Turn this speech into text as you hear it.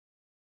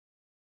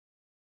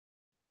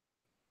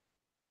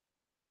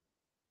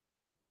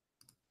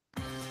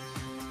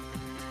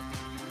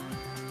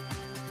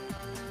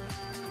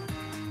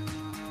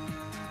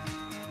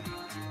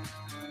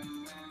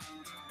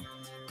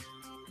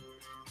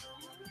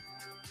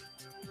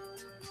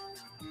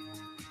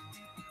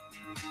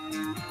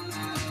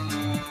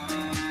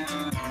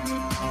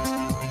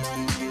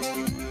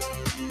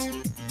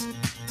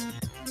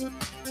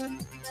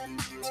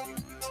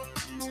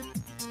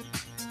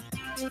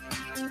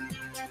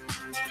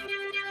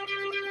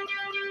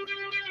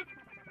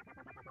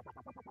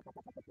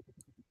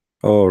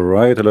All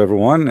right, hello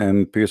everyone,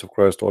 and peace of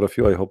Christ to all of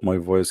you. I hope my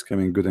voice is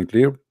coming good and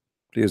clear.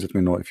 Please let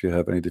me know if you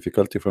have any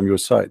difficulty from your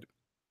side.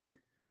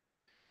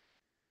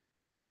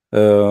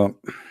 Uh,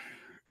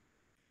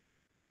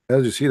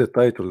 as you see the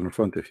title in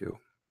front of you,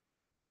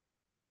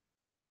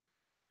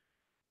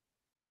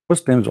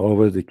 Muslims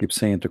always they keep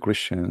saying to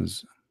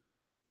Christians,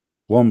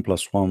 1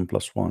 + 1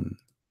 + 1,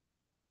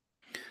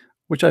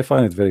 which I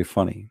find it very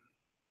funny.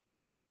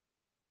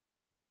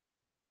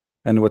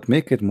 And what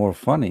make it more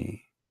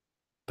funny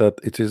that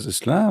it is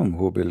Islam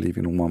who believe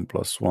in 1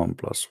 + 1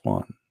 +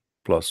 1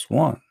 +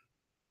 1.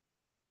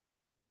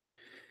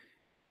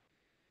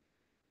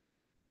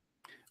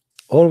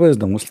 Always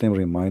the Muslim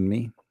remind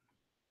me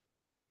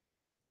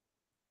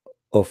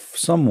of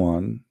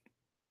someone.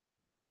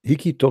 He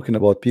keep talking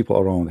about people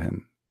around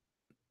him.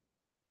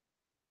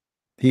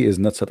 He is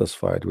not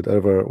satisfied with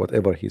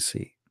whatever he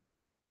see.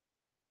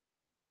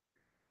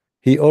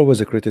 He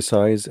always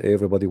criticize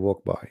everybody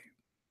walk by.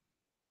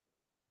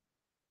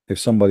 If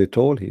somebody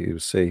tall, he will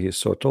say he's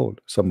so tall.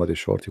 Somebody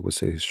short, he will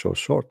say he's so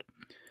short.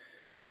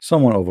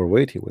 Someone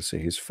overweight, he will say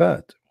he's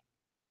fat.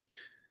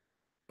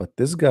 But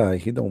this guy,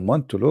 he don't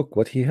want to look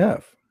what he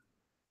have.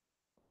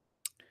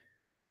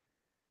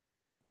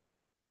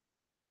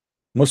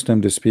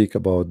 Muslim, they speak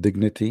about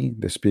dignity,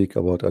 they speak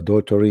about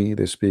adultery,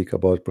 they speak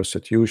about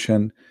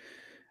prostitution,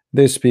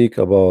 they speak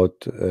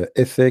about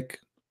ethic.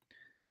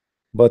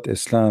 But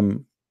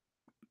Islam,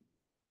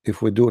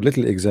 if we do a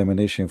little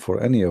examination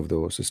for any of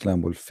those,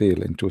 Islam will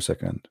fail in 2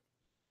 seconds.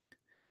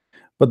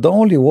 But the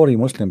only worry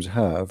Muslims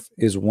have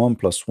is 1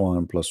 +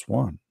 1 +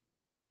 1.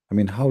 I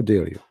mean, how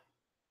dare you?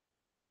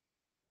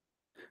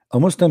 A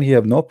Muslim, he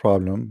have no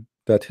problem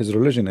that his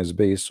religion is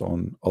based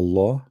on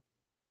Allah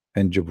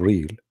and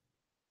Jibril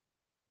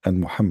and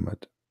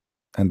Muhammad,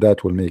 and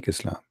that will make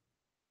Islam.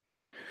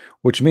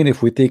 Which means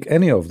if we take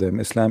any of them,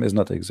 Islam is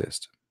not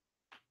exist.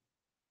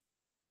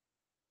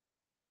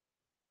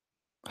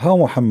 How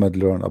Muhammad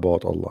learn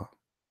about Allah?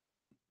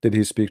 Did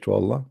he speak to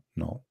Allah?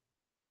 No.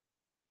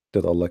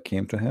 Did Allah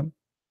came to him?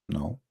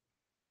 No.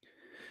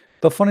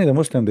 The funny, the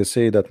Muslim, they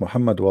say that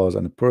Muhammad was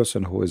a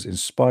person who is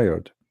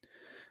inspired,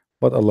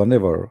 but Allah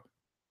never,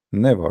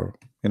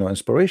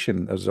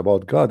 inspiration is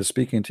about God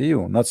speaking to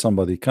you, not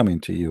somebody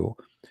coming to you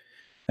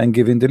and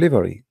giving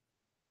delivery.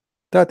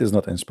 That is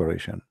not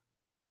inspiration.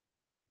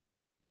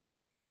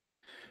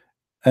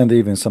 And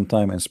even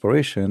sometimes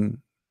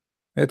inspiration,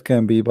 it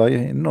can be by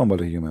a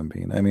normal human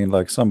being. I mean,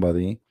 like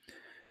somebody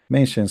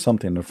mentioned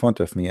something in front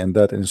of me and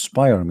that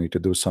inspired me to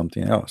do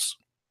something else.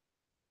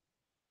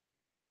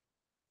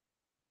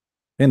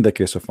 In the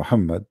case of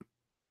Muhammad,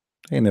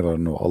 he never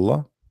knew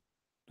Allah,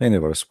 he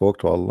never spoke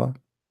to Allah,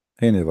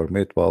 he never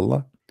met with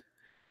Allah.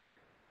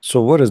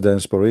 So what is the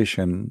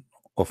inspiration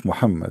of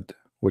Muhammad,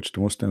 which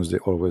the Muslims they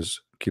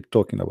always keep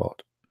talking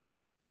about?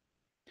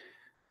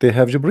 They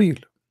have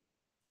Jibril.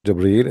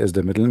 Jibril is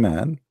the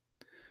middleman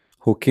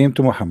who came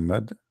to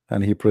Muhammad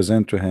and he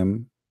present to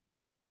him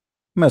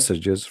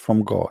messages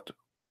from God,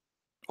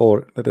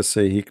 or let us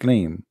say he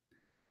claimed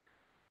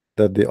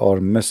that they are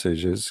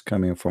messages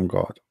coming from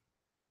God.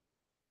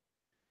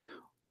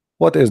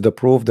 What is the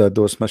proof that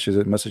those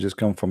messages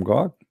come from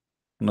God?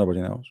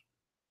 Nobody knows.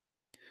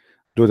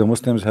 Do the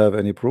Muslims have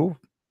any proof?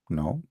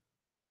 No.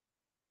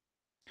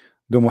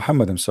 Do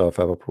Muhammad himself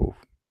have a proof?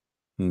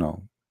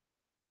 No.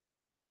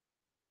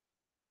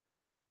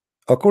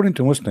 According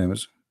to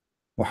Muslims,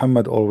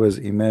 Muhammad always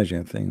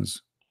imagine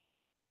things,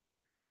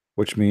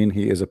 which mean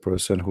he is a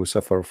person who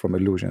suffer from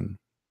illusion.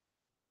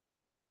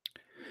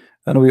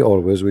 And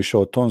we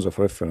show tons of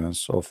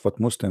reference of what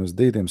Muslims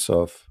they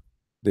themselves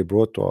they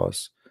brought to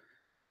us,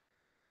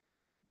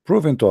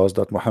 proving to us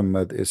that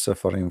Muhammad is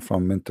suffering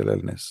from mental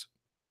illness.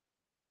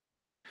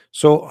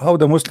 So how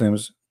the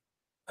Muslims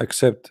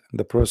accept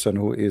the person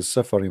who is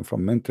suffering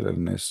from mental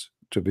illness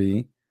to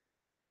be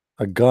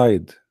a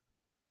guide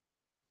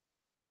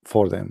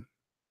for them?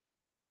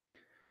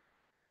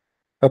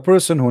 A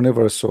person who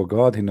never saw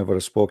God, he never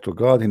spoke to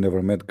God, he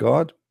never met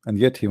God, and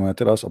yet he want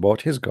to tell us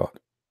about his God.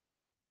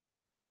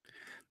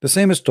 The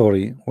same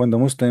story when the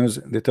Muslims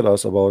they tell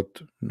us about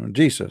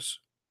Jesus.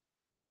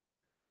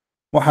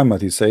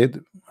 Muhammad, he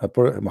said,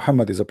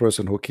 Muhammad is a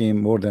person who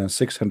came more than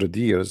 600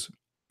 years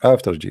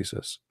after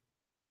Jesus.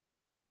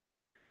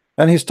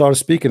 And he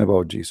starts speaking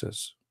about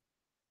Jesus.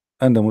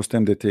 And the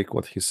Muslim, they take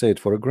what he said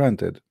for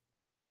granted.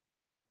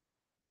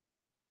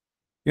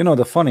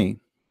 The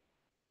funny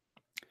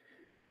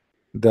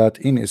that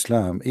in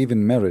Islam,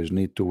 even marriage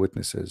need 2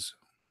 witnesses.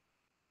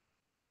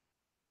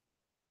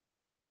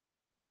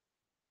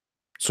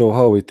 So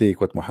how we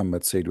take what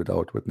Muhammad said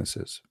without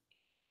witnesses?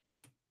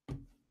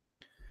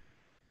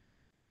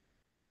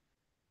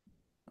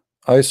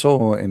 I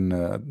saw in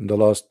the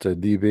last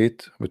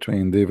debate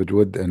between David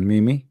Wood and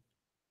Mimi,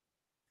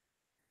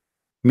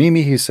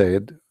 he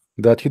said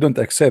that he don't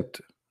accept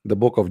the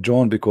book of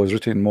John because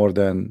written more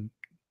than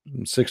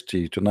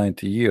 60 to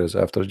 90 years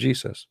after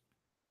Jesus.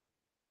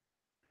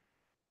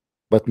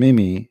 But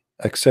Mimi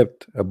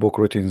accept a book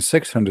written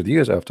 600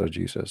 years after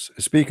Jesus,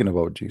 speaking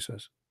about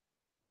Jesus.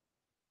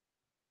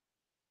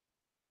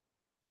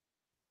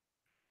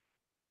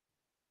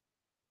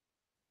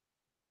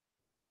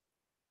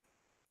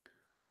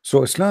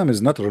 So Islam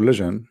is not a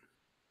religion.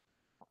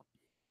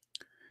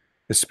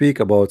 Speak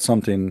about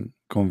something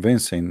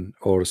convincing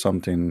or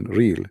something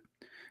real.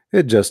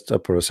 It's just a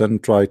person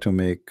try to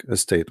make a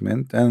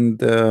statement,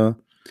 and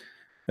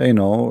you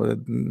know,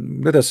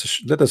 let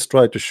us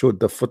try to shoot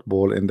the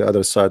football in the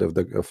other side of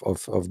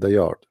the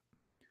yard,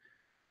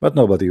 but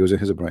nobody using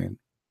his brain.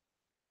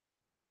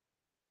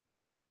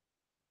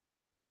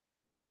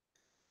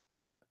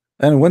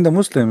 And when the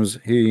Muslims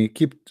he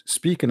keep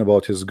speaking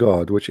about his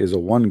God, which is a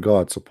one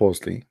God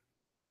supposedly,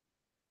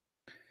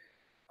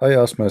 I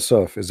ask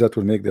myself, is that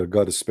will make their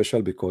God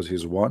special because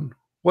he's one?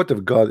 What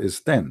if God is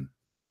 10?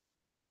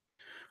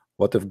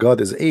 What if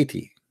God is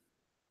 80?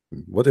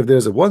 What if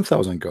there's a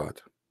 1,000 God?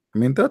 I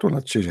mean, that will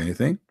not change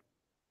anything.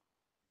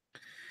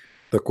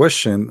 The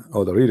question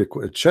or the really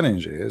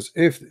challenge is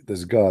if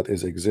this God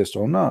is exist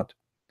or not.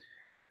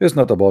 It's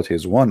not about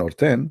his 1 or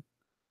 10.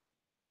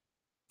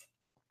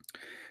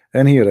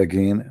 And here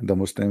again, the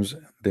Muslims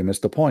they miss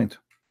the point.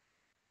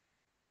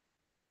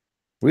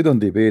 We don't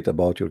debate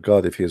about your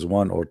God if he is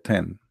 1 or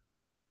 10.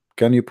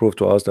 Can you prove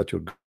to us that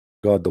your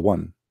God, the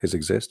one, is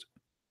exist?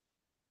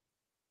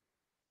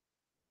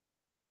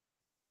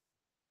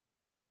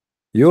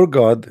 Your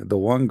God, the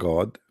one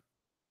God,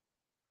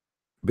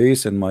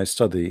 based in my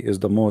study, is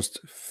the most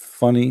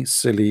funny,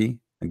 silly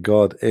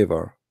God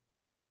ever.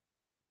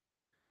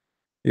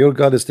 Your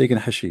God is taking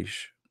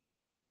hashish,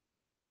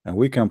 and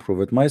we can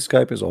prove it. My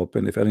Skype is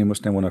open if any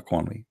Muslim wanna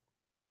call me.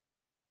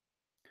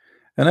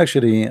 And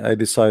actually, I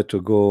decide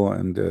to go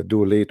and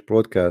do a late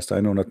broadcast. I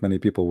know not many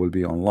people will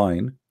be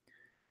online.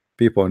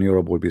 People in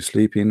Europe will be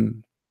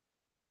sleeping.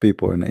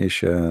 People in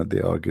Asia,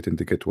 they are getting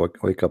to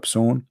wake up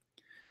soon.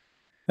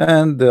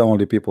 And the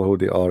only people who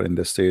they are in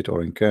the state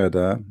or in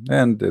Canada,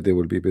 and they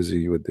will be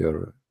busy with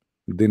their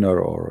dinner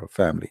or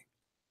family.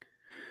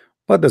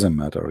 But doesn't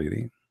matter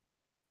really.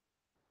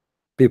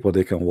 People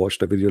they can watch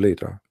the video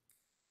later.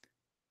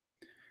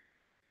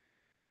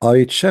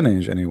 I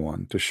challenge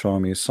anyone to show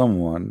me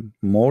someone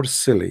more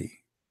silly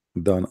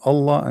than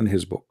Allah and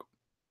his book.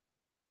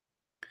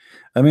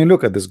 I mean,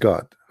 look at this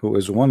God who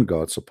is one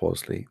God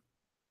supposedly.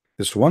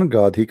 This one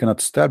God, he cannot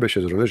establish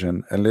his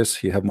religion unless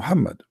he have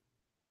Muhammad,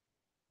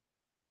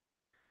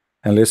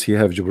 unless he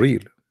have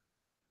Jibril.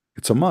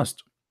 It's a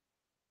must.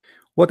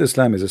 What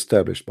Islam is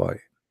established by?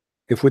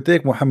 If we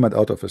take Muhammad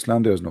out of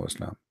Islam, there is no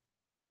Islam.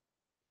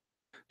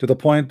 To the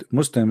point,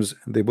 Muslims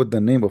they put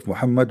the name of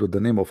Muhammad with the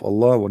name of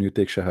Allah when you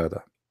take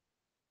Shahada.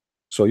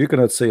 So you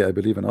cannot say I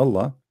believe in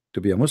Allah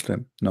to be a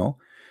Muslim. No,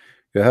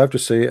 you have to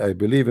say I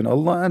believe in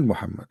Allah and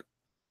Muhammad.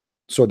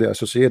 So they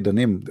associate the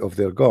name of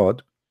their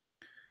God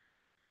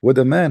with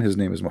a man, his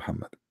name is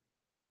Muhammad.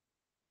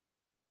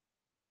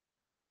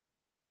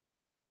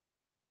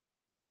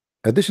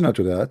 Additional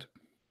to that,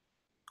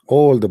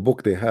 all the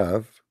book they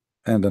have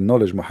and the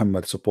knowledge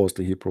Muhammad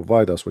supposedly he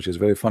provide us, which is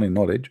very funny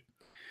knowledge,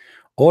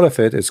 all of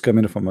it is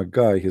coming from a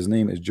guy, his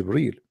name is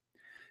Jibril.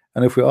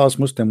 And if we ask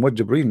Muslim what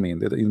Jibril mean,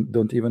 they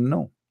don't even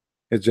know.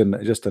 It's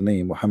just a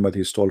name Muhammad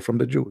he stole from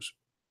the Jews.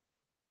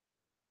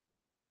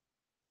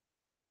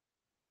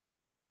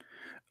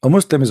 A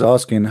Muslim is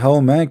asking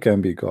how man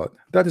can be God.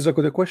 That is a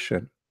good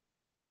question.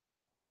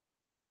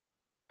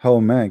 How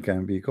man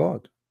can be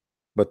God?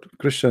 But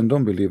Christians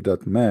don't believe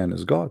that man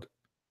is God.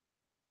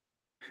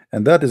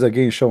 And that is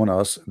again showing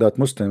us that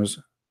Muslims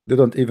they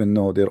don't even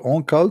know their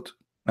own cult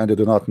and they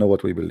do not know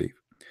what we believe.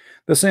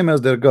 The same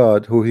as their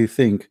God, who he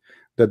think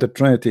that the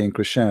Trinity in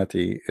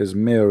Christianity is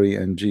Mary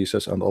and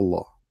Jesus and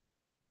Allah.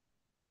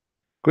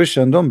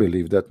 Christians don't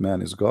believe that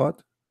man is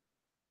God.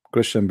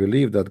 Christians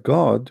believe that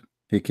God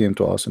he came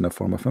to us in the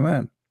form of a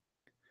man.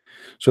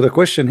 So the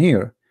question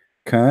here,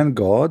 can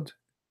God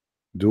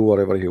do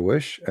whatever he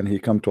wish and he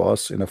come to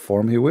us in a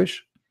form he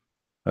wish?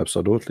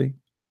 Absolutely.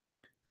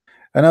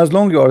 And as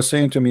long you are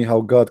saying to me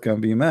how God can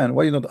be man,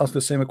 why you not ask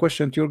the same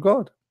question to your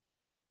God?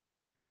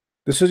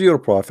 This is your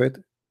prophet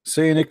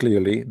saying it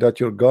clearly that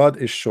your God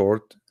is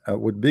short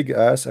with big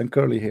ass and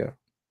curly hair.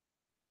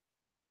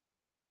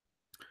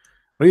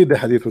 Read the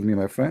hadith with me,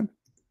 my friend.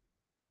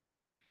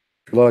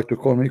 If you like to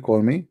call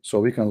me so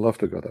we can laugh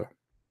together.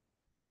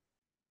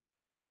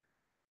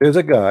 There's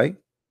a guy,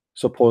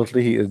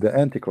 supposedly he is the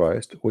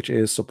Antichrist, which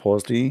is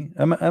supposedly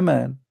a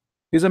man.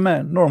 He's a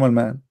man, normal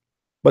man,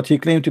 but he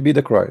claimed to be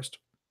the Christ,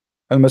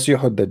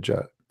 Al-Masih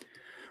al-Dajjal.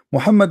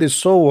 Muhammad is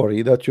so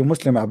worried that you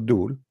Muslim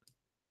Abdul,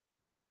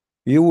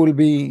 you will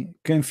be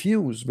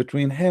confused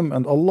between him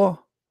and Allah.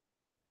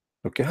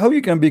 Okay, how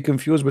you can be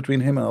confused between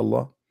him and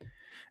Allah?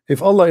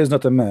 If Allah is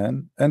not a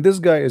man and this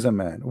guy is a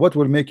man, what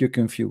will make you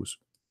confused?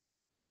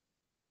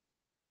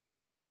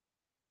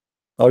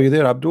 Are you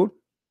there, Abdul?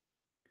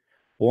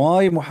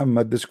 Why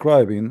Muhammad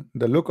describing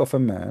the look of a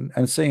man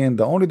and saying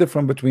the only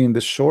difference between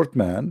this short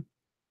man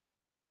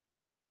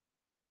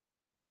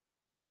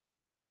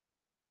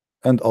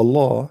and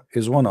Allah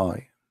is one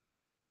eye?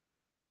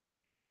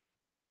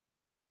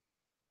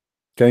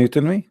 Can you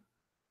tell me?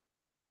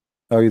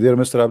 Are you there,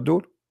 Mr.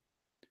 Abdul?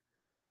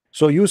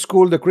 So you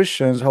school the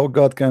Christians how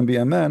God can be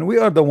a man. We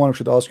are the one who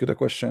should ask you the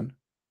question.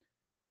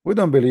 We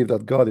don't believe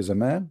that God is a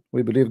man.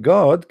 We believe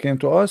God came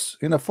to us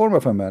in a form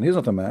of a man. He's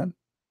not a man.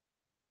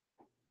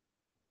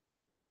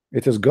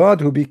 It is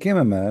God who became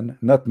a man,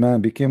 not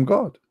man became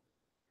God.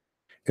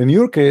 In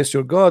your case,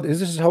 your God is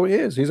this is how he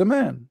is. He's a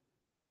man.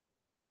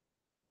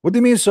 What do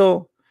you mean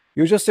so?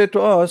 You just said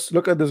to us,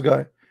 look at this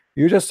guy.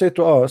 You just said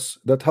to us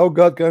that how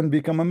God can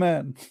become a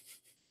man.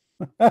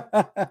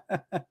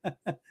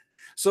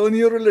 So in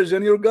your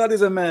religion, your God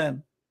is a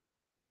man.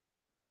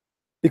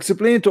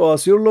 Explain to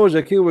us your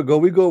logic. Here we go.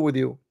 We go with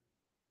you.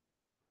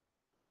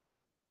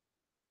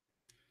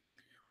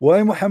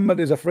 Why Muhammad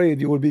is afraid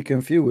you will be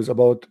confused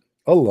about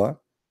Allah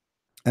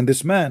and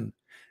this man,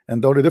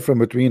 and the only difference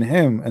between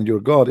him and your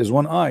God is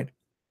one eye.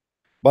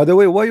 By the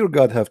way, why your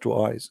God have two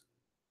eyes?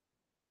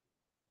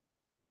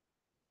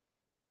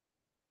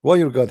 Why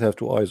your God have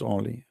two eyes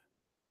only?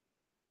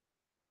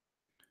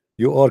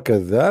 You are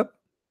kadhab.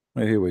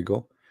 Here we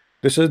go.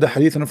 This is the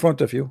hadith in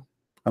front of you.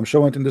 I'm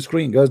showing it in the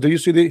screen, guys. Do you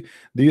see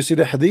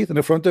the hadith in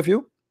the front of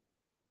you?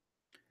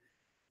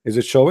 Is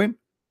it showing?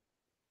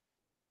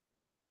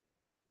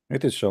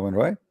 It is showing,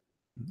 right?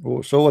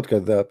 Oh, so what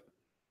kadhab?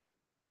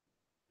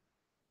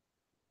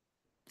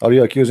 Are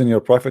you accusing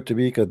your prophet to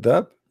be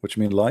kadhab, which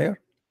means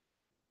liar?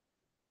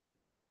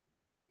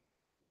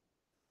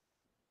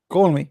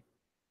 Call me,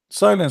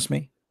 silence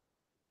me,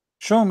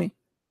 show me.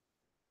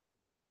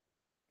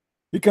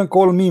 You can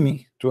call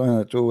Mimi to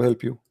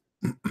help you.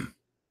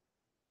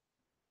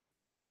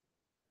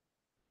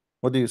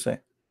 What do you say?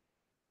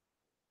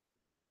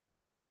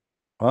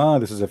 Ah,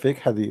 this is a fake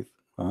hadith.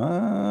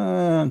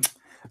 Ah,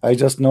 I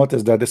just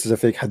noticed that this is a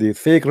fake hadith.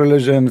 Fake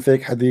religion,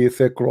 fake hadith,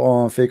 fake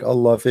Quran, fake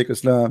Allah, fake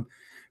Islam,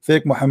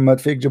 fake Muhammad,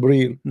 fake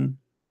Jibril.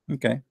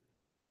 Okay.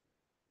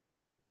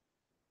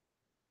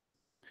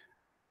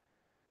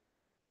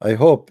 I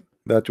hope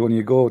that when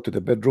you go to the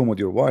bedroom with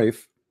your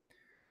wife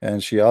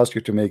and she asks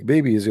you to make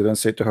babies, you don't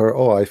say to her,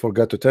 "Oh, I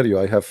forgot to tell you,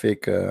 I have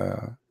fake."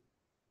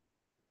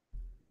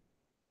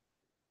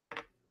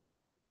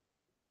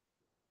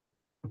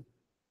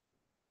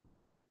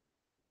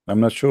 I'm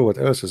not sure what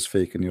else is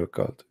fake in your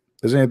cult.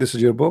 Isn't it? This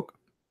is your book.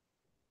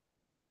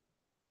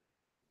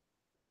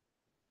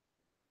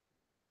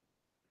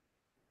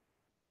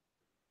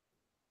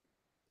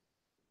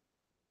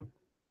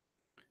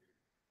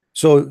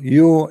 So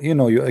you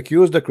know you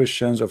accuse the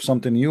Christians of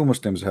something you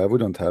Muslims have. We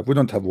don't have. We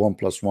don't have 1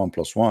 + 1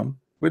 + 1.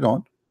 We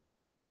don't.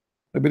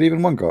 We believe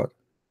in one God.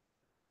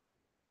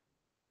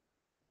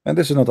 And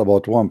this is not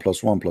about 1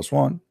 + 1 +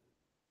 1.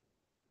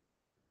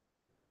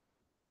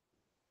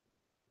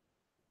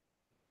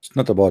 It's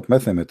not about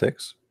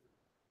mathematics.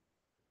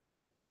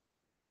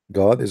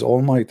 God is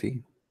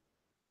almighty.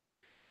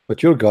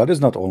 But your God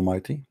is not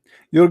almighty.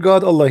 Your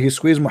God, Allah, he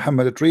squeezed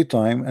Muhammad 3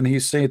 times and he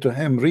said to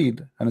him,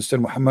 read, and still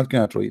Muhammad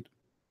cannot read.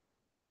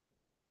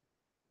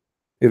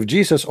 If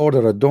Jesus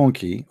ordered a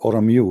donkey or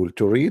a mule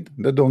to read,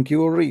 the donkey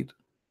will read,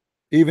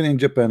 even in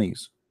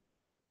Japanese.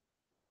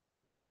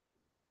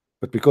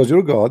 But because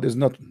your God is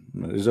not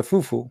is a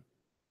fufu.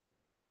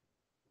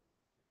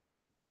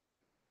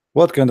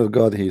 What kind of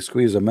God he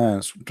squeezed a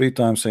man 3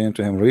 times saying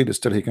to him, read,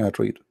 still he cannot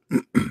read.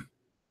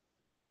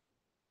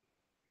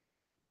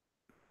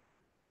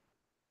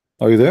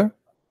 Are you there?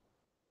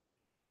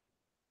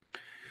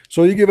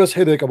 So you give us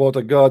headache about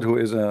a God who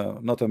is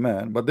not a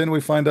man, but then we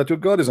find that your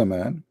God is a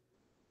man.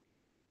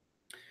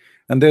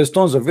 And there's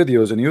tons of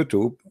videos on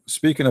YouTube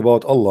speaking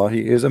about Allah.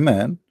 He is a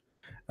man,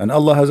 and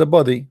Allah has a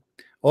body.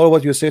 Or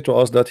what you say to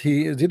us that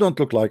he don't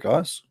look like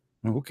us.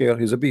 Who care?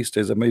 He's a beast.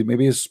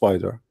 Maybe he's a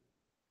spider.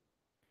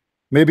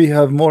 Maybe he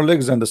have more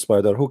legs than the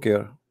spider. Who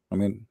care? I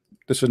mean,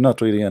 this is not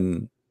really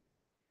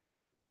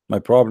my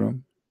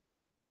problem.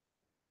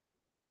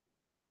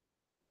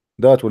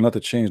 That will not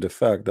change the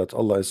fact that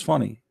Allah is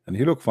funny and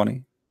he look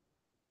funny.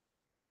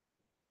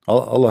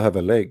 Allah have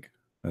a leg,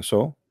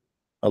 so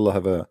Allah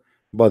have a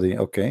body.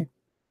 Okay.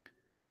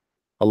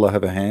 Allah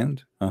have a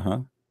hand.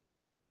 And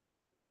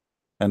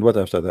what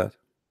after that?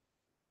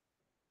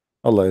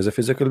 Allah is a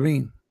physical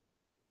being.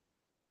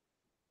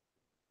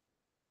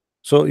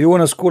 So you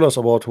want to school us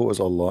about who is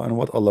Allah and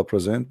what Allah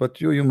present, but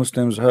you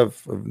Muslims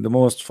have the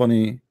most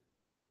funny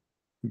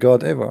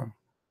God ever.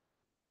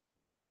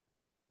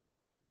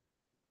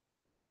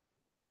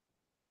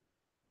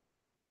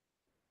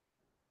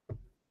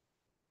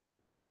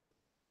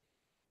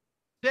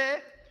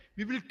 Say,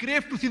 we will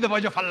crave to see the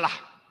wajh of Allah.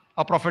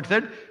 Our Prophet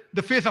said,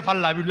 the face of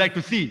Allah we would like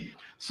to see.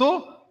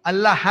 So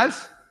Allah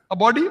has a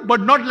body,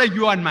 but not like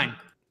you and mine.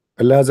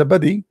 Allah has a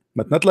body,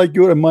 but not like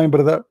your and mine,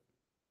 brother.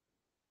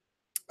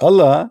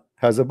 Allah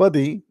has a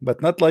body,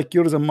 but not like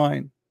yours and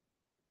mine.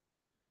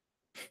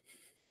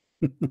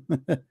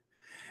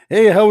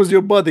 Hey, how is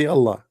your body,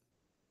 Allah?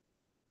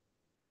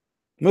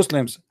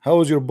 Muslims,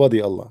 how is your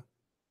body, Allah?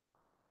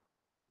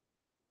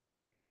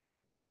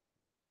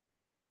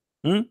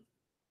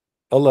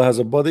 Allah has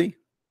a body.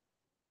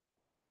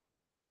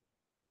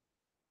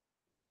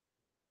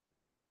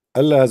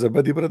 Allah has a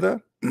body,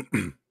 brother.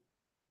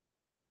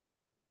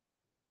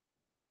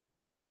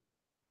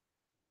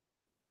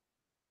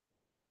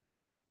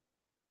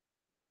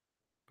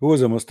 Who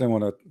is a Muslim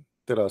wanna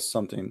tell us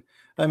something.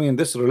 I mean,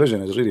 this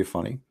religion is really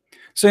funny.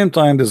 Same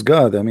time, this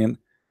God. I mean,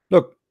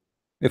 look,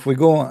 if we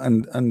go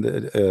and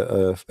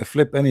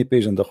flip any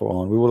page in the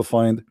Quran, we will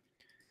find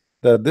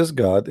that this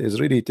God is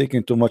really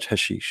taking too much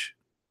hashish.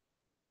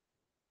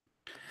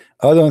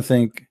 I don't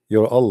think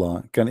your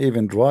Allah can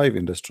even drive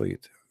in the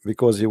street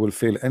because he will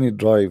fail any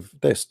drive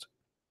test.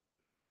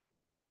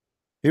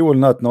 He will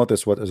not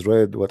notice what is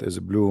red, what is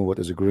blue, what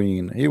is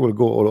green. He will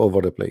go all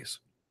over the place.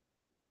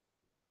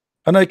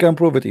 And I can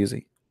prove it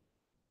easy.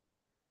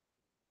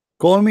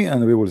 Call me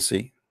and we will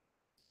see.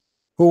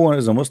 Who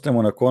is a Muslim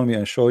wanna call me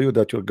and show you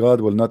that your God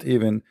will not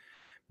even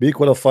be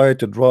qualified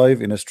to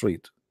drive in a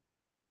street?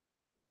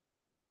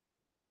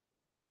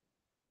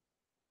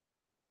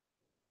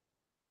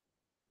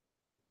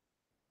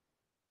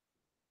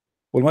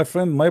 Well, my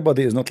friend, my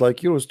body is not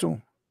like yours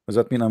too. Does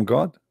that mean I'm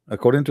God?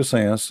 According to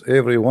science,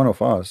 every one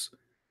of us,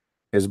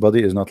 his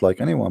body is not like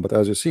anyone. But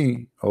as you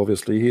see,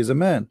 obviously he is a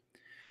man.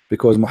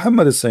 Because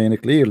Muhammad is saying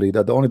clearly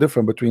that the only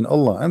difference between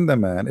Allah and the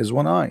man is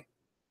one eye.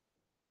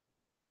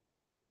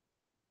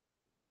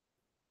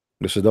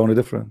 This is the only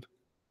difference.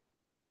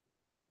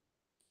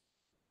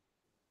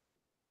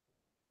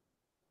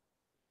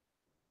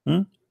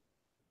 Hmm?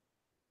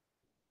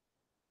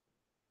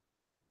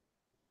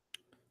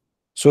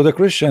 So the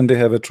Christian, they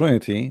have a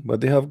Trinity,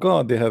 but they have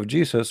God. They have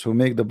Jesus who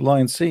make the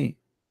blind see.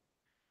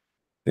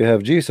 They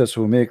have Jesus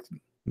who make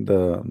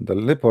the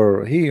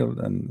leper healed,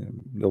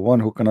 and the one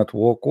who cannot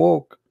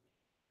walk.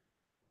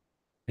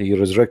 He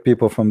resurrect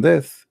people from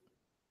death.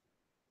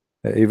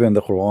 Even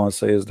the Quran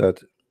says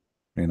that,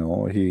 you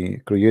know, he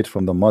create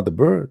from the mud a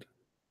bird.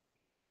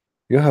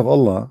 You have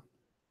Allah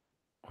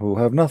who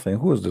have nothing.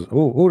 Who is this?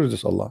 Who is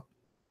this Allah?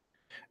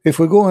 If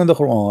we go in the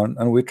Quran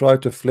and we try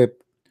to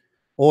flip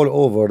all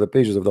over the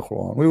pages of the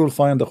Quran, we will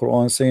find the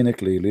Quran saying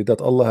clearly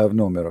that Allah have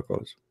no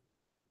miracles.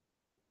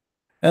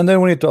 And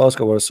then we need to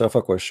ask ourselves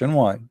a question: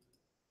 why?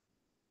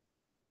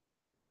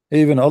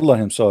 Even Allah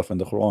himself in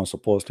the Quran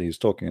supposedly he's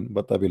talking,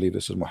 but I believe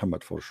this is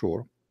Muhammad for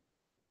sure.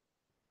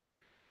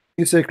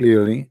 He said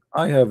clearly,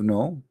 I have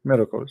no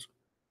miracles.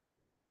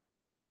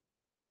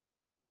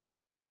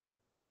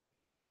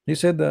 He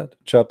said that,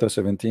 chapter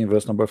 17,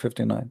 verse number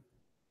 59.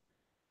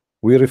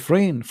 We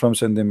refrain from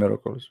sending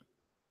miracles.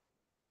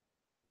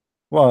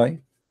 Why?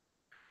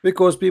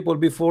 Because people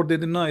before they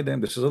deny them.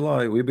 This is a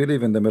lie. We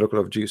believe in the miracle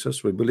of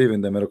Jesus. We believe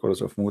in the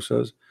miracles of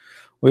Moses.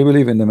 We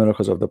believe in the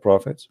miracles of the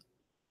prophets.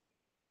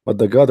 But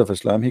the God of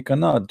Islam, he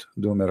cannot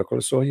do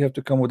miracles, so he have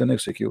to come with an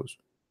excuse.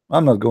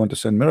 I'm not going to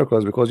send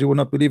miracles because you will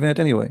not believe in it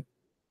anyway.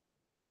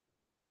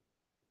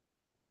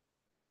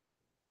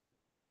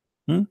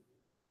 Hmm?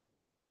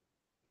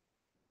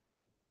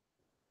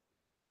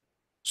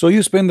 So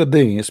you spend the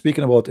day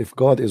speaking about if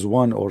God is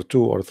one or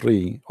two or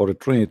three or a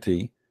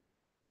Trinity,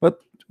 but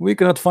we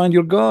cannot find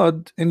your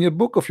God in your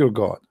book of your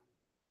God.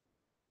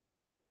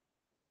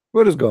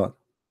 Where is God?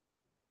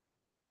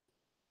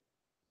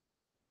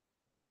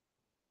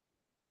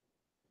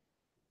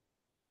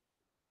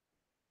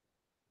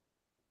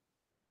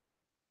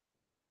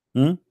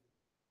 Hmm?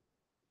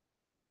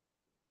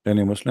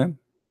 Any Muslim?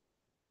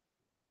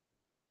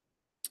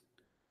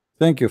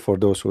 Thank you for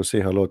those who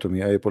say hello to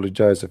me. I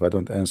apologize if I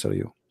don't answer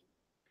you.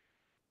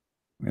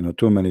 You know,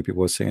 too many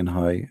people saying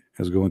hi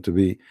is going to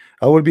be.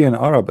 I will be an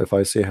Arab if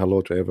I say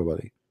hello to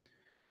everybody,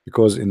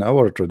 because in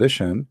our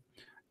tradition,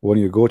 when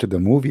you go to the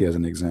movie, as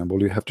an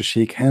example, you have to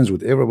shake hands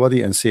with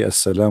everybody and say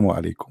Assalamu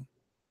alaikum.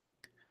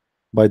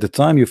 By the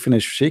time you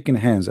finish shaking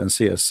hands and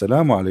say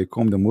Assalamu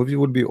alaikum, the movie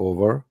will be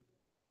over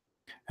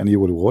and you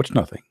will watch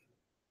nothing.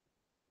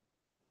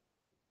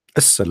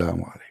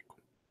 Assalamu alaikum.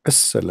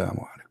 Assalamu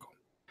alaikum.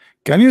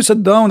 Can you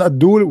sit down,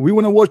 Abdul? We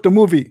want to watch the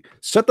movie.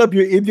 Shut up,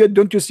 you idiot.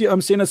 Don't you see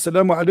I'm saying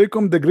Assalamu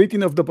alaikum, the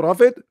greeting of the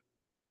Prophet?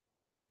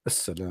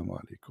 Assalamu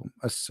alaikum.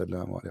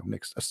 Assalamu alaikum.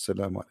 Next.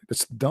 Assalamu alaikum.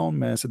 Sit down,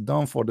 man. Sit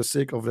down for the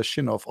sake of the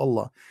shin of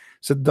Allah.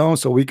 Sit down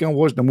so we can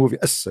watch the movie.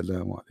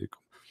 Assalamu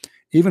alaikum.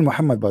 Even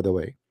Muhammad, by the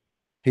way,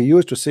 he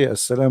used to say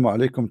Assalamu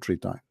alaikum 3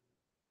 times.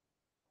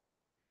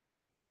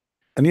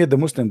 And yet the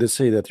Muslim, they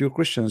say that you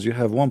Christians, you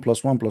have 1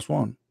 + 1 +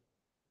 1.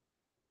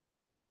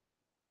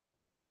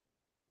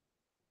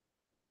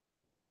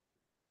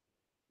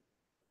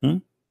 Hmm?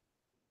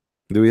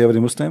 Do we have any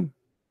Muslim?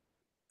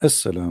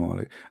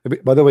 Assalamu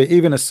alaikum. By the way,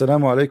 even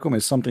Assalamu alaikum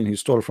is something he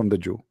stole from the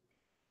Jew.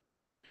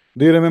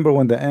 Do you remember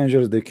when the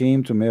angels they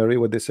came to Mary,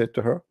 what they said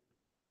to her?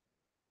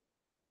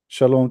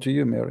 Shalom to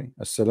you, Mary.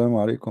 Assalamu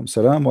alaikum.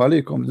 Salamu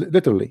alaikum.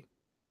 Literally.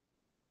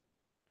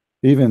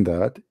 Even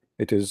that,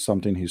 it is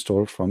something he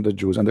stole from the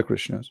Jews and the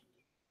Christians.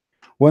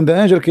 When the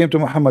angel came to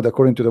Muhammad,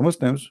 according to the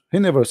Muslims, he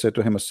never said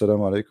to him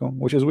Assalamu alaikum,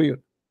 which is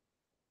weird.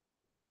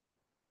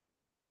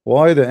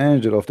 Why the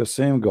angel of the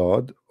same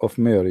God of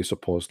Mary,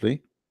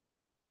 supposedly,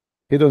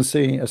 he don't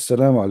say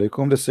Assalamu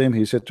alaikum the same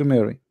he said to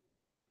Mary?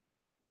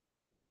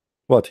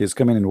 What, he's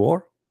coming in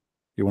war?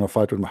 You want to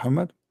fight with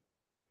Muhammad?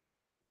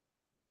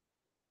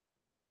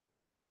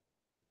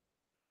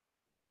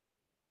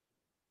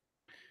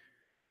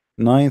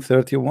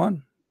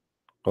 931.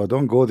 Oh,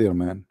 don't go there,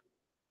 man.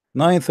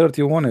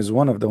 931 is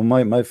one of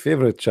my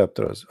favorite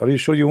chapters. Are you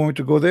sure you want me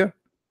to go there?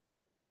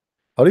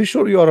 Are you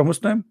sure you are a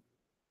Muslim?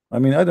 I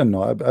mean, I don't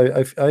know.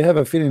 I have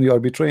a feeling you are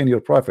betraying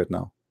your prophet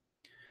now.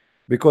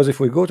 Because if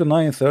we go to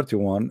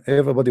 931,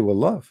 everybody will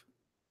laugh.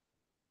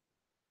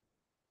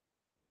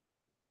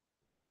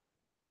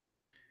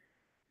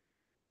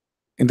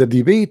 In the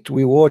debate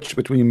we watched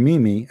between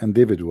Mimi and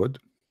David Wood,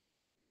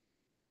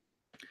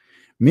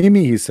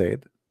 Mimi, he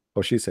said,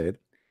 or she said,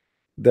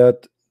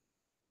 that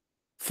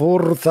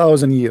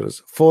 4,000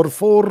 years, for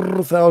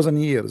 4,000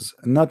 years,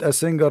 not a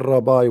single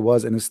rabbi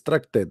was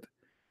instructed.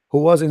 Who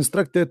was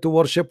instructed to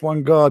worship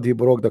one God, he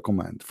broke the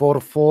command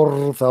for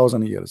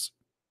 4,000 years.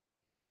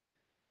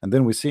 And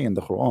then we see in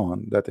the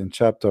Quran that in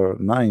chapter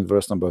 9,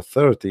 verse number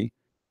 30,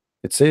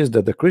 it says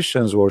that the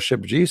Christians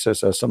worship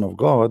Jesus as Son of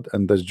God,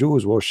 and the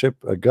Jews worship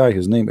a guy,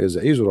 his name is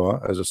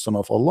Ezra, as a son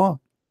of Allah.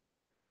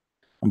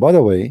 And by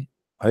the way,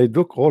 I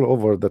look all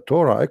over the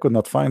Torah, I could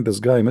not find this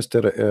guy,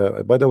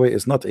 Mr. By the way,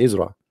 it's not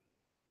Ezra.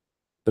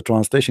 The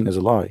translation is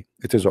a lie.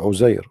 It is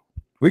Uzair.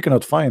 We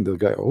cannot find the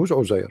guy. Who's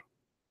Uzair?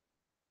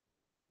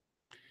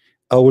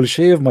 I will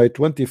shave my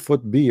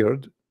 20-foot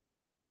beard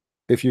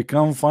if you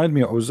can find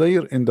me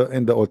Uzair in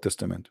the Old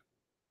Testament.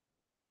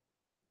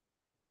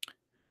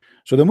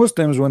 So the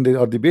Muslims, when they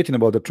are debating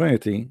about the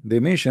Trinity, they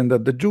mention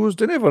that the Jews,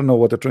 they never know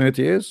what the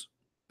Trinity is.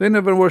 They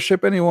never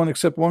worship anyone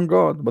except one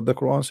God. But the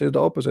Quran says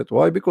the opposite.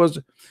 Why? Because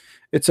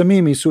it's a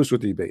Mimi Susu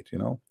debate. You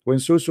know, when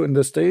Susu in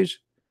the stage,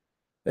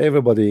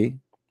 everybody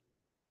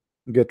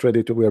get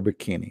ready to wear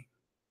bikini.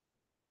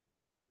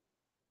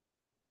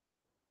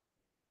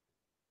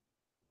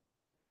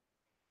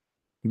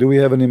 Do we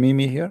have any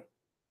Mimi here?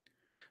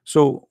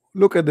 So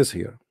look at this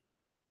here.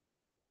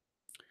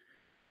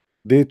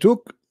 They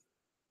took,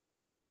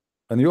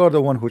 and you are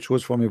the one who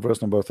chose for me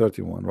verse number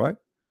 31, right?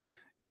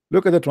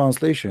 Look at the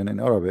translation in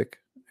Arabic,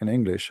 in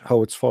English,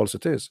 how it's false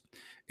it is.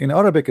 In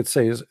Arabic, it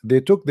says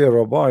they took their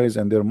rabbis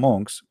and their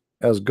monks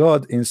as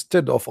God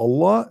instead of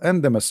Allah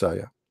and the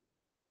Messiah.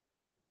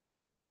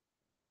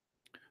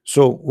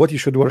 So what you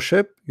should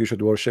worship? You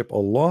should worship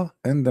Allah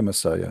and the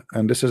Messiah.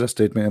 And this is a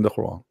statement in the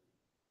Quran.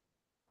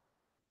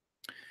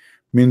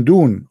 Min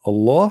dun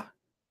Allah,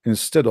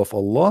 instead of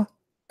Allah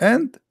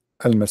and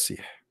Al-Masih.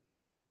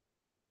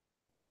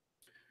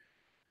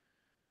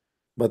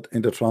 But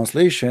in the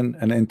translation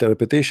and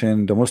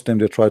interpretation, the Muslim,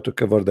 they try to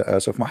cover the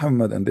ass of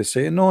Muhammad, and they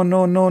say no,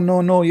 no, no,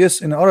 no, no.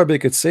 Yes, in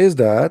Arabic it says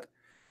that.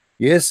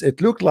 Yes, it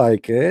looked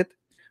like it,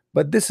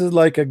 but this is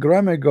like a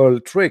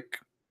grammatical trick.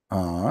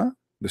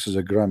 This is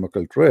a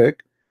grammatical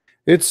trick.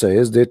 It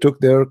says they took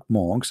their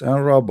monks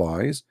and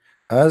rabbis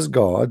as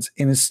gods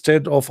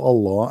instead of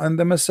Allah and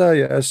the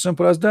Messiah. As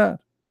simple as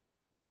that.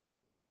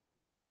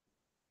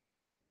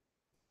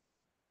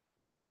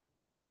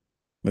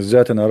 Is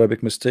that an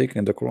Arabic mistake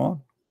in the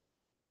Quran?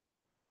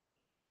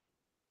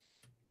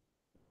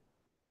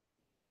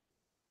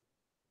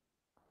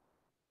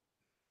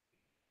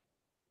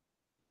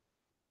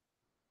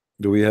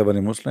 Do we have any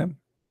Muslim?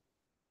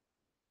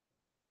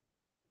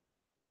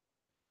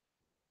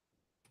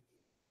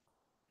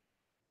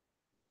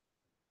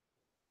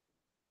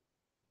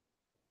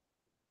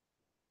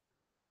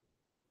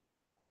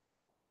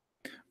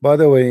 By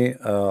the way,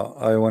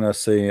 I want to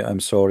say I'm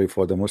sorry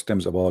for the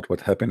Muslims about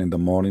what happened in the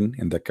morning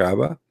in the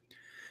Kaaba,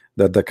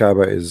 that the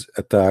Kaaba is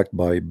attacked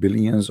by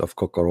billions of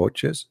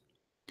cockroaches.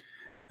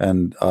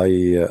 And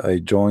I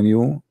join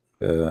you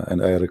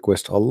and I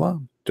request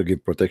Allah to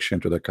give protection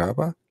to the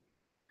Kaaba,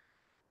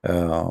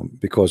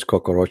 because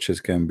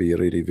cockroaches can be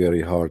really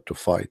very hard to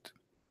fight,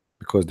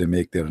 because they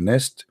make their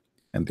nest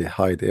and they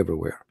hide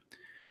everywhere.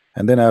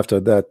 And then after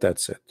that,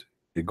 that's it.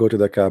 You go to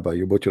the Kaaba,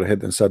 you put your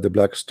head inside the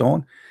black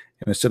stone,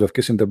 and instead of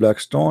kissing the black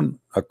stone,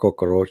 a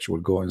cockroach will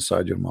go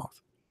inside your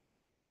mouth.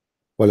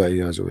 Wala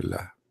iyazu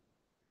billah.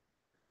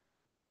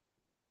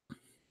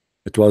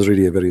 It was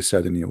really a very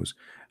sad news.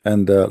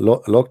 And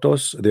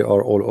Loctos, they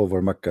are all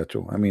over Mecca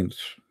too. I mean,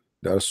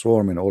 they are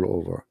swarming all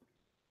over,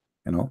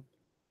 you know,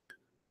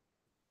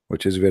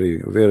 which is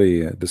very,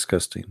 very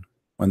disgusting.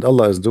 And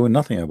Allah is doing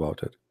nothing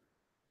about it.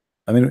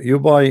 I mean, you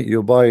buy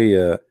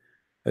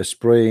a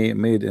spray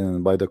made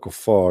in by the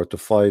kuffar to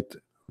fight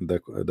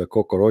the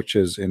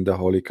cockroaches in the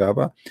holy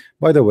Kaaba.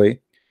 By the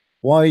way,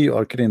 why you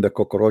are killing the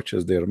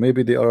cockroaches there?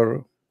 Maybe they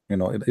are, you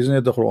know, isn't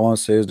it the Quran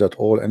says that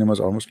all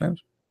animals are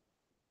Muslims?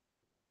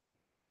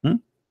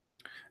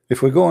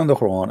 If we go on the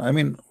Quran, I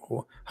mean,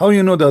 how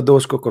you know that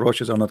those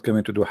cockroaches are not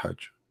coming to do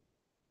Hajj?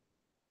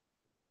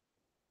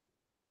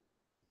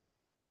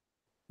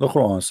 The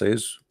Quran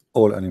says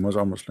all animals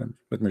are Muslims.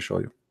 Let me show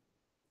you.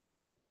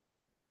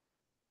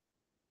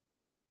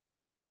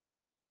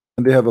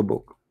 And they have a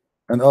book,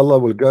 and Allah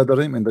will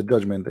gather him in the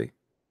judgment day.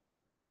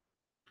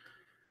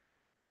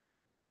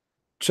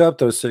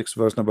 Chapter 6,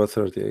 verse number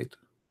 38.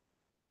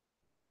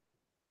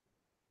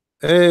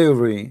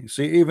 Every,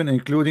 see, even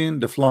including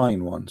the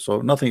flying one,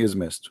 so nothing is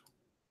missed.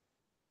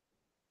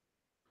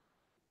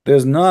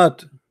 There's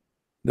not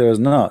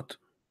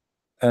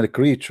a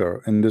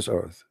creature in this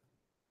earth,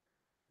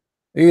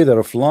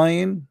 either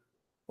flying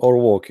or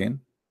walking,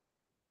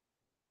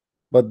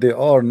 but they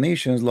are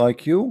nations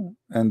like you,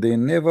 and they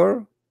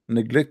never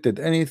neglected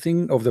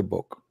anything of the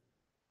book.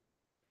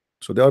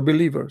 So they are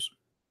believers.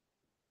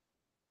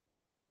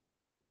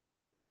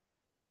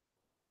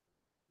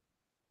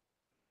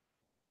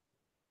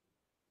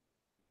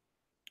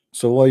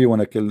 So why you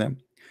want to kill them?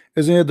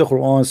 Isn't it the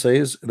Quran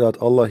says that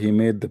Allah he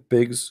made the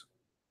pigs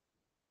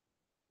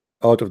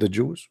out of the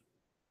Jews?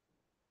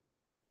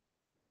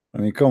 I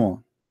mean, come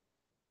on.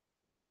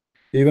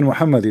 Even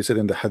Muhammad, he said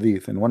in the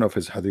hadith, in one of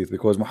his hadith,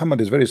 because Muhammad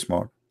is very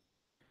smart.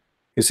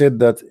 He said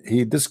that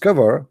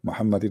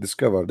Muhammad, he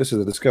discovered, this is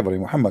a discovery,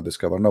 Muhammad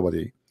discovered,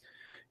 nobody.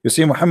 You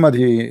see, Muhammad,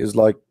 he is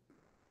like,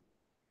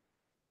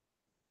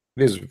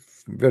 he is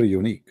very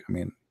unique. I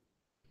mean,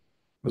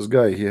 this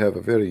guy, he have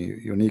a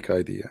very unique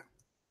idea.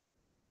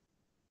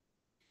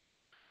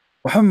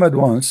 Muhammad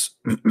once,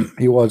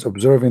 he was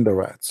observing the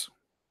rats.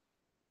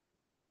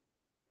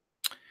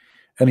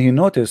 And he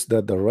noticed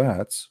that the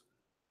rats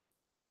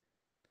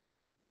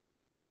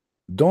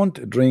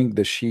don't drink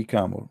the she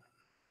camel.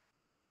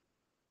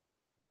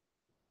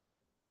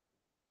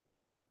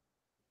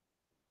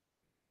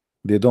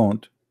 They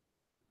don't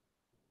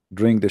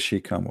drink the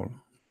she camel.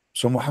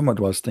 So Muhammad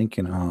was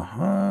thinking,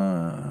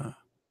 I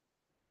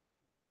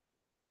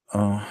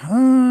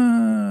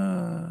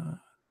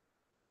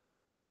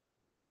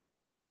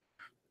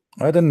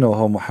don't know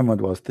how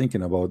Muhammad was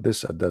thinking about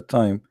this at that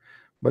time,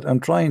 but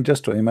I'm trying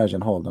just to imagine.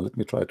 Hold on, let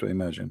me try to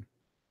imagine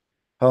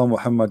how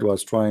Muhammad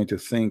was trying to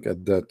think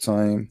at that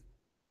time.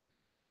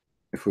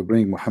 If we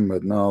bring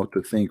Muhammad now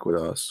to think with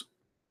us,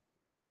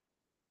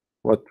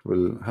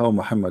 how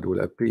Muhammad will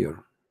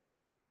appear,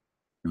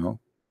 you know?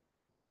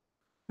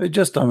 It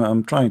just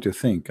I'm trying to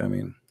think. I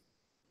mean,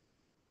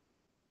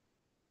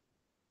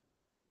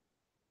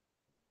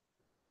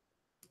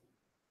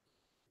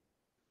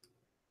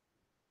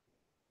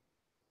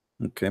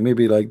 okay,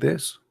 maybe like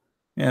this.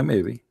 Yeah,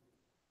 maybe.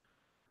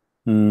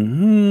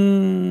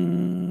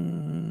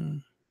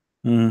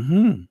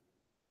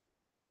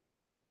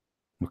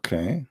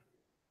 Okay.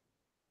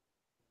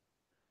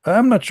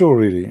 I'm not sure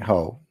really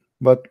how,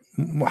 but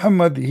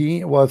Muhammad,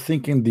 he was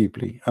thinking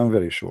deeply, I'm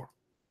very sure.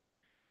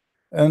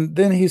 And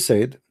then he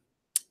said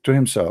to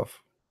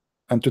himself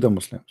and to the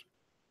Muslims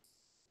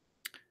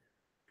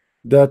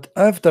that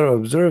after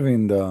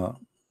observing the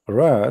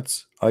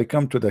rats, I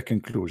come to the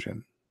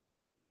conclusion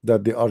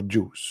that they are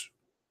Jews.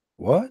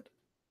 What?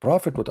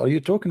 Prophet, what are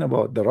you talking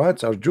about? The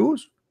rats are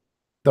Jews?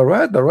 The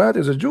rat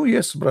is a Jew?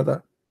 Yes,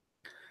 brother.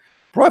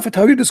 Prophet,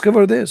 how you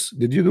discover this?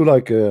 Did you do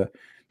like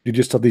did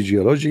you study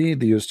geology?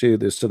 Did you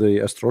study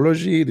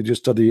astrology? Did you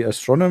study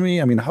astronomy?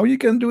 I mean, how you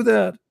can do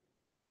that?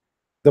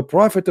 The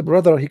Prophet,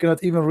 brother, he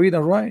cannot even read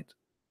and write.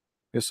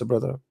 Yes,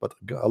 brother, but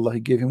Allah,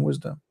 he gave him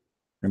wisdom,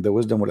 and the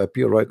wisdom will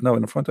appear right now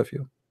in front of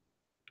you.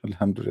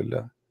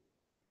 Alhamdulillah.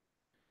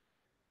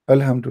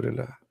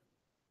 Alhamdulillah.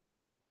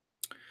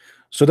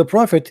 So the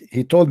Prophet,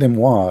 he told them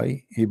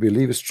why he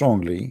believes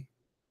strongly.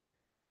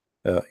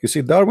 You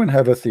see, Darwin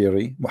have a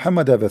theory,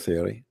 Muhammad have a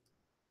theory,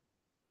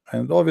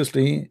 and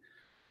obviously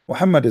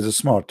Muhammad is a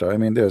smarter. I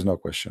mean, there's no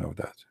question of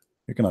that.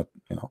 You cannot,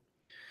 you know.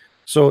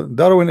 So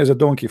Darwin is a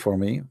donkey for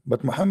me,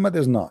 but Muhammad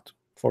is not.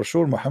 For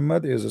sure,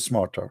 Muhammad is a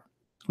smarter.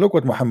 Look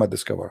what Muhammad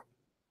discovered.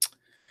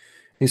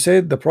 He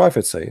said, the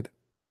Prophet said,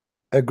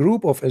 a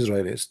group of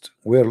Israelites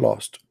were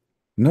lost.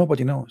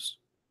 Nobody knows.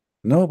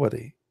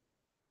 Nobody.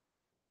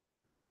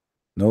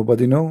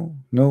 Nobody know.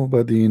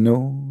 Nobody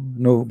know.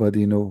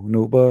 Nobody know.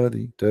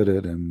 Nobody.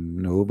 Da-da-dum,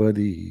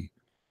 nobody.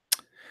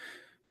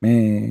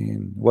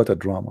 Man, what a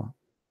drama.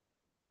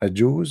 A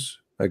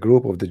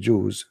group of the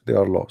Jews, they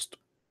are lost.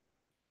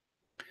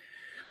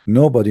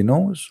 Nobody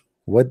knows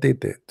what they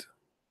did.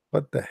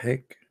 What the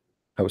heck?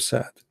 How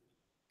sad.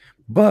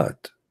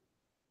 But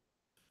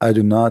I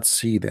do not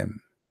see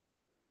them,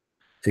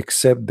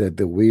 except that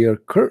they were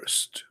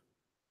cursed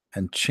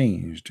and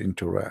changed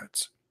into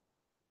rats.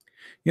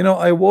 You know,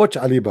 I watch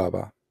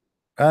Alibaba,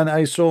 and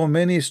I saw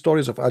many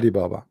stories of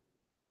Alibaba.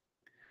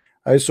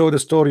 I saw the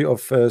story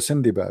of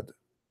Sindibad,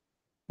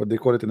 what they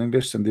call it in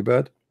English,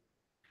 Sindibad.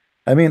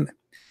 I mean,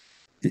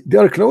 they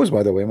are close,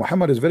 by the way.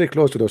 Muhammad is very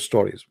close to those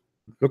stories.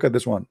 Look at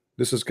this one.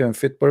 This is can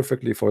fit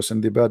perfectly for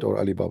Sindibad or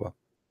Alibaba.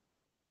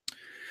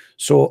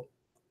 So,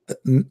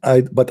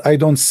 but I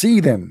don't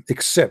see them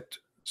except.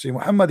 See,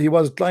 Muhammad, he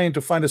was trying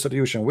to find a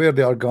solution where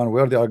they are gone,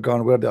 where they are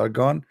gone, where they are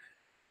gone.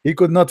 He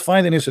could not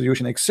find any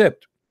solution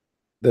except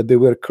that they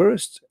were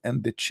cursed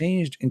and they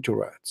changed into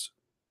rats.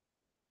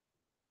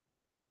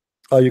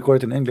 Oh, you call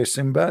it in English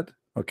Simbad?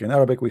 Okay, in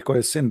Arabic we call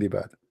it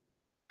Sindibad.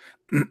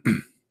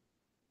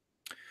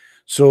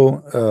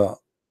 So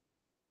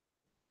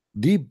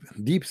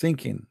deep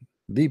thinking,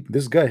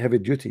 this guy have a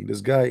duty.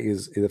 This guy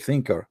is a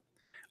thinker.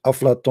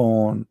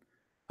 Aflaton,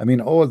 I mean,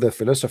 all the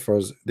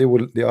philosophers, they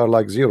are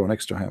like zero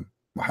next to him.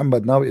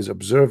 Muhammad now is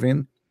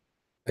observing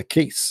a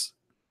case,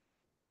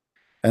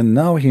 and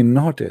now he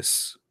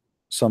noticed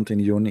something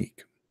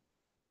unique,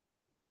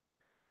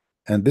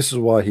 and this is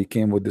why he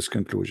came with this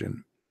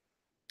conclusion.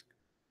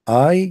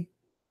 I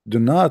do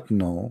not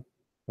know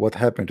what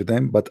happened to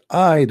them, but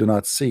I do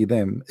not see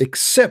them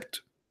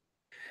except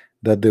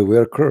that they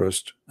were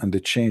cursed and they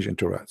changed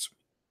into rats.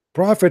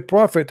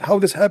 Prophet, how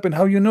this happened?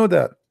 How you know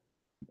that?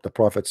 The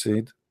Prophet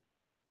said,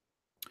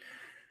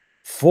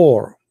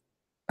 For,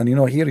 and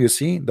here you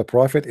see the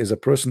prophet is a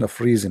person of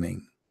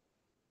reasoning.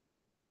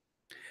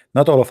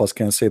 Not all of us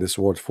can say this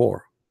word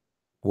for.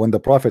 When the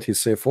prophet he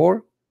say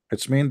for,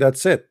 it's mean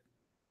that's it.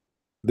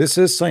 This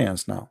is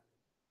science now.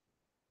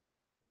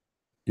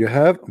 You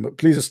have,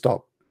 please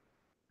stop.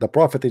 The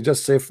prophet he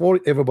just say for,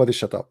 everybody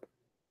shut up.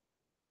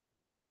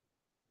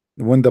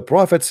 When the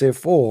prophet say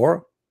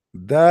for,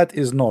 that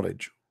is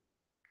knowledge.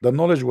 The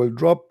knowledge will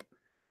drop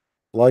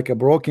like a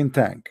broken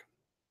tank.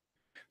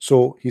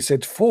 So he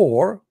said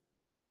for,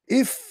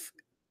 if,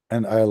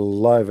 and I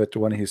love it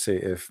when he say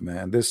if,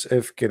 man. This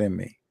if killing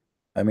me.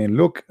 I mean,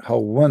 look how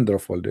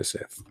wonderful this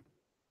if.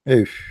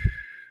 If.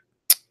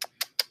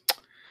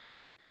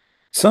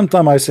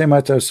 Sometimes I say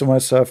to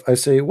myself, I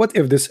say, what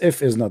if this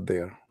if is not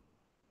there?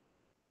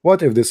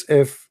 What if this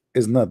if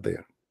is not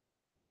there?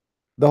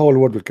 The whole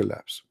world will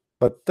collapse.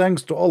 But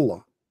thanks to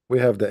Allah, we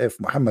have the if.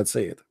 Muhammad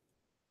said,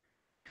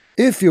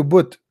 if you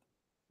put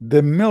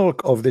the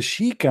milk of the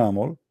she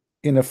camel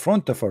in the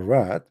front of a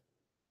rat,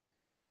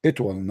 it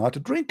will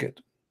not drink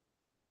it.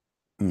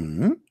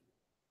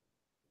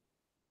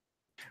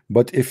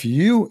 But if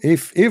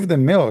the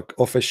milk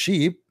of a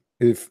sheep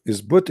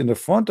is put in the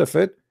front of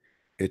it,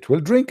 it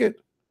will drink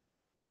it.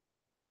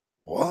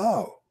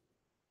 Wow.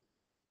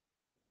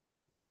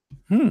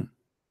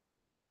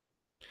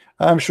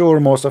 I'm sure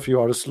most of you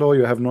are slow.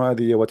 You have no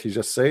idea what he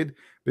just said,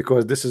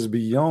 because this is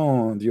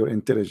beyond your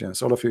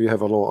intelligence. All of you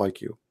have a low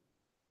IQ.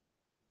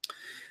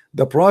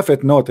 The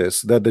prophet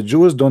noticed that the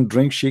Jews don't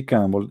drink she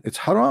camel. It's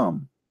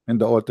haram in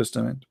the Old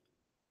Testament.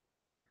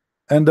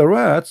 And the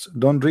rats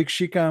don't drink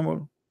she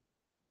camel.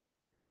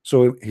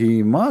 So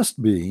he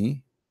must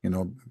be,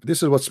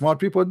 this is what smart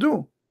people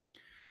do.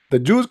 The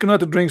Jews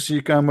cannot drink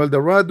she camel.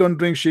 The rat don't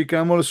drink she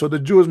camel. So the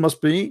Jews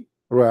must be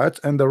rats,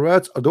 and the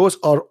rats, those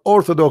are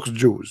Orthodox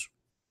Jews.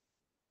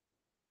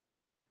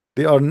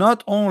 They are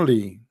not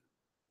only,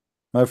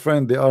 my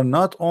friend, they are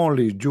not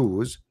only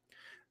Jews,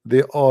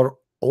 they are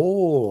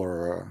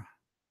Orthodox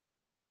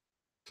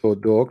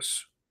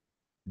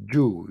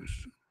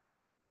Jews.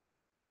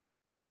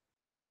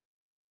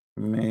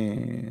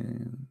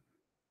 Man,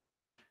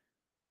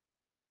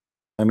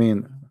 I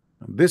mean,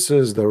 this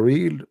is the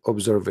real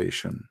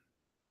observation.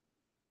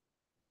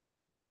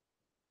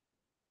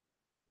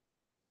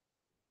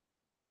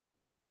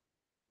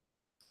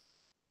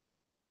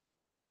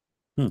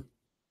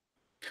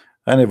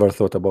 I never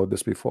thought about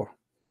this before.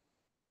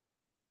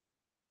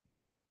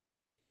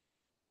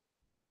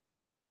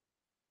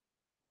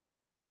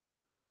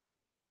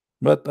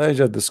 But I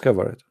just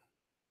discovered it.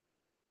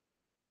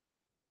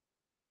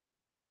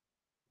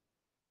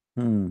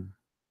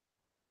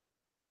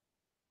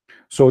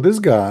 So this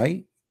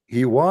guy,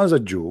 he was a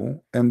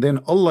Jew, and then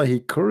Allah he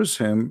cursed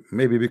him,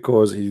 maybe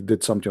because he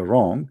did something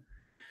wrong,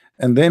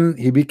 and then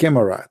he became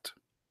a rat.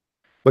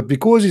 But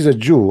because he's a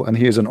Jew and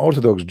he is an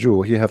Orthodox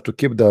Jew, he have to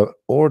keep the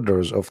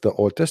orders of the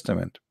Old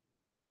Testament.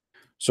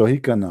 So he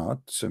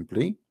cannot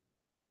simply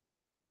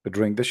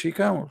drink the she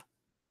camel.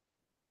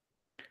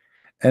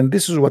 And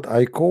this is what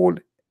I call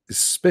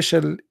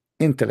special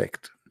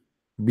intellect,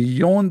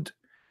 beyond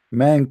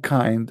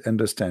mankind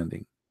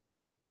understanding.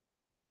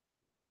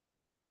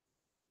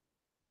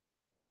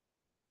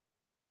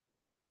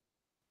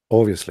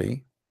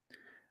 Obviously,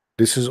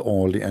 this is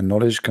only a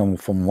knowledge come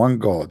from one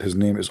God. His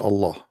name is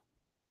Allah.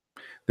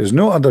 There's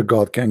no other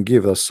God can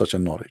give us such a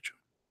knowledge.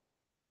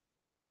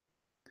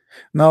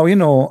 Now,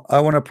 I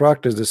want to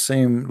practice the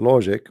same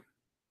logic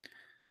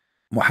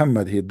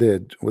Muhammad he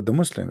did with the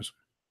Muslims.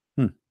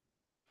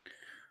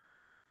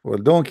 Well,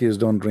 donkeys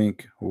don't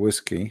drink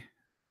whiskey.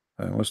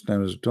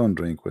 Muslims don't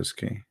drink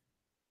whiskey.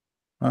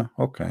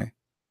 Okay.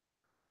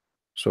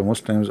 So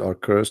Muslims are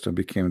cursed and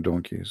became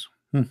donkeys.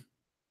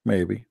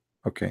 Maybe.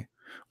 Okay.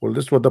 Well,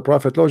 this is what the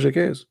Prophet logic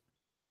is.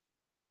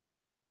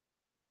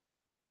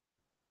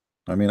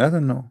 I mean, I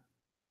don't know.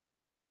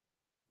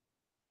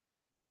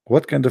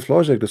 What kind of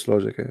logic this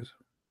logic is?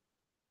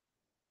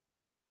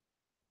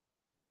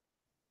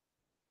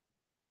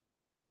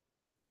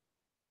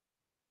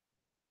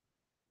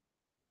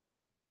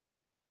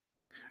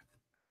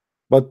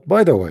 But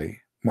by the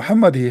way,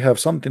 Muhammad he have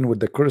something with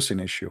the cursing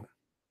issue.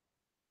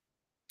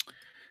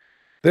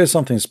 There's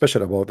something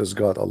special about this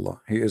God Allah.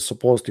 He is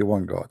supposedly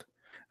one God.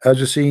 As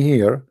you see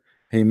here,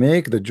 he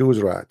make the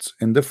Jews rats.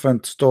 In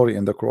different story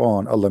in the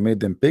Quran, Allah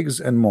made them pigs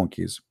and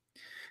monkeys.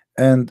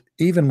 And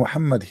even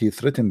Muhammad he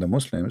threatened the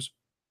Muslims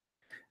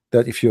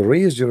that if you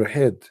raise your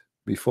head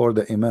before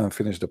the Imam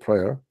finish the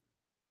prayer,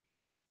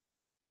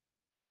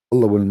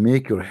 Allah will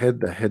make your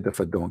head the head of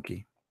a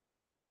donkey.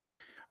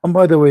 And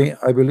by the way,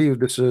 I believe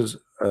this is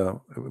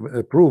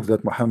a proof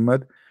that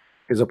Muhammad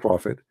is a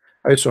prophet.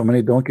 I saw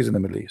many donkeys in the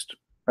Middle East.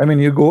 I mean,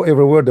 you go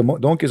everywhere, the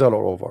donkeys are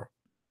all over.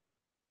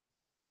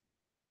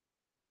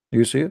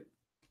 You see it?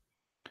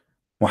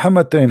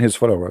 Muhammad telling his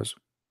followers,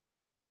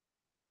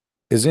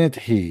 isn't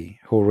he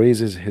who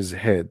raises his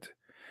head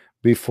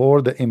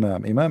before the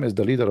Imam? Imam is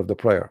the leader of the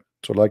prayer.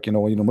 So like,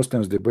 when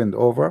Muslims, they bend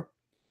over,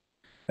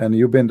 and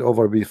you bend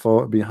over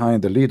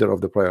behind the leader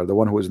of the prayer, the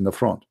one who is in the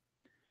front.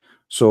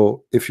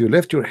 So if you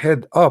lift your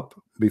head up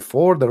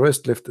before the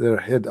rest lift their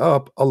head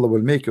up, Allah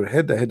will make your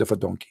head the head of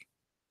a donkey.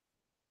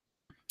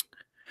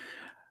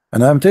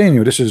 And I'm telling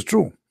you, this is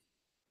true.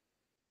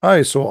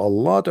 I saw a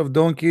lot of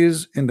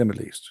donkeys in the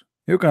Middle East.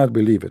 You cannot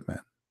believe it,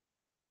 man.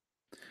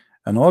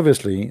 And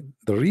obviously,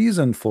 the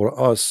reason for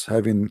us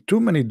having too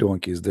many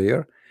donkeys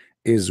there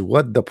is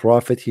what the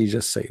Prophet he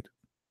just said.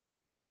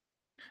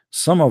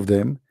 Some of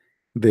them,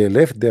 they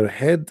left their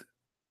head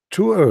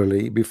too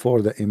early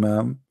before the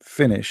Imam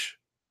finish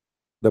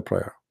the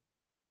prayer.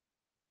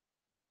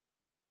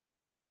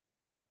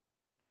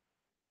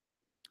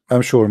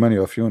 I'm sure many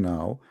of you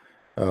now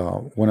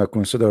want to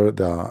consider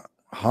the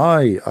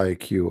high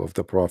IQ of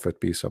the Prophet,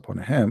 peace upon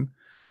him,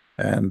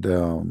 and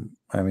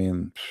I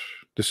mean,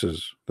 this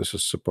is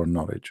super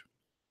knowledge.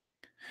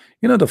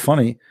 You know the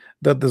funny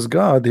that this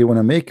God he want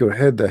to make your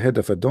head the head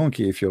of a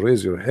donkey if you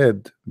raise your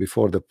head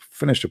before the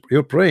finish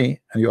your pray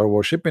and you are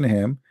worshiping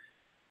him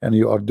and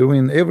you are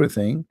doing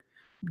everything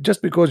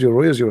just because you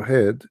raise your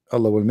head,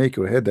 Allah will make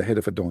your head the head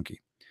of a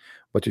donkey.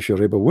 But if you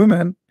rape a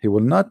woman, he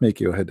will not make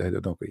your head the head of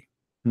a donkey.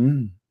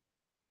 Hmm.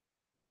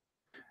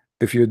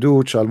 If you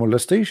do child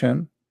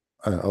molestation,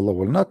 Allah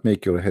will not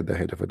make your head the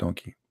head of a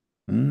donkey.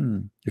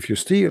 If you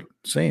steal,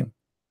 same.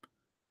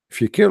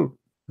 If you kill,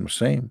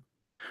 same.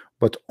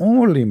 But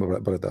only, my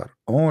brother,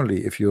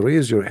 only if you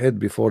raise your head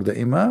before the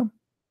Imam,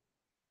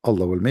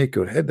 Allah will make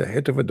your head the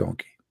head of a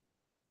donkey.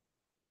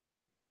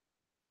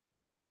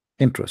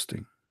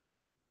 Interesting.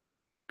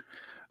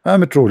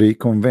 I'm truly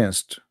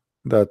convinced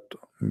that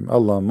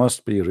Allah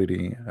must be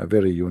really a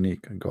very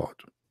unique God.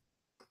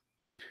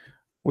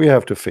 We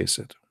have to face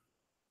it.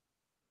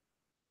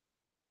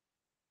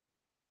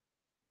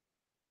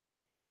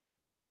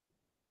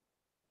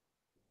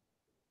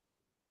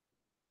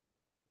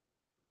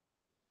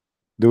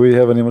 Do we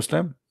have any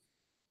Muslim?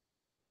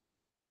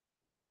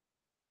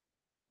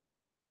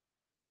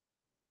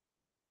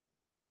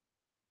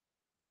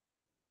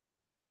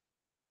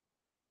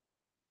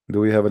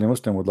 Do we have any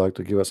Muslim would like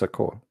to give us a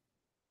call?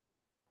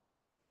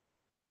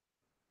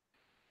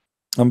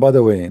 And by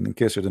the way, in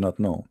case you do not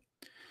know,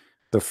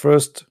 the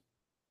first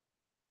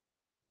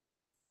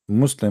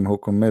Muslim who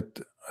commit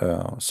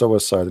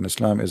suicide in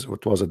Islam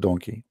it was a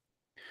donkey.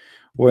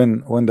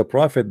 When the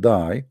Prophet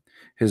died,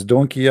 his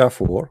donkey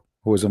Yafur,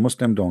 who is a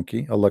Muslim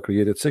donkey, Allah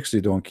created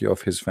 60 donkey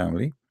of his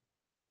family.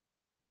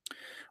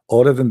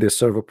 All of them they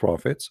serve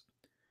prophets.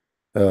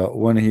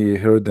 When he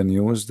heard the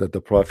news that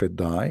the Prophet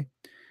died,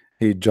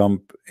 he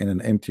jumped in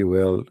an empty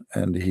well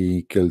and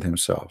he killed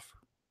himself.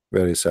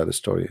 Very sad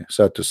story.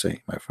 Sad to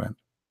say, my friend.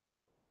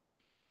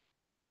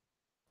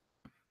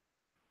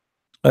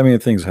 I mean,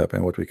 things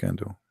happen. What we can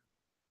do.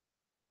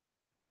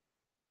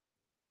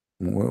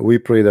 We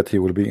pray that he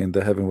will be in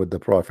the heaven with the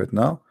Prophet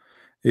now,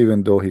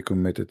 even though he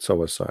committed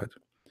suicide.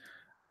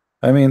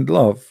 I mean,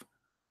 love,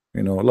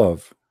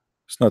 love.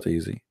 It's not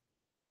easy.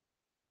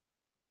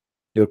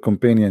 Your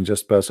companion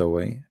just passed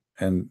away,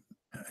 and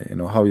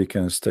how you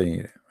can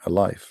stay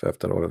alive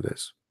after all of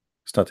this.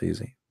 It's not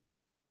easy.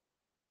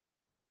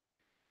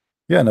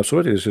 Yeah, and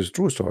absolutely, this is a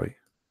true story.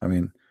 I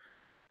mean,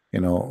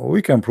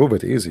 we can prove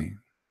it easy.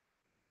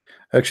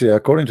 Actually,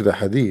 according to the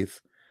hadith,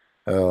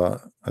 I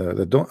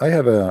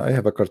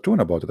have a cartoon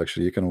about it.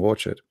 Actually, you can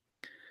watch it.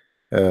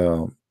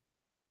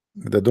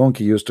 The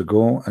donkey used to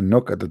go and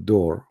knock at the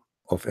door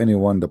of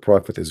anyone the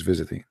Prophet is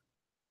visiting.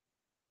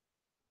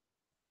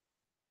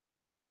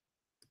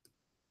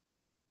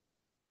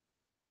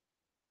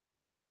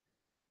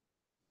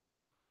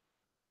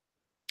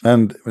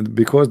 And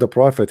because the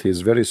Prophet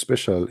is very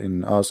special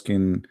in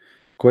asking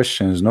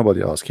questions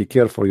nobody asks, he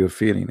cares for your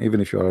feeling, even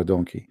if you are a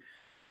donkey.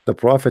 The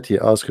Prophet he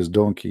asked his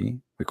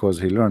donkey because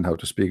he learned how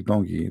to speak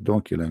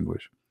donkey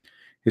language.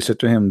 He said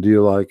to him, "Do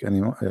you like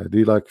do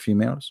you like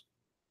females?"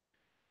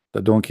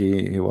 The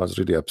donkey he was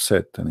really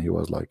upset and he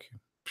was like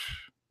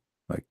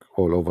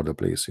all over the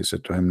place. He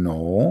said to him,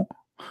 "No,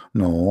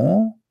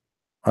 no,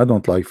 I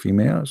don't like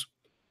females,"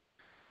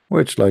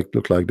 which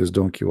looked like this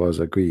donkey was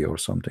agree or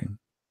something.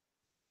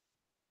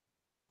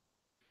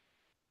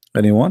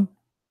 Anyone?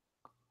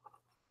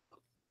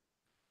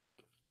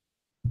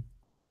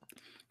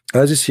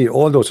 As you see,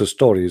 all those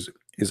stories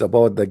is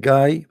about the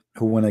guy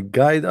who want to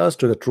guide us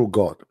to the true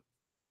God.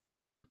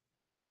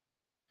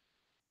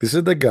 This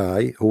is the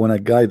guy who want to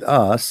guide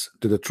us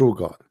to the true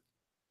God.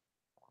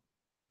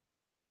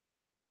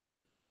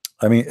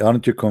 I mean,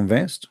 aren't you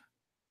convinced?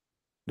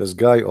 This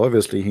guy,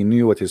 obviously, he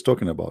knew what he's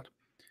talking about.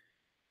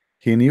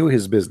 He knew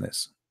his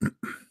business.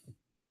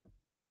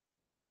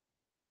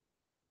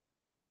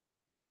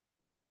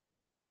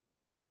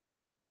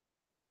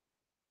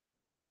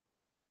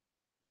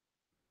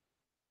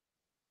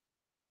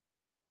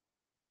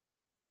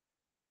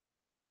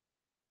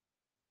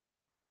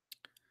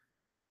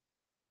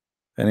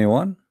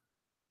 Anyone?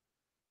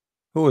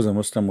 Who is a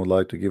Muslim would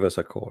like to give us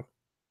a call?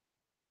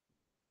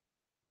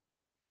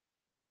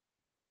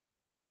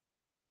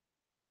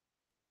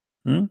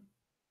 Hmm?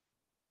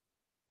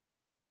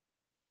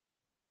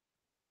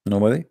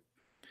 Nobody?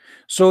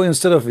 So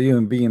instead of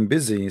even being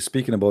busy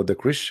speaking about the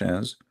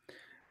Christians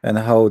and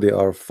how they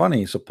are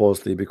funny,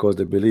 supposedly, because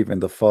they believe in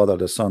the Father,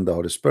 the Son, the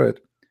Holy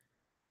Spirit,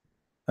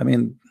 I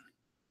mean,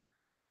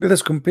 let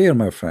us compare,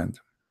 my friend.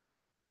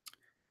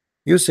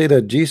 You say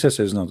that Jesus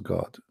is not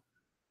God,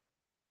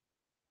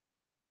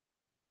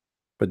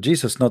 but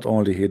Jesus not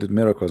only he did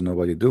miracles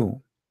nobody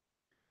do.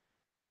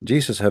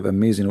 Jesus have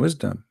amazing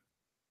wisdom.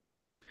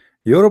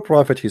 You're a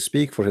prophet, he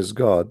speak for his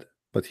God,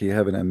 but he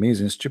have an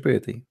amazing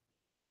stupidity.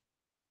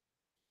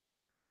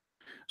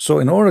 So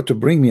in order to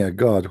bring me a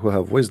God who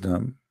have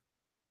wisdom,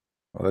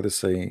 or let us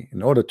say,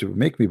 in order to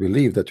make me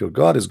believe that your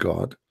God is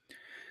God,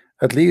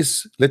 at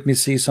least let me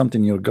see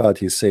something your God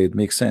he said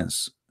makes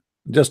sense.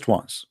 Just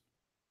once.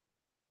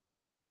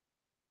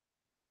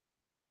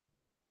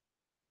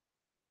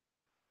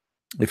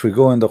 If we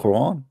go in the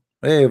Quran,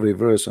 every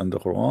verse in the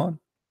Quran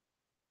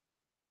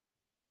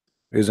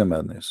is a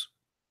madness.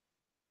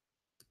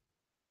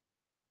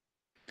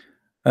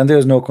 And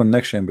there's no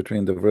connection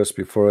between the verse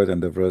before it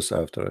and the verse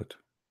after it.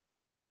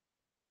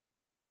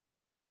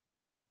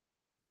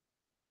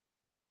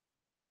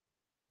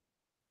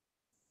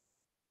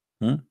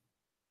 Hmm?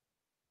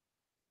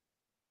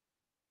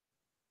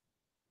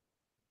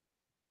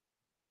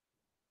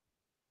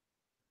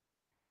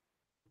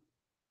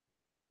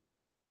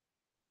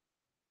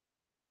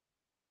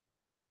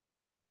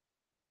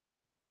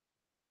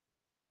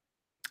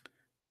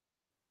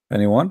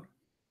 Anyone?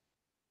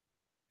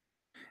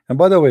 And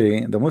by the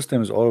way, the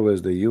Muslims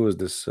always they use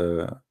this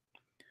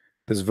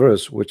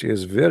verse, which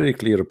is very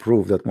clear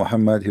proof that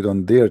Muhammad he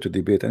don't dare to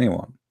debate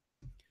anyone.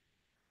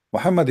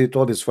 Muhammad he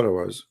told his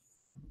followers,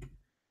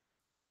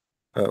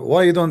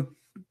 why you don't,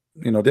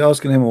 they're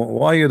asking him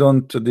why you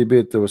don't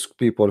debate those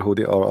people who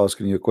they are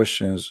asking you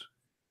questions.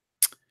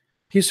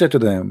 He said to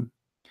them,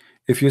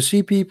 if you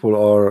see people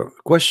are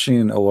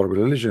questioning our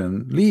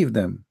religion, leave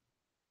them,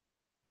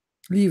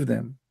 leave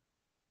them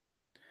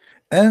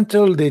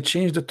until they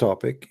change the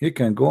topic. You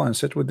can go and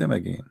sit with them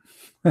again.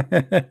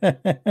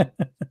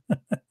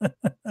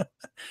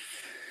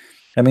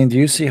 I mean, do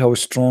you see how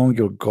strong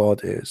your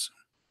God is?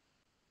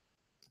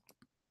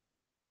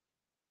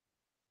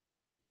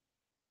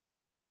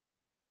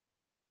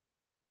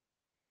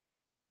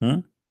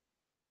 Hmm?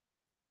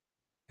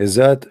 Is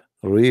that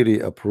really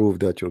a proof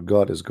that your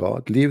God is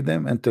God? Leave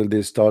them until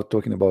they start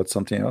talking about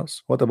something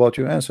else. What about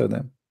you answer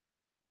them?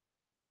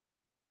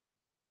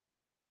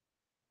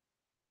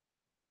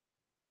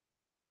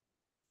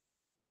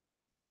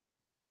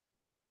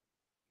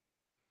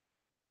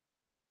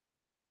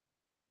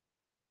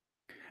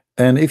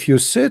 And if you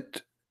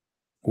sit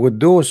with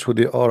those who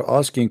they are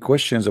asking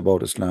questions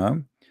about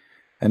Islam,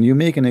 and you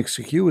make an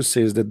excuse,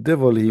 says the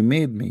devil he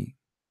made me.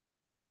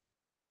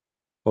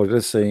 Or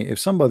let's say if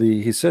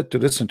somebody he said to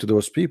listen to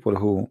those people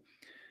who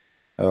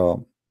uh,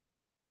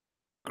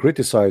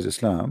 criticize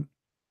Islam,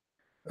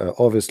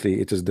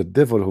 obviously it is the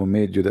devil who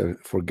made you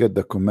forget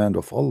the command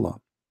of Allah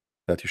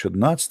that you should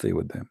not stay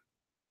with them.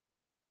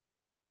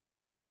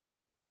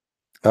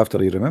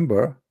 After you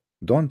remember,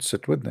 don't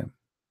sit with them.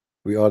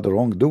 We are the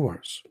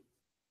wrongdoers.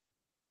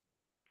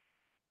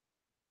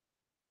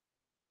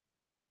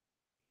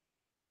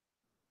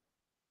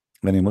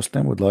 Any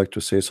Muslim would like to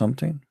say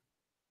something?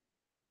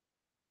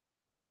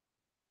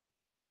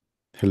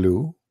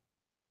 Hello?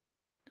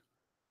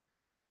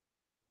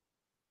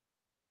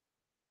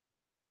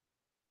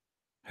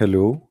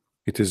 Hello?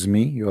 It is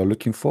me you are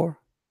looking for?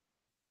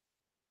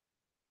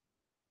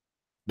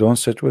 Don't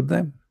sit with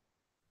them.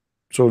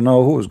 So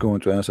now who is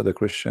going to answer the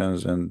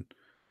Christians and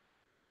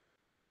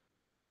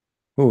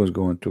who is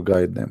going to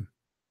guide them?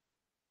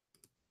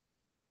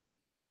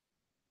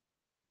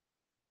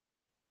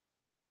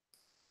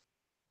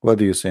 What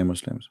do you say,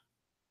 Muslims?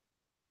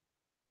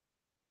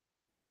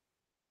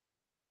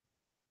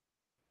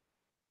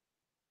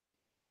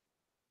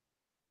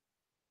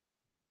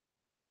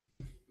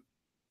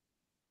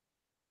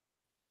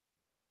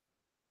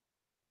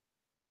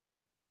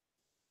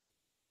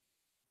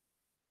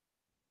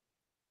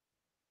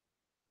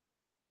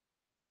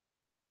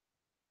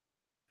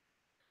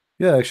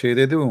 Yeah, actually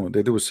they do.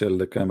 They do sell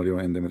the camel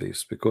urine in the Middle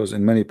East because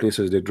in many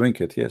places they drink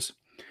it, yes.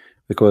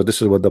 Because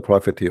this is what the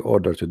Prophet he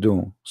ordered to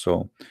do.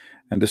 So,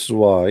 and this is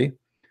why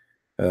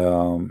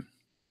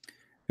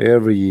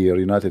every year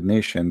United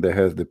Nations the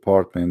health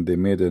department they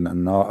made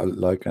an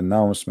like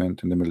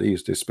announcement in the Middle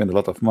East. They spend a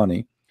lot of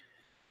money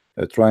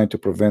trying to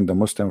prevent the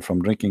Muslim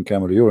from drinking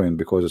camel urine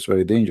because it's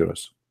very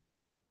dangerous.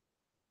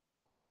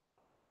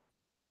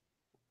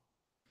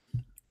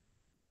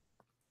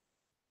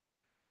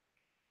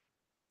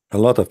 A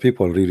lot of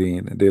people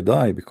really they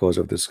die because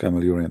of this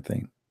camel urine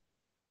thing.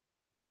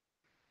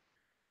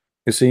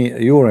 You see,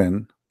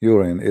 urine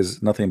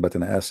is nothing but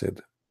an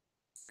acid,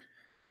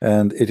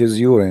 and it is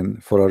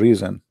urine for a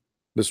reason.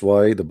 That's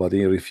why the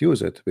body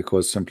refuse it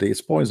because simply it's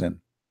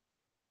poison.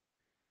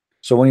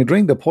 So when you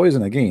drink the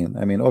poison again,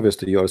 I mean,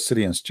 obviously you are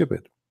silly and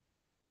stupid.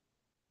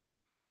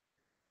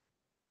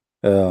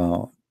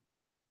 Uh,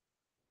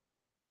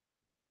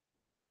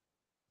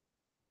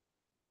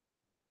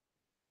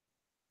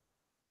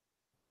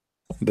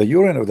 the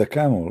urine of the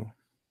camel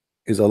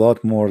is a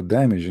lot more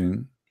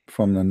damaging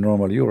from the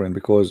normal urine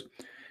because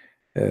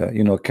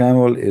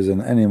camel is an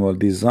animal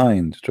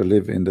designed to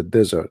live in the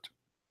desert.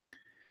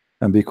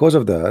 and because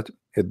of that,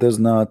 it does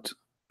not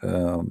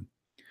um,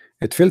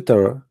 it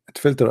filter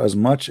as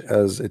much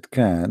as it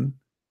can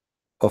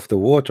of the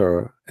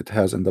water it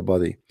has in the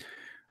body.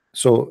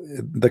 So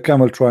the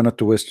camel try not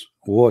to waste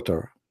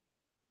water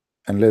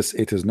unless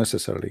it is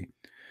necessary.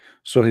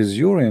 So his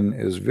urine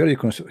is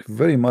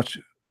very much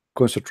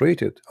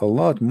concentrated, a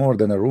lot more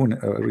than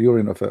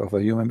urine of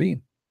a human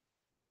being,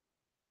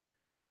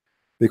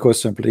 because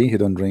simply he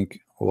don't drink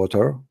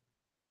water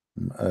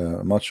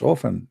much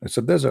often. It's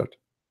a desert.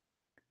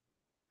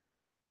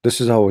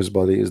 This is how his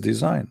body is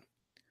designed.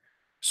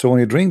 So when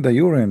you drink the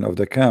urine of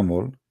the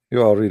camel,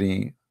 you are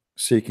really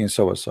seeking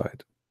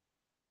suicide.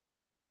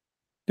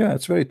 Yeah,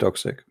 it's very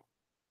toxic.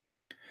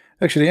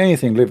 Actually,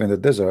 anything live in the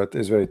desert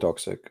is very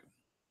toxic.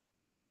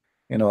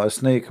 You know, a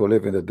snake who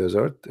live in the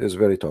desert is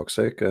very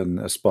toxic, and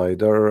a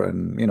spider,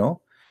 and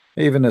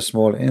even a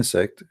small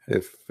insect,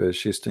 if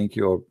she sting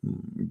you or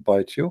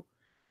bite you,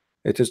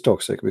 it is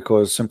toxic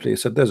because simply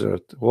it's a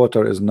desert.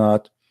 Water is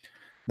not.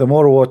 The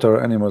more water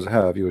animals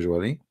have,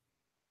 usually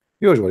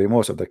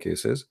most of the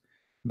cases,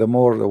 the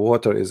more the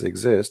water is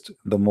exist,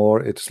 the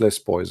more it's less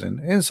poison.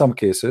 In some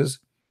cases,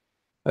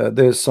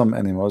 there's some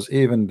animals,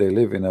 even they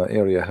live in an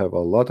area have a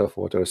lot of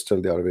water,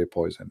 still they are very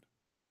poisoned.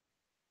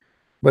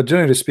 But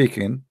generally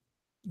speaking,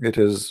 it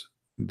is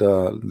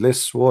the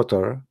less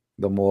water,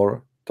 the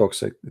more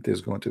toxic it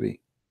is going to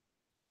be.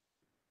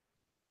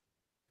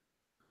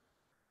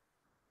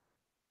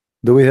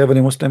 Do we have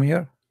any Muslim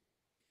here?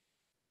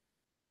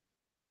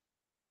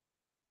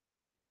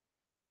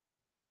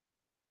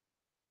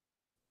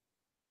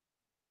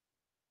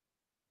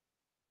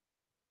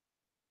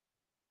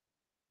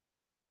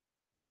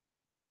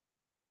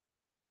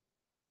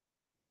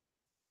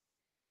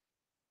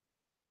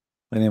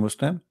 Any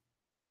Muslim?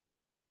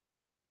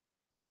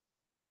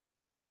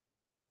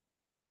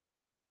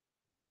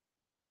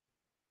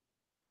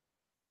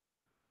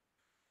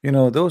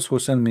 Those who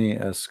send me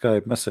a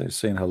Skype message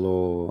saying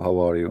hello, how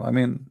are you? I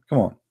mean, come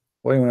on,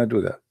 why you want to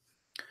do that?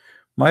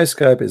 My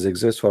Skype is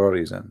exists for a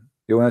reason.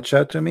 You want to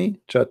chat to me?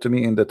 Chat to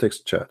me in the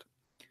text chat.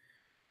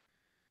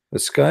 The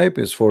Skype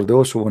is for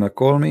those who want to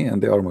call me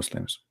and they are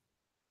Muslims.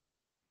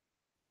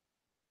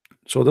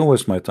 So don't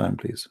waste my time,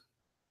 please.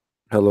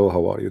 Hello,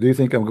 how are you? Do you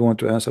think I'm going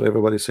to answer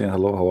everybody saying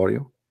hello, how are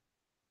you?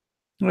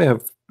 I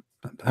have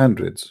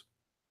hundreds.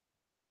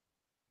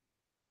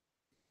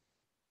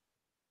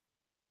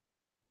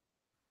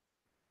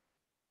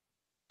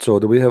 So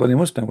do we have any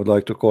Muslim would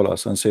like to call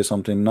us and say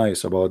something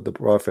nice about the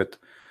Prophet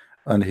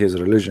and his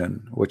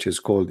religion, which is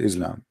called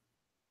Islam?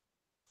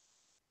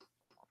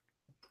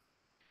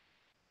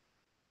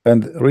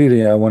 And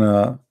really,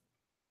 I'm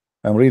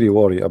really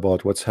worried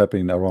about what's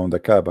happening around the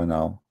Kaaba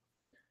now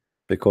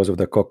because of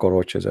the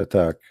cockroaches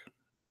attack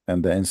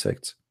and the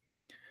insects.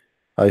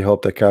 I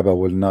hope the Kaaba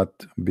will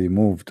not be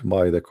moved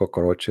by the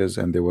cockroaches,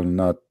 and they will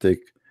not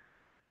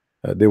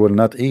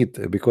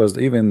eat, because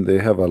even they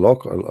have a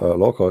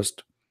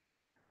locust,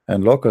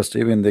 and locust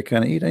even they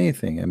can eat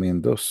anything. I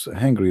mean, those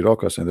hungry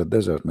locusts in the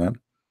desert, man.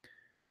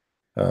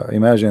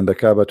 Imagine the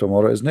Kaaba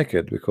tomorrow is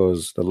naked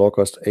because the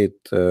locust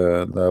ate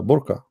the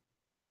burqa.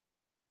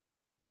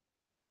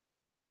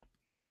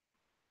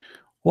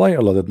 Why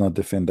Allah did not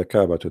defend the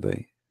Kaaba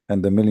today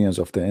and the millions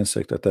of the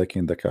insect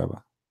attacking the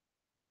Kaaba?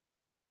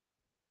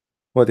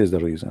 What is the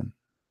reason?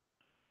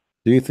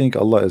 Do you think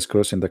Allah is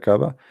cursing the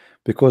Kaaba?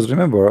 Because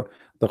remember,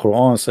 the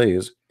Quran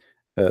says,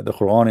 the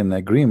Quran in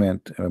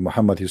agreement,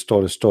 Muhammad, he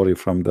stole a story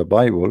from the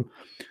Bible,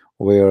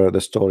 where the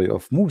story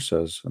of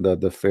Moses,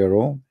 that the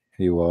Pharaoh,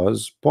 he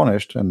was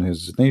punished in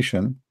his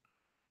nation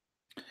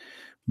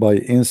by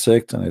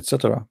insect and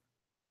etc.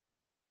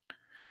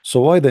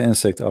 So why the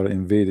insect are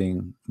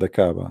invading the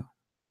Kaaba?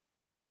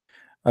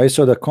 I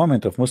saw the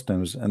comment of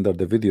Muslims under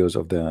the videos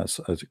of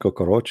the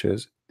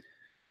cockroaches,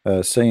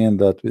 saying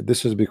that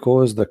this is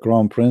because the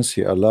crown prince,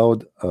 he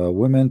allowed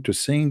women to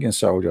sing in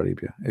Saudi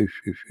Arabia. If.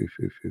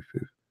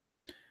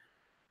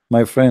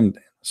 My friend,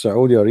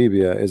 Saudi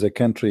Arabia is a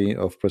country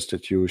of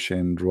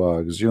prostitution,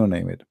 drugs, you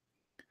name it.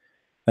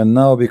 And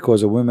now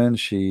because a woman,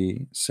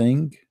 she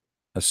sing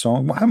a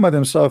song. Muhammad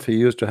himself, he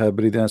used to have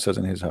belly dancers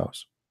in his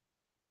house.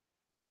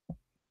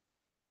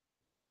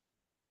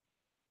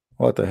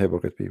 What a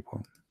hypocrite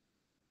people.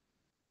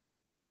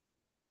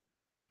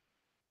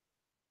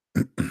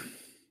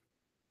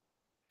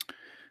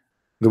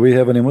 Do we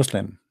have any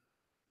Muslim?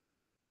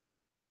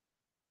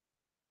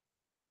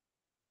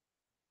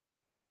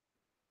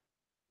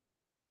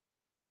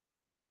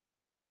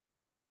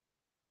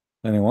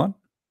 Anyone?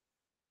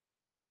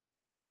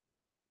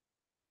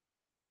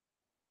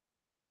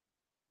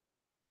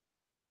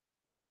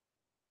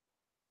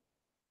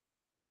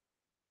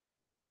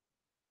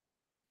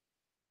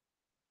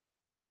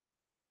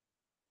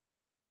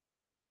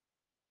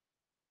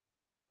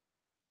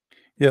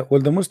 Yeah,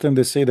 well, the Muslim,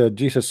 they say that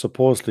Jesus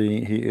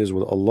supposedly he is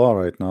with Allah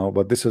right now,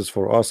 but this is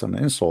for us an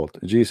insult.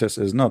 Jesus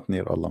is not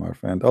near Allah, my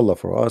friend. Allah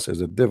for us is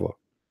the devil.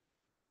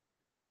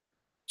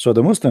 So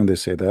the Muslim, they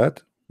say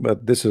that,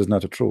 but this is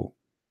not true.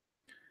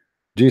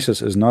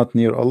 Jesus is not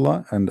near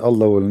Allah, and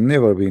Allah will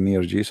never be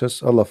near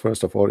Jesus. Allah,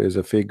 first of all, is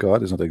a fake God,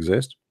 does not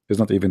exist. He's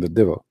not even the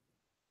devil.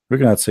 We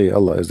cannot say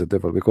Allah is the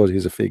devil because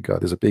he's a fake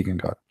God, he's a pagan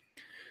God.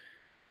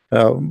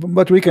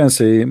 But we can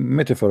say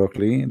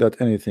metaphorically that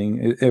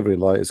anything, every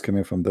lie is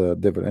coming from the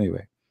devil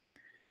anyway.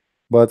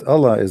 But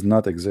Allah is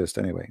not exist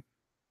anyway.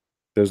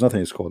 There's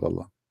nothing is called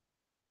Allah.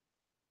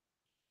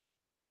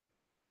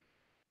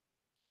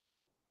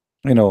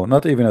 You know,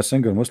 not even a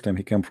single Muslim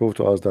he can prove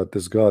to us that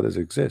this God is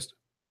exist.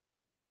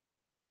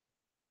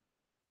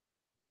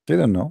 They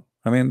don't know.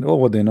 I mean,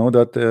 all what they know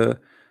that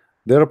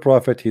their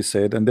prophet he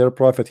said, and their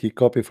prophet he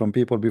copied from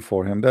people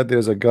before him that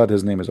there's a God,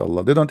 his name is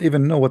Allah. They don't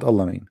even know what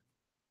Allah mean.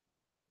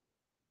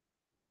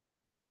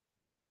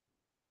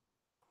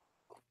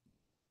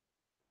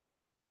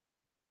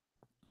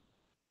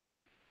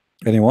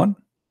 Anyone?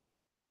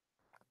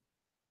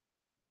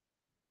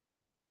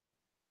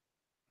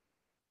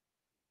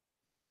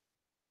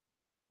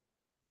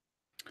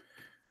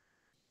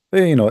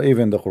 You know,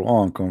 even the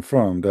Quran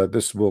confirmed that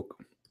this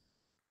book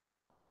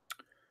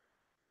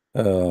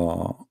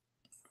uh,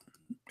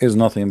 is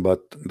nothing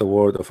but the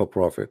word of a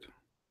prophet,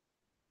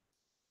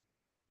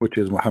 which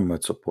is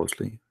Muhammad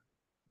supposedly.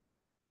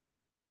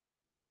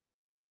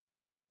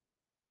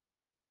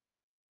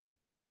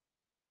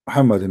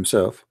 Muhammad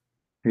himself,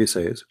 he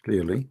says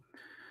clearly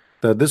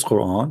that this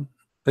Quran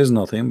is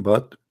nothing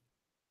but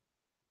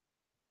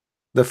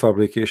the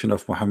fabrication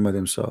of Muhammad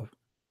himself.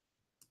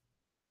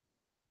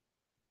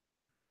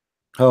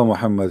 How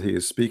Muhammad he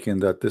is speaking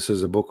that this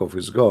is a book of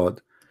his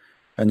God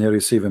and he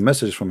received a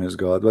message from his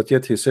God, but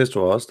yet he says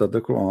to us that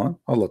the Quran,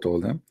 Allah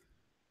told him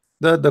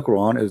that the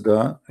Quran is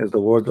the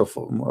word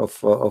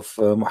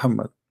of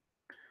Muhammad.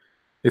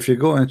 If you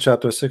go in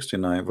chapter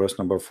 69 verse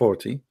number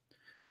 40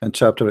 and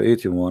chapter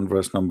 81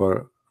 verse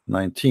number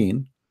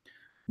 19,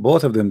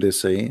 both of them they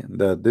say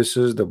that this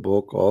is the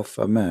book of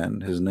a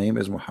man, his name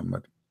is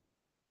Muhammad.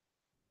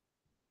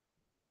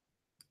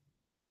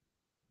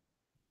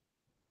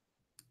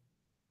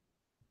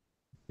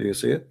 Do you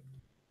see it?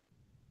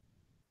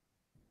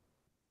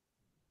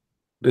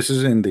 This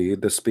is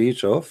indeed the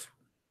speech of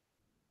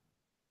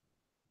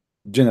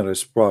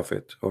generous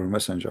prophet or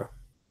messenger.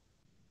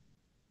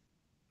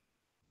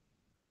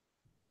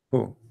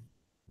 Who?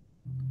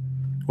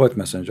 What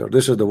messenger?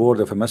 This is the word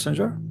of a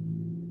messenger?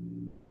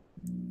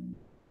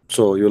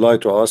 So you lie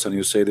to us and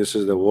you say this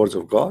is the words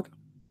of God?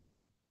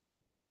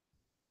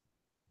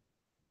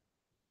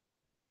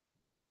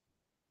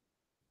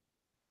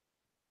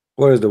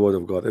 Where is the word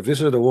of God? If this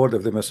is the word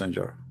of the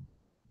messenger.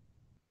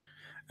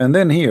 And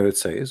then here it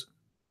says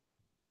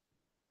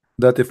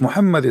that if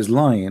Muhammad is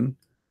lying,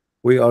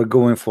 we are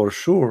going for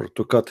sure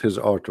to cut his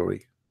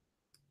artery.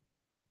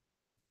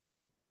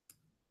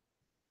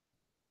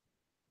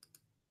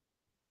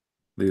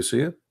 Do you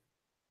see it?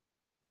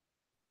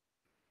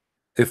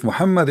 If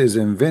Muhammad is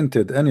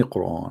invented any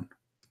Quran,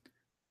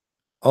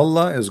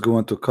 Allah is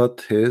going to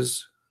cut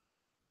his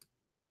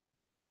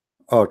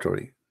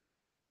artery.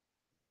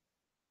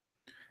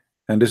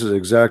 And this is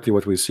exactly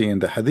what we see in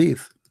the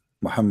hadith.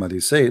 Muhammad he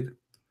said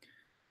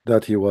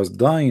that he was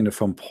dying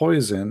from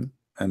poison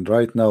and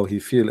right now he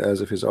feel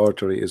as if his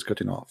artery is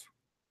cutting off.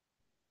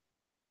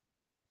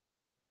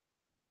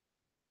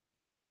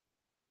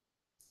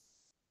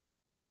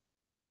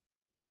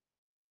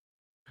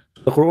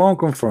 The Quran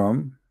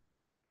confirm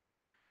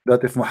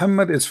that if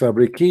Muhammad is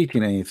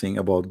fabricating anything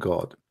about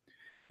God,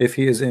 if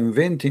he is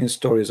inventing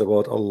stories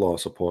about Allah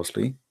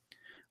supposedly,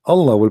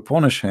 Allah will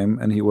punish him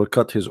and he will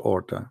cut his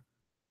aorta.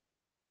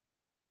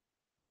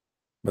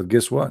 But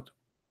guess what?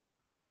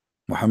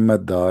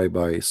 Muhammad died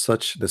by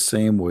such the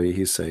same way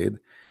he said,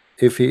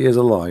 if he is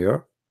a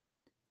liar,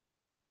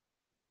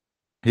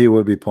 he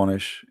will be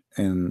punished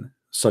in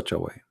such a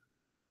way.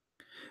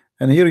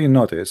 And here you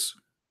notice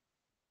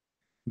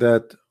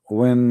that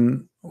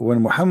when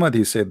Muhammad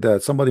he said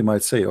that, somebody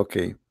might say,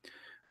 okay,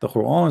 the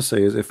Quran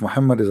says if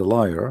Muhammad is a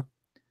liar,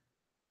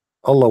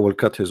 Allah will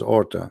cut his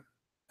aorta.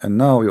 And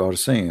now you are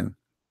saying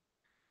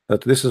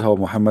that this is how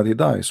Muhammad he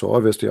died. So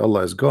obviously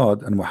Allah is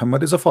God and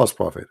Muhammad is a false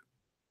prophet,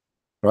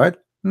 right?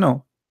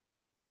 No.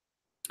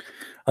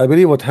 I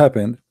believe what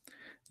happened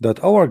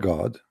that our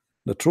God,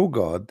 the true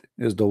God,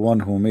 is the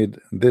one who made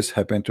this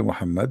happen to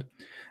Muhammad,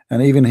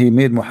 and even he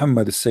made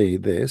Muhammad say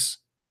this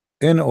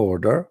in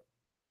order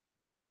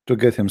to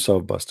get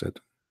himself busted,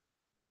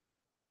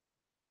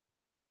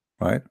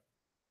 right?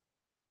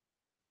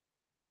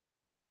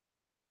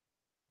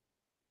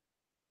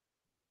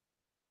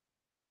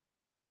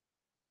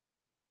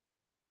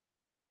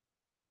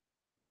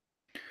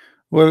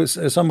 Well,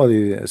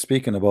 somebody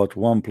speaking about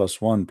 1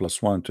 + 1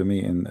 + 1 to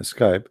me in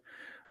Skype.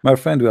 My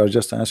friend, we are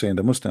just answering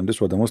the Muslim. This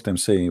is what the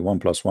Muslims say: 1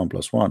 + 1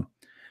 + 1.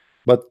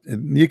 But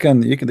they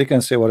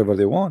can say whatever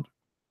they want.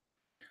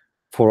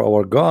 For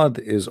our God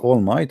is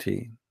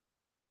Almighty;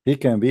 He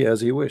can be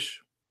as He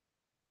wish.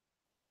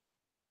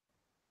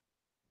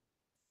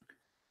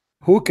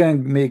 Who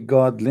can make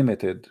God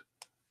limited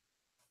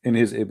in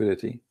His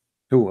ability?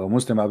 Who? A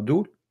Muslim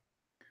Abdul?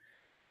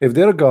 If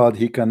their God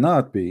He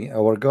cannot be,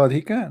 our God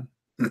He can.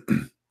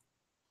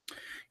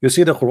 You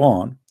see, the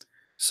Quran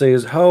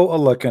says how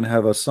Allah can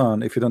have a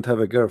son if you don't have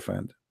a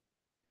girlfriend.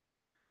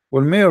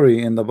 Well, Mary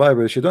in the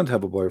Bible, she don't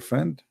have a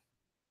boyfriend,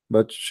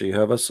 but she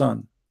have a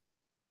son.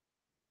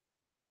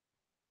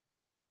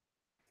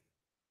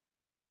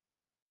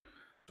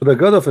 So the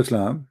God of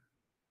Islam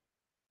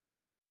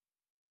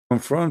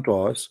confirmed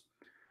to us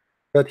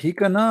that he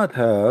cannot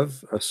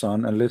have a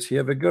son unless he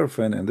have a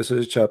girlfriend, and this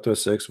is chapter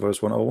 6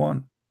 verse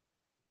 101.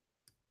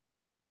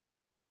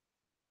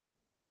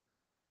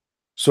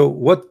 So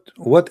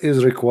what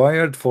is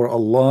required for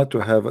Allah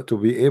to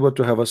be able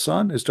to have a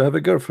son is to have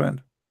a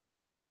girlfriend.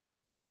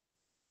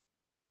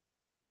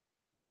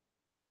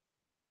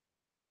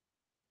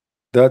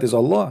 That is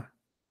Allah.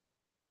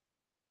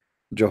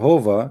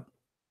 Jehovah,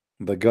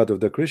 the God of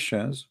the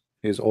Christians,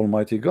 is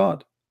Almighty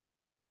God.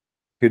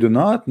 He do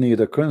not need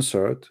a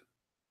consort,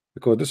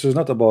 because this is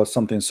not about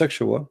something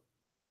sexual.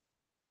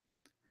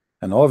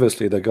 And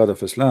obviously the God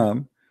of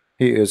Islam,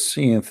 he is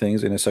seeing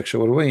things in a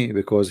sexual way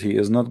because he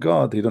is not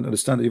God. He don't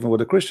understand even what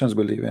the Christians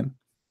believe in.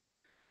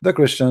 The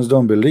Christians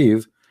don't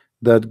believe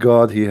that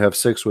God he have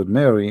sex with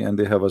Mary and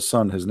they have a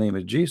son, his name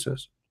is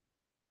Jesus.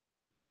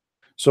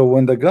 So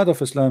when the God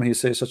of Islam he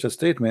says such a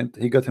statement,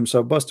 he got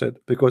himself busted,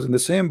 because in the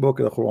same book,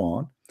 the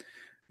Quran,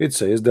 it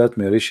says that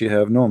Mary she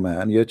have no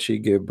man, yet she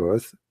gave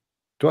birth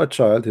to a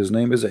child, his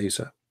name is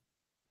Isa.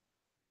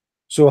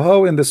 So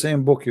how in the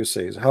same book you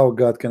says how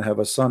God can have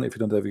a son if you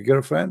don't have a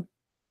girlfriend?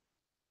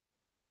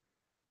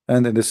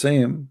 And in the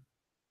same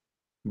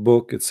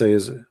book it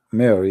says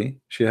Mary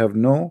she have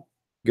no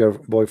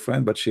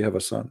boyfriend, but she have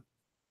a son.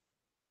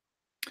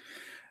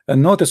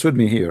 And notice with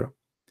me here,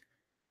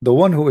 the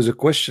one who is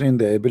questioning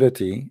the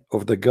ability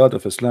of the God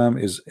of Islam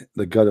is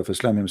the God of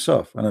Islam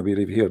himself. And I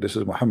believe here this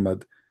is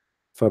Muhammad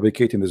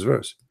fabricating this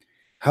verse.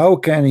 How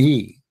can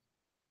he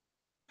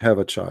have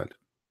a child?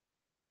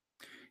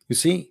 You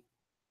see,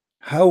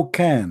 how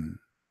can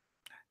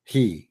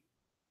he?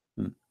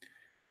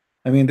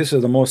 I mean, this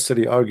is the most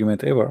silly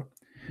argument ever,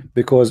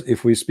 because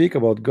if we speak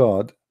about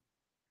God,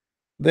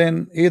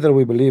 then either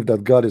we believe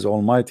that God is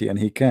almighty and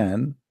he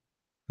can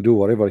do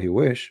whatever he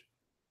wish,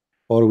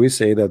 or we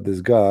say that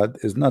this God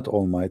is not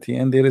almighty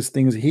and there is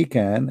things he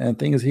can and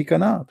things he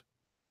cannot.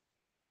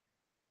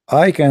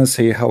 I can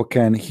say how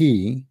can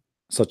he,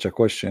 such a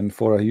question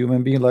for a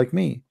human being like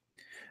me,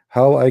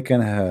 how I can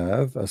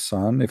have a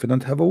son if I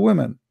don't have a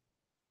woman,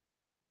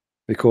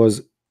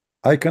 because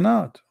I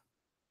cannot.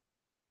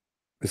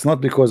 It's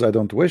not because I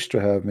don't wish to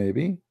have,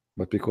 maybe,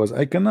 but because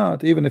I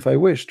cannot. Even if I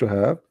wish to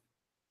have,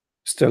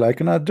 still I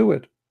cannot do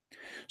it.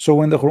 So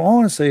when the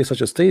Quran says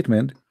such a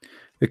statement,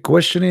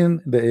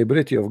 questioning the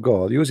ability of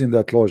God using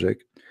that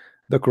logic,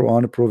 the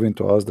Quran proving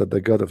to us that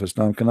the God of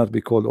Islam cannot be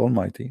called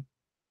Almighty,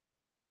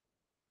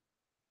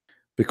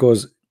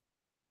 because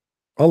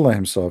Allah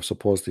himself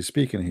supposedly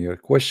speaking here,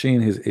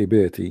 questioning his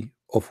ability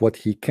of what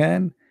he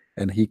can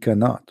and he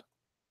cannot.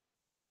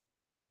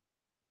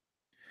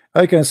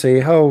 I can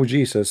say how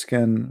Jesus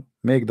can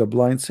make the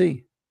blind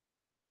see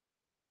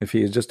if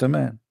he is just a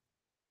man.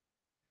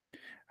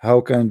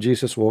 How can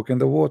Jesus walk in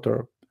the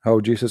water?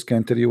 How Jesus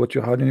can tell you what you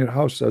had in your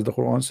house, as the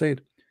Quran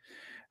said.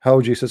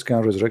 How Jesus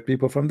can resurrect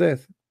people from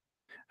death.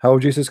 How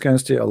Jesus can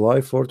stay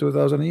alive for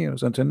 2000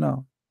 years until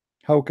now.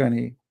 How can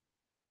he?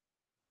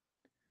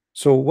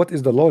 So what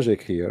is the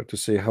logic here to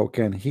say how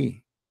can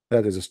he?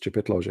 That is a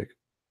stupid logic.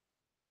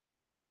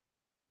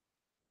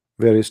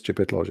 Very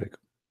stupid logic.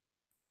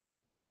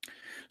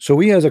 So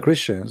we as a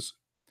Christians,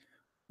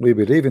 we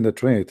believe in the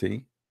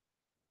Trinity,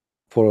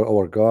 for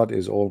our God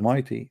is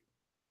almighty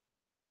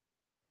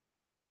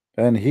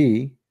and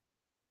he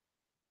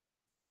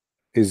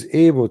is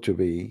able to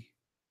be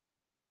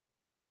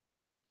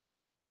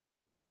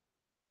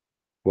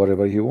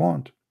whatever he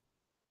want.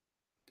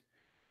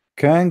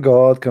 Can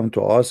God come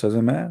to us as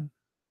a man?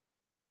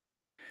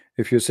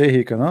 If you say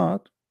he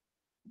cannot,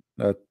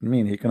 that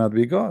means he cannot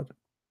be God.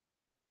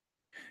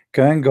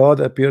 Can God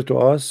appear to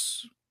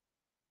us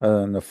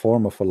in the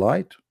form of a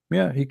light?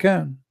 Yeah, he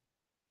can.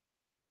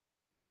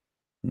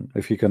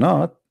 If he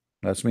cannot,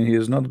 that means he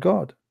is not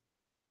God.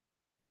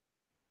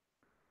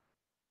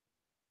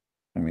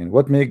 I mean,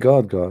 what make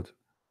God God?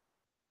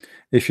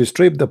 If you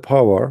strip the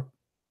power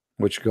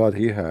which God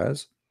he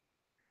has,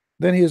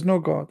 then he is no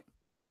God.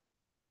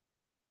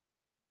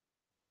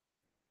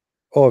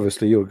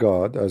 Obviously, your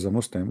God as a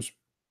Muslims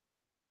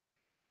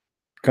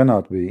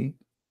cannot be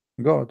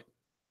God.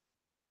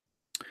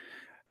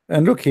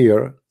 And look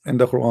here in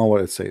the Quran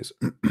what it says.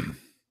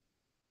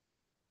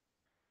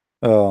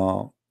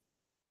 uh,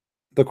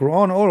 the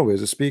Quran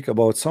always speak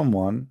about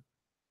someone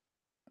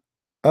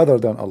other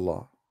than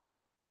Allah.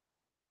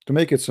 To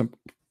make it simple,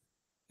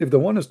 if the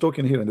one is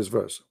talking here in this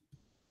verse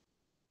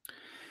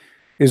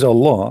is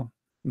Allah,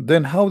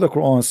 then how the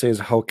Quran says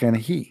how can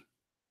he?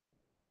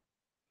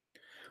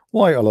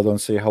 Why Allah don't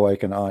say how I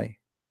can I?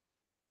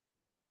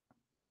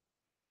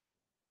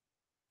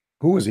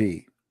 Who is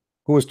he?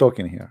 Who is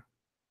talking here?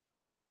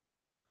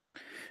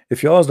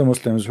 If you ask the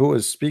Muslims who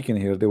is speaking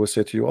here, they will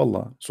say to you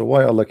Allah. So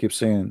why Allah keeps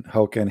saying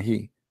how can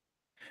he?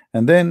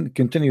 And then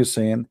continue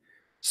saying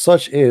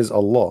such is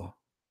Allah,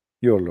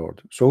 your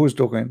Lord. So who's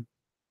talking?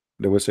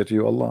 They will say to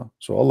you Allah.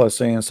 So Allah is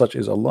saying such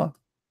is Allah.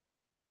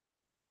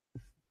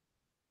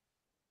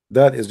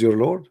 That is your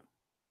Lord?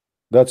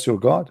 That's your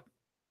God?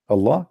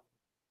 Allah?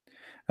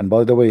 And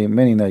by the way,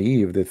 many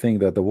naive, they think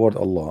that the word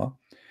Allah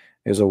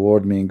is a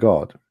word meaning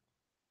God.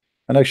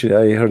 And actually,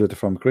 I heard it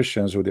from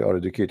Christians who they are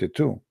educated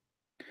too.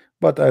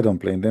 But I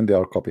don't blame them, they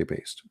are copy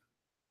paste.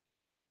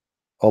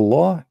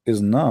 Allah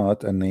is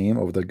not a name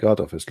of the God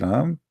of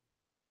Islam.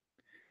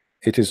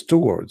 It is two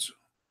words.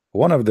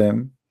 One of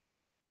them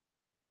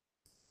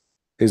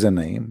is a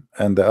name,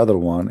 and the other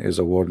one is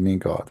a word meaning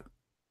God.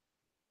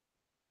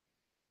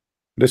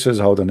 This is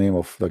how the name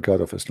of the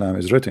God of Islam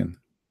is written.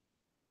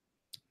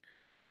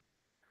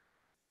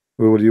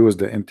 We will use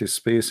the empty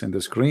space in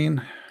the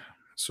screen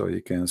so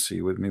you can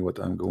see with me what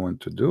I'm going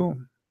to do.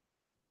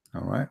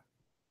 All right.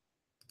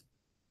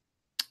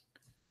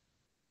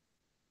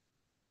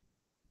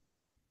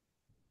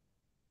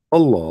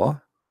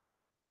 Allah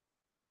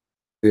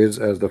is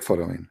as the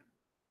following: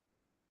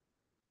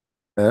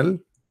 Al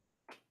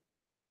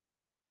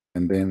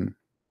and then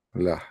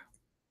Lah.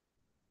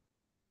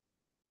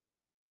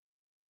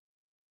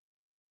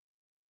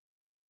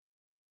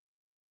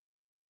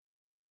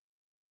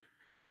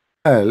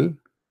 Al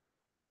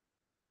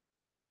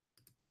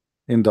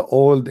in the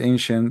old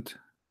ancient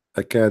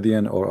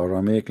Akkadian or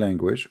Aramaic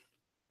language,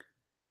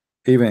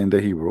 even in the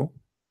Hebrew,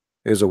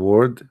 is a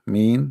word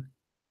mean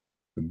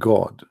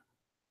God.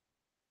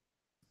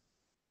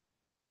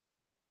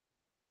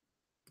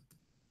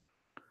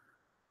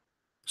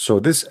 So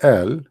this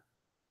Al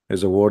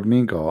is a word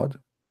mean God,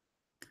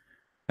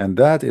 and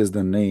that is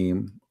the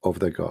name of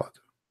the God.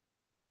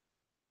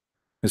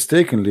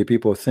 Mistakenly,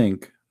 people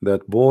think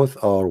that both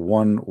are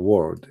one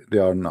word. They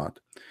are not.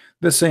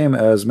 The same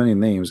as many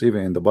names,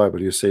 even in the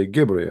Bible, you say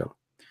Gabriel.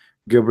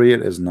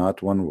 Gabriel is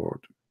not one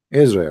word.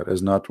 Israel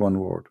is not one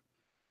word.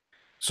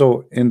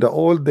 So in the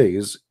old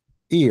days,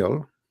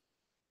 El,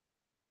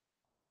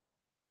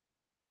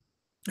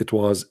 it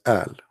was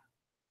Al.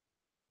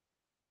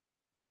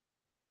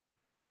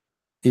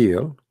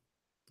 El,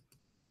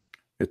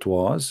 it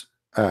was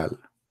Al.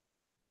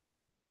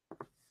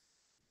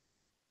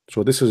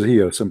 So this is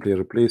here simply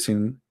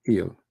replacing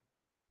El.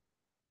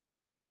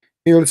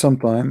 El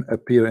sometime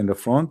appear in the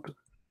front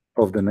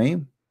of the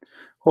name,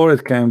 or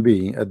it can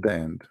be at the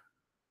end.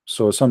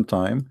 So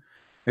sometime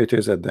it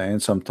is at the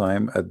end,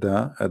 sometime at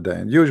the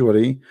end.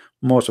 Usually,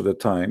 most of the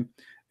time,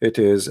 it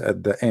is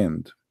at the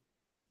end.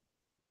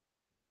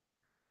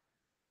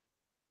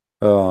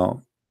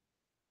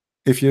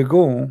 If you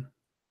go,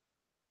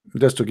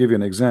 just to give you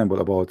an example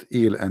about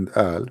Il and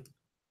Al,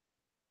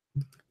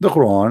 the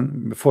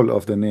Quran full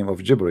of the name of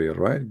Jibril,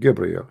 right?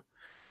 Gabriel.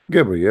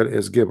 Gabriel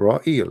is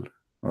Gibrail,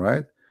 all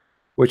right,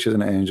 which is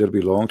an angel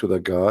belong to the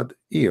God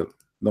Il,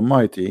 the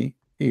mighty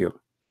Il.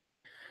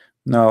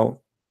 Now,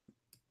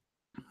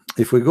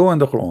 if we go in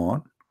the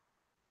Quran,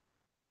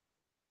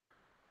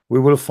 we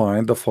will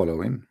find the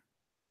following.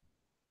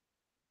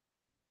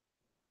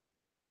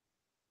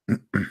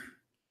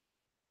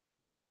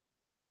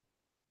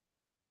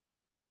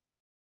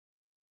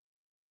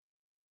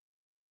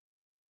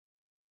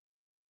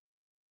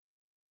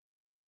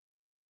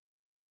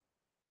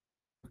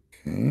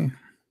 Okay.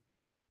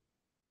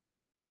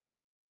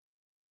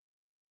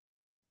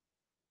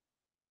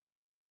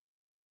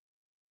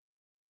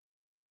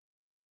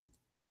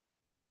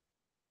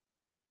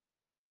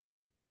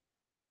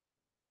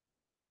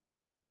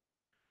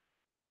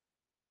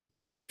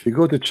 If you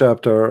go to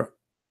chapter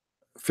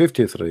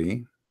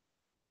 53,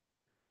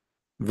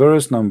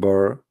 verse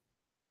number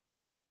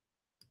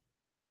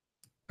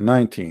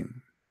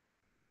 19,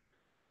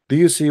 do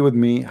you see with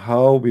me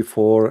how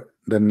before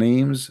the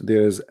names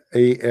there is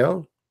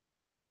Al,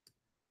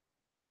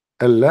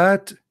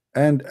 Al-Lat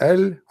and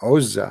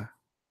Al-Uzza?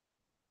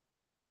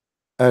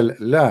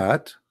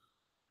 Al-Lat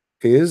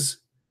is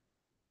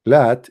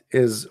Lat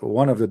is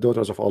one of the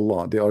daughters of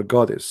Allah. They are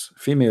goddess,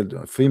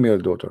 female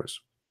daughters.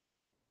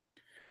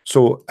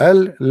 So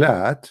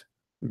Al-Lat,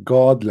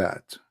 God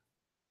Lat.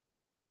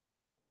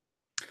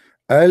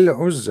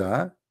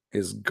 Al-Uzza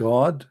is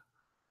God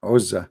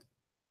Uzza.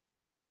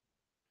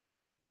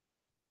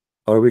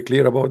 Are we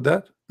clear about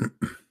that?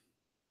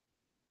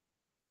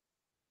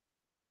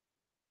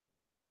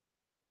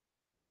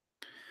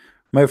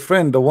 My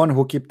friend, the one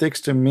who keep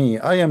texting me,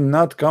 I am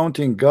not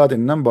counting God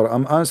in number.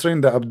 I'm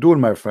answering the Abdul,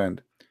 my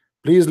friend.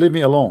 Please leave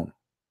me alone.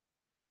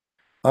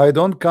 I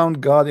don't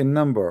count God in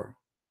number.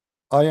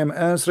 I am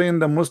answering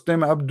the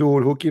Muslim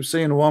Abdul who keeps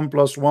saying 1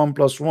 plus 1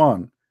 plus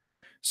 1.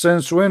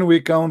 Since when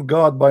we count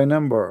God by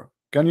number?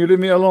 Can you leave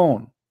me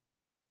alone?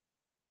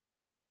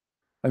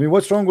 I mean,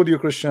 what's wrong with you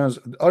Christians?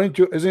 Aren't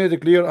you? Isn't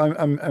it clear?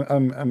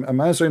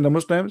 I'm answering the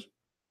Muslims.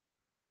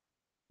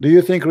 Do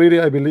you think really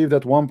I believe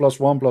that 1 plus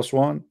 1 plus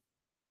 1?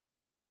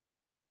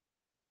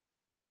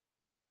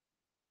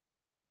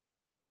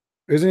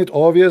 Isn't it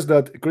obvious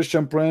that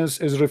Christian Prince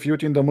is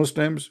refuting the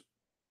Muslims?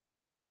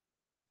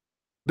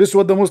 This is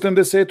what the Muslims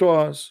they say to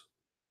us.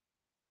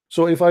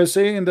 So if I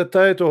say in the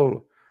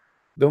title,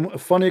 the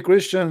funny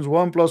Christians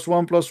 1 plus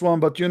 1 plus 1,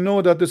 but you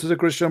know that this is a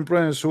Christian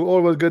Prince who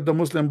always get the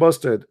Muslim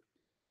busted,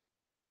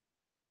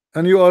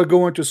 and you are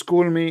going to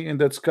school me in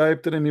that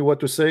Skype telling me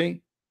what to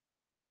say?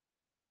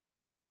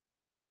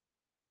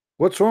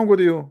 What's wrong with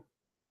you?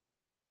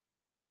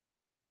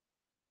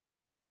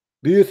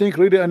 Do you think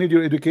really I need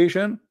your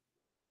education?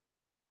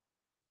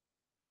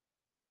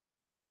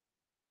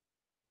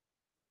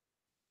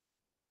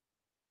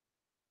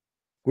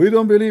 We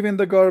don't believe in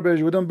the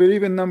garbage. We don't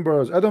believe in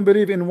numbers. I don't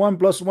believe in 1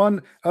 plus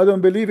 1. I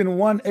don't believe in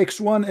 1 x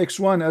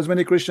 1 as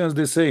many Christians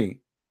they say.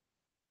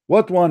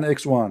 What 1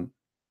 x 1?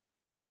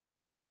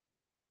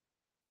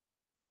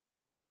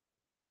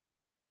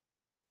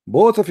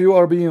 Both of you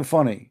are being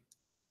funny.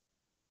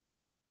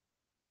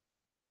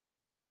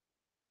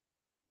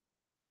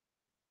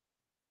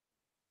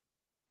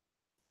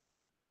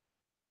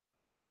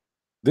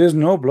 There's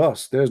no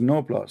plus. There's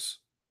no plus.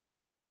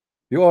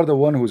 You are the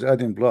one who's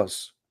adding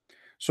plus.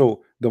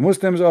 So the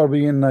Muslims are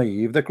being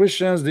naive, the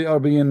Christians they are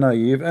being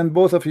naive, and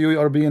both of you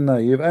are being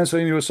naive,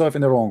 answering yourself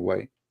in the wrong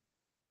way.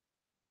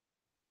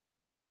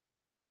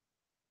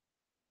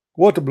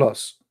 What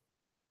plus?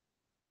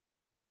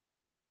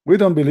 We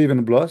don't believe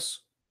in plus.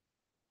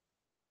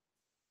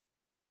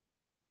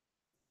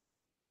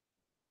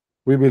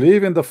 We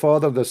believe in the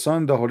Father, the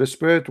Son, the Holy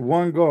Spirit,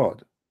 one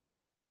God.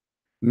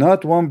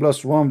 Not 1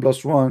 plus 1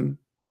 plus 1,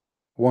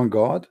 one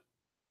God.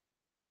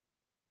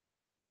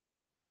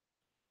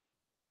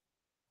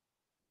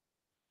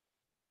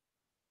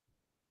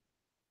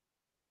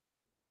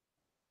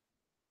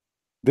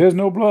 There's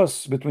no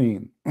plus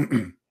between.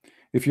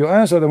 If you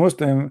answer the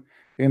Muslim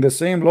in the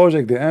same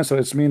logic they answer,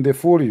 it's mean they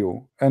fool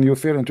you and you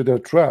fall into their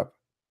trap.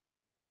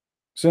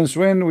 Since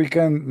when we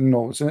can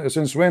no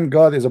since when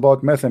God is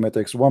about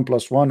mathematics 1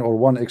 plus 1 or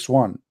 1 x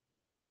 1?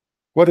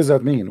 What does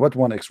that mean? What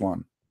 1 x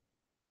 1?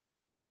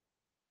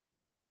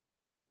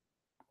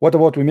 What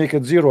about we make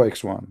it 0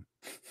 x 1?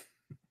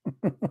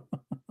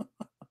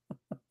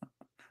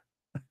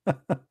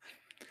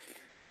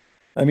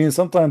 I mean,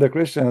 sometimes the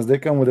Christians they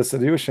come with a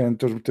solution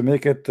to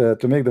make it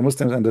to make the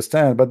Muslims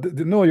understand, but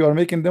no, you are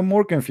making them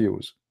more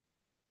confused.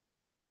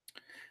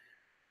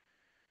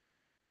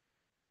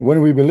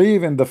 When we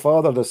believe in the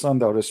Father, the Son,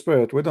 the Holy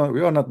Spirit, we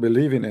are not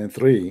believing in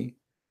 3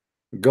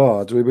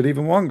 gods. We believe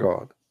in one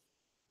God.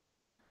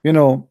 You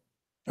know,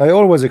 I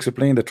always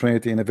explain the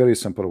Trinity in a very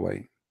simple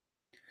way.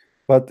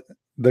 But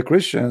the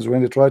Christians,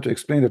 when they try to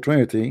explain the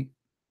Trinity,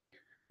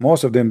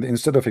 most of them,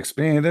 instead of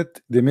explaining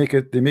it, they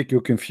make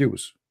you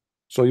confused.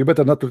 So you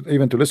better not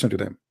even to listen to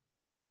them.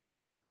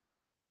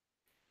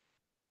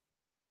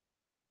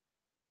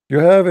 You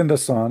have in the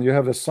sun, you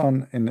have the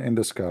sun in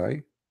the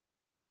sky,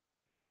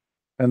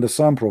 and the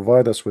sun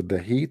provides us with the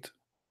heat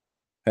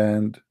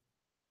and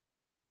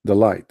the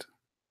light.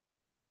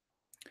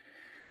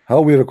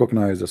 How we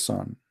recognize the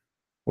sun?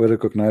 We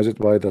recognize it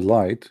by the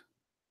light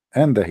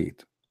and the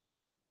heat.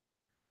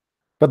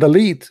 But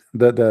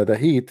the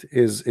heat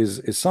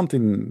is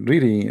something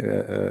really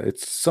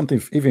it's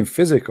something even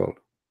physical,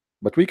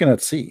 but we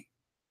cannot see.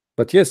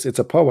 But yes, it's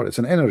a power, it's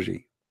an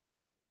energy,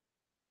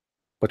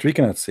 but we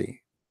cannot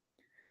see.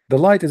 The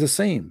light is the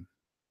same.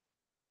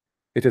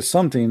 It is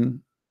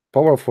something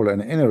powerful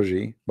and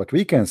energy, but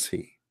we can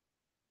see.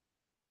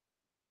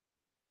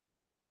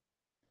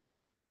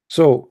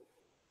 So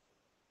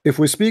if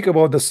we speak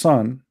about the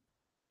sun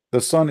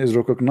is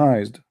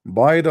recognized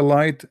by the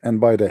light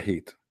and by the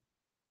heat.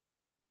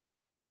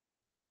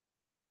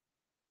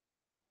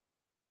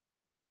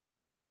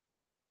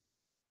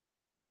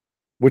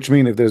 Which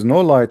means if there's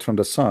no light from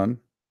the sun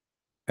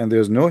and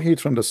there's no heat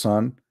from the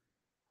sun,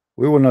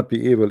 we will not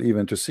be able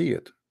even to see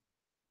it.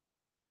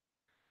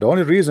 The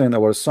only reason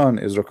our sun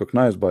is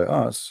recognized by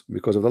us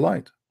because of the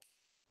light.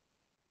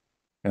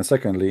 And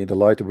secondly, the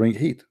light bring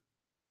heat.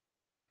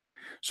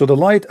 So the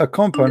light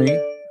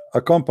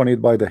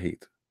accompanied by the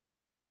heat.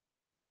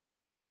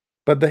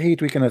 But the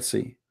heat we cannot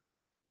see.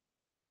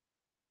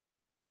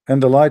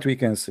 And the light we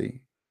can see.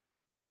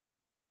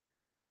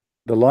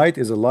 The light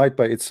is a light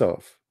by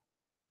itself.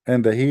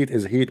 And the heat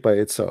is heat by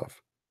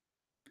itself.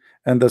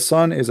 And the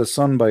sun is a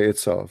sun by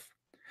itself.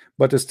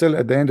 But still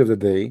at the end of the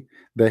day,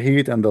 the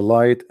heat and the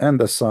light and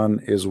the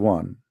sun is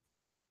one.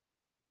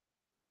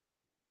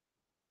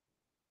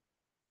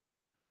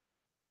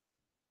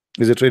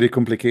 Is it really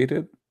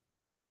complicated?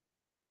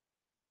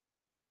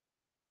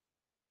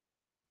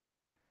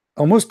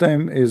 A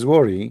Muslim is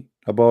worried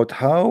about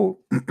how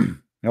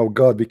how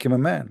God became a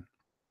man.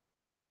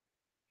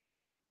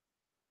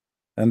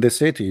 And they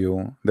say to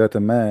you that a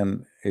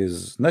man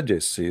is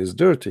najis, he is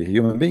dirty,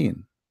 human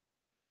being.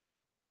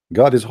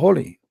 God is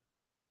holy.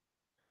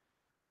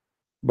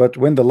 But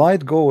when the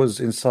light goes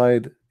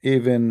inside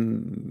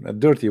even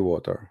dirty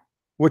water,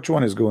 which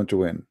one is going to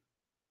win?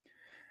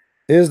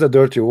 Is the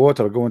dirty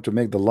water going to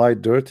make the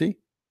light dirty?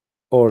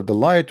 Or the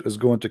light is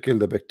going to kill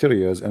the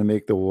bacteria and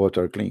make the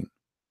water clean?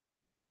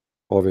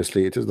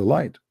 Obviously, it is the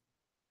light.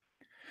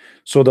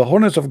 So the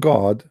holiness of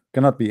God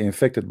cannot be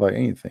infected by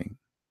anything.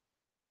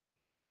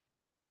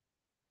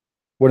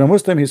 When a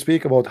Muslim he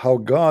speak about how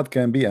God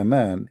can be a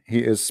man, he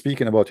is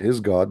speaking about his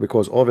God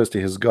because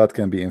obviously his God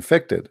can be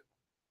infected.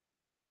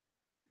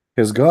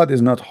 His God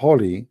is not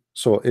holy,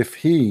 so if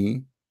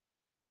he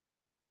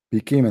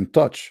became in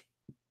touch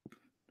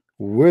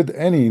with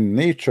any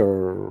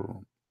nature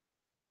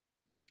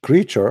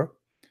creature,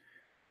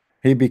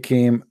 he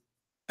became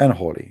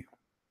unholy.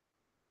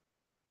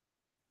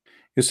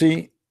 You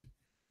see,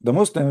 the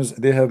Muslims,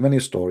 they have many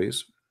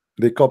stories.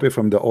 They copy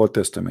from the Old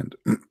Testament,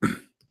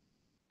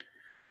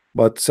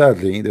 but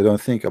sadly, they don't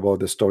think about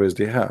the stories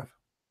they have.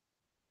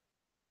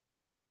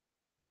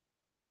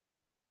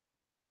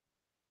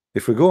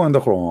 If we go in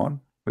the Quran,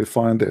 we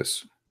find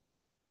this.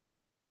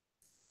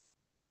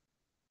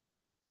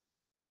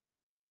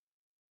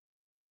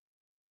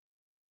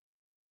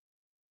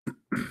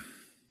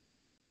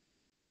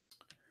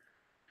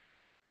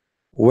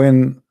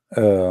 When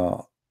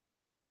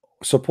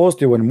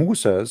supposedly when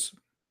Moses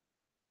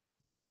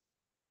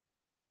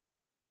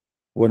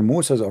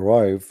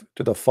arrived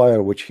to the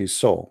fire which he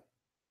saw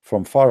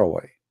from far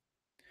away,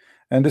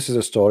 and this is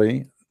a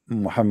story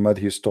Muhammad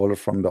he stole it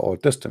from the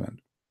Old Testament.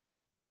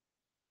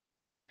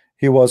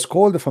 He was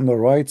called from the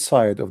right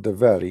side of the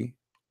valley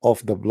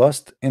of the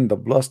blessed in the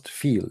blessed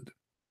field.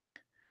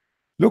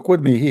 Look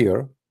with me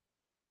here,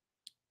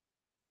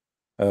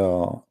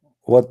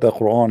 what the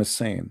Quran is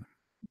saying.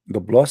 The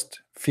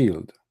blessed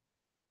field.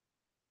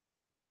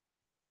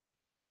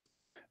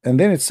 And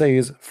then it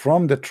says,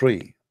 from the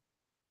tree,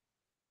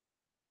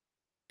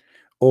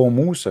 O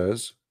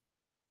Moses,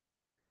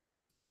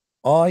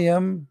 I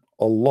am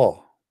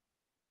Allah,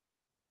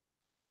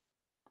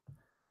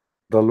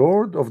 the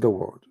Lord of the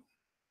world.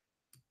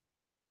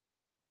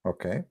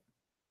 Okay.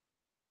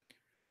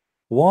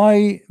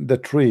 Why the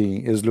tree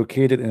is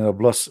located in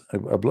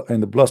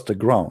in the blessed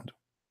ground?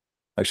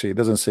 Actually, it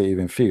doesn't say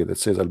even field. It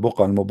says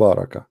al-buqa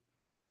al-mubaraka,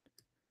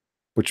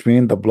 which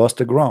means the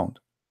blessed ground.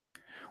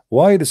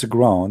 Why this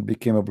ground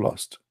became a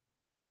blessed?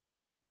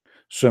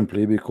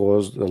 Simply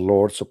because the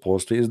Lord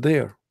supposedly is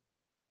there.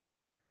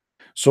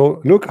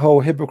 So look how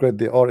hypocrite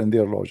they are in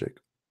their logic.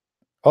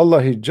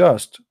 Allah, he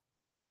just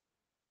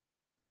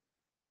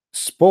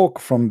spoke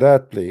from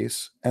that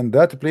place, and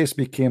that place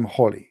became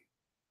holy.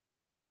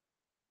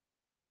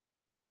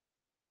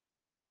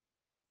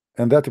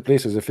 And that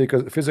place is a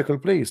physical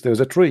place.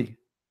 There's a tree,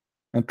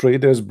 and tree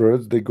there's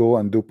birds. They go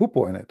and do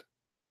poo in it.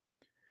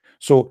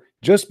 So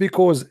just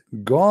because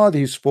God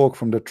he spoke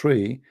from the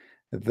tree,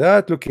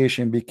 that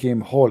location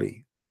became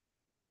holy.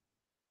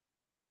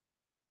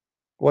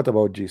 What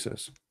about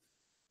Jesus?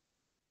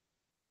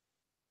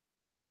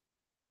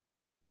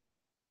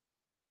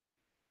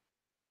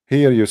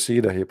 Here you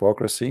see the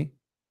hypocrisy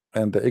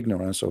and the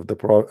ignorance of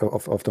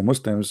the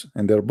Muslims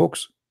in their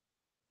books.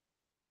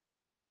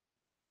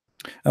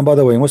 And by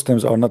the way,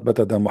 Muslims are not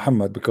better than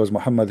Muhammad, because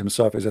Muhammad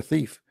himself is a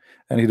thief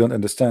and he don't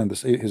understand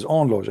this his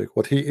own logic,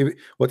 what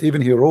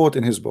even he wrote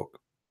in his book.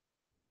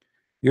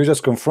 You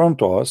just confirm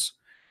to us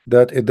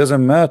that it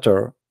doesn't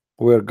matter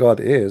where God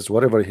is,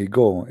 wherever he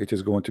go, it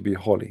is going to be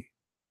holy.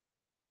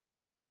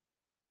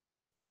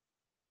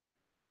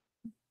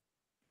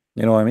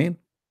 You know what I mean?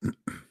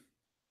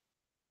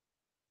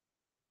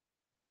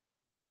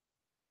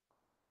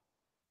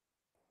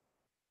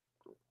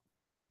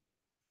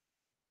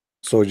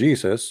 So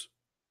Jesus,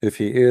 if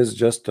he is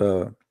just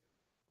a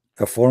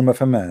form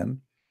of a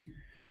man,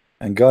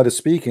 and God is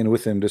speaking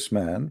within this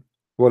man,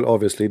 well,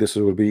 obviously this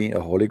will be a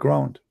holy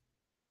ground,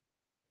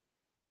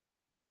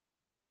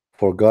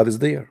 for God is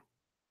there.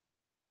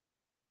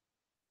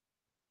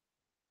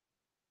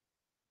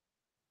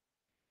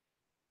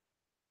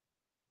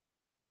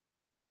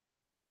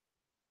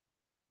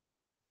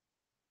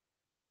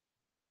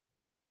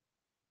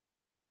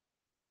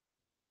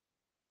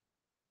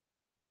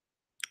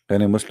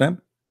 Any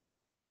Muslim?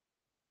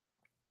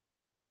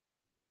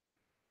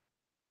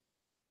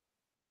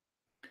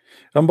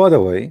 And by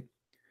the way,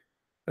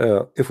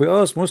 if we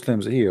ask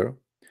Muslims here,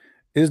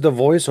 is the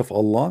voice of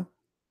Allah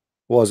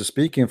was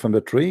speaking from the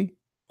tree,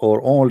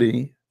 or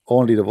only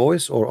the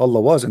voice, or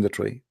Allah was in the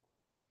tree?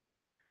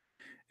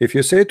 If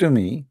you say to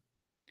me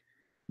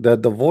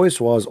that the voice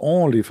was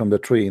only from the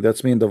tree,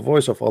 that's mean the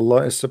voice of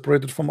Allah is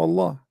separated from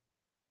Allah.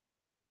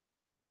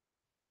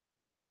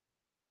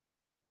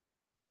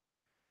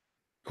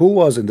 Who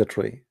was in the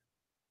tree?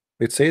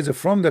 It says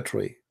from the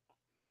tree.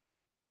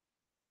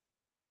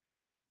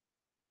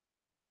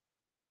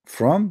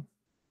 From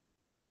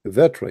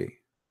the tree.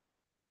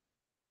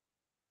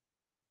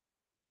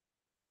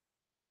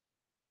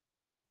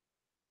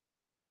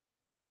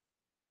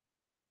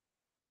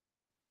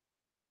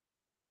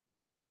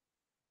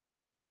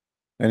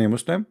 Any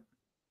Muslim?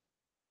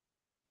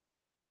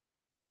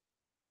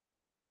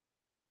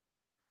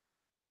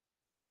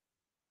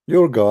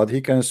 Your God,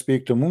 he can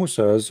speak to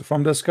Moses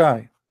from the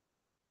sky.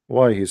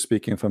 Why he's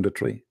speaking from the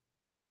tree?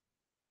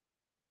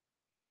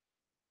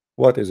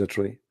 What is a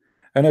tree?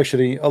 And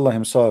actually, Allah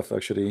himself,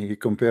 actually, he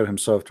compared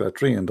himself to a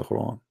tree in the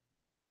Quran.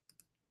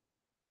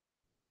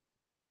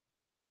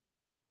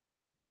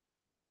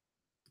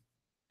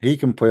 He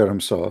compared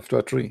himself to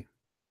a tree.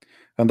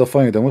 And the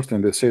funny, the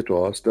Muslim, they say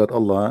to us that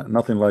Allah,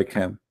 nothing like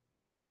him.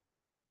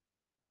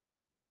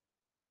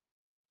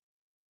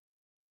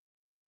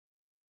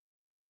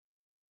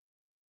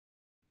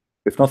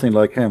 If nothing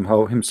like him,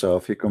 how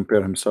himself, he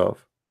compare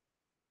himself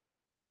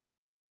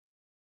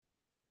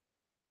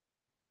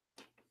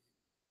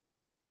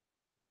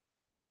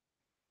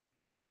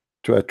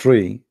to a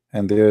tree,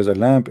 and there is a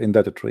lamp in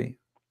that tree.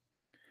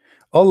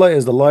 Allah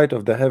is the light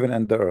of the heaven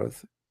and the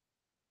earth,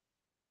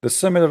 the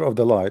similar of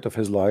the light of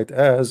his light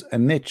as a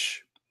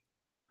niche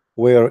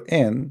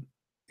wherein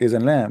is a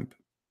lamp,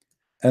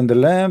 and the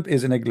lamp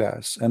is in a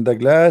glass, and the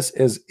glass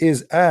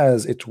is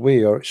as it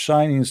were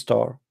shining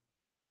star.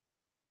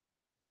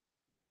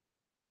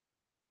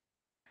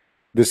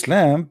 This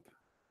lamp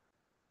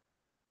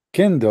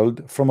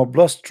kindled from a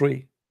blessed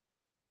tree.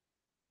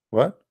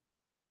 What?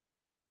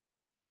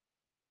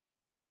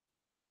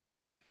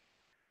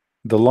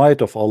 The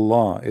light of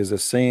Allah is the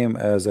same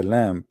as a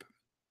lamp.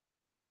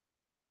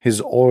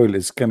 His oil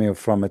is coming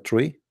from a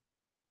tree.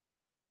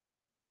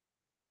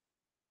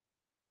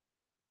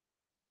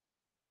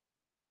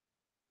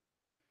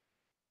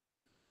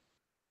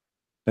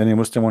 Any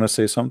Muslim want to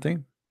say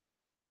something?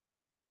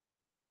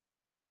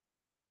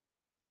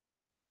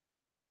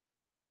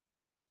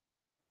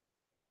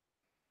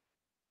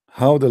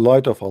 How the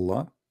light of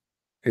Allah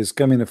is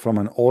coming from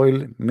an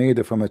oil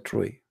made from a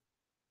tree?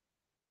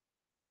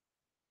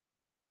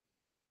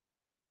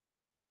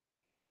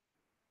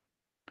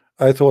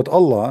 I thought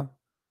Allah,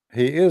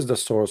 he is the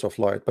source of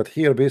light, but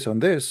here based on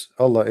this,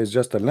 Allah is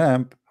just a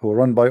lamp who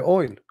run by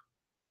oil.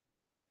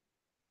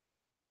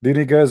 Do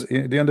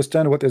you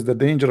understand what is the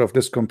danger of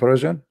this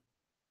comparison?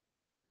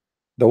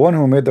 The one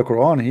who made the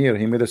Quran here,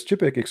 he made a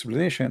stupid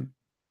explanation.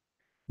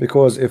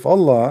 Because if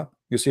Allah,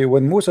 you see,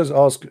 when Moses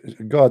asked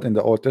God in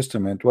the Old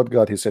Testament, what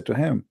God he said to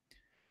him,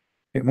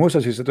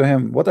 Moses, he said to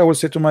him, what I will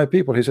say to my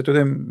people, he said to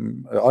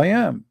them, I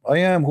am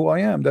who I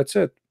am, that's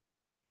it.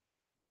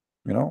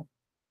 You know,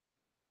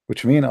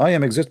 which means I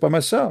am exist by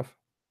myself.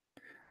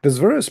 This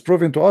verse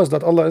proving to us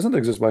that Allah doesn't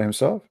exist by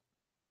himself.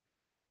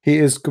 He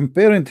is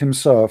comparing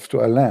himself to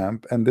a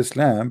lamp, and this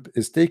lamp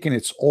is taking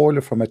its oil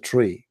from a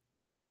tree.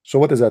 So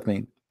what does that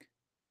mean?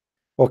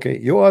 Okay,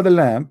 you are the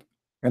lamp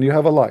and you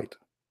have a light,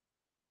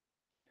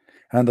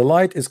 and the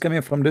light is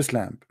coming from this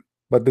lamp,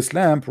 but this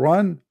lamp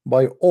run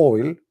by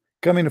oil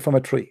coming from a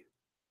tree.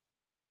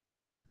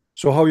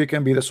 So how you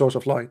can be the source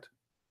of light?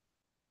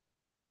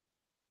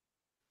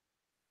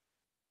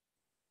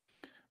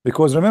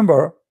 Because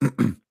remember,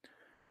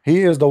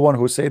 he is the one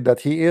who said that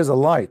he is a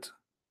light,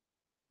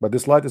 but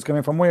this light is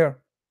coming from where?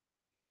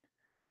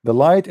 The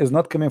light is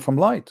not coming from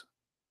light.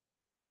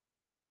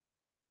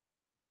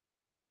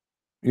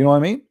 You know what I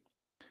mean?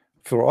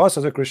 For us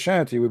as a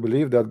Christianity, we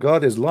believe that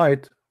God is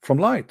light from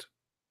light.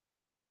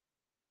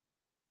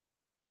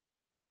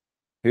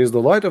 He is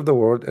the light of the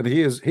world, and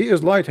he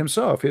is light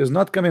himself. He is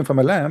not coming from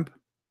a lamp.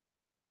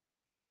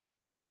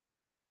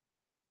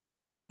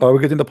 Are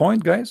we getting the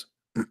point, guys?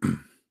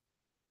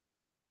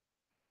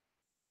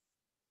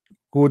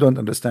 Who don't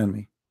understand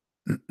me?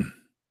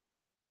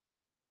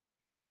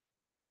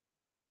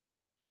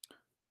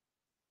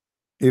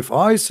 If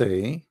I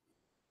say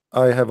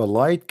I have a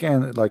light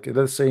can, like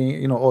let's say,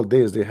 you know, all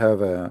days they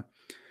have a,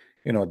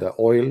 you know, the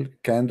oil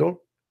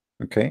candle,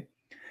 okay,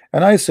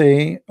 and I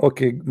say,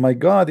 okay, my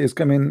God is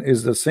coming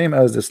is the same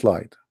as this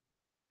light,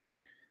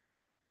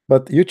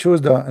 but you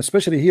choose the,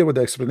 especially here with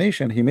the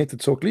explanation, he made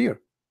it so clear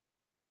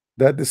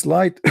that this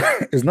light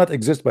is not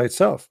exist by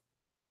itself.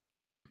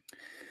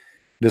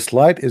 This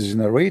light is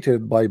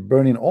generated by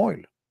burning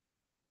oil,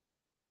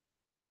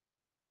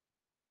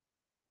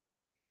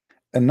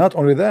 and not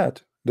only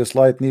that, this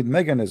light need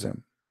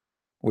mechanism,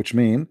 which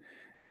mean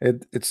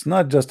it's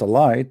not just a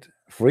light,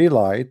 free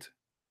light,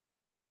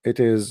 it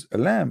is a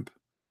lamp,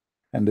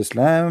 and this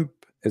lamp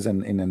is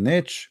in a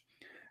niche,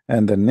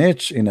 and the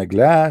niche in a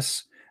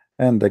glass,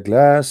 and the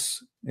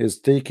glass is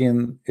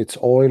taking its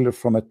oil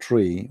from a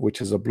tree, which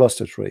is a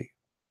blessed tree.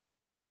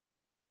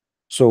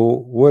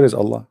 So where is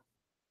Allah?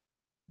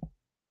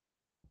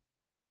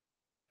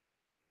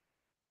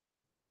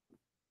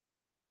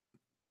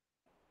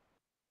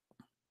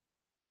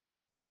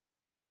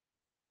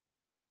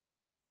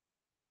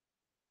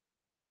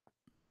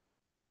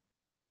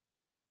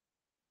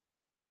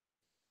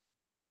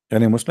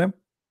 Any Muslim?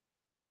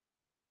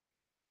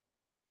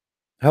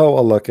 How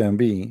Allah can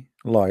be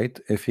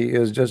light if he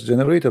is just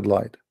generated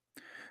light?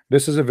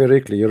 This is a very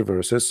clear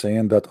verses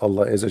saying that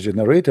Allah is a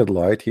generated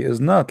light, he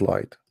is not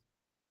light.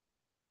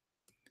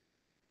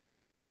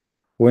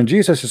 When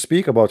Jesus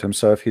speak about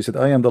himself, he said,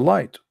 I am the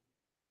light.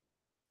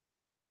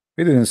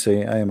 He didn't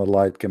say I am a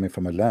light coming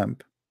from a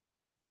lamp.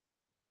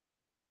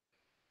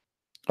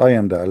 I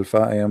am the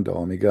Alpha, I am the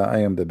Omega, I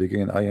am the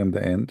beginning, I am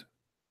the end,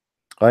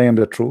 I am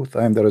the truth,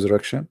 I am the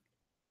resurrection.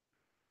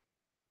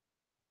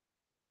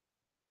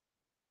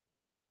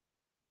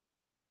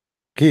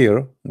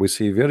 Here we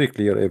see very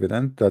clear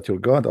evidence that your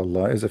God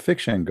Allah is a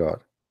fiction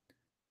God.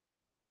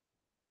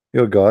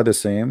 Your God the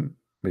same.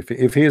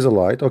 If he is a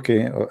light,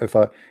 okay.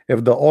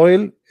 If the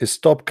oil is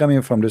stopped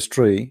coming from this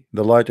tree,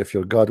 the light of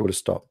your God will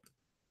stop.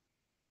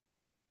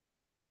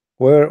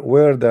 Where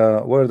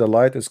the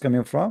light is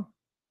coming from?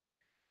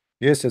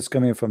 Yes, it's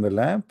coming from the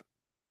lamp.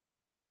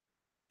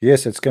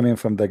 Yes, it's coming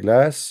from the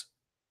glass.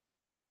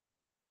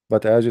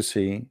 But as you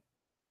see,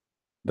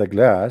 the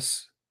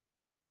glass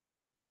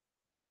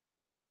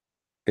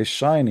is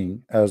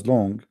shining as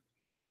long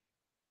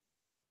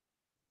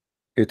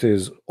it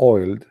is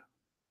oiled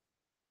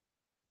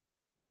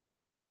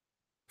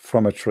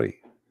from a tree.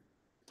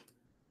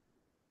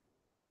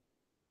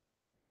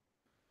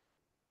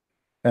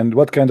 And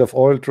what kind of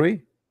oil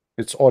tree?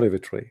 It's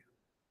olive tree.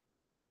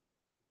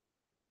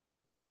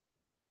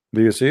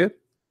 Do you see it?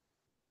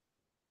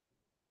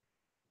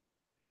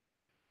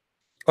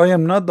 I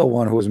am not the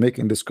one who is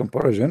making this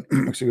comparison.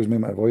 Excuse me,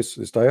 my voice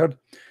is tired.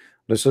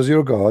 This is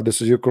your God,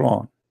 this is your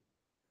Quran.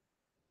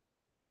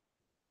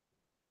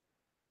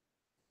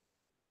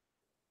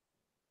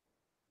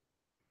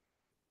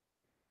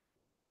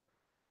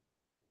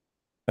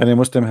 Any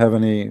Muslim have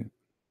any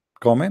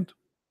comment?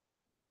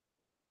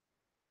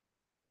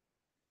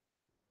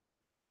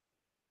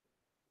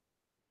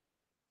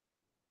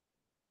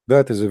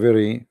 That is a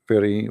very,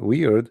 very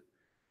weird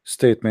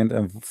statement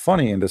and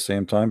funny in the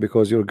same time,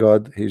 because your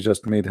God, he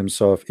just made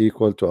himself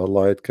equal to a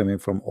light coming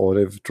from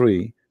olive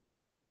tree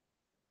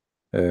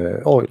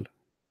oil.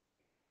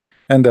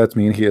 And that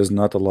means he is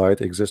not a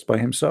light exist by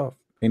himself.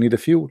 He need a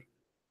fuel.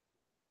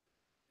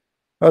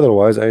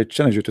 Otherwise, I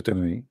challenge you to tell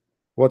me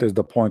what is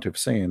the point of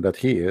saying that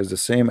he is the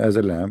same as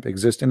a lamp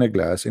exists in a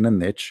glass in a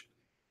niche,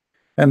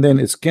 and then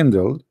it's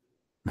kindled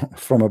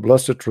from a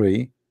blessed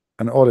tree,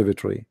 an olive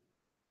tree.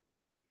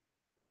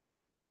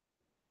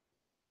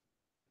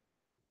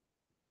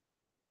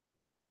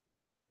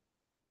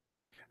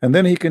 And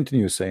then he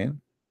continues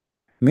saying,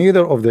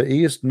 neither of the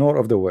east nor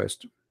of the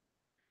west,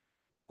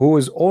 who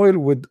is oil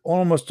would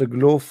almost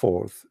glow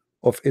forth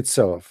of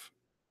itself,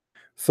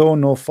 though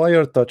no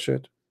fire touch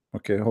it.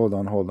 Okay, hold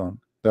on.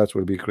 That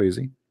will be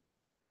crazy.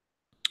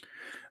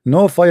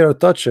 No fire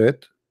touch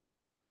it,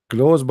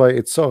 glows by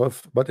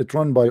itself, but it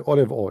run by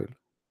olive oil.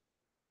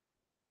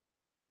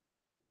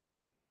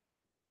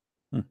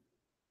 Hmm.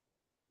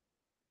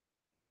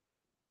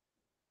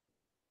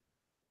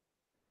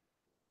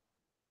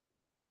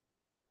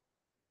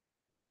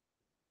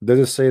 Does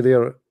it say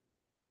there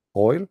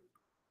oil,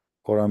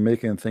 or I'm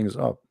making things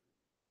up?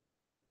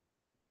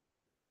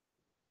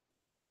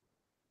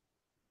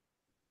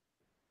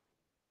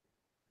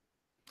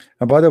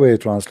 And by the way,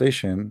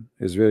 translation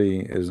is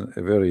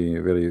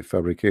very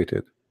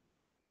fabricated,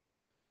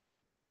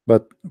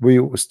 but we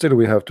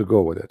have to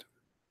go with it.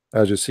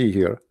 As you see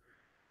here,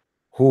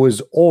 who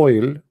is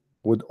oil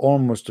would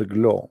almost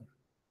glow.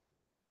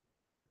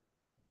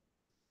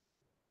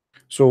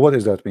 So what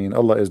does that mean?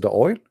 Allah is the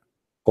oil,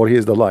 or he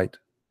is the light?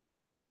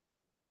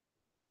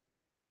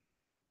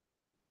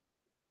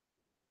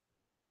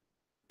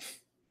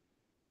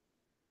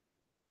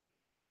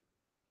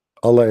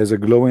 Allah is a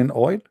glowing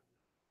oil?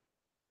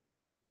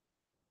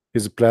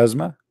 Is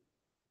plasma?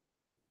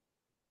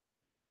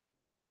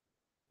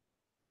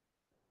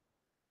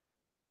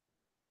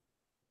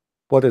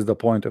 What is the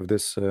point of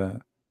this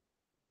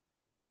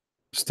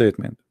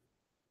statement?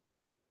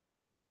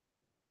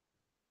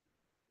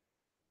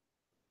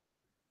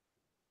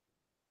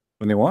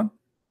 Anyone?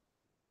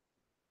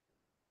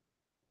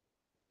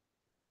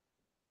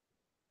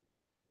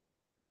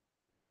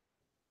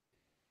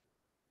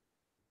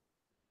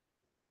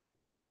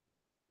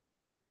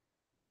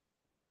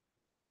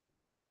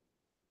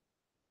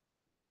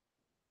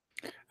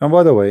 And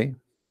by the way,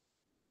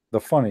 the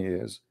funny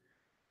is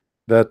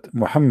that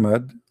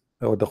Muhammad,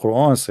 or the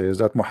Quran says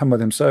that Muhammad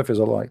himself is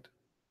a light.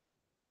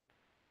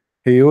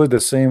 He used the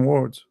same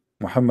words.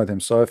 Muhammad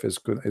himself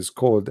is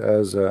called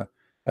as a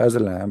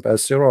lamp,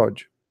 as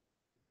Siraj.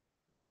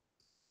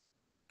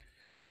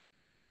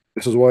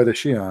 This is why the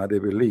Shia, they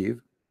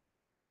believe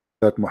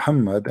that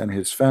Muhammad and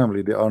his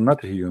family, they are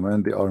not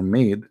human, they are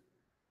made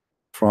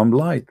from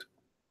light.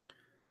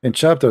 In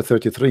chapter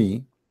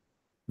 33,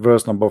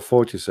 verse number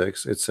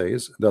 46, it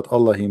says that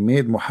Allah, he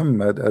made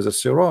Muhammad as a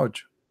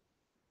Siraj,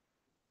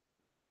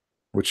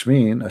 which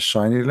means a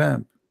shiny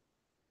lamp.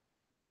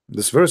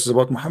 This verse is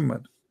about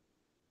Muhammad.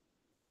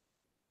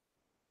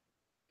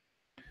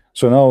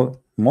 So now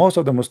most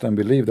of the Muslims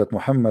believe that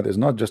Muhammad is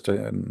not just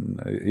a,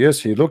 yes,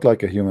 he looked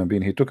like a human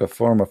being, he took a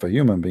form of a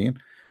human being,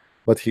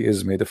 but he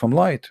is made from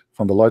light,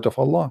 from the light of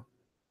Allah.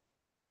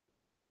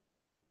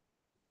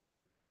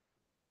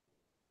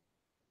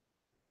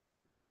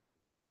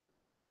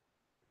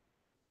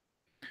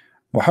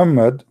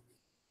 Muhammad,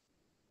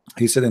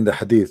 he said in the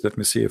hadith, let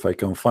me see if I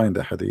can find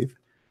the hadith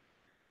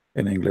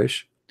in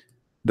English,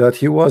 that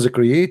he was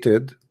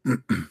created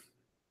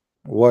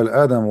while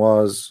Adam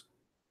was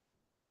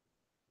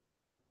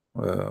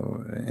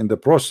in the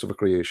process of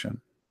creation.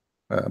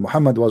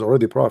 Muhammad was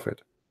already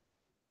prophet.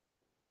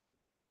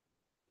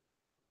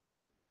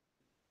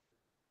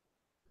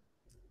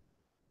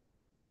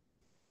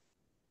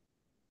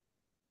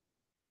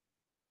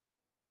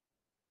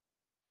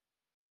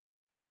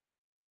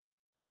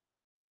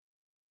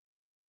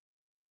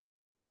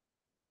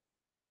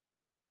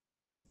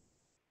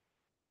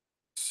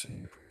 Let's see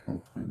if we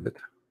can find it.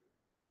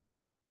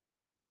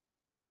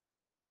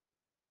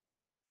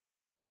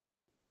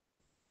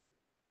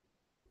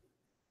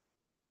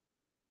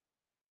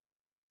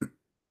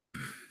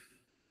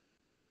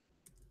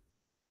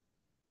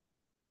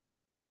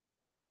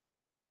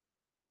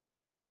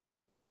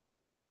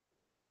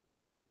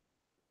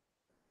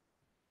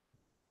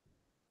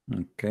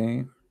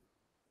 Okay.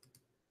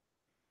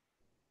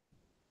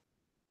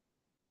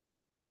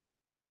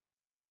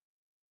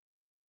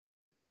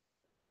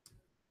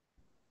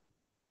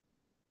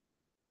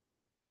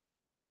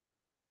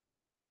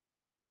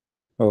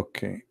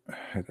 Okay,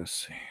 let us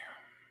see.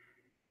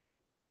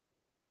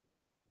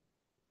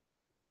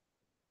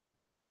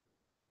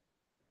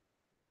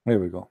 Here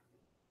we go.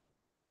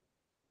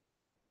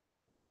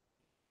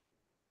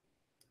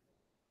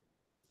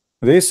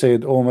 They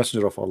said, O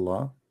Messenger of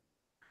Allah,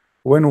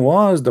 when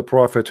was the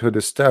prophethood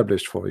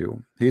established for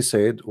you? He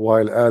said,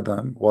 while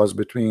Adam was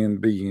between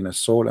being a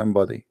soul and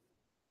body.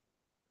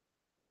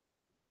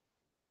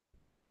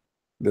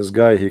 This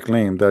guy, he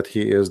claimed that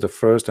he is the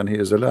first and he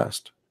is the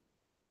last.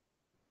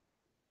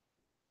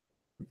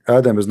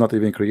 Adam is not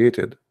even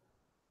created.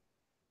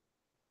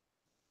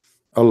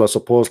 Allah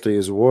supposedly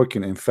is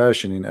working in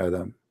fashioning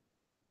Adam.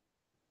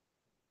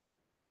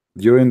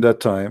 During that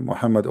time,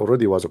 Muhammad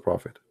already was a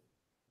prophet.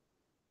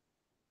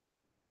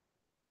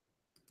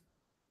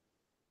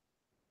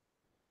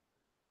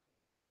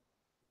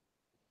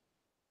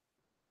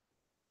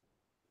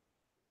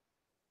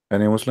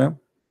 Any Muslim?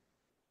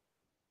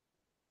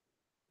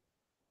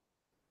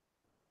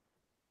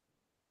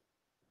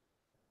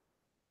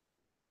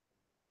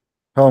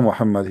 How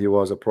Muhammad he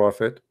was a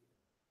prophet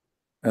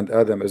and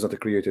Adam is not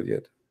created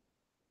yet?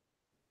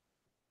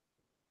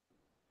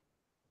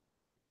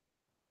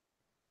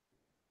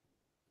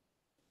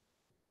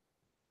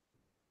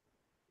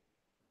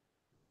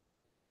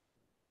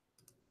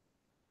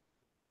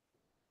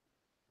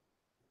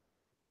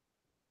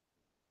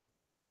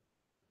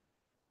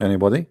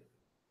 Anybody?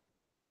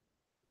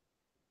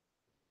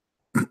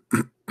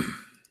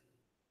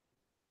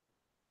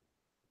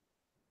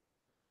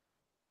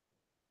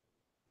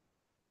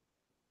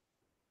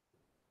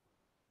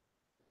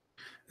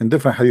 In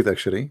different hadith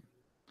actually,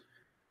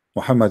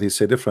 Muhammad he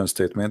said different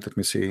statement. Let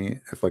me see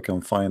if I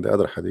can find the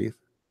other hadith.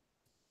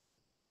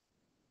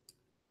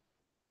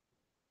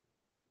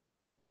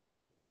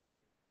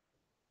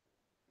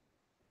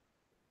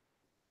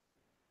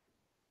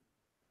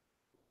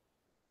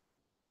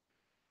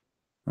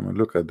 I mean,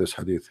 look at this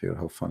hadith here,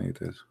 how funny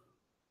it is.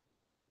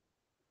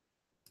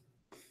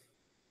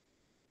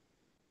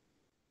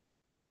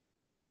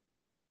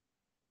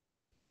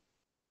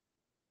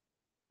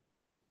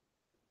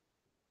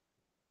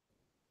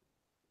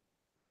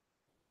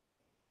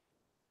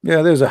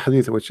 Yeah, there's a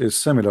hadith which is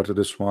similar to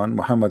this one.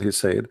 Muhammad he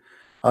said,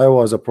 I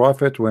was a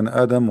prophet when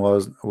Adam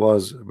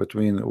was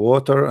between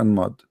water and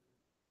mud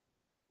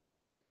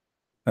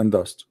and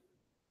dust.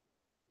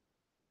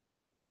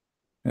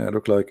 Yeah,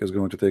 look like it's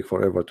going to take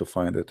forever to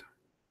find it.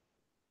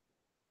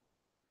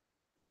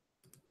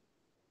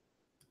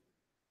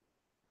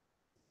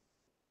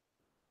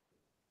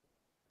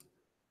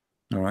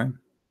 All right.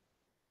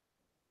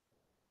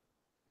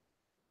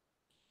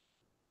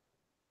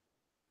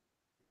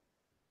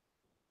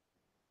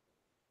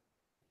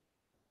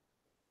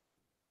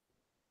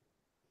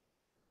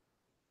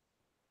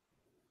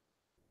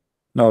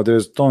 Now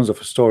there's tons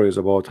of stories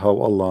about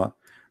how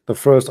the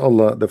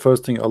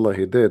first thing Allah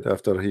he did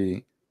after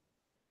he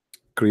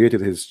created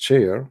his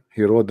chair,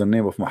 he wrote the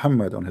name of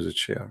Muhammad on his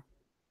chair.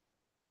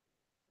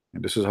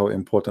 And this is how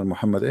important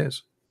Muhammad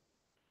is.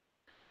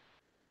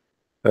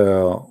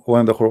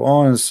 When the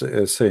Quran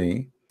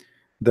say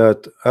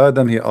that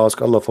Adam he asked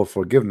Allah for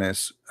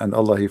forgiveness and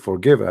Allah he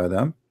forgave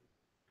Adam,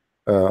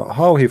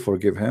 how he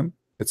forgive him?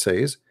 It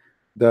says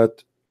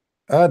that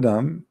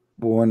Adam,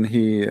 when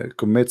he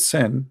commits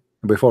sin,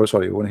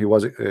 when he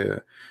was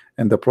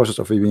in the process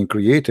of being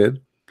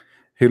created,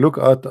 he looked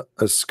at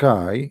a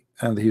sky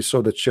and he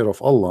saw the chair of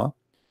Allah,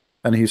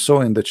 and he saw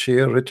in the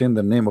chair written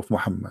the name of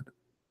Muhammad.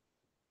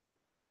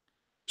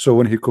 So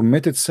when he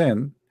committed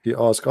sin, he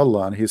asked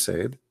Allah and he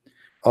said,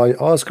 I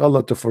ask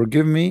Allah to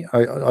forgive me.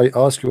 I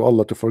ask you,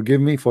 Allah, to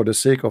forgive me for the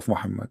sake of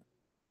Muhammad.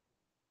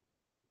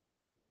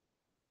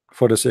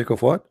 For the sake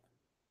of what?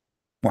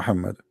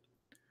 Muhammad.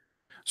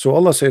 So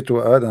Allah said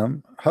to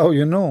Adam, how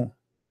you know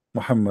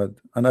Muhammad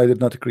and I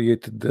did not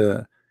create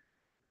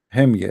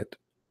him yet?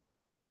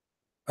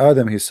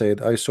 Adam, he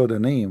said, I saw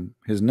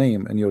his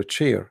name in your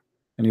chair,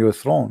 in your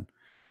throne,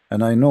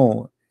 and I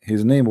know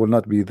his name will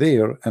not be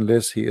there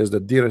unless he is the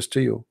dearest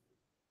to you.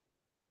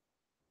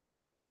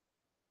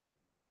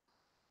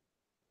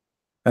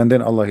 And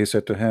then Allah he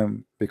said to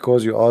him,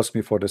 because you asked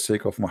me for the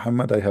sake of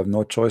Muhammad, I have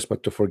no choice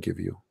but to forgive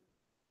you.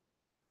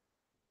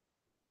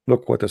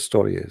 Look what the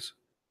story is.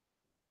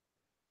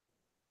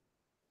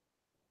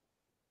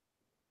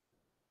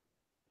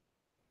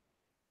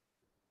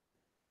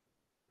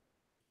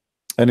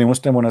 Any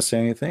Muslim want to say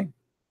anything?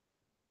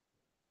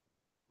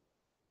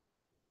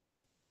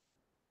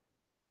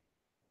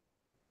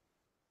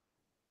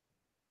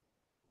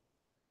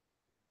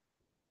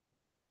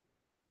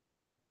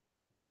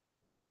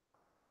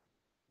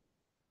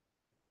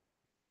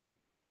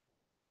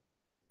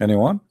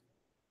 Anyone?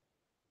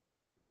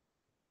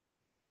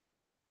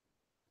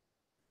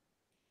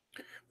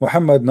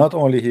 Muhammad, not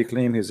only he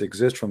claimed he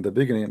exists from the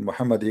beginning,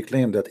 Muhammad he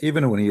claimed that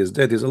even when he is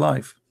dead, he's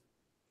alive.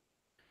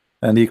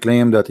 And he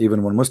claimed that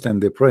even when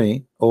Muslims they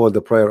pray, all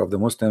the prayer of the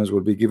Muslims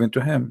will be given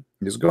to him.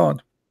 He's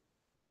God.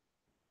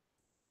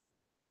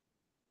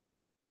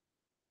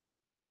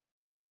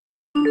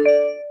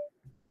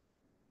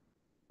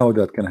 How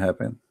that can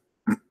happen?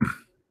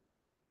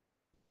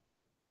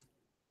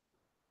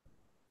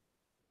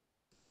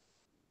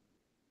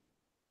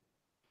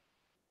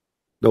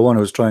 The one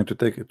who's trying to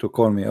take it to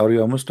call me, are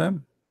you a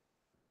Muslim?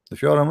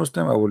 If you are a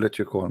Muslim, I will let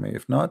you call me.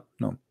 If not,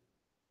 no.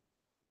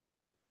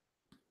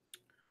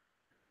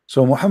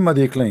 So Muhammad,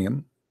 he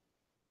claimed,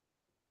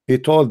 he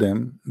told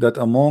them that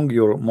among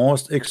your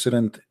most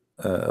excellent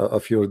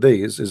of your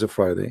days is a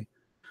Friday.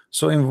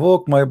 So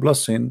invoke my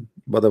blessing.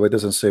 By the way, it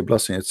doesn't say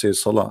blessing, it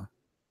says salah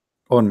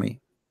on me.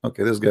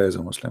 Okay, this guy is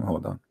a Muslim.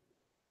 Hold on.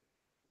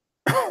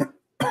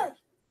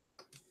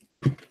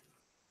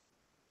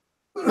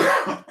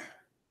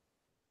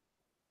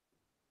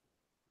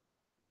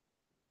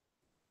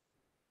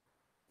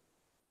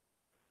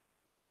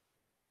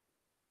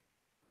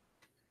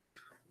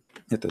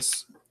 Let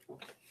us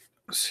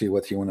see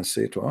what you want to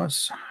say to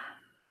us.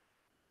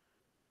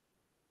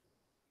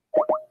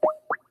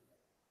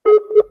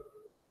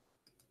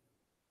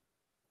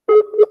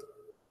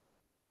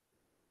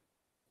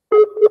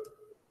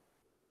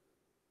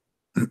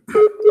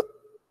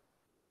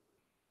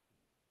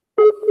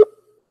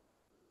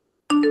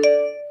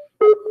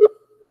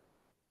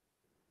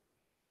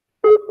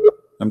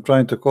 I'm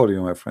trying to call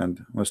you, my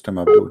friend, Muslim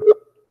Abdul.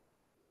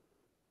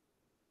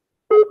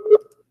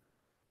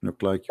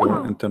 Look like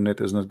your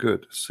internet is not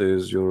good. It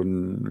says you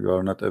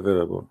are not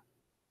available.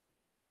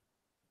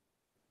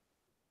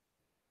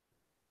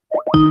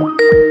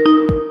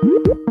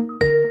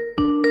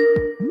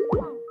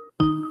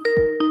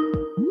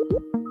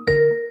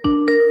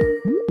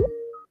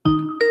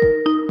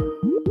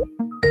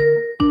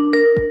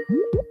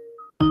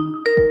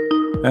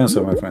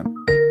 Answer, my friend.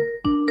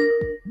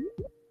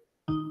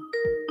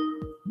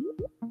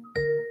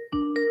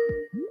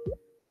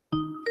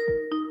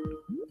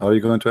 Are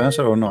you going to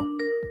answer or no?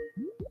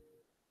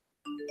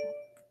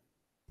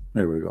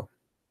 Here we go.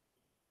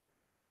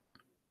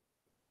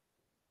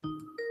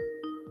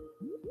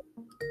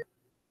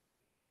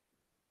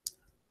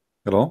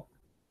 Hello?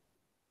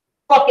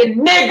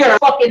 Fucking nigger,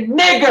 fucking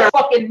nigger,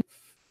 fucking.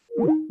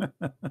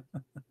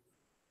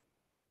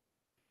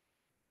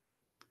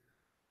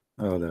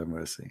 Oh, have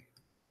mercy.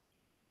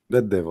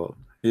 The devil.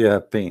 He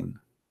have pain.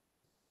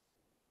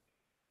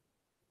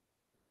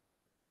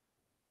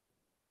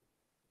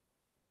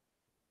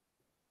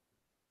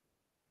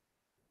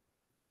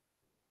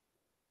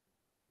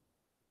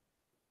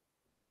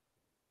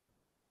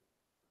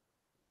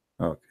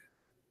 Okay.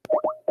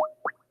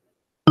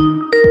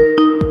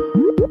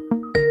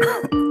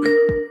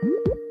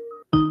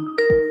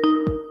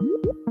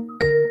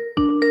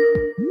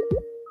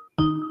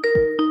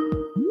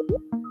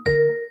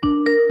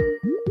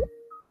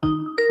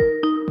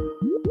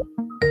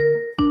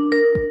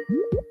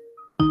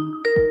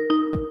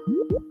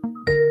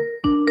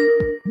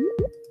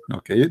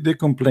 Okay, they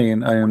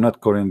complain I am not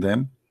calling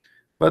them,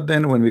 but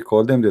then when we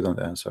call them, they don't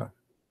answer.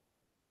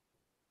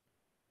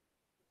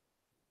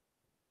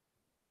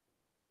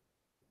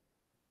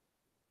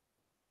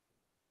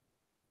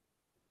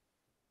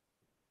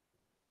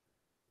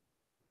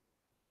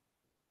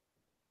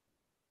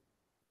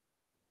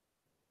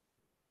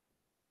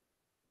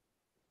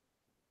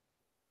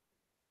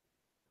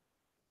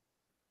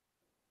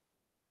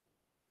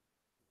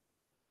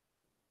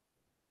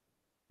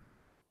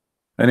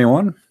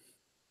 Anyone?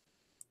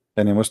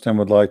 Any Muslim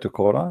would like to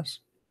call us?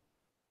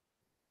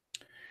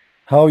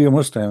 How you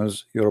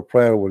Muslims, your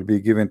prayer will be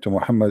given to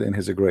Muhammad in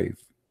his grave?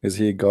 Is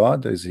he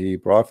God? Is he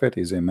prophet?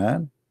 Is he a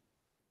man?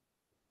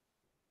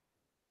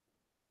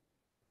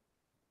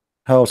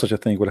 How such a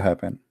thing will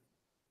happen?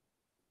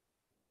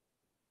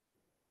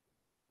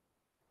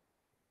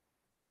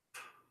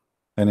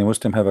 Any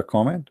Muslim have a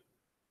comment?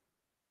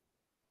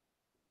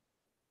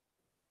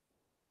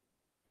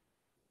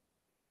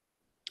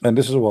 And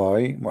this is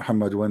why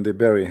Muhammad, when they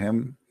bury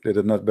him, they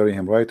did not bury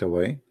him right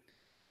away.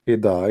 He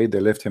died. They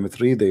left him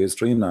 3 days,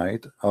 3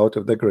 nights out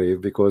of the grave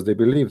because they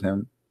believed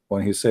him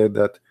when he said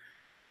that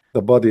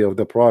the body of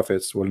the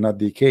prophets will not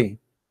decay.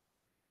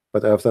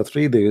 But after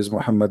 3 days,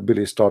 Muhammad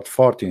Billy start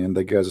farting and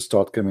the gas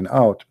start coming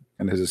out,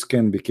 and his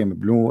skin became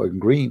blue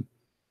and green,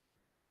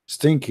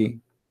 stinky.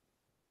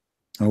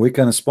 And we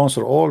can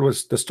sponsor all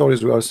with the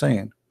stories we are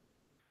saying.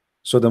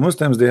 So the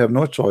Muslims, they have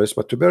no choice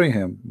but to bury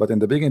him. But in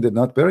the beginning, did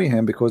not bury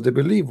him because they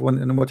believe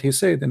in what he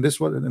said in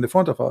this in the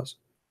front of us.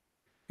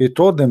 He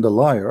told them, the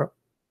liar,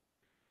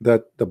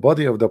 that the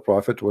body of the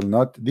prophet will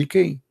not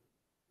decay.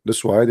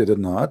 That's why they did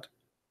not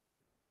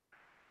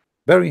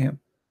bury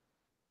him.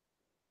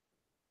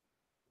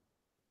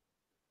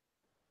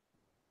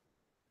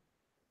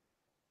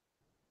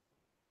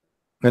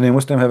 Any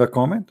Muslim have a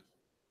comment?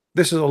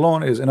 This is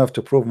alone is enough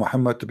to prove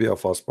Muhammad to be a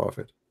false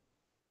prophet.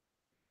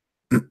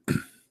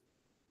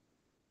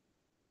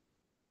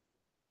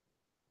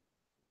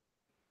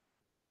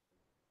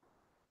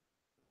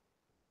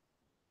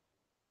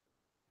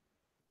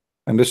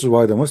 And this is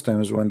why the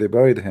Muslims, when they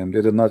buried him,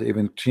 they did not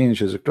even change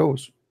his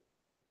clothes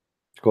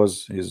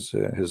because his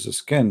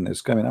skin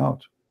is coming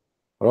out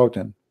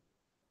rotten.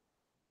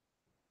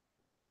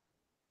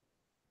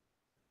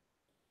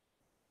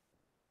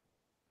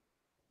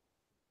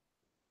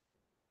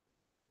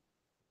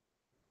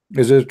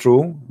 Is it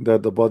true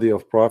that the body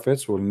of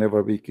prophets will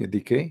never be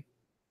decay?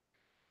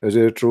 Is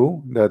it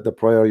true that the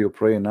prayer you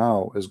pray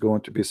now is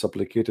going to be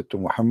supplicated to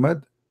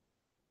Muhammad,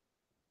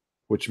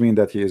 which means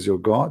that he is your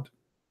God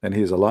and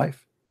he is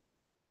alive?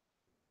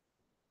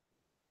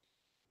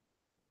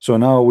 So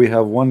now we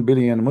have 1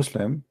 billion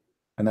Muslim,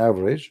 an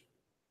average.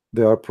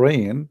 They are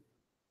praying,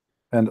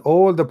 and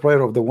all the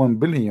prayer of the 1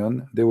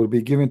 billion they will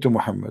be given to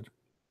Muhammad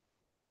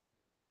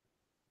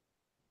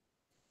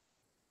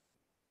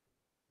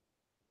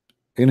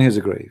in his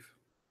grave.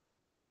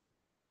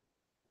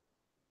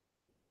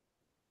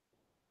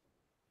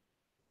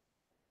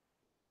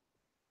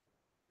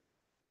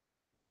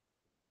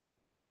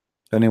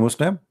 Any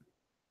Muslim?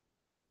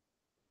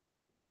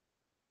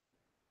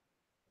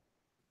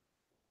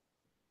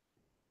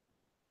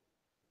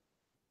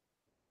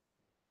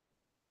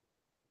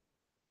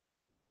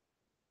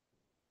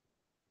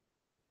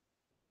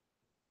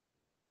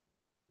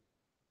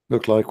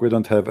 Look like we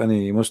don't have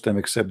any Muslim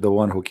except the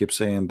one who keeps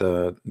saying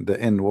the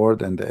N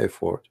word and the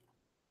F word.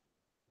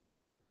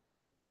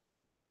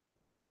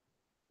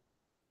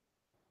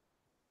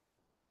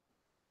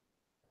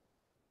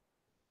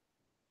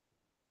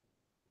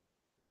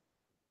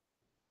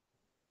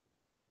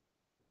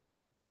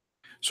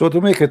 So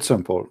to make it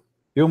simple,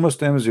 you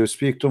Muslims, you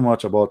speak too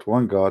much about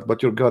one God,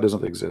 but your God does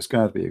not exist,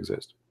 cannot be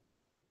exist.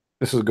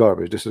 This is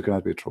garbage. This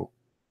cannot be true.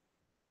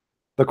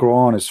 The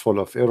Quran is full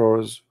of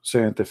errors,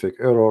 scientific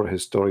error,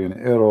 historian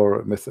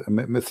error,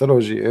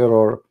 mythology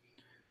error,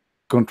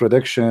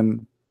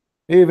 contradiction.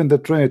 Even the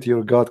Trinity,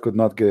 your God could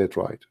not get it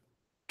right.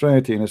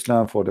 Trinity in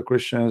Islam for the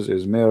Christians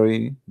is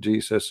Mary,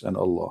 Jesus, and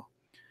Allah.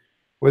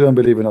 We don't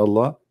believe in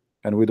Allah,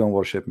 and we don't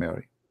worship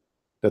Mary.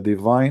 The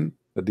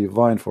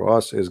divine for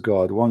us is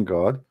God, one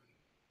God,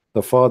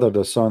 the Father,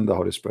 the Son, the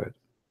Holy Spirit.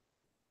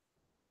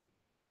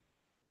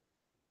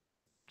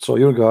 So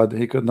your God,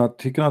 he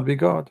cannot be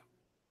God.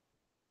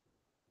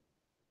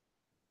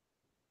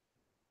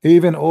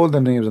 Even all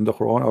the names in the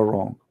Quran are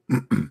wrong.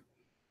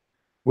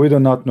 We do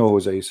not know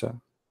who's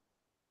Isa.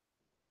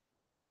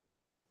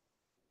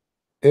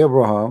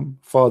 Abraham,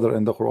 father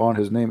in the Quran,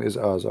 his name is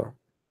Azar.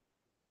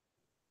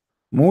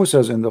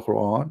 Moses in the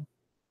Quran,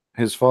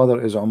 his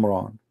father is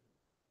Umran.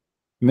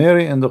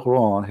 Mary in the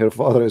Quran, her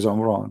father is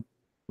Umran,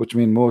 which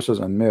means Moses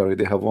and Mary,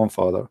 they have one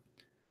father.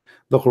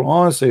 The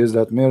Quran says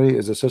that Mary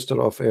is the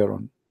sister of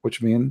Aaron,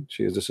 which means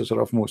she is the sister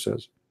of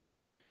Moses.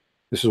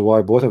 This is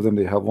why both of them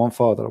they have one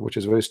father, which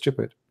is very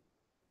stupid.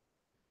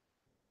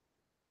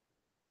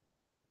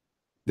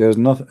 There's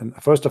nothing.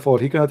 First of all,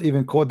 he cannot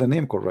even call the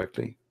name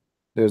correctly.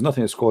 There's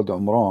nothing is called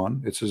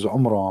Umran. It says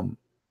Umram.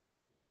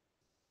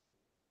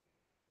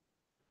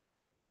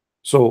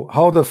 So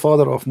how the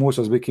father of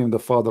Moses became the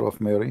father of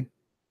Mary,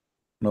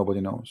 nobody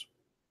knows.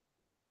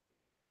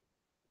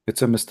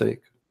 It's a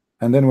mistake.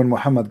 And then when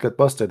Muhammad got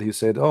busted, he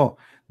said, oh,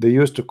 they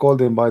used to call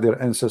them by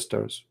their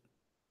ancestors.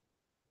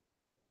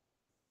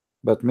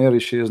 But Mary,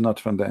 she is not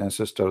from the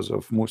ancestors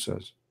of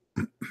Moses.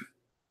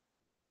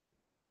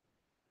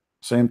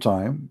 Same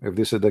time, if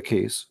this is the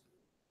case,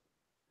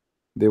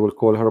 they will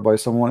call her by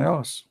someone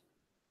else,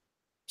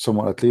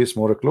 someone at least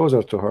more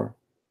closer to her.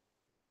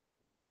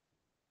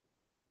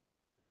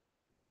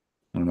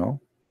 You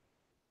know,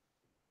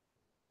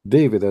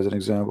 David as an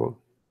example.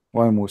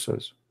 Why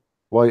Moses?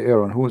 Why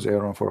Aaron? Who is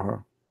Aaron for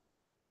her?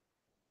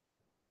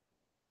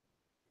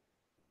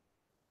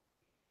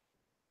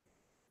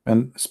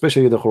 And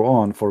especially the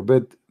Quran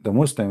forbid the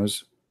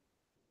Muslims,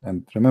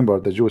 and remember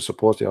the Jews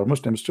supposedly are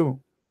Muslims too.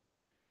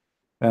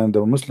 And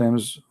the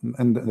Muslims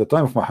in the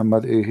time of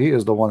Muhammad, he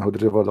is the one who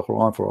delivered the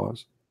Quran for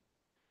us.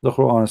 The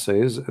Quran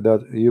says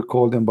that you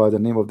call them by the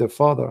name of their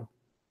father.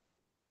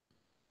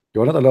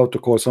 You are not allowed to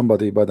call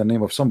somebody by the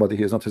name of somebody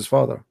he is not his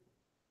father.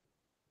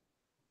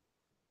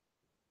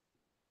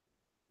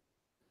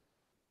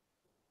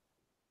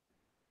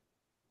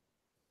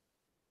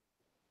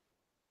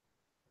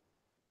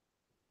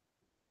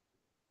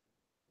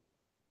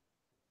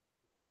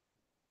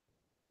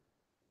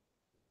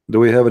 Do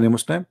we have any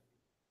Muslim?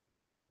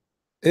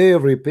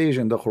 Every page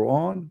in the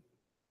Quran,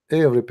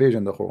 every page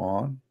in the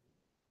Quran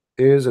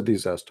is a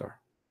disaster.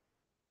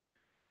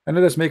 And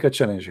let us make a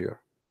challenge here.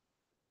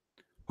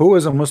 Who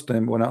is a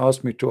Muslim when I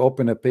ask me to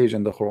open a page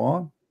in the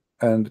Quran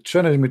and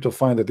challenge me to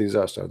find a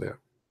disaster there?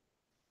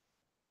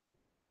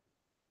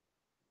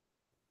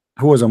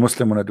 Who is a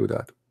Muslim when I do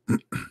that?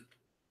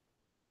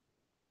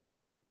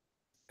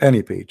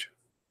 Any page,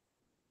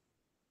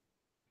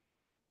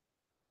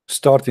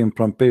 starting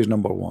from page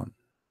number 1,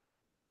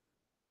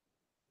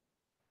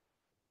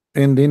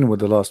 ending with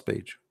the last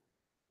page.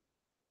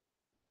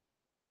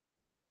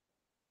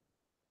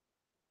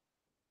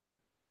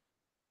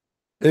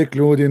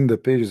 Including the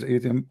pages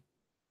eaten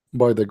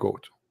by the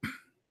goat.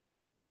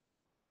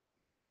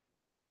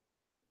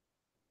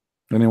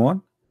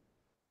 Anyone?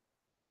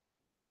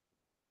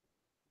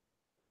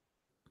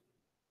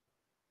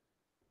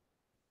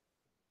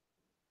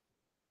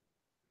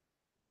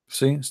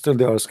 See, still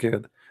they are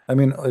scared. I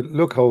mean,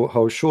 look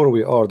how sure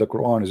we are the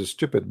Quran is a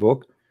stupid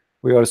book.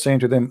 We are saying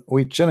to them,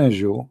 we challenge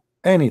you,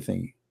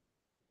 anything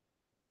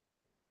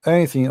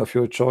of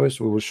your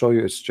choice, we will show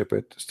you it's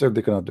stupid. Still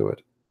they cannot do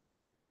it.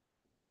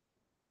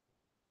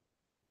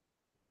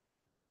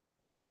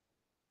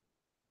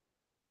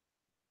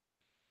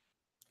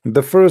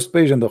 The first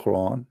page in the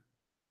Quran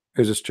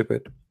is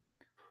stupid.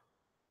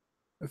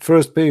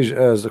 First page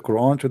as the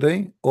Quran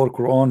today or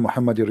Quran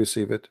Muhammad you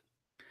receive it.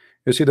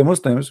 You see, the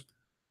Muslims,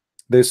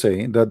 they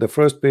say that the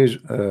first page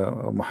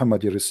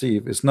Muhammad you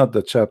receive is not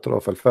the chapter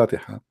of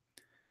Al-Fatiha.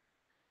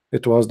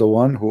 It was the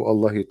one who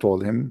Allah he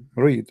told him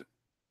read.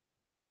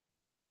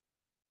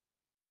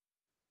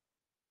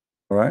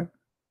 All right.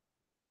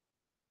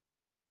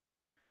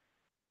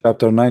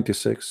 Chapter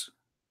 96.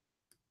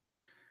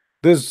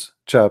 This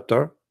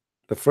chapter,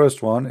 the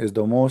first one, is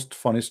the most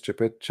funny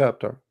stupid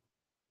chapter.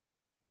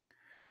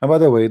 And by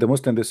the way, the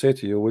Muslim, they say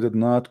to you, we did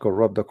not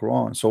corrupt the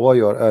Quran. So why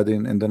you are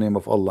adding in the name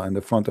of Allah in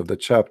the front of the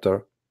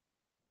chapter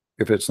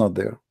if it's not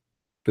there?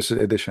 This is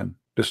addition.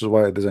 This is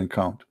why it doesn't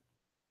count.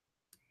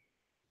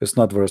 It's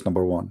not verse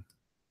number 1.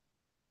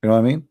 You know what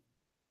I mean?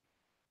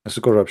 It's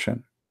a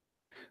corruption.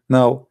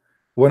 Now,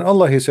 when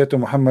Allah he said to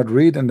Muhammad,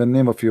 read in the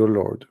name of your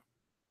Lord.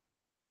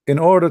 In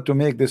order to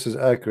make this as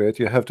accurate,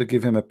 you have to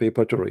give him a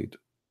paper to read.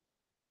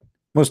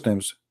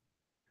 Muslims,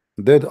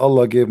 did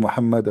Allah give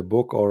Muhammad a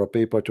book or a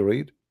paper to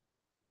read?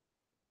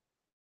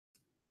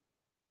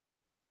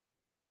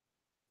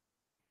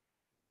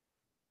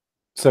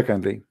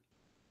 Secondly,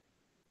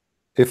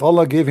 if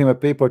Allah gave him a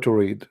paper to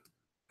read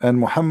and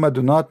Muhammad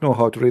do not know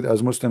how to read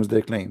as Muslims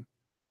they claim,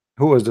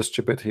 who is the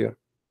stupid here?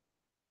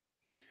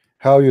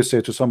 How you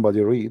say to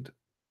somebody read,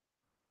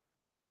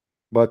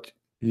 but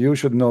you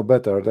should know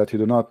better that you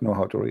do not know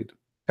how to read,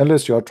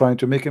 unless you are trying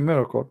to make a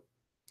miracle.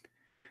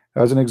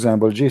 As an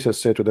example, Jesus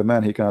said to the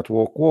man he cannot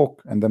walk,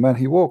 walk, and the man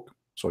he walked.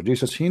 So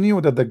Jesus, he knew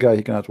that the guy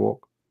he cannot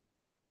walk.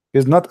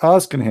 He's not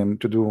asking him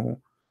to do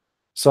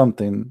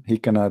something he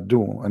cannot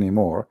do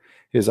anymore.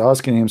 He's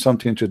asking him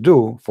something to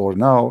do, for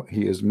now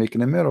he is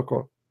making a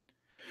miracle.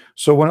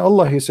 So when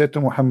Allah he said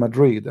to Muhammad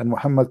read and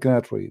Muhammad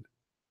cannot read,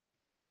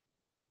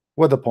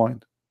 what the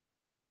point?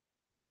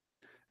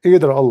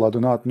 Either Allah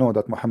do not know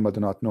that Muhammad do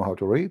not know how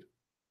to read,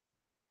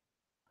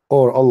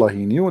 or Allah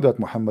he knew that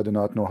Muhammad do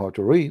not know how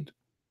to read.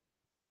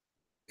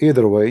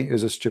 Either way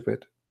is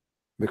stupid,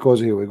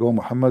 because here we go,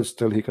 Muhammad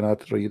still he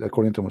cannot read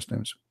according to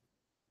Muslims.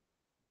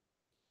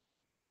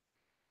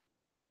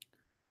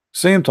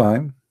 Same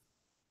time,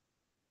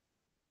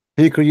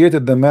 he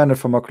created the man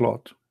from a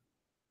cloth.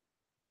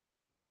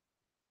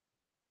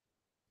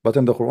 But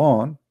in the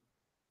Quran,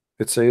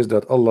 it says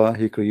that Allah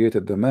he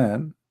created the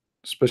man,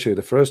 especially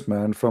the first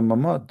man, from a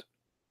mud.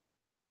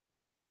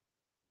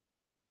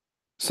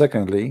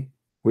 Secondly,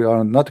 we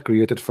are not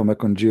created from a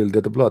congealed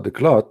dead blood. The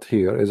cloth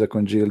here is a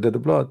congealed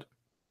dead blood.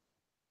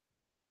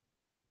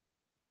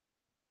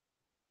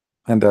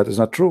 And that is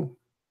not true.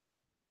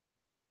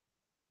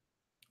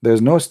 There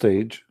is no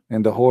stage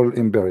in the whole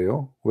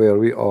embryo where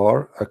we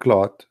are a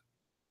clot,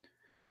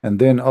 and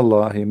then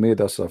Allah he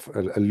made us of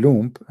a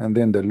loom, and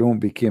then the loom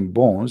became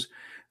bones,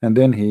 and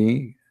then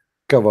he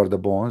covered the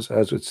bones,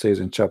 as it says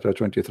in chapter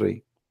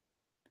 23.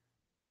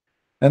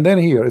 And then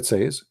here it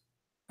says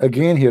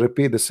again, he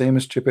repeat the same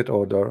stupid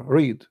order,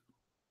 read.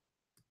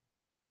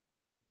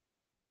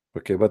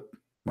 Okay, but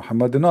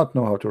Muhammad did not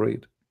know how to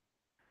read.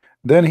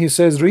 Then he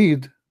says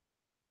read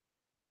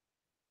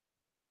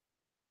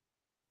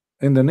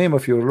in the name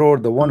of your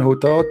Lord, the one who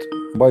taught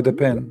by the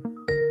pen.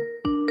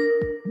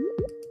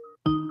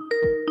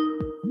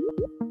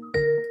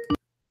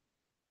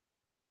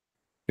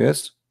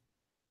 Yes.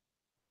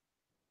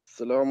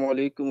 Assalamu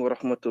alaikum wa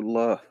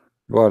rahmatullah.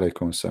 Wa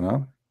alaikum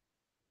salam.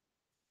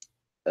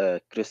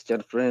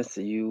 Christian friends,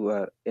 you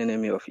are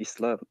enemy of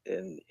Islam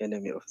and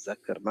enemy of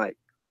Zakir Mike.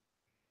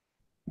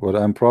 Well,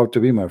 I'm proud to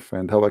be, my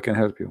friend. How I can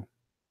help you?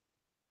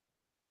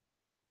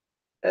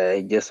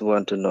 I just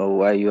want to know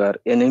why you are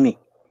enemy.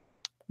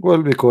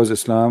 Well, because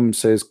Islam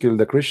says kill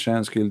the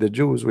Christians, kill the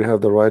Jews. We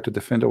have the right to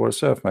defend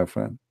ourselves, my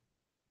friend.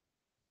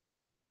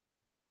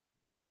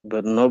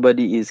 But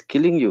nobody is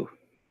killing you.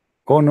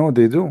 Oh no,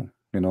 they do.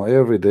 You know,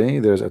 every day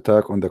there's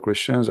attack on the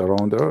Christians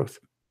around the earth.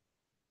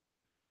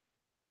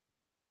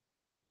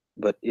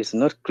 But it's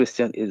not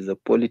Christian, it's the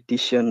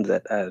politicians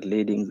that are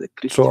leading the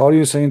Christian. So are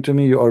you saying to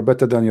me you are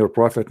better than your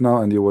prophet now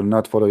and you will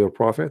not follow your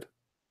prophet?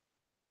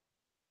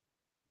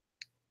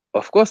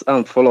 Of course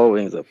I'm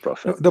following the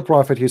prophet. The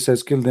prophet, he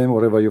says kill them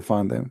wherever you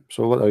find them.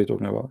 So what are you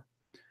talking about?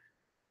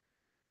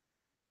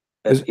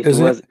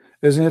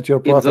 Isn't it your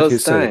prophet he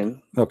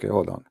said? Okay,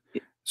 hold on.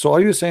 So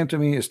are you saying to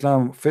me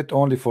Islam fit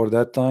only for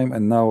that time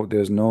and now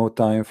there's no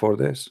time for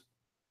this?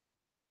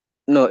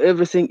 No,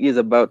 everything is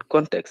about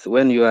context.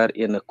 When you are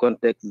in a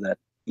context that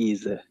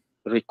is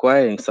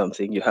requiring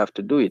something, you have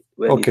to do it.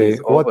 When okay, it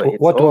is over,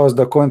 what was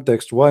the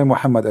context? Why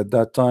Muhammad at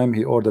that time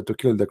he ordered to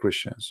kill the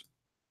Christians?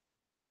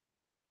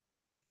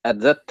 At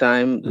that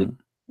time,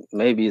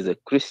 maybe the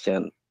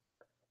Christian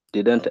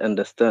didn't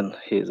understand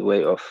his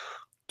way of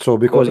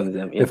calling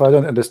them. If I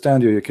don't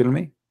understand you, you kill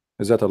me?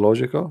 Is that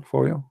illogical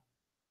for you?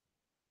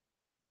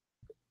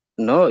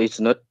 No,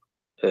 it's not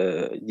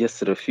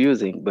just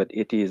refusing, but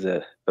it is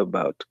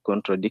about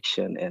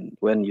contradiction. And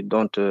when you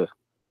don't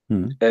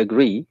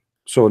agree.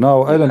 So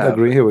now I don't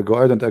agree. Here we go.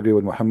 I don't agree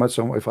with Muhammad.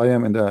 So if I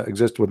am in the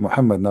exist with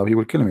Muhammad now, he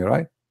will kill me,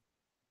 right?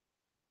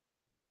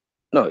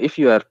 No, if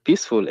you are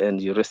peaceful and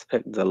you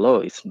respect the law,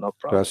 it's no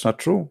problem. That's not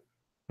true.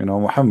 You know,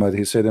 Muhammad,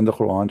 he said in the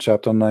Quran,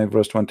 chapter 9,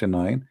 verse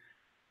 29,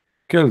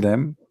 kill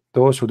them,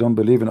 those who don't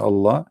believe in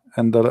Allah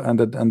and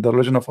the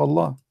religion of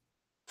Allah,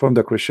 from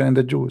the Christian and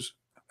the Jews,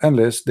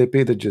 unless they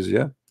pay the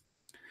jizya.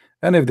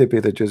 And if they pay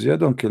the jizya,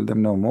 don't kill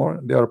them no more.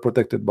 They are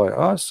protected by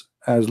us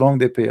as long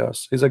they pay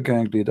us. He's a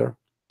gang leader.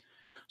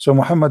 So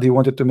Muhammad, he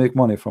wanted to make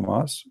money from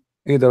us.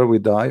 Either we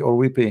die or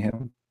we pay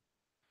him.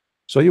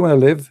 So you want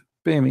to live,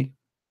 pay me.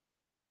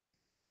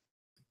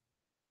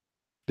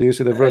 Do you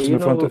see the verse in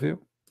front of you?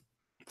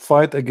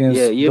 Fight against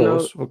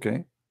those.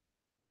 Okay.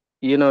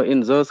 You know,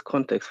 in those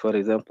contexts, for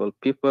example,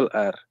 people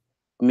are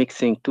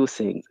mixing two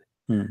things,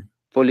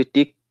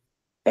 politics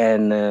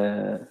and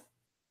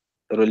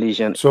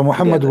religion. So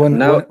Muhammad,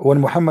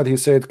 when Muhammad, he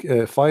said,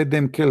 fight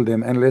them, kill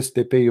them, unless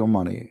they pay you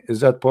money.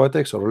 Is that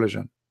politics or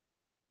religion?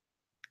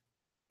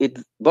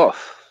 It's both.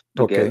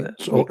 Okay.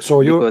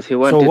 So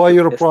why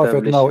you're a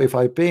prophet now? If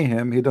I pay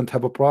him, he don't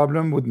have a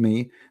problem with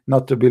me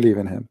not to believe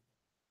in him.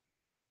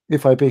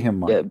 If I pay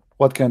him money, yeah.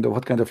 What kind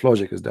of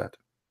logic is that?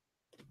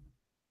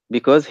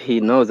 Because he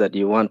knows that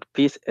you want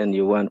peace and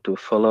you want to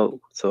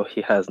follow, so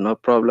he has no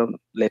problem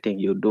letting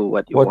you do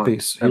what you want. What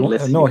peace?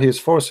 No, he's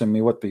forcing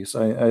me. What peace?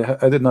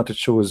 I did not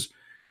choose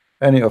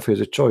any of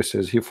his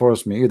choices. He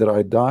forced me. Either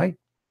I die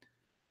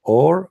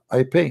or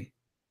I pay.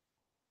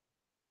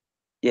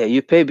 Yeah,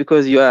 you pay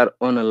because you are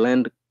on a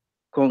land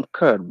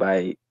conquered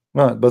by.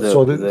 Right, but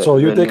so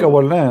you take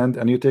our land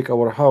and you take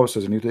our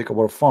houses and you take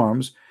our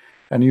farms,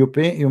 and you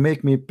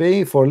make me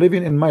pay for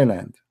living in my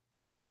land.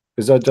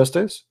 Is that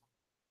justice?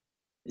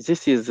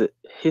 This is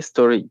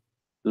history,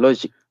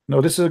 logic.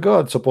 No, this is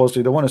God.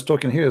 Supposedly, the one who's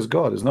talking here is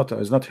God. It's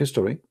not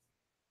history.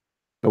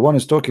 The one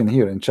who's talking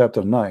here in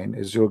chapter 9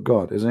 is your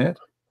God, isn't it?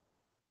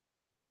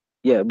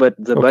 Yeah, but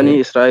the Bani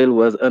Israel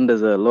was under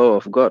the law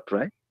of God,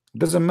 right?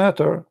 Doesn't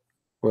matter.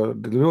 Well,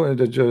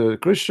 the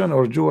Christian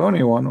or Jew,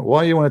 anyone,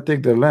 why you want to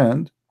take their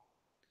land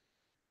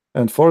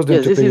and force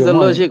them to pay you money? This is the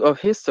logic of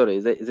history.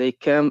 They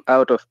came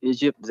out of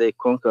Egypt, they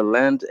conquer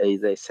land,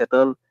 they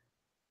settle,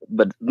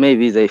 but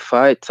maybe they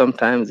fight.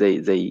 Sometimes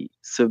they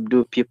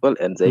subdue people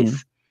and they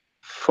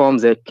form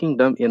their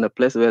kingdom in a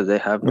place where they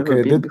have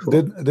never been before.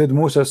 Did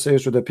Musa say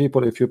to the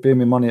people, if you pay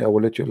me money, I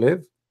will let you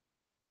live?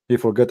 He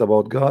forget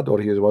about God,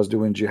 or he was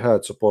doing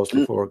jihad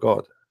supposedly for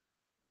God?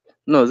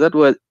 No, that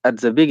was at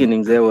the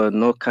beginning. There were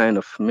no kind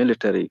of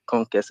military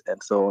conquest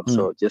and so on.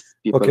 So just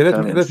people. Okay,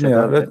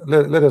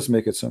 let us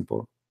make it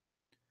simple.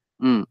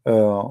 You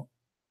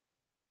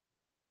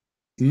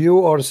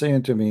are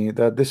saying to me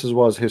that this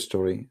was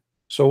history.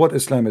 So what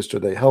Islam is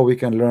today? How we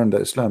can learn the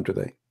Islam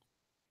today?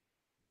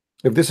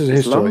 If this is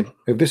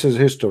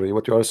history,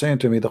 what you are saying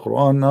to me, the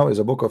Quran now is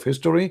a book of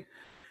history,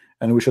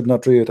 and we should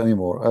not read it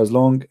anymore. As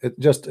long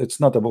it's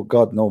not about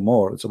God no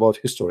more. It's about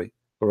history,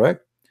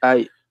 correct?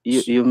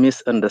 You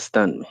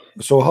misunderstand me.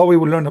 So how we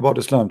will learn about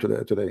Islam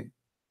today?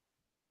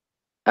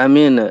 I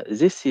mean,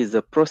 this is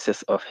a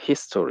process of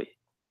history.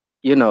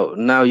 You know,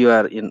 now you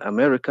are in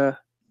America.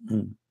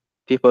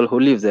 People who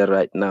live there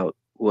right now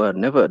were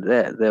never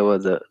there. There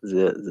was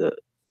the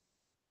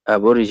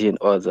Aborigine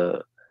or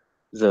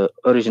the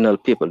original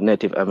people,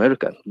 Native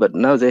American, but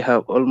now they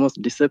have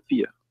almost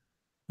disappeared.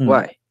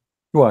 Why?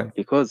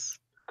 Because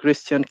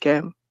Christian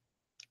came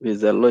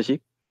with their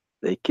logic.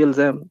 They kill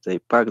them, they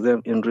pack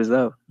them in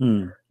reserve.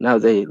 Now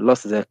they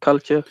lost their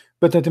culture.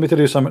 But let me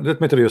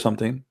tell you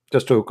something,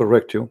 just to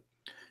correct you.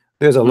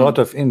 There's a lot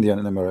of Indian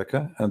in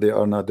America, and they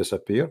are not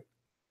disappear,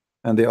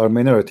 and they are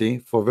minority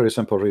for very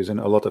simple reason.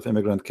 A lot of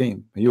immigrant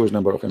came, a huge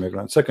number of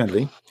immigrants.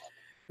 Secondly,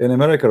 in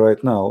America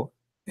right now,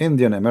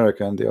 Indian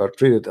American, they are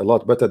treated a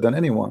lot better than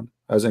anyone.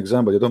 As an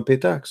example, they don't pay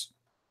tax.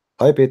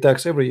 I pay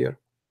tax every year.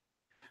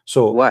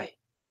 So why?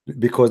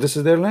 Because this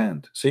is their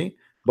land. See.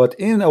 But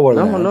in our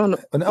land,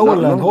 in our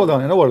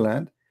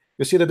land,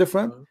 you see the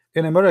difference?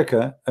 In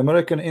America,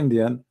 American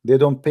Indian, they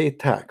don't pay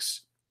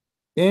tax.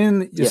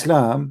 In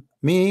Islam,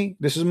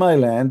 this is my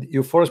land,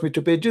 you force me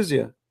to pay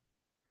jizya.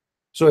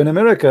 So in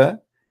America,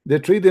 they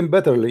treat them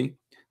betterly.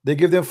 They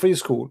give them free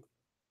school,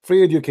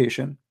 free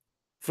education,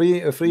 free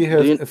health,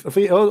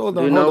 free. Do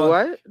you know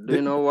why? Do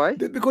you know why?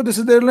 Because this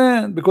is their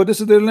land.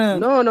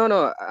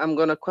 No. I'm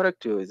gonna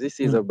correct you. This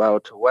is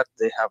about what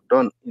they have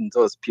done in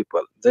those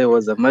people. There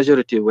was a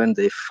majority when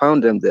they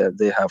found them there.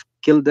 They have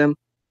killed them,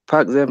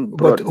 packed them.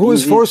 But who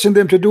is forcing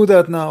them to do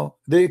that now?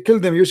 They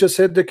killed them. You just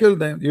said they killed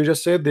them. You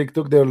just said they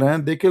took their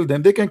land. They killed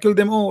them. They can kill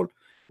them all.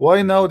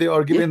 Why now they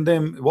are giving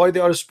them? Why they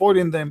are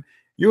spoiling them?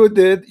 You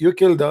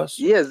killed us.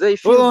 Yes, they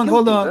feel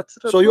hold on.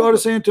 So you are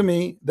saying to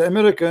me the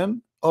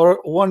American are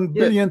 1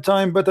 billion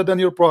times better than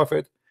your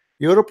prophet.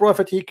 Your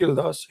prophet, he killed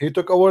us. He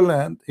took our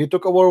land. He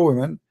took our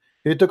women.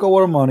 He took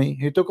our money.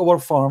 He took our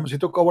farms. He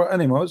took our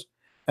animals.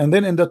 And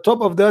then in the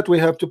top of that, we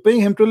have to pay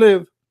him to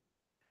live.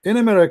 In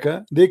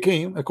America, they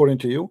came, according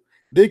to you,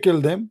 they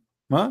killed them.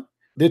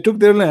 They took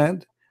their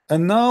land.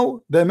 And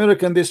now the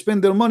American, they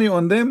spend their money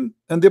on them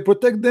and they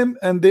protect them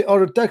and they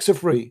are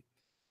tax-free.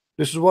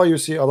 This is why you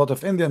see a lot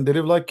of Indians, they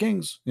live like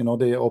kings. You know,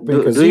 they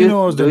open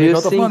casinos, they make a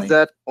lot of money.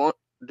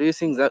 Do you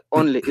think that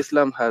only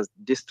Islam has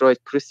destroyed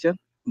Christian?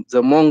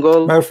 The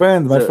Mongol, my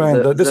friend, the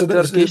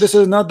Turkish, this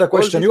is not the all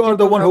question. these You are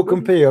the people one who have done.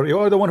 compare. You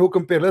are the one who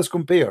compare. Let's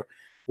compare.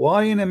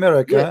 Why in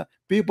America, Yeah,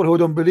 people who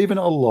don't believe in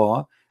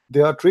Allah,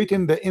 they are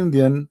treating the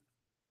Indian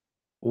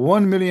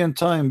 1,000,000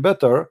 times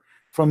better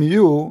from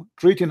you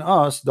treating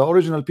us, the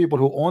original people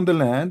who own the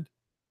land,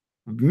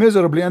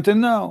 miserably until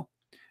now.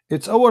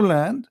 It's our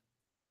land.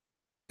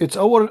 It's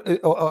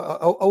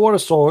our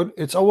soil.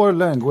 It's our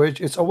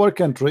language. It's our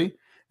country.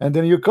 And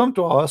then you come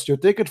to us, you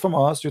take it from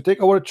us, you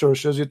take our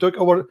churches, you take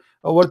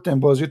our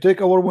temples, you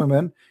take our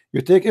women, you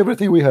take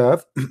everything we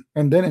have,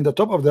 and then in the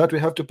top of that we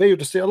have to pay you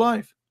to stay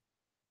alive.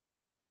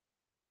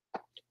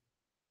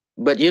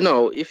 but you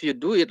know, if you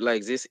do it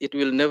like this, it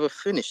will never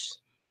finish.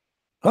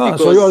 So you are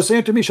Because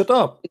saying to me, shut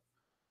up.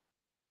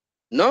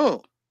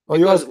 no, Or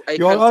because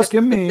you are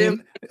asking me,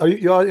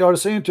 you are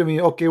saying to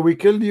me, okay, we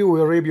killed you, we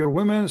rape your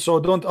women, so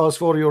don't ask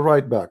for your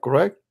right back,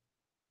 correct?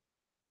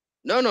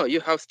 No, you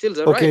have still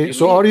the right. Okay, You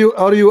so live.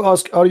 are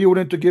you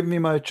willing to give me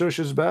my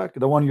churches back,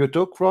 the one you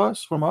took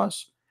from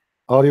us?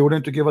 Are you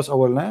willing to give us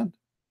our land?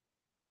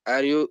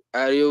 Are you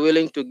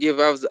willing to give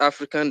out the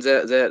Africans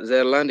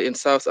their land in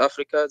South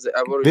Africa, the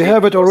They Aborigine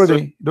have it Australia?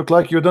 already. Look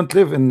like you don't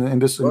live in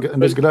this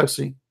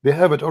galaxy. They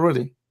have it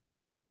already.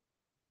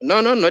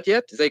 No, not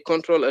yet. They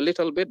control a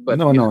little bit, but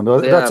No,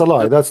 they that's are a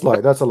lie.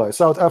 That's a lie.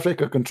 South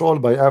Africa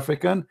controlled by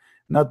African,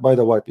 not by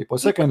the white people.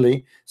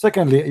 Secondly,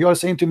 you are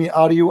saying to me,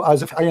 are you,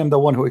 as if I am the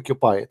one who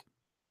occupy it?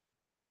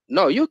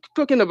 No, you're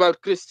talking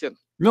about Christian.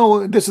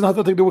 No, this is not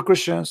nothing to do with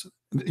Christians.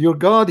 Your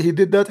God, he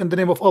did that in the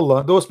name of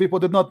Allah. Those people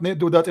did not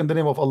do that in the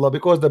name of Allah,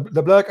 because the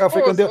black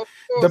African, Of the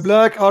course,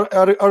 black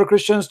are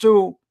Christians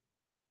too.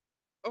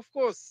 of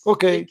course. They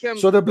Okay, came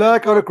so the and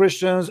black are brought.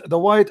 Christians, the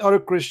white are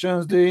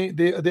Christians.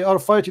 They are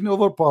fighting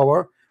over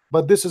power,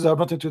 but this has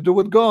nothing to do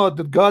with God.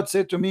 Did God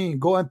say to me,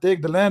 go and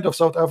take the land of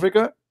South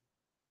Africa?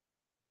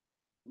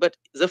 But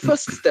the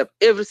first step,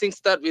 everything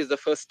starts with the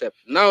first step.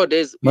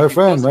 Nowadays, My if you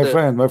friend, cross my the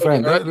friend, my Saudi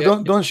friend,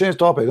 Arabia, don't change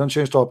topic. Don't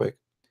change topic.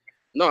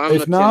 no, I'm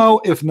not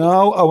changing. If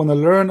now I want to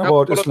learn I'm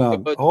about following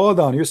Islam, your hold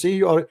on. You see,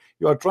 you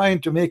are trying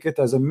to make it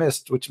as a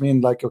mist, which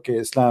means like, okay,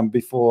 Islam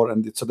before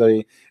and it's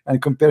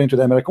and comparing to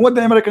the American. What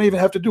the American even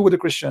have to do with the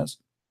Christians?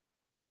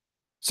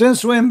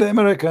 Since when the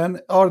American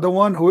are the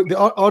one who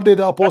are they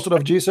the apostle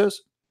of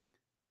Jesus?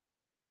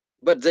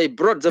 But they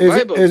brought the Is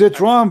Bible. it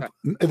Trump?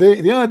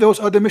 Yeah, those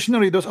are the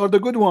missionary. Those are the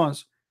good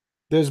ones.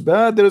 There's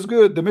bad, there's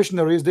good. The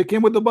missionaries, they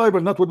came with the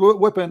Bible, not with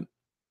weapon.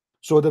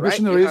 So the Right?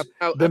 You have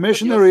now the answered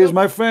missionaries, yourself.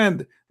 my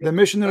friend, the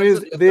missionaries,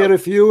 Answered they yourself.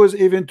 refuse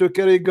even to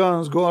carry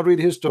guns. Go and read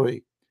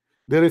history.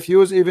 They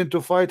refuse even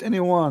to fight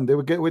anyone. They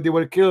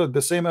were killed,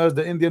 the same as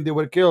the Indian. They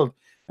were killed,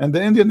 and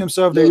the Indian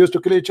themselves, they Look, used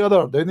to kill each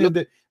other. look,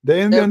 The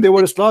Indian, they everything.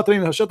 were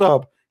slaughtering. Shut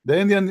up. The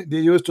Indian, they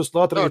used to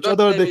slaughter No, each don't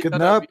other. tell They me shut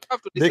up. You kidnap.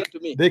 have to They listen to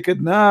me.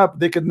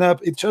 they kidnap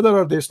each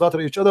other. They slaughter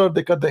each other.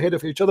 They cut the head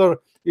of each other.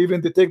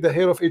 Even they take the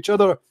hair of each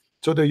other.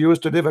 So they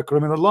used to live a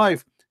criminal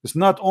life. It's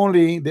not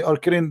only they are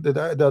killing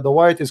the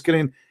white is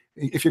killing.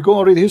 If you go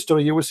and read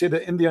history, you will see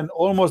the Indian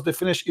almost they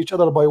finish each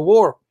other by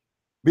war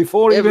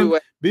before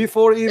Everywhere,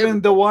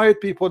 the white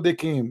people they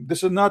came.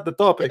 This is not the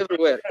topic.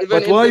 everywhere, even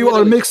But in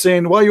the Middle East.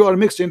 why you are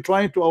mixing,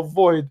 trying to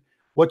avoid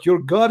what your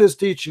God is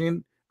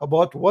teaching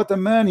about what a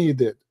man he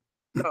did.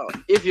 No,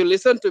 if you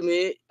listen to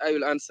me, I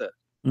will answer.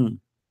 Mm.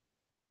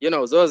 You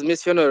know, those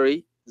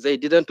missionaries, they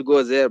didn't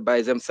go there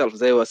by themselves.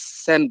 They were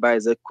sent by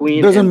the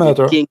queen Doesn't and the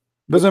matter. king.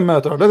 Doesn't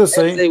matter. Let us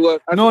And say they were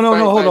no.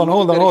 occupied by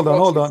military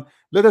Hold forces. on.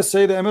 Let us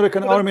say the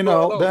American They couldn't army go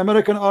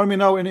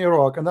now, alone. in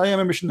Iraq, and I am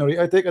a missionary.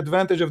 I take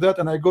advantage of that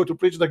and I go to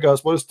preach the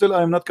gospel. Still,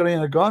 I am not carrying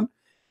a gun.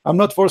 I'm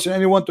not forcing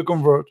anyone to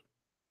convert.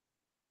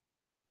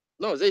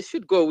 No, they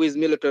should go with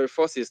military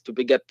forces to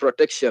get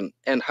protection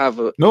and have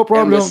No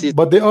problem, embassies.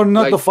 but they are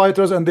not Like, the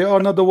fighters, and they are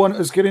not the one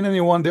who's killing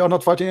anyone. They are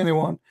not fighting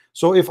anyone.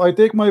 So if I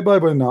take my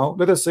Bible now,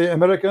 let us say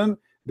American,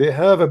 they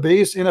have a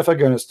base in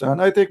Afghanistan.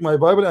 I take my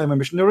Bible, I'm a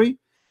missionary,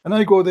 and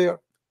I go there.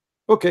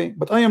 Okay,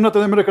 but I am not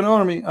an American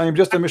army. I am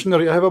just a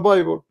missionary. I have a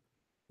Bible.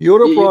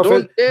 You're a you prophet.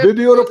 don't dare to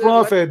go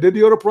there like, Did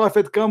your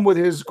prophet come with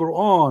his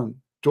Quran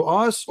to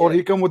us, or yeah,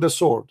 he come with the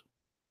sword?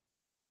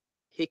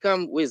 he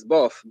come with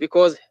both,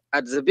 because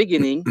at the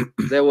beginning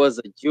there was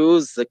the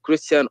Jews, the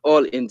Christian,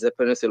 all in the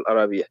Peninsula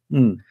Arabia.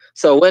 Mm.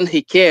 So when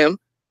he came,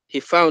 he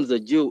found the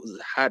Jews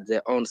had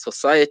their own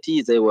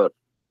society. They were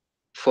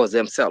for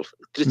themselves,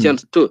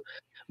 Christians too.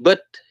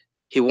 But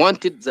he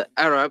wanted the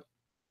Arab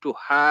to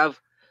have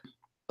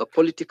a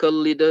political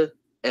leader,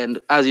 and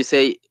as you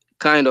say,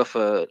 kind of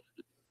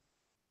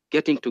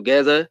getting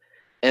together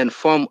and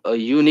form a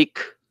unique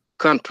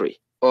country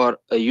or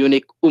a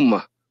unique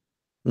ummah.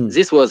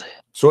 This was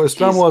so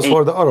Islam was aim.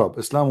 for the Arab.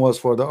 Islam was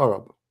for the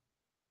Arab.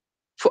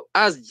 For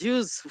as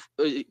Jews,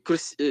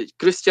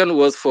 Christian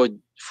was for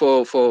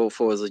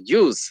the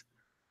Jews.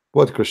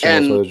 What Christian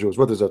was for the Jews?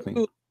 What does that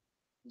mean?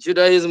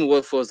 Judaism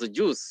was for the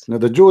Jews. Now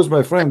the Jews,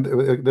 my friend,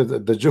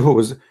 the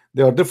Jews,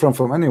 they are different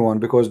from anyone,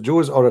 because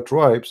Jews are a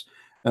tribes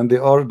and they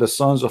are the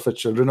sons of a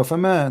children of a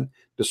man.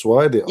 That's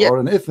why they are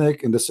an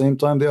ethnic. In the same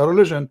time, they are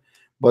religion.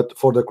 But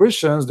for the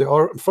Christians, they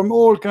are from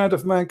all kind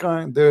of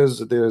mankind.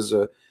 There's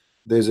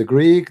a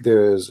Greek,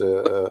 there's It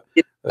a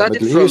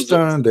started Middle from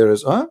Eastern, there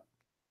is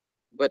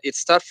but it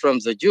starts from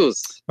the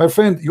Jews. my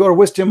friend, you are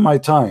wasting my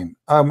time.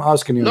 I'm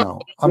asking you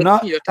No,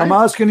 now. I'm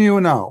asking you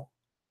now.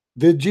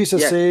 Did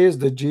Jesus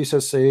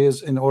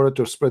says in order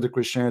to spread the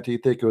Christianity,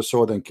 take your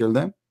sword and kill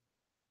them?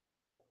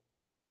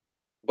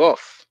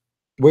 Both.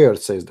 Where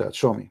it says that?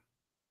 Show me.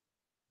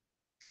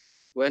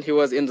 When he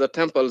was in the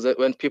temple, that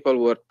when people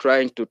were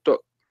trying to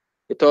talk,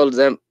 he told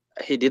them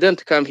he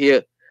didn't come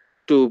here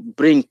to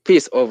bring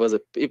peace over the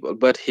people,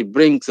 but he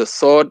brings the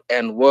sword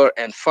and war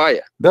and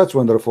fire. That's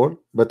wonderful.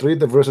 But read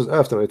the verses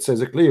after. It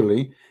says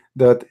clearly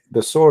that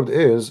the sword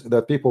is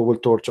that people will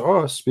torture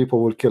us,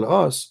 people will kill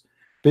us,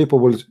 people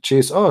will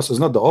chase us. It's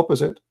not the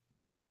opposite.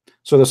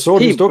 So the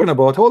sword he's talking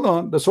about, hold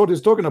on, the sword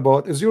he's talking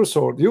about is your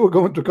sword. You are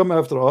going to come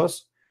after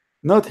us,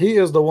 not he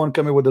is the one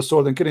coming with the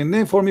sword and killing.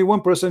 Name for me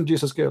one person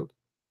Jesus killed.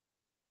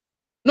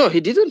 No,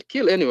 he didn't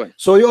kill anyone.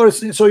 So you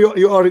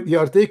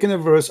are taking a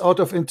verse out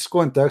of its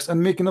context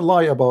and making a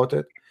lie about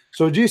it.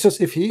 So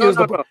Jesus, if he is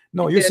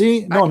you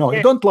see,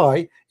 you don't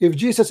lie. If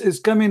Jesus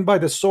is coming by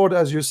the sword,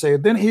 as you say,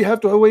 then he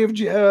have to have a way of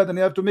jihad and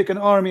he have to make an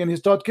army and he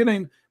start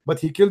killing. But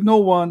he killed no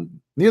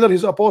one. Neither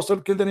his apostle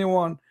killed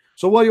anyone.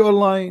 So why you are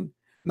lying?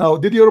 Now,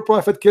 did your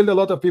prophet kill a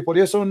lot of people?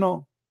 Yes or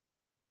no?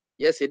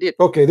 Yes, he did.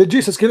 Okay, did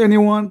Jesus kill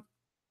anyone?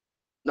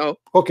 No.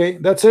 Okay,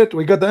 that's it.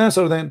 We got the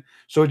answer then.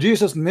 So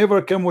Jesus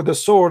never came with a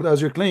sword,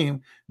 as you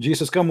claim.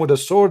 Jesus come with a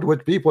sword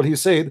with people. He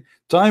said,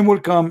 time will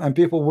come and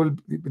people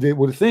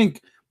will think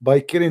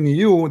by killing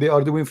you, they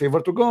are doing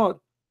favor to God.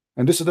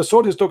 And this is the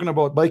sword he's talking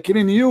about, by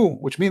killing you,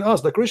 which means us,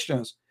 the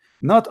Christians,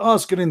 not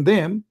us killing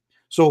them.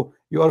 So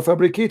you are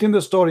fabricating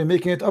the story,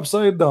 making it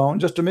upside down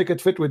just to make it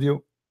fit with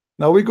you.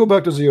 Now we go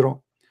back to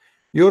zero.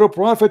 You're a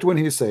prophet when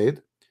he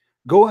said,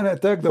 go and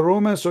attack the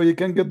Romans so you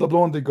can get the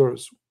blonde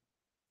girls.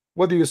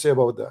 What do you say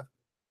about that?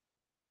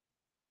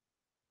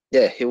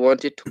 Yeah, he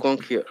wanted to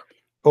conquer.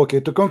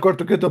 Okay, to conquer,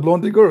 to get the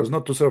blonde girls,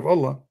 not to serve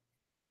Allah.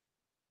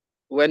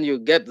 When you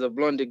get the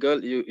blonde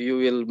girl, you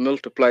will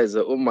multiply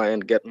the ummah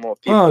and get more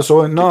people.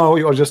 So now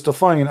you are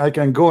justifying I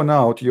can go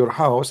now to your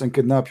house and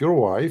kidnap your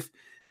wife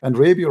and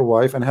rape your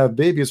wife and have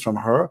babies from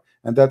her,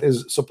 and that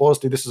is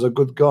supposedly this is a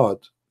good God.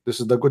 This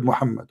is the good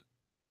Muhammad.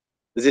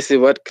 This is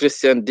what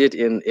Christian did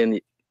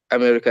in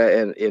America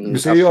and in you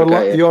see,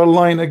 Africa. you are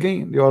lying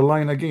again. You are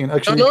lying again.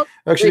 Actually,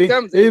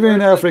 no, even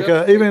in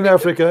Africa,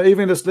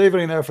 even the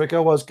slavery in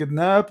Africa was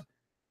kidnapped,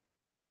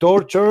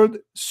 tortured,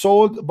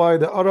 sold by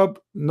the Arab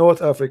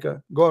North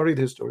Africa. Go and read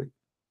history.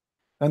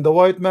 And the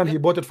white man, he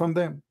bought it from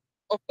them.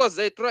 Of course,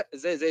 they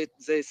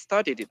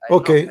started it.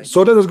 Okay,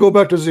 so let us go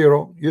back to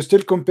zero. You're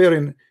still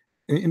comparing.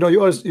 You know,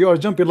 you are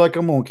jumping like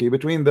a monkey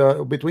between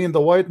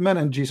the white man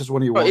and Jesus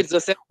when you want. It's the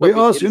same we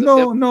ask you,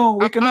 no,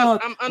 we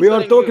cannot. We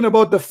are talking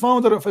about the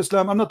founder of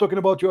Islam. I'm not talking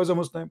about you as a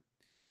Muslim.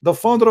 The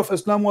founder of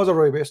Islam was a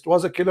rapist,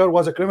 was a killer,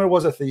 was a criminal,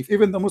 was a thief.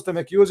 Even the Muslim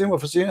accused him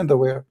of stealing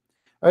underwear.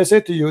 I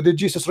said to you, did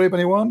Jesus rape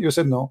anyone? You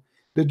said no.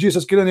 Did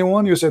Jesus kill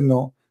anyone? You said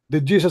no.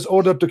 Did Jesus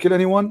order to kill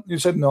anyone? You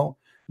said no.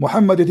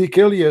 Muhammad, did he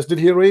kill? Yes. Did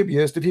he rape?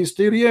 Yes. Did he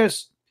steal?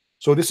 Yes.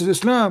 So this is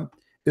Islam.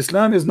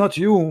 Islam is not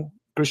you.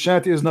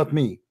 Christianity is not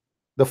me.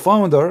 The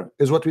founder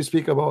is what we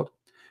speak about.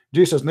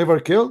 Jesus never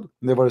killed,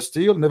 never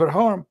steal, never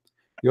harm.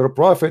 Your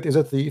prophet is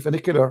a thief and a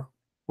killer.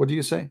 What do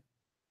you say?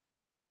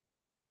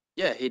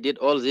 Yeah, he did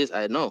all this,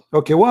 I know.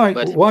 Okay,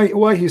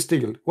 why he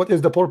steal? What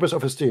is the purpose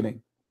of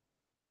stealing?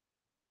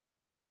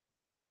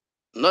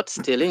 Not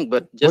stealing,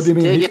 but just what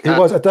do you mean? He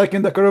was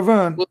attacking the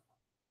caravan.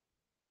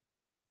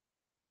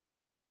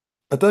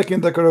 Attacking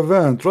the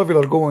caravan,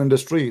 traveler going in the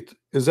street.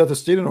 Is that a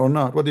stealing or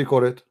not? What do you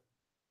call it?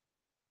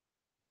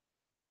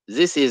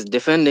 This is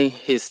defending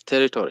his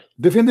territory.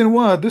 Defending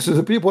what? This is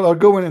the people are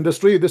going in the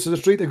street. This is the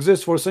street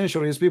exists for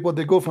centuries. People,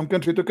 they go from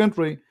country to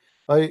country.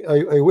 I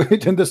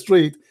wait in the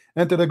street,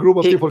 enter a group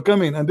of people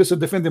coming, and this is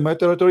defending my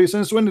territory.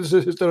 Since when is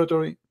this his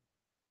territory?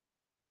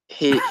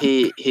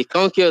 He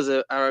conquers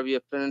the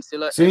Arabian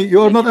Peninsula. See,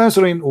 you are not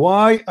answering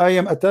why I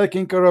am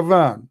attacking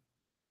caravan.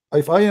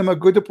 If I am a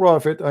good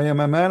prophet, I am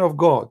a man of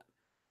God.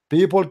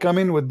 People come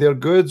in with their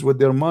goods, with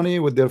their money,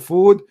 with their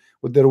food,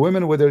 with their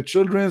women, with their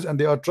children, and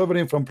they are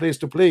traveling from place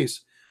to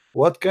place.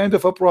 What kind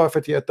of a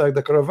prophet he attacked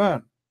the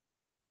caravan?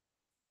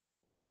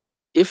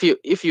 If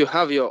you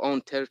have your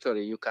own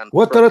territory, you can.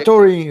 What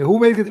territory? Who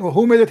made it?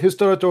 Who made it his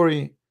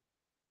territory?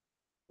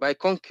 By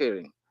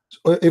conquering.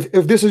 So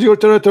if this is your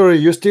territory,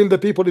 you steal the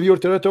people in your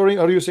territory.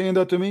 Are you saying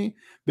that to me?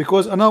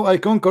 Because now I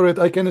conquer it,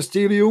 I can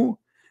steal you.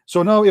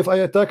 So now if I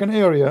attack an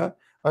area,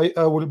 I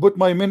will put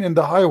my men in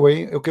the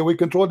highway. Okay, we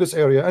control this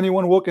area.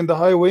 Anyone walk in the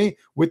highway,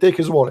 we take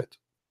his wallet.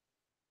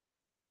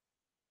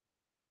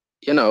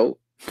 You know,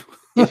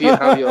 if you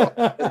have your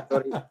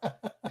territory,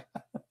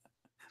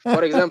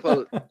 for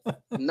example,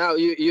 now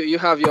you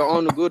have your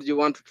own goods, you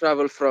want to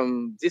travel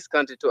from this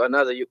country to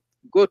another, you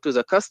go to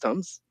the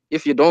customs.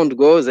 If you don't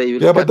go, they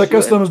will. Yeah, but the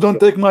customs don't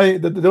take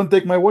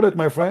my wallet,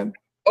 my friend.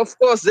 Of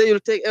course, they will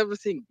take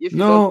everything if you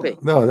don't pay.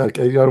 No,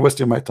 okay, you are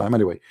wasting my time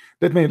anyway.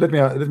 Let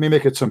me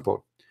make it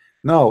simple.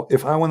 Now,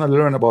 if I want to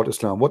learn about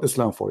Islam, what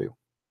Islam for you?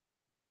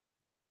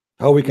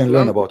 How we can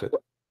learn Islam, about it?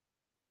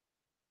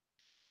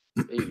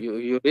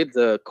 you read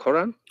the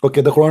Quran?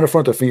 Okay, the Quran in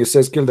front of me, it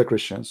says kill the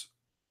Christians.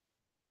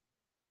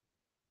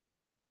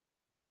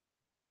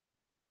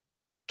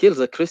 Kill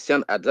the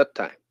Christian at that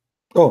time.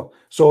 Oh,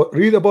 so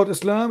read about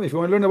Islam. If you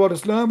want to learn about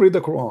Islam, read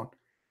the Quran.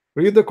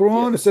 Read the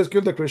Quran, Yes. it says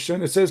kill the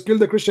Christian. It says kill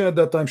the Christian at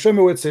that time. Show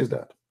me where it says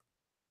that.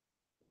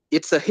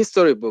 It's a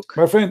history book.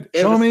 My friend,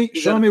 show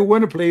Everything me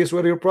one place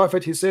where your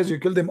prophet, he says you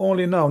kill them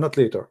only now, not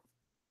later.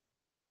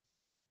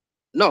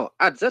 No,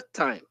 at that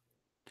time.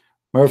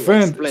 My He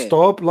friend, explained.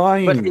 stop But he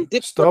lying.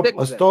 did protect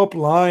them. Stop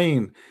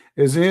lying.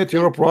 Isn't it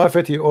your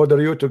prophet? He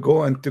ordered you to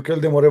go and to kill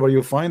them wherever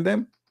you find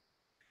them.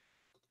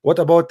 What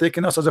about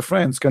taking us as a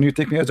friends? Can you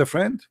take me as a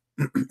friend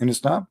in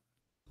Islam?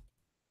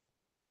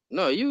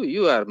 No,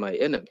 you are my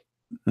enemy.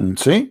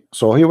 See,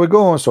 so here we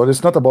go. So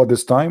it's not about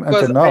this time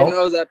Because until now. I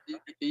know that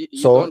you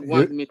So don't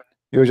want me.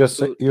 you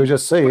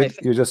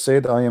just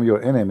said I am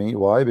your enemy.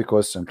 Why?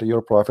 Because simply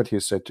your prophet,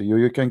 he said to you,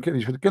 you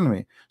should kill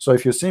me. So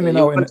if you see me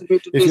now,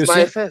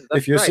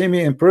 if you see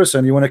me in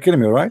person, you want to kill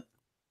me, right?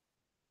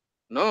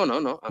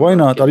 No. Why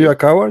not? Are you a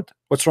coward?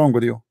 What's wrong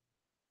with you?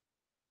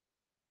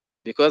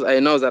 Because I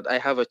know that I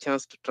have a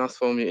chance to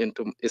transform you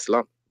into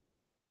Islam.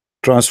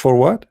 Transfer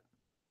what?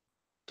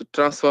 To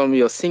transform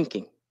your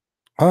thinking.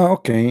 Ah,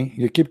 okay.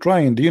 You keep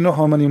trying. Do you know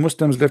how many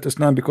Muslims left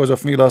Islam because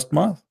of me last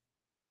month?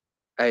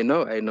 I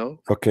know.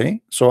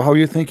 Okay. So how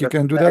you think you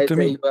can do that to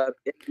me? You are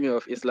enemy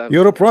of Islam.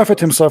 Your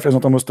prophet himself is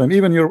not a Muslim.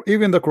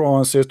 Even the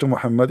Quran says to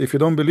Muhammad, if you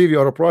don't believe you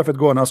are a prophet,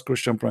 go and ask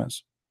Christian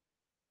Prince.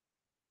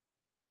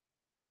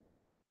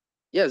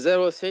 Yes, there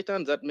was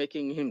Satan that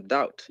making him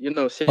doubt. You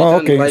know, Satan. Oh,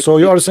 okay. So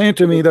you are saying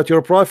to me that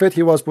your prophet,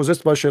 he was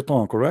possessed by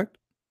Shaitan, correct?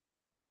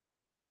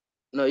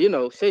 No, you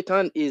know,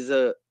 Satan is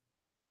a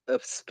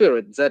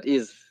spirit that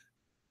is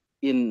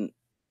in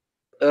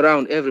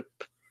around every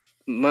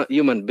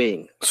human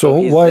being. So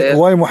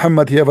why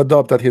Muhammad he have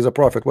adopted that he's a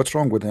prophet? What's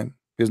wrong with him?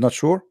 He's not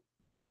sure?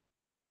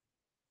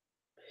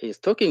 He's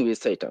talking with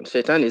Satan.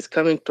 Satan is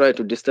coming try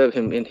to disturb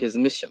him in his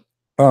mission.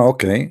 Oh,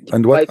 okay.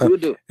 And what like you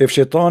do. If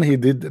Shaitan he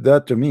did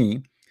that to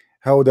me,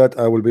 how that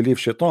I will believe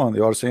Shaitan?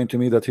 You are saying to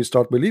me that he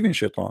start believing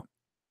Shaitan.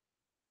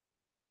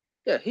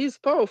 Yeah, he's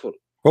powerful.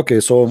 Okay,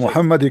 so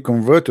Muhammad he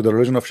convert to the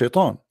religion of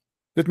Shaitan.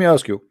 Let me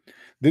ask you,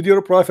 did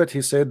your prophet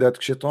he said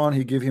that Shaitan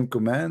he give him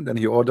command and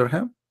he order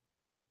him?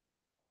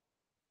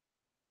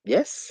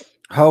 Yes.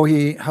 How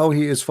he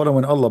is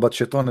following Allah but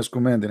Shaitan is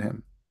commanding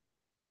him?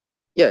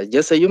 Yeah,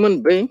 just a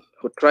human being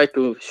who try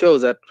to show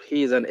that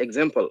he is an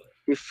example.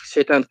 If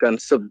Shaitan can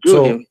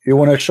subdue him. You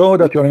want to show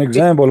that you're an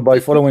example by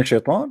following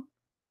Shaitan?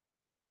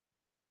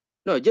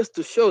 No, just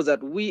to show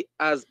that we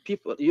as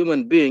people,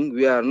 human being,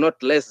 we are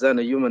not less than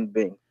a human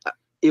being.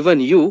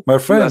 Even you, my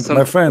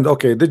friend.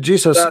 Okay, did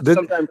Jesus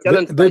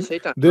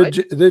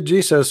did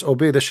Jesus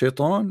obey the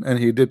Shaitan and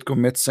he did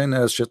commit sin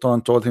as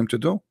Shaitan told him to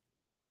do?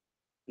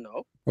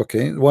 No.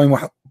 Okay, why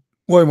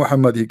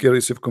Muhammad he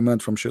received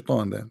command from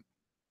Shaitan then?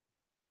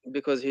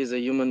 Because he's a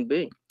human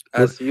being,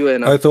 as you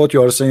and I thought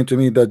you are saying to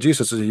me that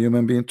Jesus is a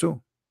human being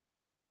too.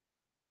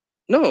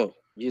 No,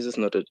 Jesus is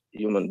not a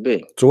human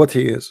being. So what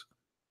he is?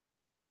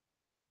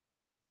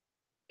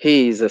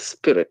 He is a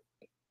spirit.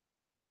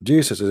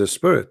 Jesus is a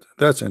spirit.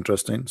 That's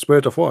interesting.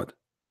 Spirit of what?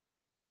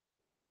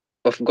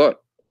 Of God.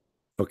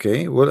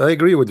 Okay, well, I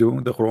agree with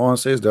you. The Quran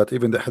says that,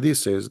 even the Hadith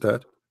says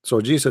that.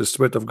 So Jesus is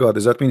spirit of God.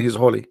 Does that mean he's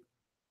holy?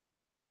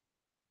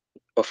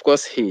 Of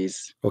course he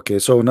is. Okay,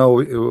 so now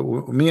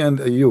me and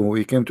you,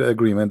 we came to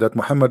agreement that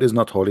Muhammad is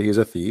not holy, he's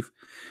a thief,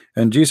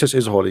 and Jesus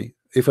is holy.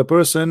 If a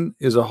person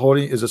is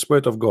a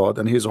spirit of God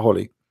and he's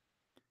holy,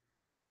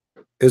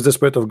 is the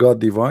spirit of God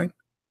divine?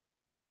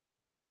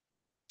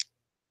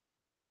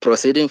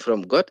 Proceeding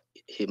from God,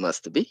 he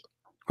must be.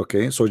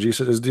 Okay, so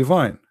Jesus is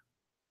divine.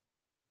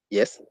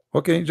 Yes.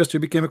 Okay, just you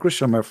became a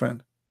Christian, my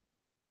friend.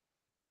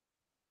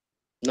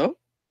 No.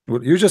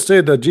 Well, you just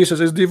said that Jesus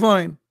is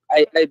divine.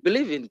 I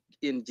believe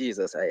in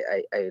Jesus.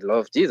 I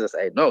love Jesus.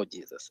 I know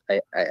Jesus.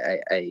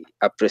 I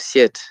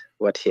appreciate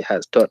what he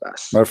has taught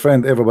us. My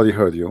friend, everybody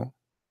heard you.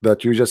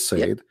 That you just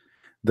said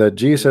that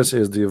Jesus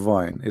is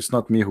divine. It's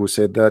not me who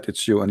said that,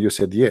 it's you, and you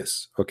said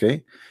yes.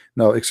 Okay,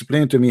 now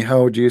explain to me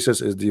how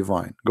Jesus is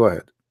divine. Go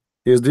ahead.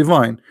 He is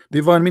divine.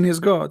 Divine mean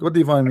he's God. What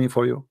divine mean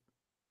for you?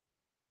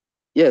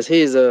 Yes, he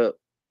is a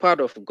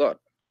part of God.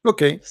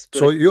 Okay,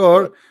 so you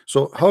are.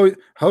 So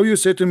how you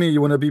say to me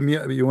you want to be me?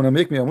 You want to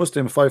make me a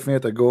Muslim 5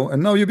 minutes ago,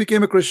 and now you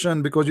became a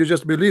Christian because you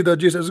just believe that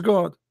Jesus is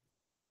God.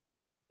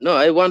 No,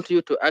 I want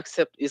you to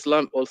accept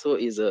Islam also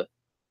is a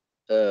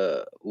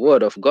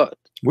word of God.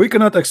 We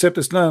cannot accept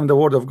Islam, the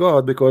word of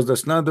God, because the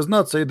Islam does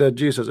not say that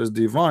Jesus is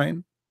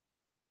divine.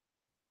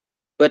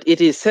 But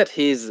it is said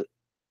he is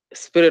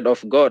spirit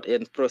of God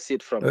and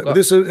proceed from God.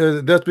 This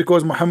is that's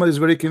because Muhammad is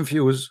very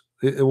confused.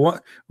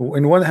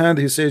 In one hand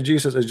he says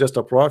Jesus is just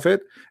a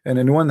prophet, and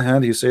in one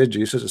hand he says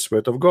Jesus is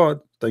spirit of God.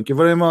 Thank you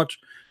very much.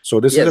 So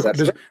this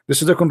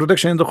is a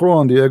contradiction in the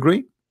Quran. Do you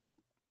agree?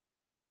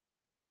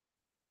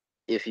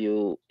 If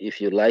you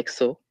like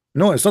so.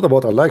 No, it's not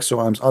about I like, so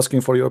I'm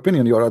asking for your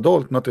opinion. You're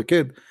adult, not a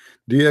kid.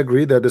 Do you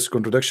agree that this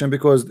contradiction?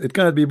 Because it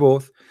cannot be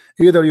both.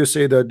 Either you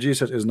say that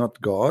Jesus is not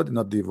God,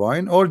 not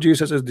divine, or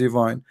Jesus is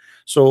divine.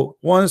 So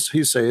once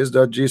he says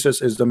that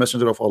Jesus is the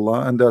messenger of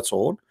Allah, and that's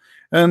all,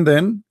 and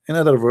then in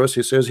another verse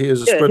he says he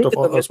is the Yeah, spirit he of is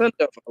a Allah. messenger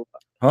of Allah.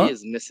 He Huh?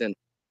 is messenger.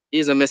 He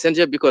is a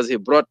messenger because he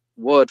brought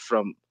word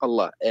from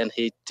Allah, and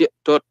he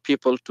taught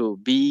people to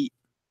be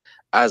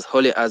as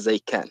holy as they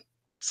can.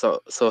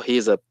 So he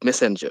is a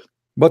messenger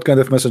What kind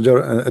of messenger?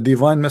 A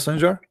divine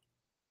messenger?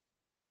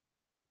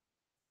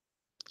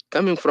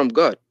 coming from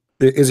God.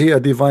 Is he a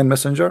divine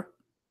messenger?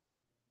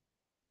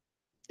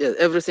 Yes,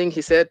 everything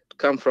he said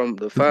come from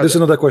the This is Father.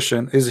 another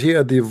question. Is he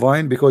a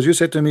divine? Because you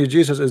said to me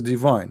Jesus is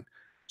divine.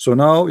 So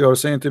now you're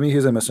saying to me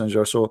he's a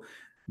messenger. So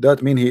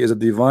that means he is a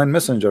divine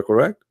messenger,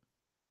 correct?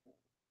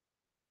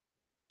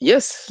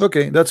 Yes.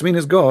 Okay, that's mean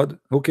he's God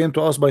who came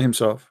to us by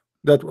himself.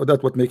 That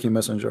would make him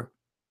messenger.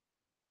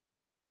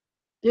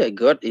 Yeah,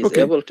 God is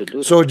Okay, able to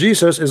do so that.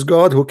 Jesus is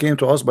God who came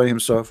to us by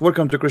himself.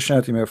 Welcome to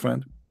Christianity, my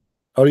friend.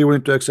 Are you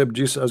willing to accept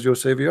Jesus as your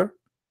savior?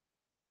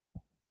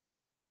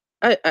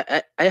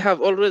 I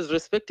have always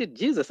respected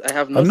Jesus. I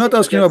have I'm nothing not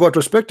asking you against. about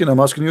respecting. I'm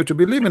asking you to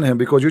believe in him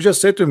because you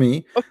just said to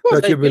me Of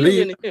course, that I you believe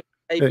believe in him.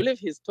 I eh, believe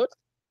his thought,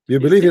 you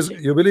his believe teaching.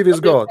 he's Not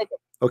a God. problem.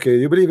 Okay,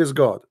 you believe he's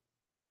God.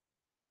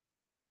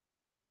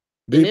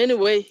 Do In you, any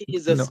way, he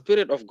is the no,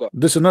 spirit of God.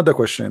 this is another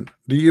question.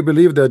 Do you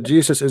believe that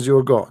Jesus is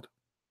your God?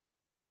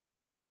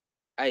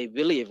 I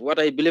believe what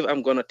I believe.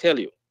 I'm gonna tell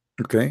you.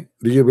 Okay.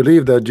 Do you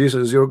believe that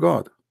Jesus is your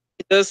God?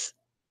 Jesus,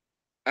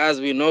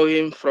 as we know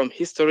him from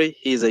history,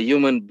 he is a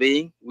human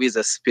being with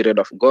the spirit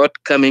of God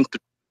coming to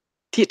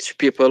teach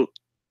people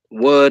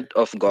word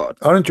of God.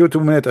 Aren't you 2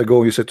 minutes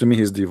ago you said to me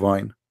he's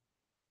divine?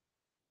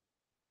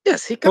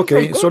 Yes, he comes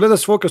from Okay, so God. let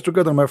us focus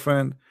together, my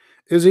friend.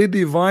 Is he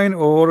divine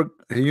or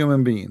a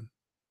human being?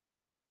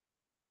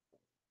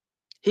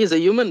 He is a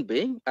human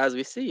being as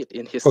we see it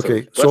in history.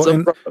 Okay, What's so the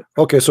in problem?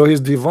 okay, so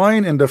he's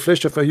divine in the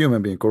flesh of a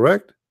human being,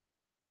 correct?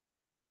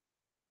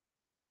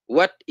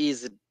 What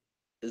is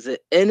the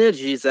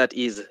energy that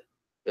is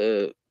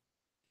uh,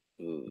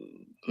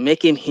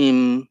 making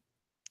him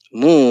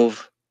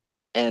move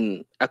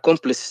and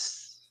accomplish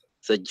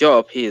the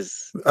job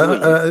he's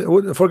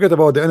doing? Forget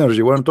about the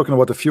energy. We're not talking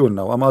about the fuel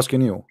now. I'm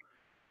asking you.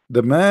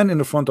 The man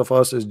in front of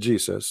us is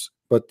Jesus,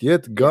 but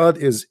yet Yeah. God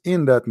is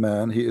in that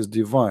man. He is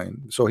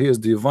divine. So he is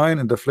divine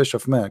in the flesh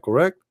of man,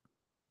 correct?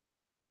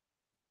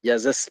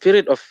 Yes, the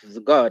spirit of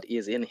God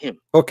is in him.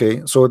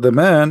 Okay, so the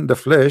man, the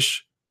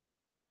flesh,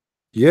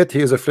 yet he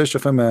is a flesh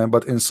of a man,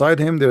 but inside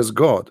him there is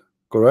God,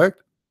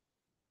 correct?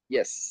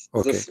 Yes,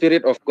 the Okay,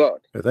 spirit of God.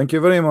 thank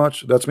you very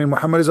much. That's mean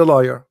Muhammad is a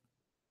liar.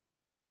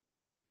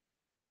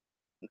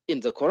 In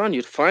the Quran,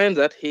 you find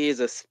that he is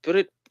a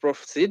spirit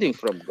proceeding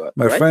from God,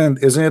 My right? friend,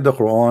 isn't it the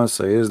Quran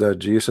says that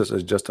Jesus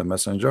is just a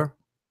messenger?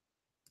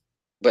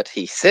 But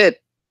he said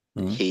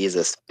Hmm. he is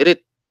a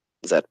spirit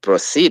that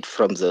proceed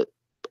from the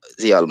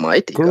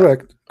Almighty God.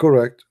 Correct,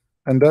 correct.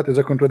 And that is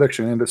a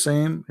contradiction. In the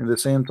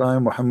same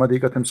time, Muhammad he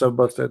got himself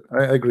busted.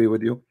 I agree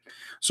with you.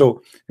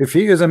 So if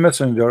he is a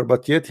messenger,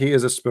 but yet he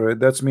is a spirit,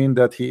 that's mean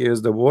that he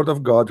is the word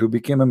of God who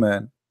became a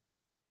man.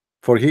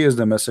 For he is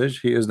the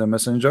message, he is the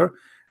messenger,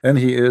 and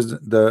he is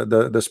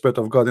the spirit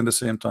of God in the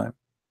same time.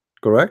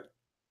 Correct?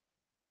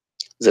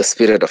 The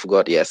spirit of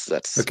God, yes,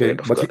 that's Okay, spirit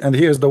of but God. and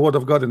he is the word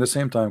of God in the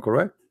same time,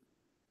 correct?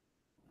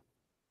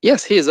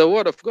 Yes, he is a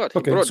word of God. He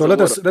Okay, brought so the let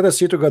word of us let us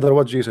see together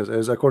what Jesus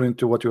is according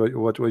to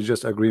what we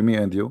just agree, me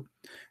and you.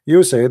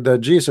 You said that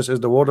Jesus is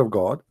the word of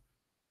God,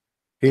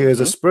 he is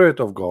a spirit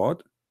of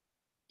God,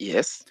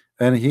 Yes,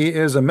 and he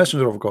is a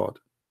messenger of God,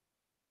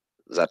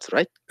 that's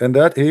right. and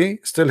that he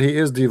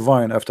is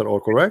divine after all,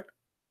 correct?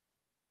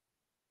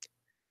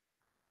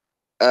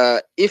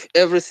 If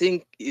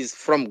everything is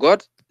from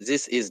God,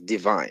 this is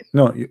divine.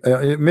 No,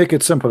 make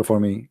it simple for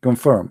me.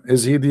 Confirm.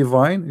 Is he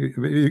divine?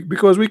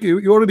 Because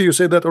you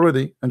said that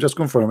already, and just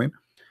confirming.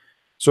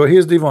 So he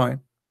is divine.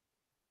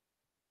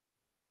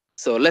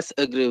 So let's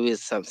agree with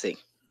something.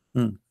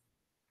 Hmm.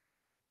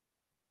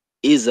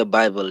 Is the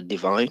Bible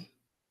divine?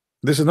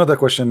 This is not a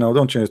question now.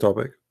 Don't change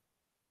topic.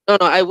 No,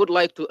 no, I would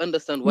like to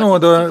understand what No,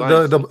 is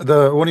divine from.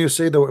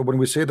 when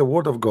we say the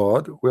word of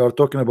God, we are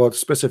talking about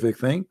specific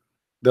thing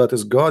that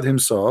is God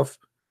Himself,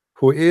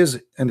 who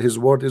is and His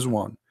word is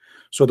one.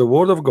 So the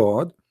word of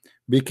God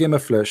became a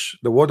flesh.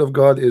 The word of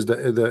God is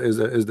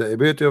the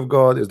ability of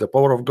God, is the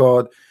power of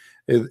God,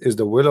 is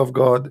the will of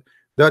God.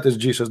 That is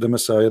Jesus, the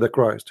Messiah, the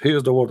Christ. He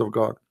is the word of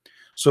God.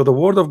 So the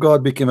word of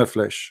God became a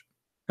flesh,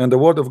 and the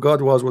word of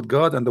God was with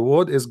God, and the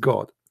word is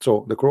God.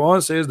 So the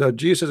Quran says that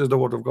Jesus is the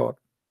word of God,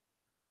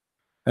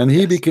 and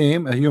he Yes.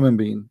 became a human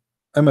being,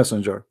 a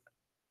messenger,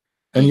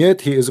 and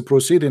yet he is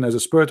proceeding as a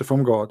spirit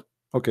from God.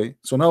 Okay,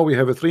 so now we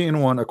have a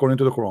three-in-one according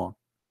to the Quran: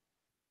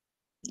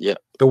 Yeah.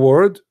 the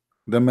word,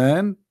 the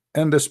man,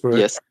 and the spirit.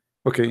 Yes.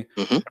 Okay,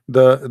 hmm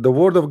the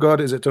word of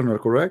God is eternal,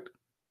 correct?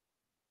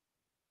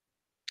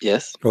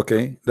 Yes.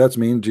 Okay, that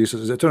means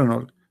Jesus is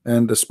eternal,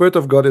 and the spirit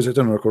of God is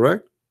eternal,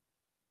 correct?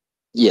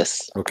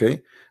 Yes.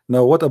 Okay,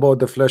 now what about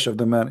the flesh of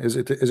the man? Is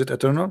it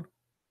eternal?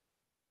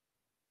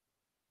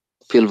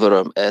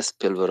 Pilvarum est,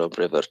 pilvarum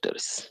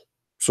reverteris.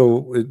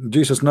 So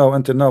Jesus now,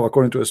 until now,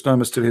 according to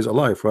Islam, is still he's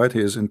alive, right? He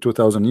is in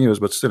 2000 years,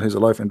 but still he's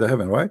alive in the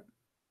heaven, right?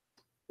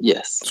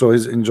 Yes. So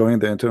he's enjoying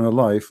the eternal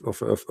life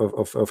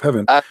of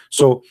heaven. Uh,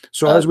 So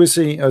uh, as we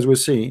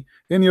see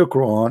in your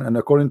Quran, and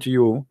according to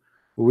you,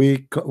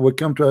 we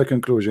come to a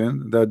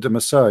conclusion that the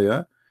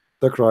Messiah,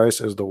 the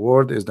Christ, is the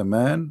Word, is the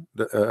man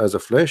as a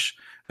flesh,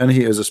 and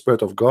he is the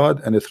Spirit of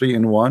God, and a three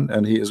in one,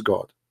 and he is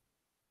God.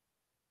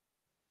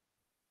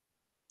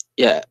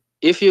 yeah.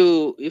 If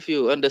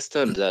you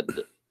understand that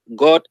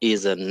God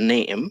is a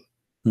name,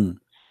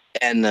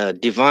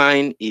 and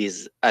divine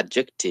is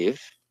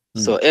adjective,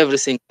 so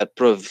everything that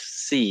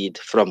proceed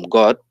from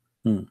God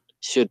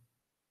should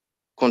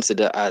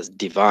consider as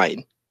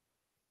divine.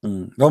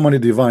 How many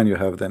divine you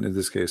have then in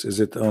this case? Is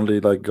it only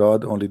like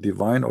God, only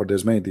divine, or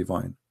there's many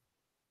divine?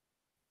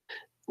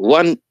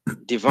 One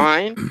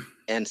divine,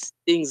 and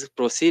things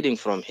proceeding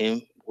from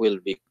him will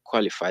be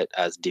qualified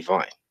as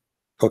divine.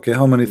 Okay,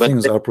 how many But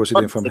things they are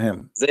proceeding not from the-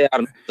 him? They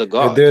are not the If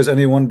God, there's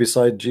anyone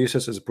beside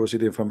Jesus is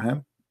proceeding from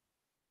him,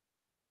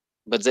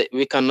 but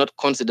we cannot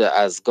consider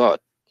as God,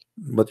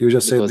 but you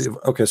just said because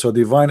okay, so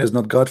divine is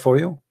not God for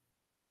you?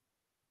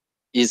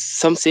 is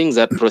something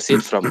that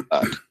proceed from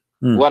God.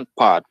 One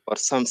part or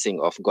something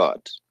of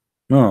God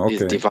Oh,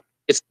 is okay. divine.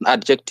 It's an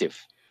adjective.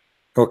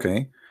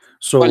 Okay,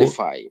 so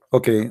Qualified,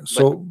 okay, but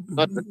so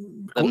not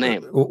the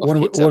name of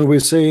when itself. we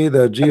say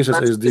that Jesus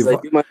is Is a divine,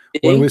 human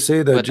when being, we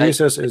say that but I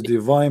Jesus is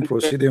divine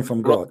proceeding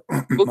from wrote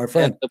God, book, my and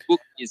friend, the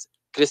book is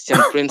Christian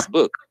Prince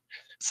book.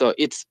 So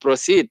it's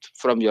proceed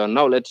from your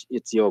knowledge.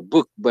 It's your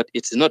book, but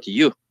it's not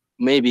you.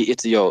 Maybe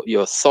it's your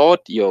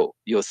thought, your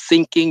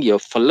thinking, your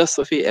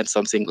philosophy, and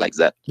something like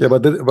that. yeah,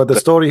 but the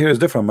story here is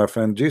different, my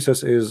friend.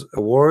 Jesus is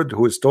a word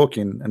who is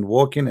talking and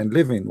walking and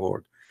living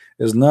word.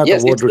 Is not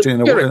Yes, a word it's the written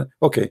in a spirit. word.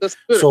 Okay, The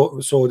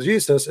spirit. so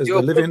Jesus is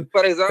Your the book, living.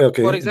 for example,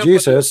 Okay, your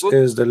Jesus book,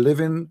 is the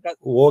living,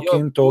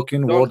 walking, book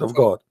talking don't word of talk,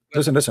 God. but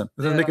Listen. Let's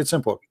there make are, it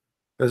simple.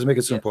 Let's make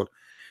it yes, simple.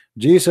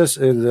 Jesus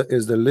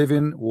is the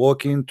living,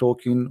 walking,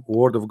 talking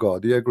word of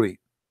God. Do you agree?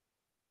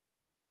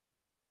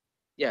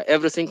 yeah,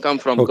 everything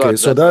comes from Okay, God.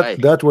 so That's why.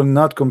 that will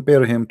not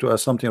compare him to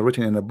something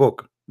written in a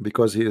book,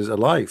 because he is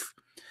alive.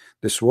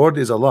 This word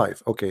is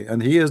alive. Okay,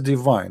 and he is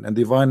divine, and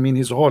divine mean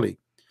he's holy,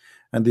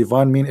 and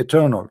divine mean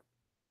eternal.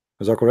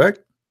 Is that correct?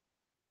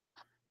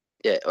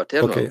 Yeah,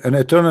 eternal. Okay, and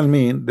eternal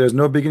mean there's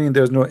no beginning,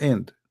 there's no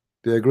end.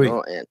 Do you agree?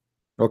 No end.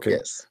 Okay,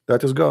 Yes.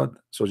 that is God.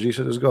 So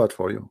Jesus is God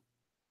for you.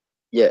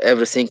 Yeah,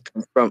 everything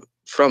comes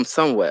from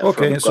somewhere.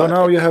 Okay, from so God.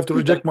 now you have to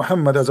reject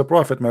Muhammad as a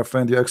prophet, my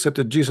friend. You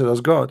accepted Jesus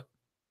as God.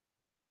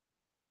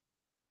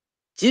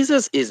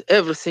 Jesus is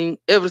everything.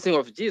 Everything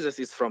of Jesus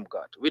is from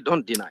God. We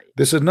don't deny it.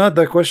 This is not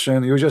the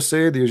question. You just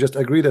said, you just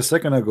agreed a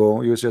second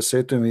ago. You just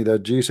said to me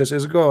that Jesus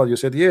is God. You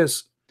said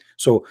yes.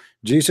 So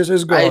Jesus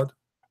is God.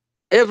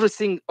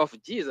 Everything of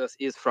Jesus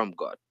is from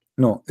God.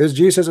 No, is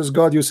Jesus is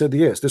God? You said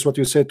yes. This is what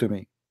you said to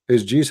me.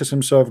 Is Jesus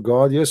himself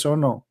God? Yes or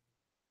no?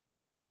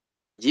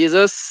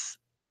 Jesus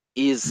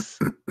is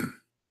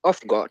of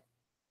God.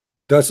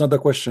 That's not the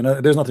question.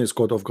 There's nothing is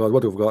called of God.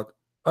 What of God?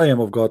 I am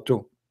of God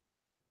too.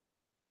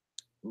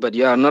 But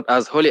you are not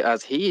as holy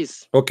as he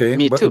is. Okay,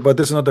 Me too. but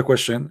this is not the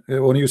question.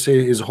 When you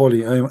say is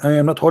holy, I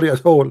am not holy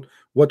at all.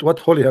 What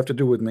holy have to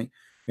do with me?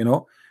 You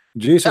know,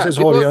 Jesus is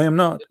holy. Because I am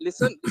not.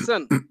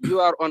 listen. You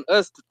are on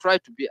earth to try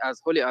to be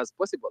as holy as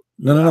possible.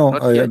 No, You no, are no.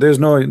 not here. There's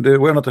no.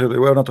 We're not holy.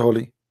 We're not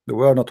holy.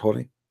 We are not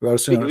holy. We are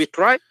sinners. We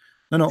try.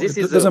 No, This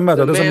it is doesn't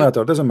matter. the Doesn't main.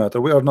 matter. Doesn't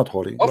matter. We are not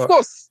holy. Of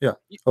course. Yeah.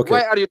 Okay.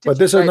 Why are you But teaching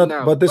this is right not.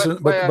 now? But this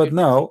is. Why are But you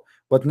now.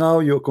 But now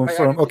you Why are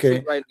confirm. you teaching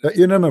Okay. right now?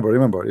 You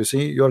remember. You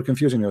see, you are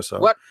confusing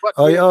yourself. What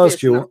I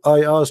asked now? you.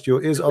 I asked you.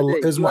 Is Every Allah?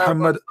 day Is you are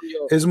Muhammad? on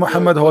your Is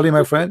Muhammad holy,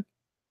 my YouTube. friend?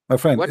 My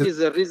friend. What is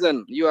the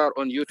reason you are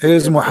on YouTube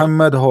Is every day?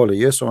 Muhammad holy?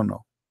 Yes or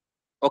no?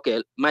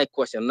 Okay, my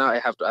question now I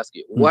have to ask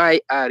you.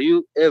 Why are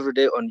you every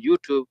day on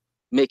YouTube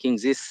making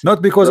this?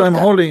 Not because I'm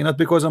broadcast? holy. Not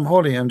because I'm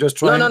holy. I'm just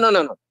trying.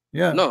 No.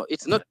 Yeah. No,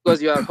 it's not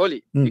because you are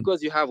holy.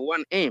 Because you have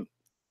one aim.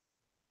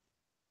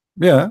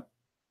 Yeah.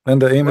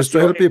 And the aim is What's to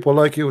your help aim? people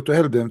like you, to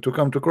help them to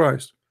come to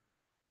Christ.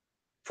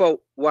 For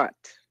what?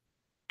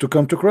 To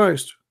come to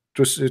Christ,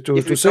 to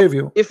save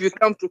you. If you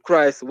come to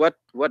Christ, what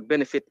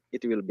benefit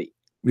it will be?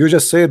 You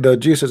just said that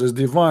Jesus is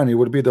divine. He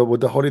will be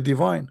with the holy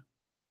divine.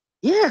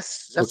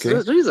 Yes, that's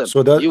Okay. the reason.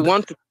 So that You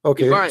want to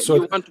be divine. So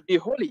you want to be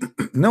holy.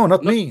 no,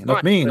 not me.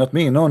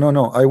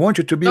 No. I want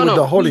you to be with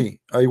the holy.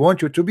 I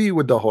want you to be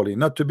with the holy,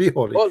 not to be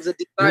holy. All the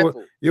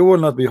disciples. You will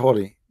not be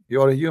holy.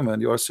 You are a human.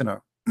 You are a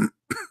sinner.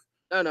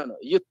 No.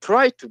 You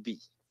try to be.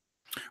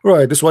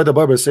 Right. This is why the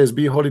Bible says,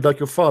 "Be holy like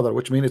your Father,"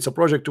 which means it's a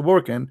project to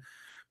work in.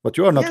 But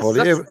you are not holy.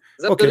 That's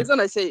okay. the reason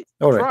I say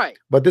all right. try.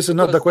 But this is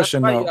not the Because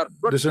question that's why now. you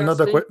are This is not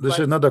the broadcasting, this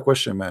is not the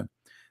question, man.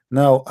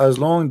 Now, as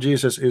long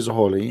Jesus is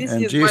holy this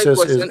and is my Jesus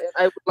question, is and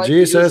I would like to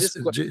use this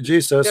question.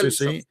 Jesus, Tell you me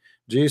see, something.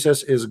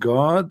 Jesus is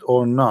God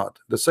or not?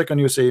 The second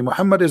you say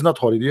Muhammad is not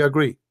holy, do you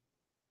agree?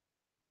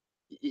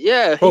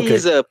 Yeah, he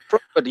is a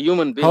proper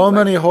human being. How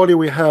many holy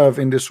we have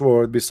in this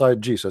world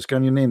beside Jesus?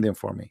 Can you name them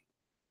for me?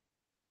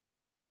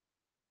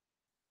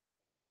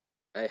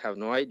 I have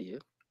no idea.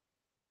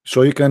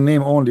 So you can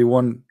name only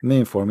one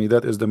name for me.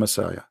 That is the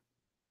Messiah.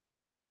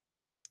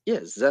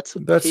 Yes, that's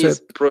It.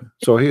 his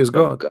So he is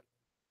from God God.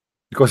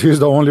 because he is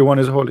the only one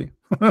is holy.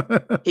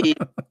 He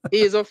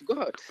is of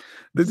God.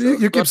 You So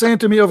you keep God has saying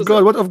to me of chosen.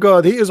 God. What of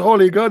God? He is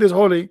holy. God is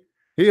holy.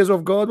 He is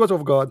of God. What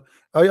of God?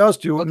 I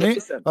asked you Okay, name.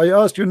 listen. I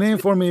asked you name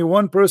for me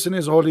one person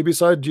is holy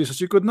beside Jesus.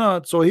 You could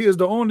not. So he is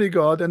the only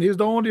God and he is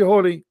the only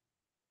holy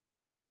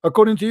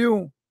according to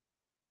you.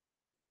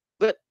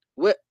 But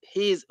where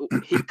he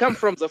come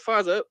from the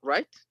Father,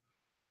 right?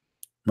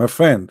 My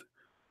friend,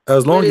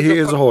 as Where long is he the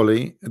is Father?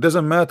 holy, it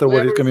doesn't matter where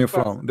Where he's is the coming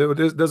Father? from.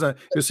 This doesn't,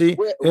 you see,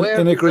 Where in a is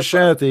the Father?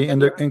 Christianity, Can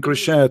you in answer me this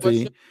question,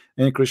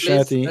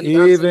 Christianity, please? Can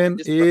you answer me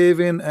this question?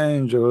 even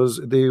angels,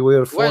 they were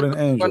Why fallen don't you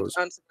want angels.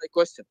 to answer my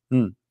question?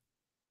 Hmm.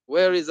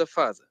 Where is the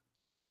Father?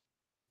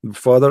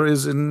 Father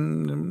is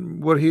in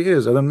where he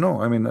is. I don't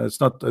know. I mean,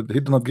 it's not. He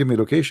did not give me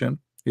location.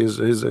 He's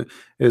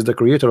the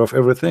creator of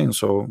everything.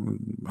 So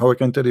how I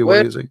can tell you where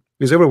Where? is he?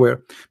 He's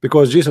everywhere.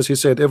 Because Jesus, he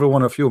said, every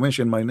one of you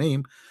mention my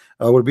name,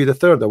 I will be the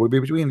third. I will be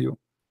between you.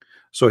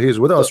 So he's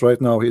with So us right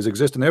now. He's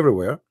existing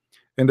everywhere.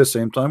 In the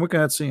same time, we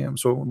cannot see him.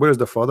 So where is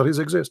the Father? He's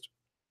exist.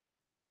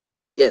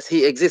 yes,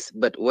 he exists,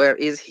 but where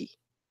is he?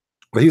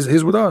 But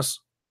he's with us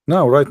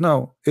now, right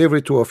now.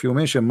 Every two of you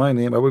mention my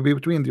name, I will be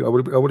between you. I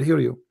will hear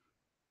you.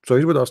 So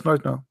he's with us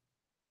right now.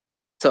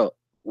 So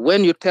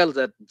when you tell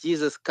that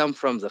Jesus come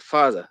from the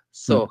Father,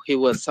 so he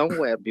was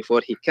somewhere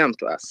before he came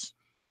to us.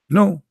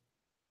 No,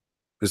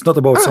 it's not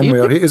about You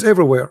somewhere. He is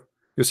everywhere.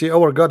 You see,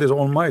 our God is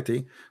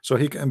almighty, so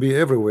he can be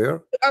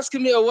everywhere. asked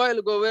me a while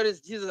ago, where is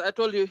Jesus? I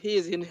told you he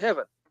is in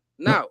heaven.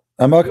 Now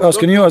I'm you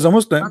asking don't you want as a to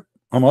Muslim.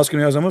 I'm asking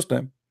you as a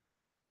Muslim.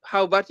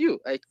 How about you?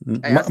 I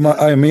ask you the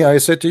same. I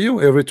said to you,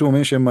 every two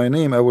mention my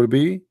name, I will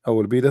be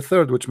the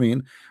third, which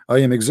means I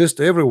am exist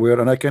everywhere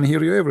and I can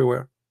hear you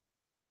everywhere.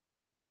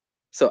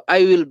 So I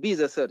will be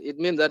the third. It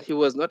means that he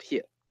was not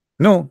here.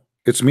 No,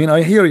 it's mean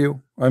I hear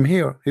you. I'm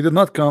here. He did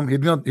not come. He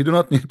do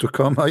not need to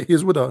come. He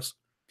is with us.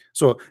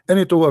 So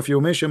any two of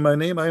you mention my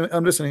name,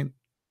 I'm listening.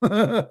 You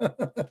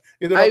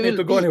do I not need will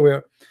to go be.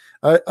 anywhere.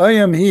 I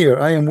am here.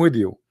 I am with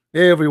you.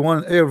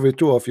 Every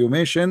two of you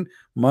mention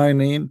my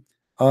name.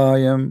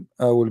 I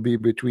will be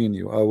between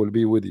you. I will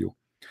be with you.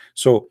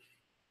 So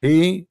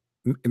he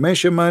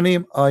mention my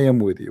name. I am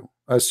with you.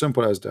 As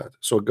simple as that.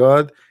 So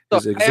God So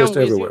is I am exist with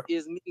you everywhere.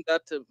 is mean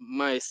that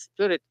my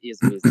spirit is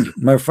with you.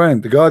 My friend,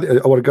 God,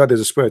 our God is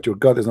a spirit. Your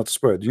God is not a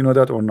spirit. Do you know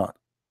that or not?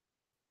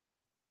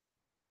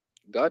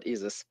 God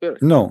is a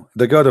spirit. No,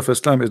 the God of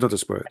Islam is not a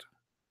spirit.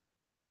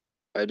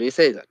 Why do you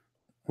say that?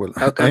 Well,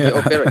 How can he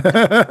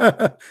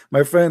operate?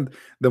 my friend,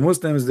 the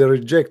Muslims they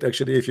reject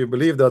actually. If you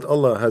believe that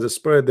Allah has a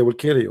spirit, they will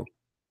kill you.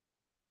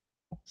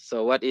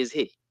 So what is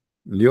he?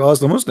 You ask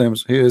the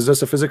Muslims, he is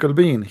just a physical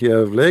being. He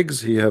have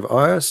legs, he have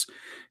eyes,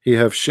 he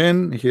have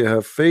shin, he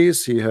have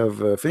face, he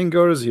have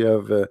fingers, he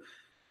have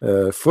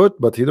foot,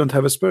 but he don't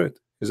have a spirit.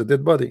 He's a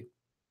dead body.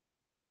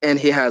 And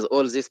he has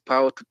all this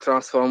power to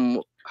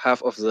transform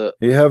half of the.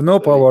 He have no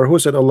power. Who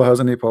said Allah has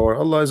any power?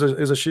 Allah is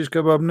a shish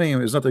kebab name.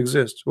 It does not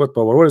exist. What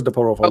power? Where is the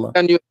power of How Allah?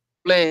 can you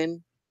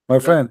explain My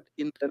that friend,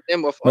 in the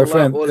name of my Allah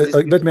friend, all these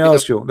let me miracle?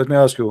 ask you. Let me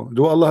ask you.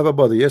 Do Allah have a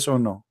body? Yes or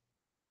no?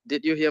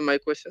 Did you hear my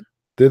question?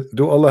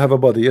 Do Allah have a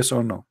body? Yes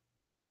or no?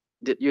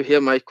 Did you hear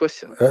my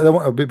question?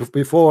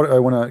 Before I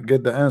want to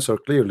get the answer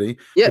clearly,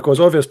 Yeah. because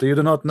obviously you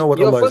do not know what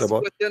Your Allah is first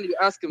about. question you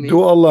ask me.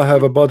 Do Allah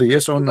have You a body? said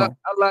Yes or no?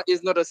 Allah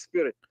is not a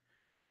spirit.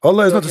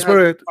 Allah is So not a he has no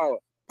spirit. power.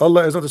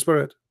 Allah is not a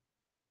spirit.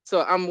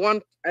 So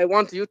I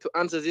want you to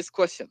answer this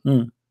question.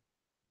 Hmm.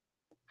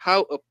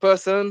 How a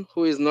person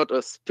who is not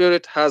a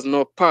spirit, has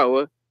no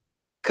power,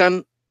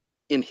 can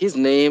in his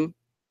name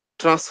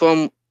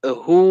transform a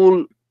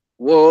whole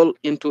world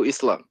into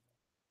Islam?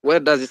 Where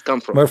does it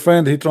come from? My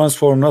friend, he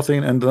transformed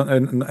nothing, and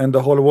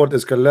the whole world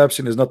is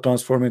collapsing, is not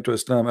transforming to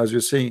Islam. As you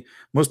see,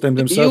 Muslims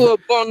You themselves. were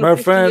born My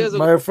 50 friend, years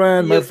ago,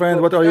 50 my years friend,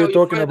 ago. what are Now you you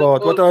talking find that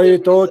about? What all are you there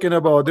is talking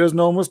about? There's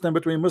no Muslim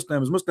between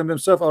Muslims. Muslims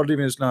themselves are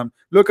living Islam.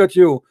 Look at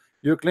you.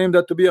 You claim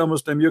that to be a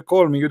Muslim. You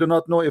call me. You do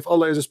not know if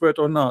Allah is a spirit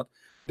or not.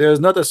 There is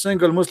not a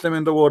single Muslim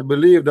in the world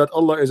believe that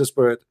Allah is a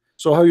spirit.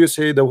 So how you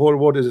say the whole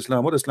world is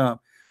Islam? What Islam?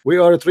 We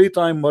are three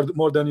times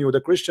more than you. The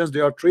Christians,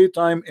 they are three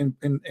times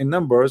in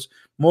numbers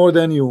more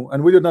than you,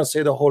 and we did not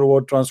say the whole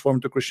world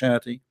transformed to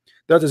Christianity.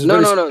 That is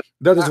very No.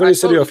 that is I very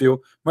silly told of you.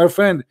 you, my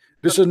friend.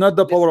 This is not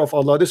the power Listen.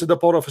 of Allah. This is the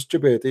power of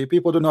stupidity.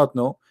 People do not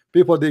know.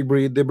 People, they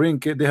breed, they bring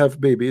kids, they have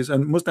babies,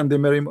 and Muslim, they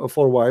marry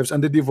four wives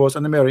and they divorce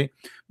and they marry.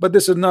 But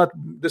this is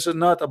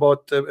not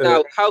about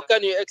Now, how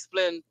can you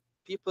explain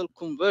people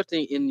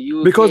converting in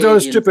because they are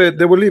UK? stupid.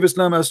 They will leave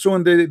Islam as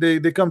soon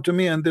they come to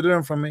me and they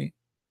learn from me.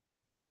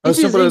 As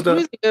It is simple as that.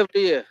 increasing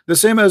every year. The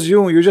same as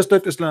you just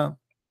left Islam.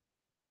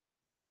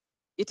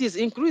 It is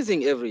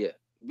increasing every year.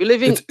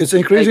 Believing It's I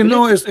increasing.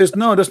 believe No, it's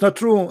no, that's not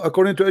true.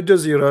 According to Al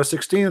Jazeera,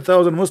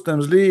 16,000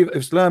 Muslims leave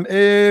Islam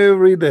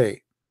every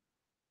day.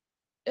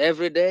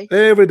 every day.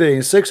 Every day,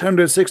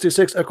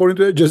 666 according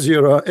to Al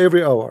Jazeera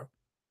every hour.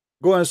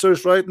 Go and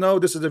search right now.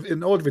 This is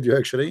an old video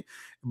actually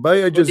by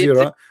Al Who did this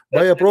Jazeera,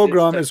 by a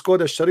program. study? It's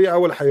called the Sharia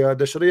wal Hayat,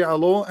 the Sharia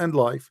law and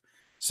life.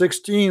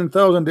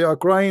 16,000, they are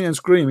crying and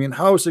screaming.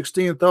 How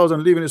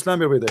 16,000 live in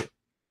Islam every day?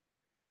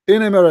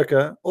 In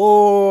America,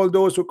 all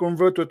those who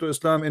converted to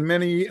Islam in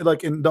many,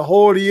 like in the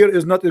whole year,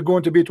 is not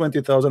going to be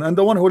 20,000, and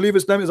the one who leave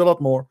Islam is a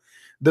lot more.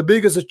 The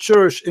biggest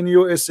church in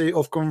USA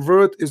of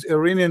convert is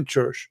Iranian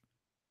church.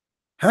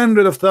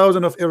 Hundreds of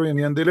thousands of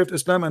Iranian, they left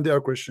Islam and they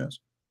are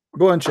Christians.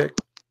 Go and check.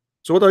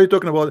 So what are you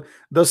talking about?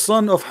 The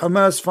son of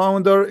Hamas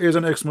founder is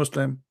an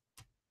ex-Muslim.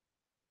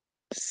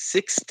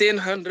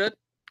 1,600.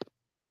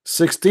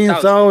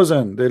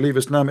 16,000 they leave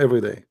Islam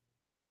every day.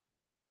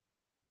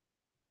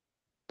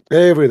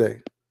 Every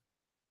day.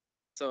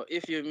 So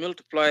if you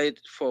multiply it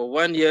for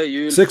 1 year,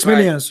 you will 6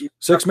 millions.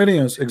 6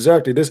 millions,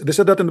 exactly. They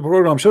said that in the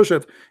program.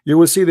 Shoshef, you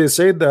will see they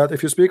said that.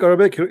 If you speak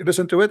Arabic,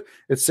 listen to it.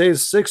 It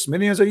says 6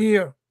 millions a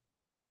year.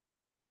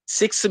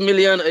 6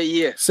 million a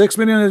year. 6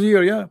 million a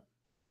year, yeah.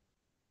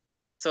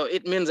 So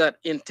it means that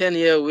in 10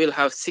 years we'll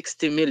have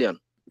 60 million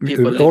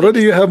people.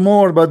 Already you have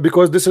more, but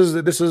because this is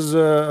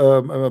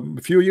a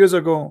few years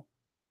ago.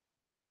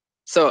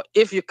 So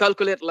if you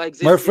calculate like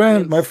this, my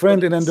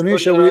friend, in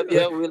Indonesia,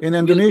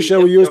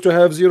 we used to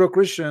have 0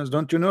 Christians.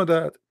 Don't you know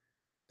that?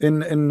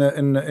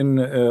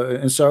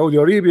 In Saudi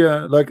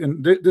Arabia, like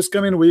in this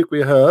coming week,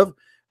 we have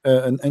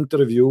an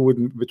interview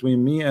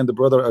between me and the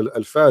brother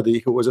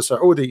Al-Fadi, who was a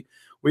Saudi.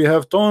 We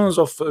have tons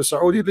of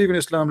Saudi leaving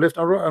Islam left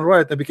and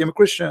right. They became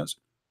Christians.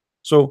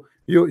 So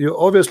you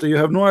obviously you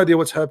have no idea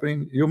what's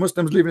happening. You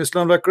Muslims leaving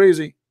Islam like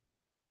crazy.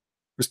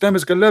 Islam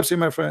is collapsing,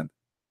 my friend.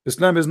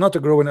 Islam is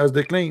not growing as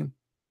they claim.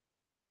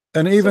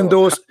 And even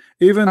those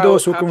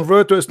who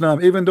convert to Islam,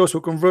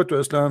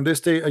 they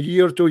stay a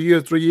year, 2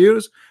 years, 3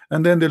 years,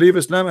 and then they leave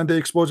Islam and they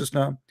expose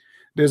Islam.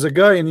 There's a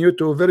guy in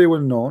YouTube, very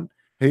well known.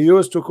 He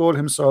used to call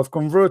himself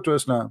convert to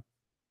Islam,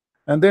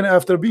 and then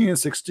after being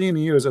 16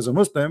 years as a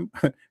Muslim,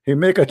 he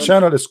make a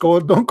channel. It's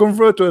called "Don't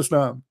Convert to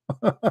Islam."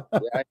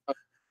 Yeah,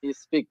 he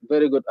speak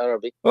very good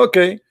Arabic.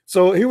 Okay,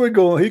 so here we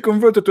go. He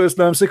converted to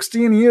Islam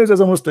 16 years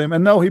as a Muslim,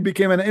 and now he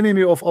became an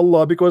enemy of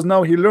Allah because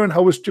now he learned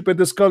how stupid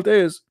this cult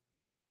is.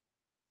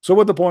 So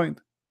what's the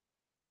point?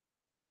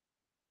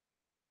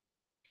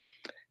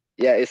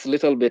 Yeah, it's a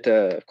little bit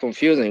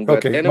confusing. But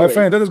okay, anyway. My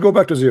friend, let us go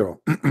back to 0.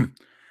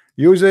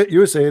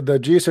 You say that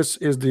Jesus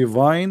is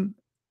divine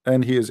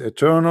and he is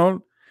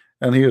eternal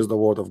and he is the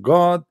word of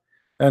God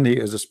and he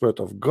is the spirit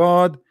of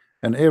God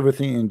and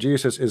everything in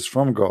Jesus is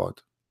from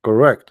God.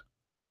 Correct?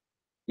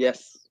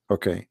 Yes.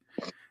 Okay.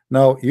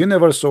 Now you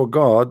never saw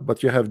God,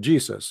 but you have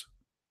Jesus.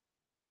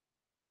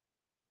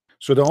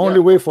 So the only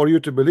way for you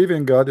to believe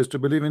in God is to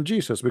believe in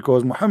Jesus,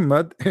 because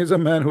Muhammad is a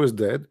man who is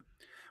dead.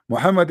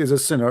 Muhammad is a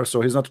sinner, so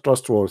he's not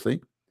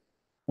trustworthy.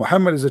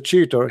 Muhammad is a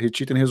cheater. He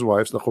cheated his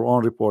wives. The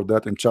Quran report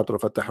that in chapter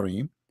of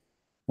At-Tahrim.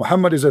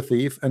 Muhammad is a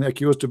thief and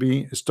accused to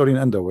be storing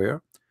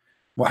underwear.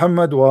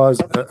 Muhammad was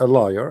a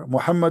liar.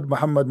 Muhammad,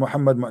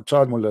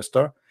 child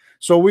molester.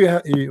 So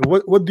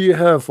what do you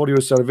have for your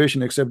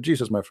salvation except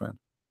Jesus, my friend?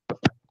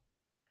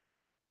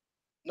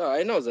 No,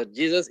 I know that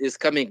Jesus is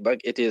coming back.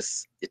 It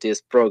is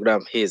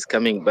programmed. He is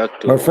coming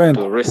back to. My friend,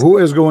 who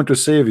is going to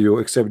save you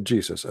except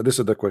Jesus? This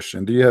is the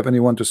question. Do you have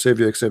anyone to save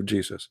you except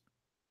Jesus?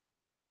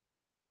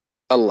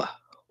 Allah.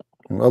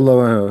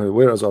 Allah,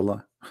 where is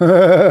Allah?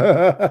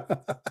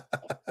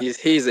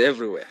 He's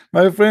everywhere.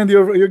 My friend,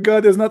 your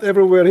God is not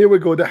everywhere. Here we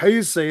go. The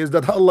hadith says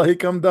that Allah, he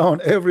come down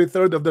every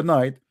third of the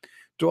night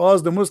to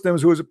ask the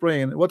Muslims who is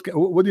praying. What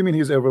do you mean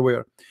he's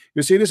everywhere?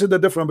 You see, this is the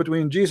difference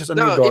between Jesus and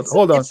your God.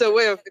 Hold on. It's a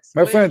way of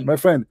my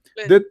friend.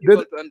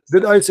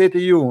 Did I say to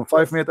you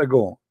 5 minutes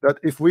ago that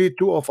if we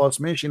 2 of us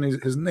mention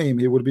his name,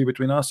 he will be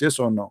between us? Yes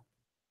or no?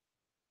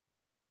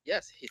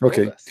 Yes. He told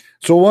us.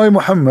 So why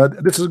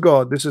Muhammad? This is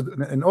God. This is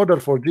in order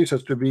for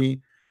Jesus to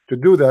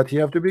do that. He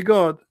have to be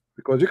God,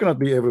 because you cannot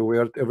be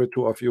everywhere. Every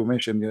 2 of you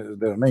mention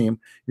their name,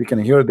 you can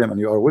hear them and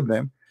you are with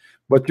them.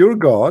 But your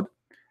God.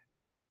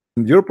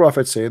 Your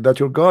prophet said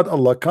that your God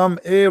Allah come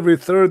every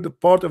third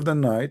part of the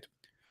night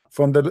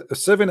from the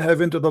 7th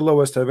heaven to the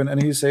lowest heaven, and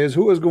he says,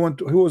 who is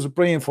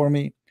praying for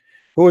me,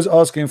 who is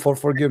asking for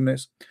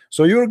forgiveness?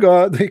 So your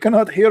God, he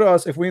cannot hear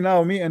us if we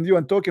now me and you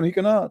and talking. He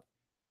cannot.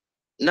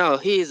 No,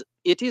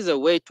 it is a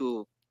way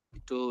to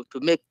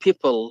make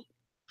people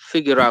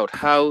figure out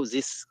how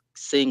these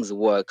things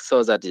work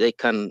so that they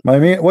can.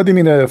 What do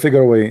you mean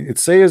figure away? It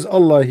says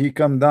Allah, he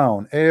come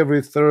down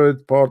every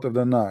third part of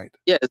the night.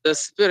 Yeah, the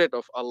spirit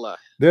of Allah.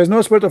 There's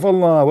no spirit of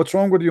Allah. What's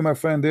wrong with you, my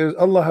friend?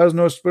 Allah has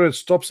no spirit.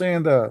 Stop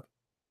saying that.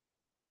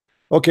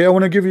 Okay, I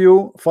want to give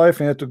you 5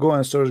 minutes to go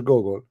and search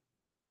Google.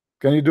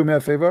 Can you do me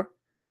a favor?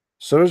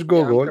 Search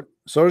Google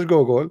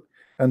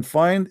and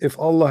find if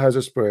Allah has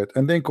a spirit,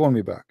 and then call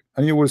me back,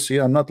 and you will see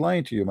I'm not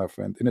lying to you, my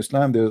friend. In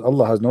Islam,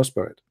 Allah has no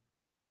spirit.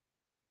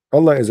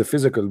 Allah is a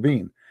physical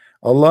being.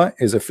 Allah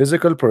is a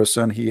physical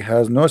person. He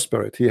has no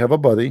spirit. He have a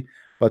body,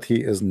 but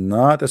he is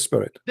not a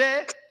spirit.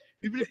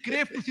 We will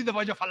crave to see the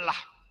face of Allah.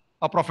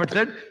 A prophet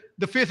said,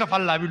 the face of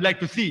Allah we would like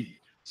to see.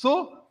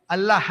 So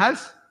Allah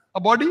has a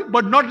body,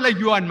 but not like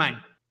you and mine.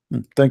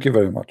 Thank you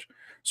very much.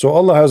 So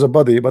Allah has a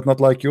body, but not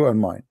like you and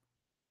mine.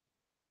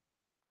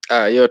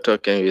 You're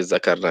talking with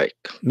Zakir Naik.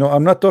 No,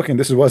 I'm not talking.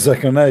 This is what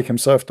Zakir Naik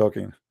himself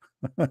talking.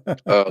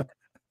 Oh,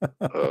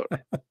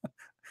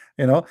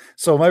 You know,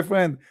 so my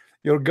friend,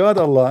 your God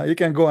Allah, you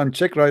can go and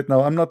check right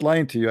now. I'm not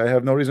lying to you. I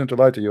have no reason to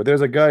lie to you.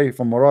 There's a guy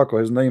from Morocco.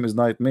 His name is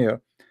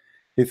Nightmare.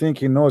 He think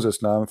he knows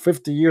Islam,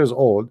 50 years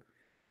old,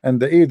 and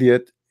the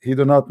idiot, he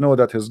do not know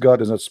that his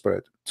God is not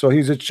spirit. So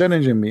he's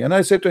challenging me, and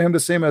I said to him the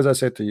same as I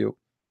said to you.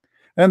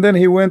 And then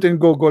he went in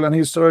Google and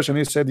he searched and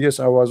he said, yes,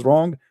 I was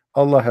wrong.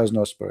 Allah has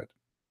no spirit.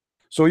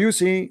 So you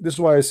see, this is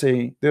why I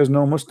say there's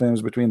no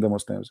Muslims between the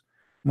Muslims.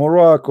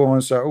 Morocco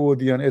and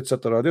Saudi and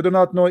etc. They do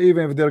not know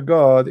even if their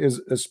God is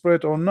a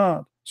spirit or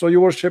not. So you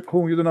worship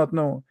whom you do not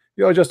know.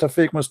 You are just a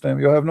fake Muslim.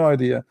 You have no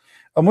idea.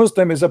 A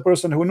Muslim is a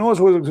person who knows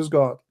who is his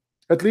God.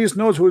 At least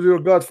knows who is your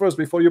God first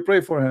before you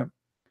pray for him.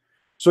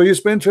 So you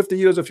spend 50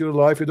 years of your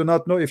life, you do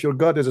not know if your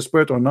God is a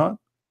spirit or not.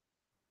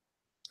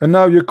 And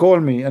now you call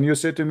me and you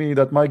say to me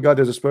that my God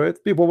is a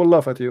spirit. People will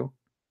laugh at you.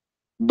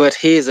 but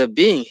he is a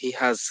being. He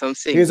has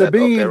something. He's a that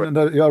being.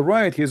 operates. You are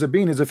right. He's a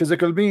being. He's a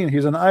physical being.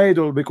 He's an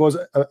idol because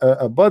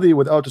a body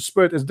without a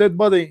spirit is dead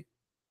body.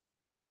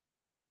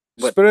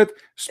 But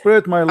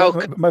Spirit, how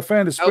can, my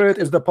friend, how spirit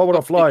can is the power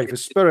of life. complicate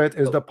Spirit is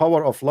yourself? the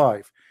power of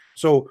life.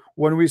 So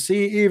when we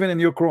see even in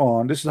your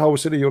Quran, this is how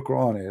silly your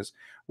Quran is.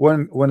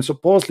 When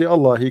supposedly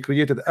Allah, he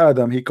created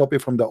Adam, he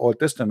copied from the Old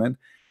Testament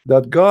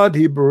that God,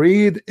 he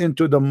breathed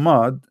into the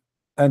mud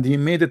and he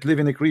made it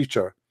living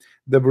creature.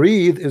 The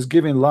breathe is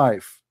giving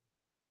life.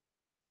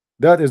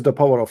 That is the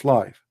power of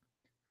life.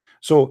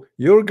 So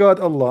your God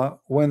Allah,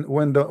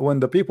 when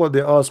the people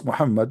they ask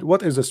Muhammad,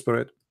 what is the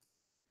spirit?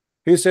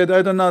 He said,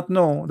 I do not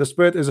know. The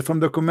spirit is from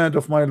the command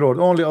of my Lord.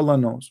 Only Allah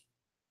knows.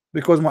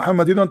 Because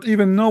Muhammad, you don't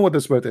even know what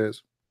the spirit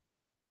is.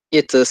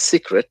 It's a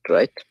secret,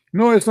 right?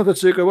 No, it's not a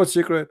secret. What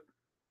secret?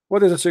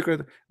 What is a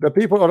secret? The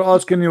people are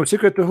asking you,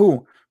 secret to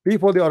who?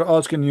 People, they are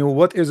asking you,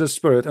 what is a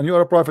spirit? And you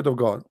are a prophet of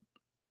God.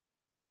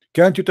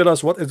 Can't you tell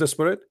us what is the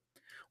spirit?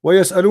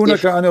 وَيَسْأَلُونَكَ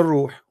If عَنِ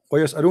الرُّوحِ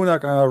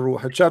وَيَسْأَلُونَكَ عَنِ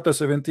الرُّوحِ chapter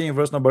 17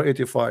 verse number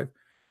 85.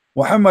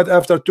 Muhammad,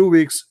 after 2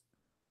 weeks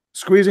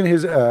squeezing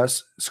his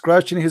ass,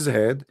 scratching his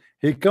head,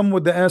 he come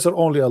with the answer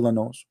only Allah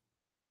knows.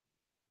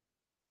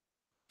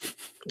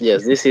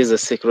 yes, this is a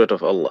secret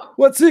of Allah.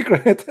 What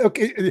secret?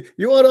 Okay,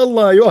 you are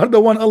Allah. You are the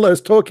one Allah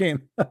is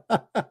talking.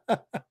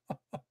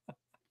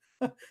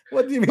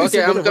 What do you mean Okay,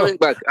 secret I'm of coming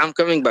back. I'm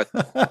coming back.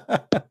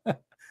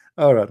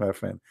 All right, my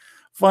friend.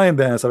 Find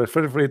the answer.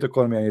 Feel free to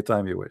call me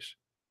anytime you wish.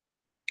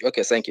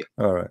 Okay, thank you.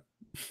 All right.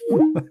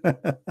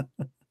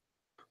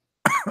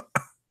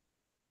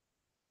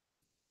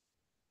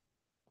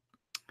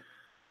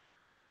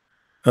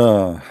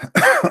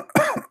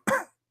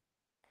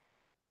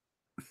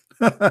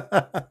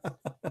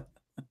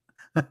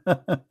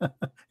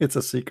 It's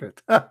a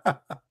secret.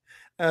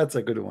 That's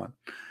a good one.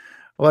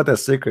 What a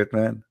secret,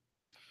 man.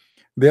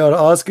 They are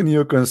asking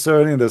you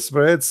concerning the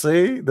spirit.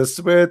 Say the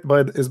spirit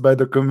is by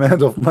the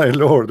command of my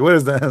Lord. Where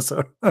is the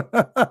answer?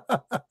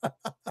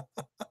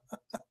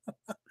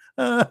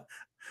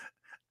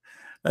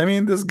 I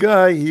mean, this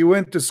guy, he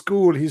went to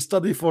school, he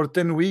studied for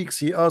 10 weeks,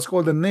 he asked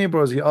all the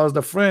neighbors, he asked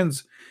the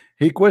friends,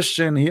 he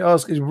questioned, he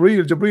asked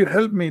Jibril, Jibril,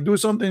 help me, do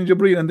something,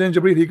 Jibril, and then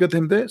Jibril, he got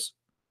him this.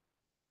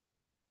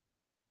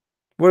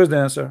 Where is the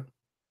answer?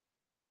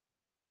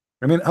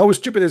 I mean, how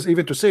stupid is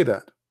even to say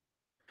that?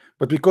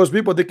 But because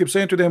people, they keep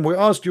saying to them, we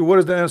asked you, what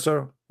is the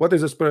answer? What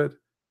is the spirit?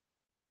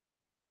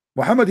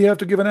 Muhammad, you have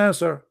to give an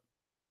answer.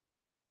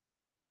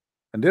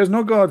 And there's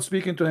no God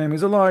speaking to him,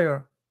 he's a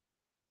liar.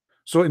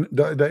 So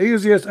the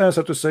easiest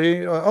answer to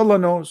say, Allah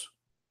knows.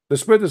 The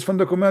spirit is from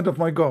the command of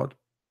my God.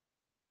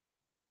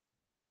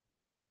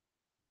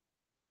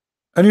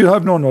 And you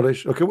have no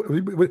knowledge. Okay,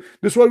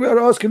 this is what we are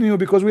asking you,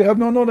 because we have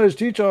no knowledge.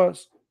 Teach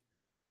us.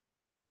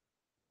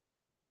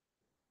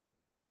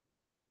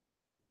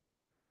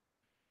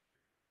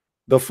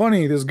 The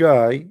funny, this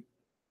guy,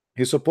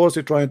 he's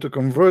supposedly trying to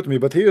convert me,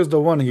 but he is the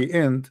one he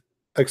end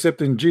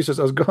accepting Jesus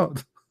as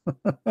God.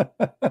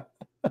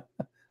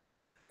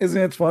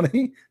 Isn't it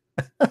funny?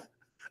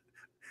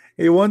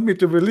 He want me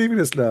to believe in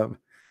Islam,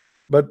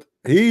 but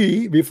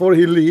he, before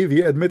he leave,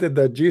 he admitted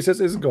that Jesus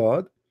is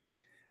God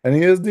and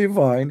he is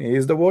divine, he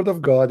is the word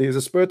of God, he is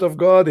the spirit of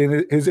God, and he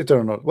is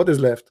eternal. What is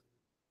left?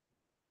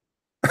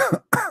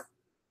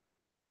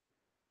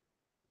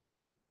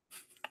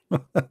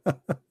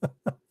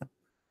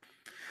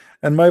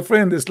 And my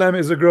friend, Islam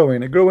is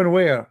growing. Growing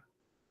where?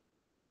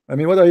 I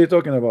mean, what are you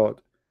talking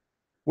about?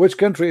 Which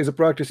country is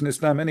practicing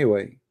Islam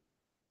anyway?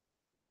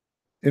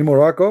 In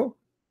Morocco,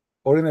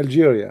 or in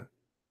Algeria,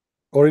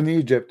 or in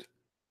Egypt,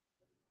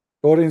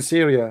 or in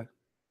Syria,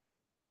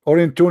 or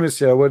in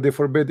Tunisia, where they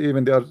forbid,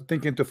 even they are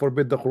thinking to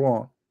forbid the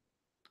Quran?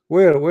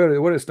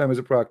 Where Islam is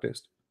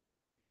practiced?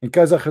 In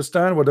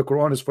Kazakhstan, where the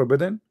Quran is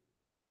forbidden?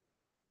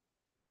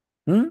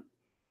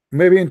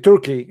 Maybe in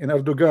Turkey, in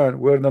Erdogan,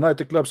 where the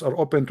nightclubs are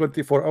open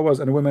 24 hours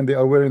and women, they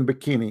are wearing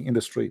bikini in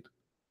the street.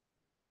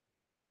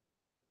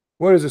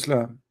 Where is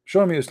Islam?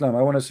 Show me Islam.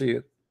 I want to see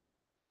it.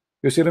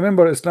 You see,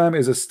 remember, Islam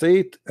is a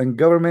state and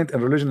government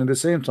and religion at the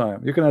same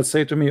time. You cannot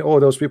say to me, oh,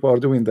 those people are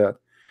doing that.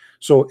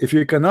 So if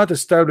you cannot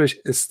establish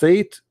a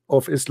state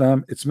of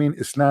Islam, it means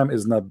Islam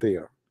is not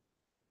there.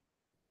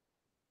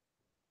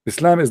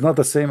 Islam is not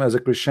the same as a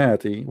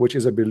Christianity, which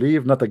is a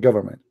belief, not a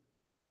government.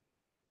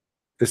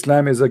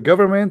 Islam is a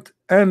government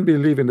and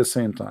belief in the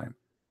same time.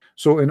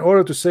 So in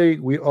order to say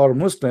we are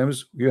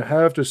Muslims, you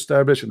have to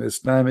establish an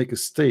Islamic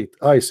state,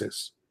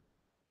 ISIS.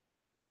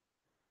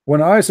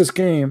 When ISIS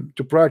came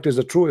to practice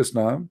the true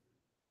Islam,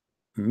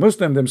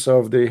 Muslims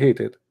themselves, they hate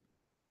it,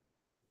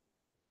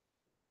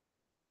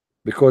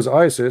 because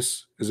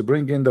ISIS is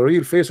bringing the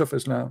real face of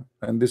Islam,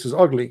 and this is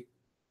ugly.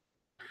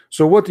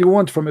 So what you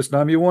want from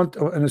Islam? You want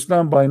an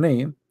Islam by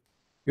name.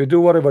 You do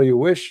whatever you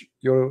wish.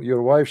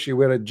 Your wife, she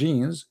wear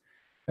jeans,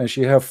 and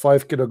she have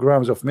 5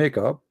 kilograms of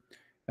makeup,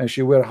 and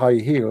she wear high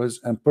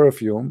heels and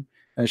perfume,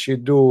 and she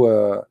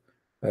do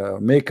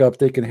makeup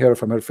taking hair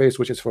from her face,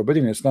 which is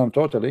forbidden in Islam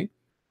totally.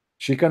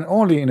 She can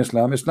only in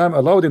Islam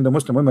allowed in the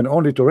Muslim women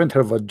only to rent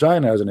her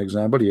vagina as an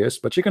example, yes,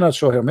 but she cannot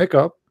show her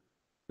makeup.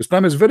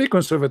 Islam is very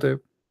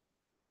conservative.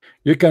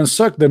 You can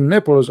suck the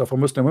nipples of a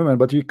Muslim woman,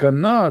 but you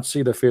cannot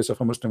see the face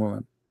of a Muslim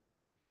woman.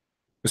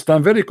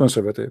 Islam very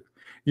conservative.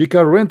 You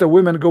can rent a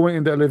woman going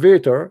in the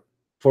elevator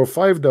for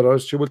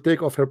 $5. She will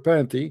take off her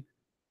panty,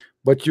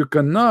 but you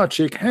cannot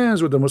shake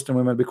hands with the Muslim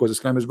woman because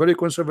Islam is very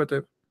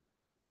conservative.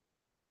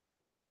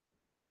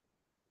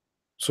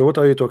 So what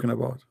are you talking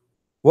about?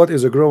 What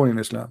is a growing in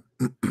Islam?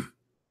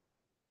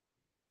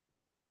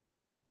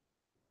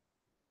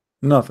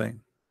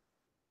 Nothing.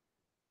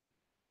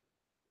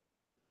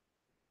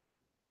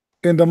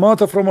 In the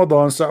month of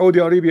Ramadan, Saudi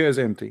Arabia is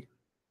empty.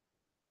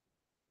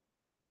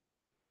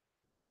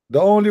 The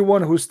only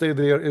one who stay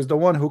there is the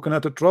one who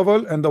cannot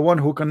travel and the one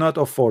who cannot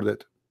afford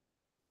it.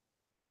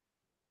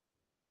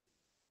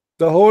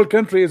 The whole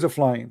country is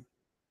flying.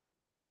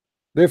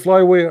 They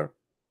fly where?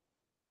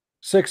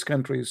 6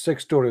 countries,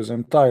 6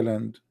 tourism,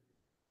 Thailand,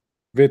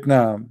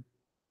 Vietnam,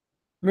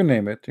 you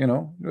name it,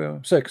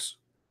 6.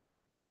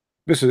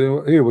 This is,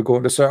 here we go,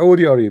 the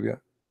Saudi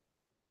Arabia.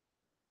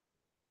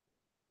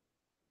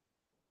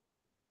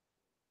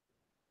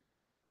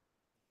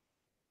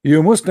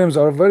 You Muslims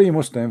are very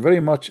Muslim, very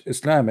much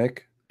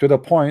Islamic, to the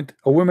point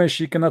a woman,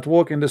 she cannot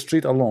walk in the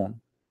street alone.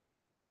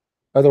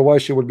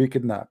 Otherwise she will be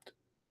kidnapped.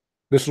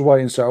 This is why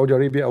in Saudi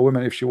Arabia, a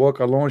woman, if she walk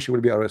alone, she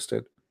will be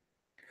arrested.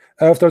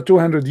 After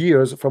 200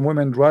 years from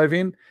women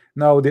driving,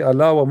 now they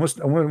allow a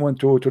Muslim woman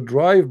to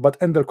drive, but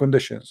under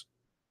conditions.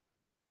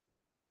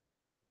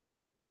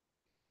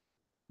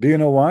 Do you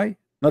know why?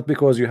 Not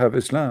because you have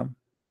Islam,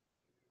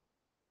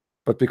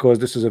 but because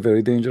this is a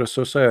very dangerous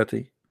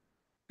society.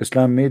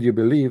 Islam made you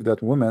believe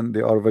that women,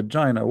 they are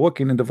vagina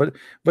walking in the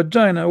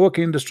vagina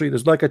walking in the street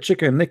is like a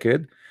chicken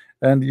naked,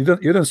 and you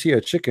don't see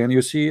a chicken,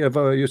 you see a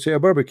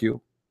barbecue.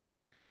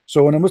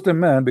 So when a Muslim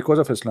man, because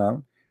of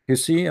Islam, he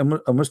see a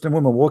Muslim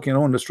woman walking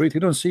on the street, he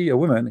don't see a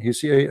woman, he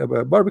see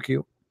a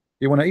barbecue.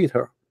 He want to eat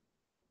her.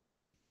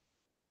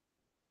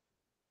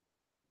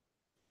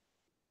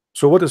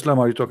 So what Islam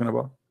are you talking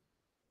about?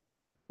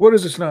 What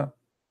is Islam?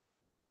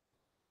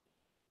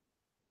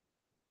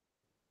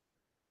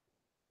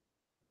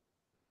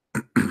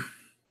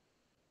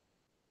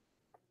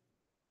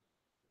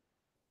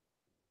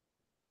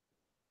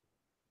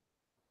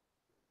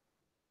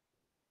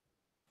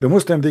 The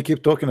Muslim, they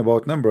keep talking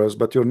about numbers,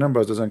 but your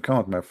numbers doesn't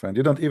count, my friend.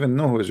 You don't even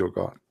know who is your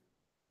God.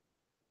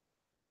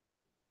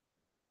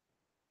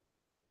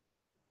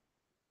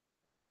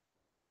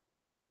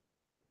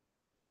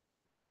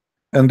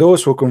 And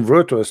those who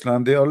convert to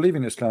Islam, they are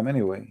leaving Islam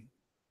anyway.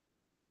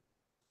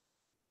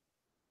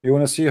 You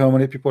want to see how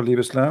many people leave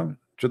Islam?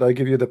 Should I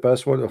give you the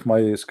password of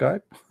my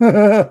Skype?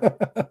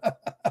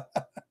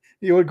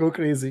 You will go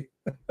crazy.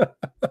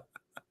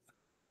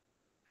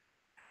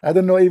 I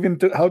don't know even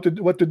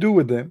what to do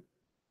with them.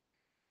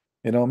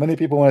 Many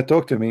people want to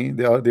talk to me.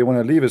 They want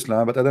to leave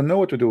Islam, but I don't know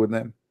what to do with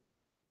them.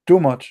 Too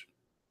much.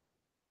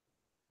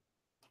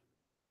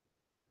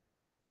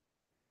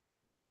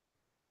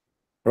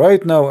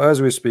 Right now,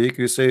 as we speak,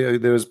 you say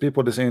there's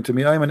people that saying to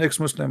me, "I'm an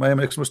ex-Muslim. I am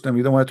ex-Muslim.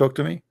 You don't want to talk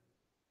to me?"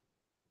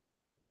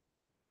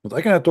 But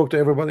I cannot talk to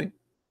everybody.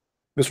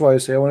 That's why I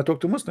say I want to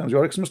talk to Muslims. You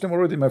are ex-Muslim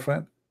already, my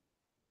friend.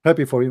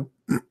 Happy for you.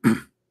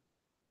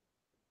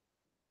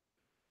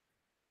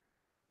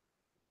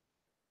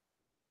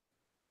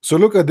 So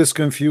look at this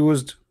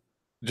confused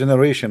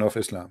generation of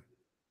Islam.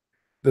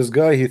 This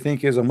guy, he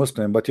think he's a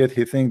Muslim, but yet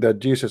he think that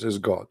Jesus is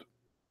God.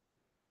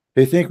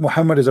 He think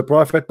Muhammad is a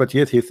prophet, but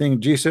yet he think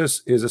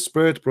Jesus is a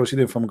spirit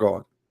proceeding from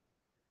God.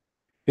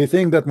 He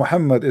think that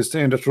Muhammad is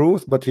saying the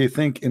truth, but he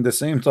think in the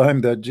same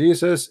time that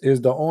Jesus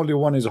is the only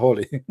one is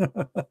holy.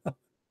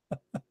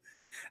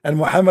 And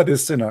Muhammad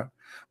is sinner.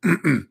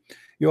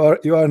 You are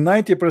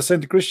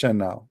 90% Christian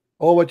now.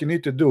 All what you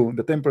need to do,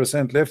 the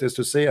 10% left, is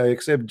to say I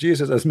accept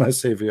Jesus as my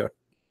savior.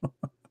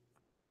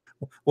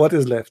 What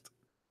is left?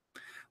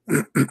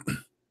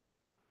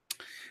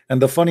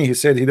 And the funny, he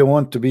said he don't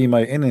want to be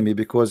my enemy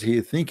because he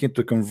is thinking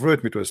to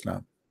convert me to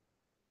Islam.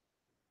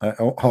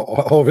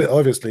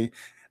 Obviously,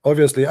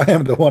 I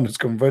am the one who's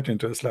converting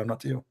to Islam,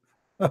 not you.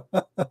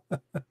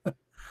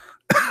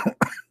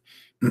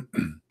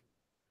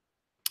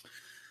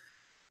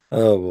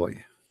 Oh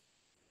boy.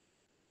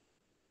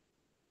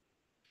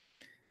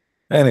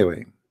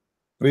 Anyway,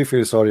 we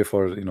feel sorry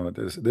for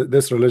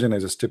this religion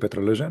is a stupid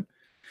religion.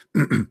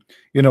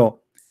 You know,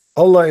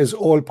 Allah is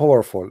all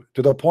powerful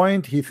to the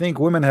point he think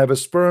women have a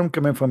sperm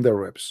coming from their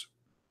ribs.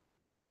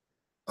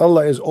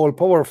 Allah is all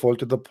powerful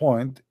to the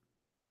point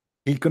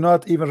he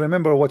cannot even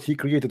remember what he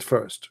created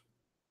first.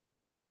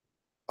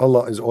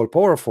 Allah is all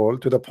powerful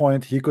to the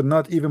point he could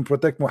not even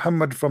protect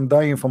Muhammad from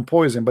dying from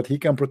poison, but he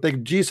can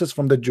protect Jesus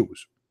from the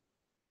Jews.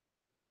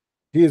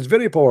 He is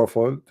very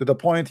powerful to the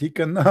point he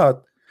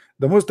cannot.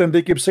 The Muslim,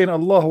 they keep saying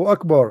Allahu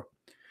Akbar.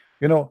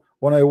 You know,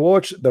 when I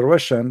watch the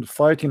Russian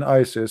fighting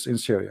ISIS in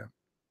Syria,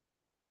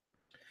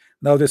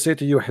 now they say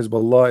to you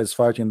Hezbollah is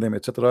fighting them,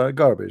 etc.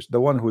 Garbage. The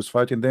one who's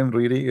fighting them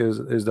really is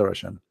the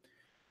Russian.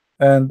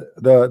 And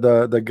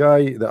the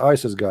guy, the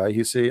ISIS guy,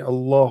 he say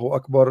Allahu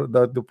Akbar,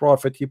 that the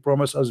Prophet, he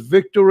promised us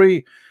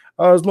victory.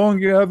 As long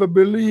you have a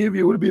belief,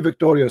 you will be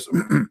victorious.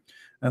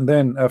 And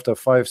then after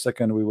 5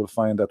 seconds, we will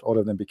find that all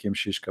of them became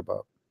shish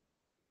kebab.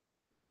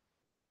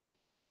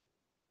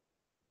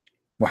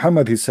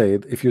 Muhammad, he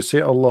said, if you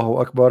say Allahu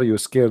Akbar, you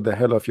scare the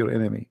hell of your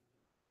enemy.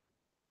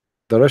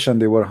 The Russian,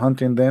 they were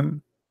hunting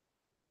them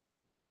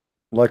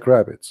like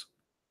rabbits,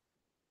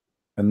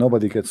 and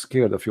nobody gets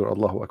scared of your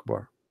Allahu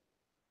Akbar.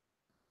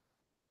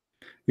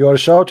 You are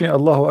shouting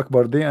Allahu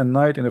Akbar day and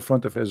night in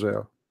front of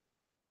Israel,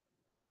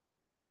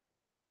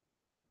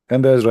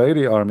 and the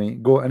Israeli army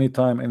go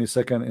anytime, any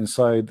second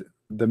inside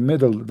the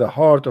middle, the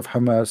heart of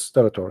Hamas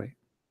territory.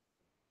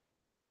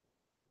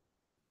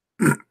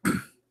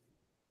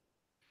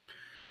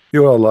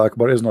 Your Allah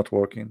Akbar is not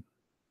working.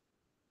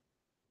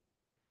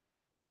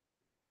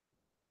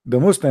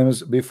 The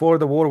Muslims, before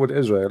the war with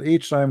Israel,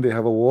 each time they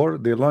have a war,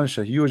 they launch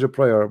a huge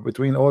prayer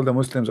between all the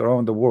Muslims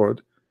around the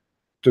world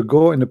to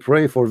go and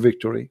pray for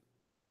victory.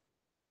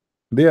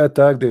 They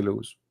attack, they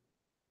lose.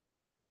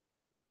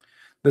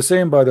 The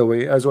same, by the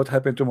way, as what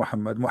happened to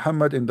Muhammad.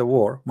 Muhammad in the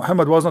war,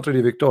 Muhammad was not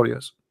really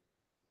victorious.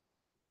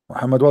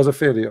 Muhammad was a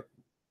failure.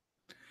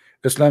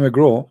 Islam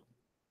grew,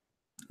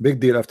 big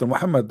deal after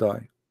Muhammad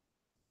died.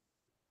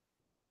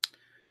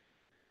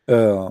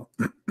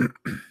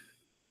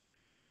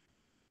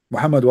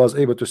 Muhammad was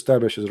able to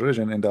establish his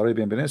religion in the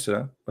Arabian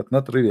Peninsula, but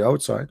not really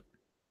outside.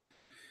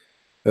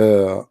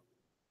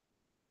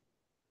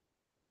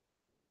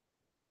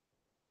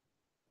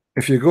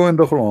 If you go in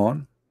the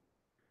Quran,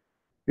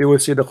 you will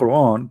see the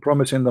Quran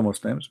promising the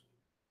Muslims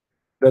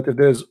that if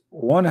there's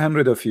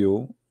 100 of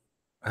you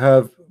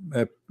have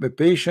a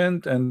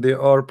patient and they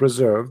are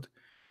preserved,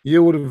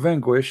 you will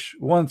vanquish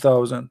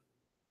 1,000.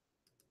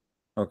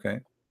 Okay,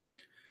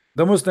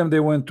 the Muslim, they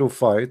went to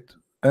fight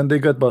and they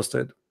got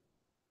busted.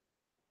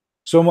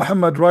 So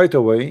Muhammad right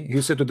away,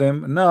 he said to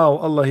them, now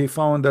Allah, he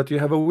found that you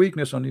have a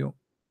weakness on you.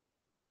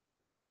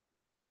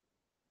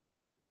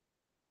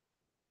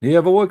 He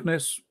have a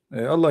weakness.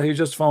 Allah, he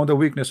just found a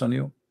weakness on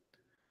you.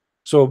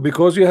 So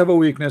because you have a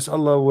weakness,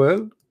 Allah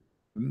will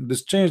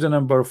just change the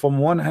number from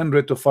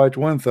 100 to fight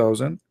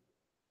 1,000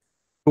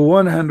 to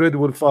 100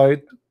 will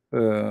fight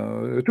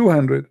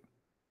 200,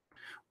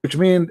 which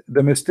means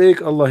the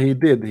mistake Allah he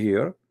did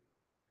here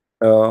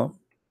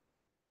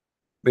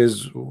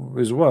is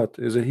what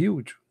is a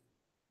huge.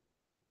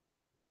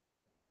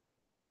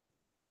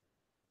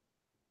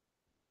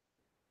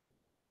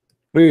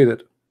 Read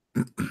it.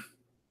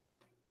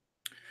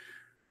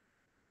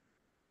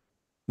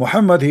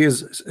 Muhammad, he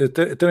is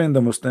telling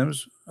the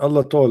Muslims,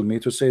 Allah told me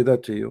to say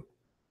that to you,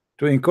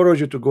 to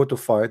encourage you to go to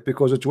fight,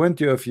 because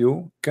 20 of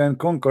you can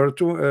conquer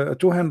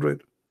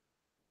 200.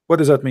 What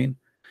does that mean?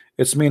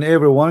 It's mean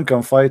everyone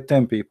can fight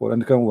 10 people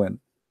and can win.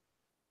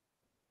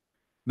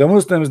 The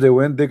Muslims, they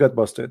win, they got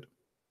busted.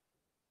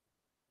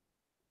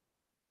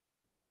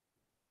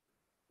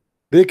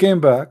 They came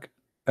back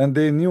and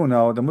they knew,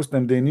 now the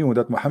Muslim, they knew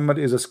that Muhammad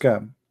is a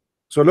scam.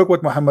 So look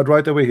what Muhammad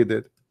right away he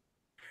did.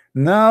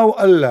 Now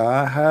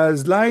Allah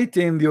has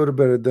lightened your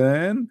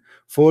burden,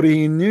 for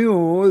he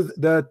knew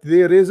that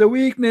there is a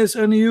weakness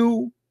in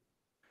you.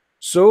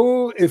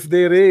 So if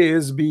there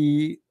is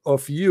be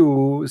of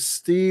you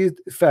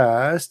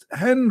steadfast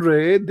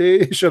 100,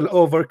 they shall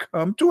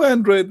overcome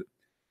 200.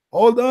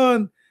 Hold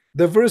on,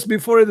 the verse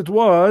before it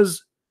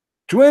was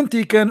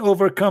 20 can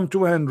overcome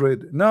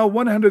 200. Now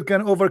 100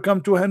 can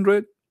overcome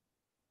 200.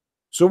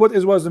 So what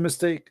was the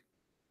mistake?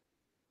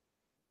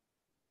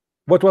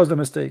 What was the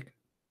mistake?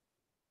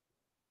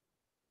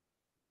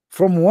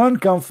 From 1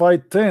 can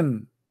fight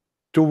 10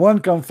 to 1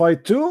 can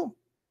fight 2.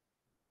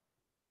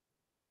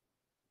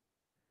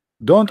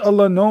 Don't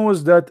Allah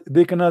knows that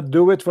they cannot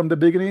do it from the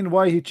beginning?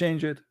 Why he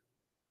changed it?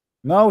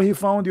 Now he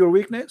found your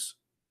weakness.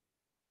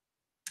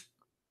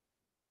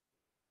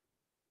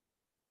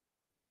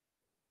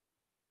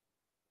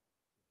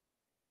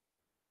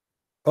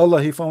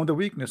 Allah, he found a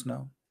weakness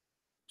now.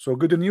 So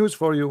good news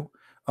for you.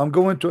 I'm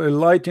going to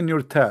enlighten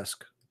your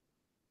task.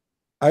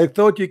 I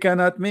thought you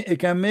cannot make it,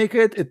 can make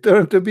it. It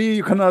turned to be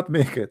you cannot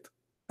make it,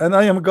 and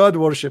I am God.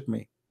 Worship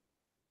me.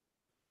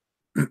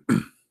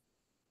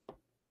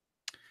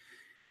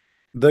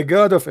 The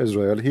God of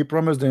Israel, he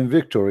promised them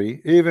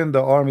victory. Even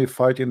the army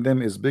fighting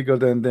them is bigger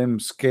than them,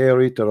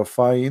 scary,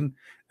 terrifying,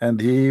 and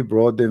he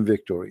brought them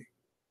victory.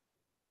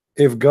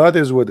 If God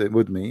is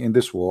with me in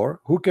this war,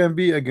 who can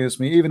be against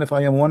me, even if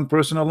I am one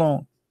person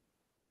alone?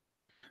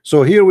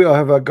 So here we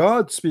have a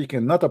God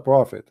speaking, not a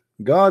prophet.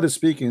 God is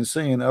speaking,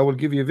 saying, I will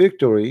give you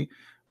victory.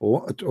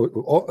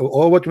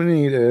 All what we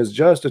need is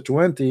just a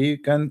 20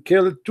 can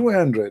kill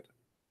 200.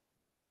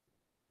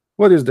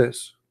 What is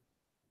this?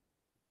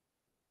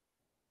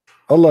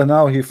 Allah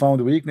now he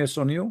found weakness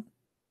on you,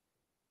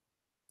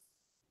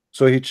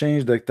 so he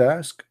changed the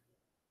task.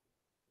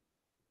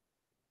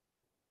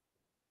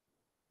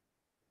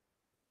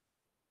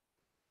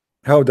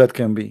 How that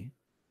can be?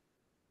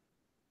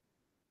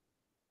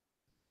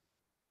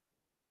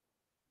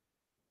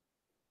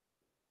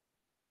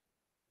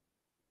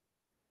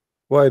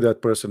 Why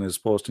that person is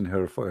posting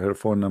her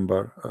phone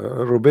number?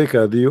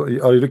 Rebecca, are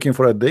you looking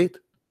for a date?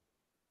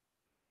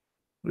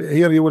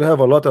 Here you will have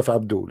a lot of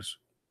Abduls.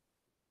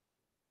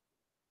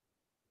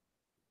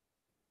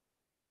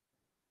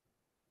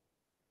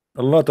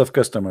 A lot of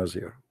customers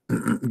here.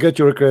 Get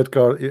your credit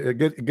card.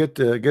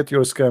 Get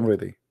your scam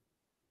ready.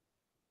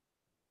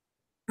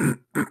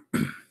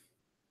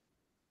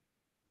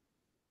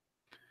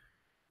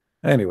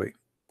 Anyway,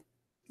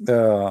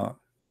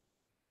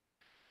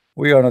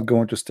 we are not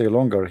going to stay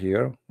longer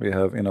here. We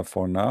have enough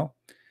for now.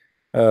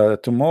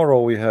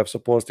 Tomorrow we have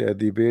supposedly a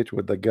debate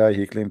with the guy.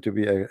 He claimed to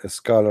be a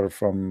scholar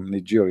from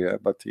Nigeria,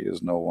 but he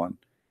is no one.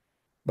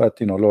 But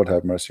you know, Lord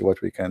have mercy,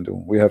 what we can do.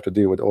 We have to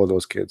deal with all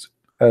those kids.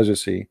 As you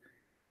see,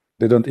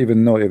 they don't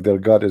even know if their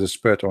God is a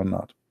spirit or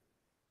not.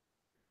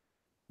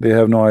 They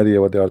have no idea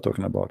what they are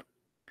talking about.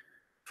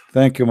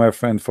 Thank you, my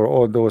friend, for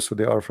all those who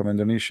they are from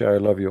Indonesia. I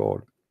love you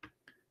all.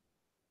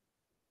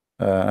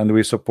 And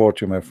we support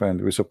you, my friend.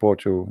 We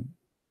support you.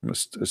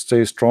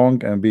 Stay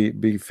strong and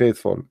be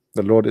faithful.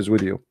 The Lord is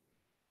with you.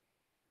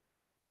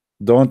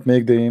 Don't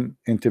make them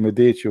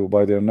intimidate you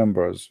by their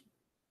numbers.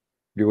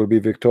 You will be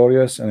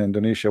victorious, and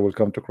Indonesia will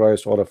come to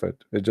Christ. All of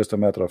it. It's just a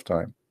matter of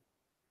time.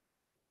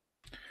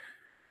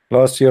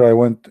 Last year, I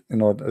went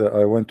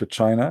to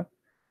China,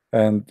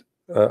 and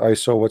I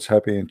saw what's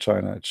happening in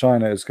China.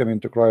 China is coming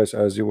to Christ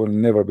as you will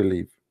never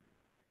believe.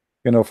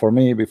 You know, for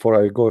me, before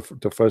I go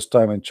the first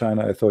time in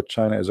China, I thought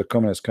China is a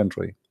communist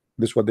country.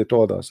 This is what they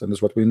told us, and this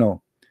is what we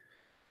know.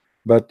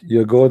 But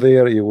you go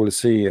there, you will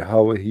see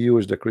how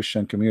huge the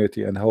Christian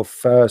community and how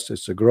fast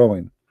it's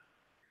growing.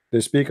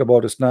 They speak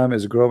about Islam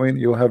is growing.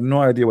 You have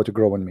no idea what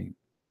growing means.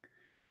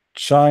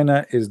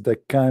 China is the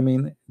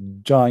coming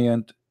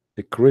giant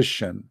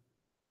Christian,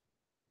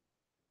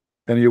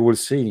 and you will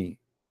see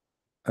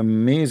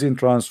amazing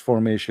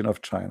transformation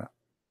of China.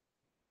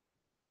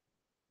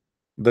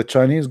 The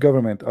Chinese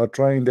government are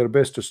trying their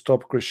best to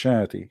stop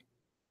Christianity.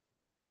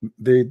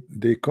 They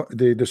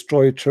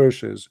destroy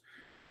churches.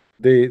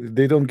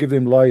 They don't give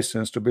them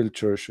license to build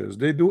churches.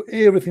 They do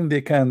everything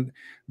they can.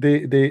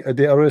 They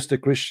arrest the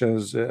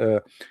Christians.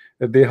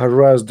 They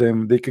harass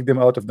them. They kick them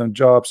out of their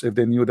jobs if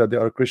they knew that they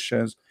are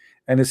Christians.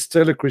 And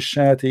still,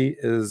 Christianity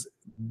is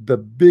the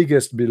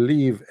biggest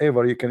belief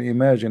ever you can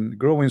imagine,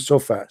 growing so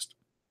fast.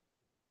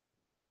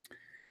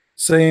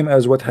 Same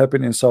as what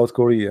happened in South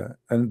Korea.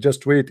 And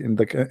just wait, in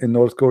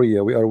North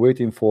Korea, we are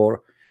waiting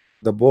for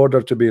the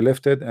border to be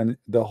lifted, and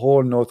the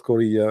whole North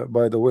Korea,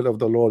 by the will of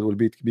the Lord,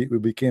 will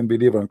become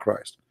believer in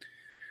Christ.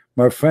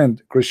 My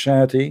friend,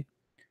 Christianity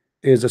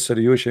is a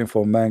solution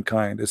for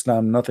mankind.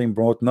 Islam nothing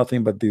brought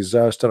nothing but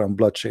disaster and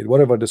bloodshed.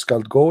 Wherever this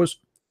cult goes,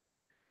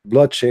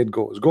 bloodshed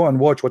goes. Go and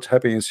watch what's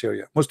happening in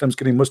Syria. Muslims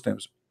killing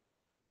Muslims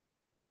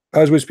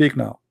as we speak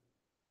now.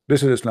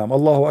 This is Islam.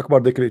 Allahu Akbar,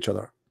 they kill each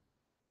other.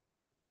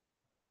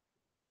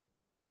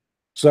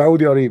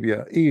 Saudi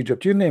Arabia,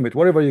 Egypt, you name it,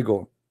 wherever you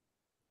go,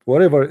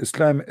 wherever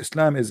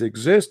Islam is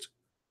exist,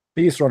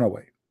 peace run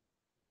away.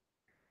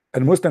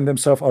 And Muslims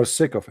themselves are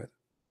sick of it.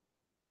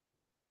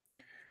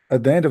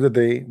 At the end of the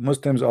day,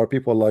 Muslims are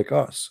people like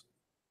us.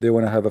 They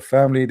want to have a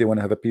family, they want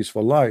to have a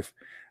peaceful life,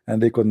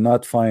 and they could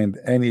not find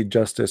any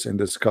justice in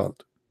this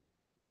cult.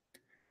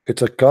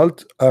 It's a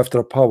cult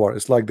after power.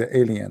 It's like the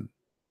alien.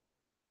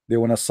 They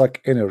want to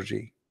suck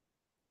energy.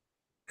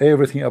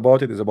 Everything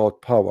about it is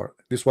about power.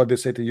 This is what they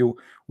say to you: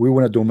 we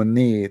want to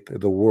dominate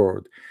the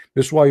world.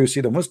 This is why you see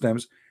the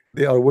Muslims,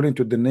 they are willing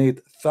to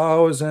donate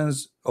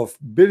thousands of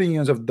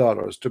billions of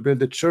dollars to build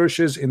the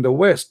churches in the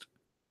West,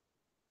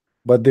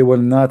 but they will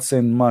not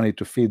send money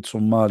to feed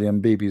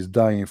Somalian babies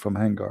dying from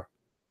hunger.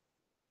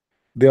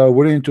 They are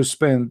willing to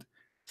spend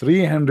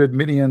 $300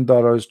 million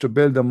to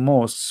build a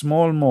mosque,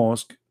 small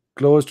mosque,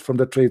 closed from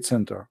the trade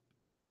center,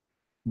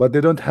 but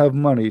they don't have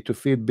money to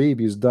feed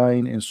babies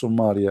dying in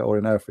Somalia or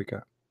in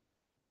Africa.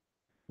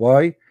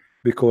 Why?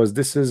 Because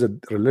this is a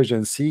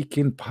religion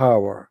seeking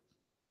power.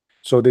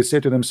 So they say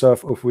to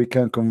themselves, if we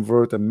can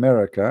convert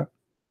America,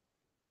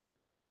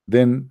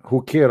 then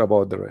who care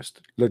about the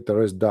rest? Let the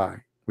rest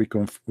die. We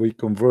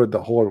convert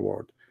the whole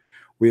world.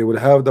 We will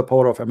have the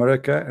power of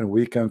America, and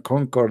we can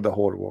conquer the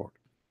whole world.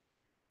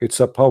 It's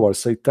a power,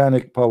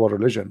 satanic power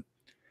religion.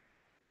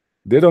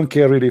 They don't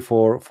care really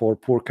for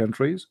poor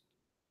countries.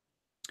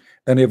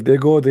 And if they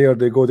go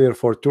there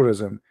for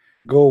tourism.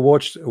 Go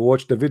watch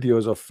the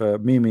videos of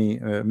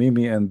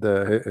Mimi and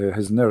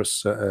his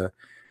nurse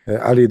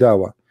Ali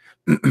Dawa.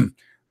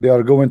 They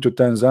are going to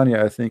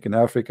Tanzania, I think, in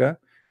Africa,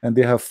 and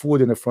they have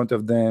food in the front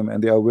of them,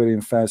 and they are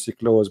wearing fancy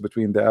clothes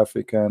between the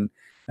African,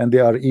 and they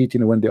are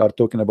eating when they are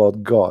talking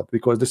about God,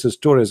 because this is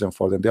tourism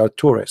for them. They are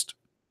tourists.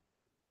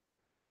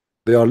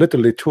 They are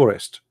literally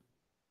tourists.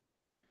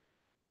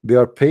 They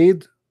are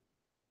paid.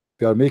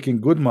 They are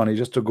making good money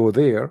just to go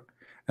there,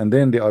 and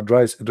then they are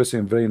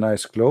dressing very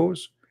nice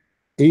clothes,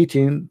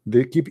 eating.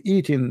 They keep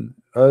eating.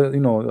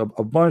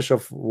 A bunch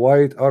of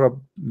white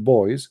Arab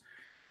boys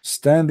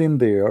standing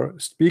there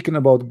speaking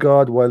about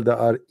God while they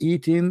are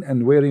eating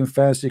and wearing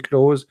fancy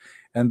clothes,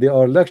 and they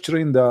are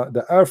lecturing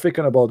the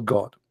African about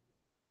God.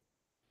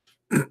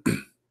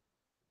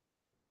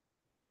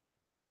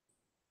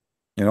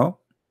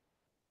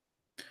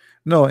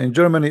 No, in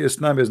Germany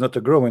Islam is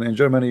not growing. In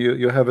Germany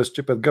you have a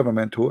stupid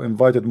government who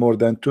invited more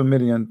than 2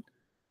 million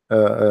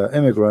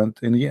immigrant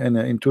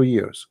in 2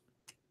 years.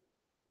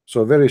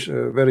 So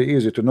very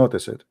easy to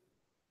notice it.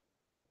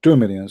 2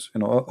 millions,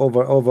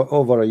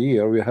 over a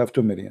year we have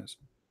 2 millions.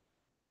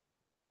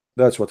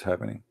 That's what's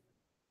happening.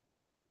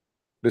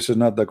 This is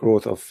not the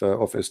growth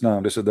of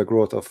Islam. This is the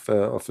growth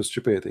of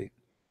stupidity.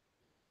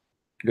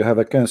 You have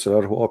a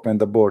chancellor who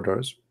opened the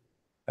borders,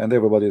 and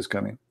everybody is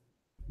coming.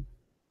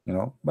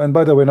 And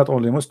by the way, not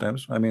only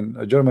Muslims. I mean,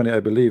 Germany, I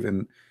believe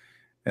in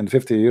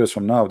 50 years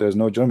from now, there's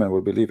no German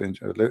will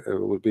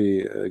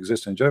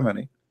exist in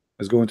Germany.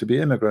 Is going to be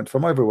immigrant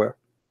from everywhere,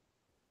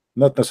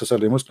 not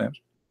necessarily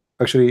Muslims.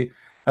 Actually,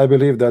 I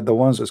believe that the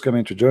ones that's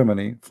coming to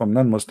Germany from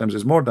non-Muslims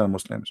is more than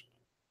Muslims.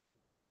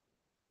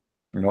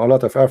 A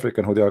lot of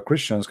African who they are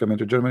Christians coming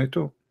to Germany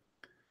too.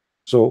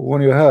 So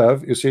when you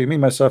see me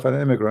myself an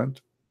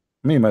immigrant,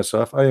 I am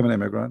an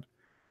immigrant,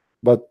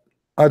 but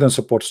I don't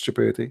support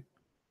stupidity.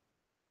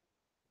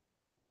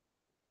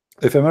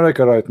 If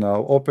America right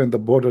now opened the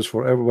borders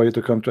for everybody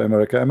to come to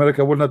America,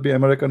 America will not be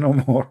America no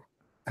more.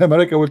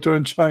 America will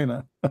turn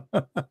China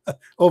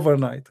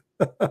overnight.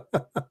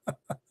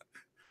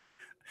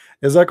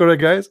 Is that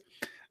correct, guys?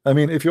 I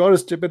mean, if you are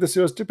stupid,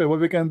 you're stupid. What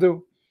we can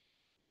do?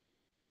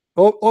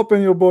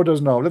 Open your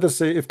borders now. Let us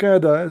say if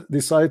Canada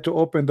decide to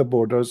open the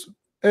borders,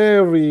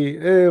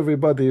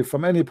 everybody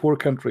from any poor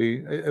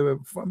country,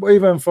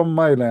 even from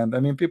my land, I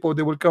mean, people,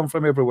 they will come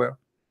from everywhere.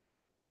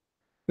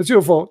 It's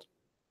your fault.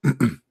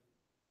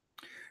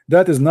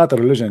 That is not a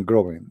religion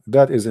growing.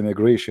 That is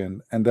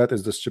immigration, and that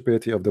is the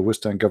stupidity of the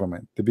Western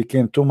government. They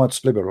became too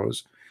much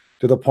liberals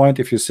to the point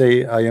if you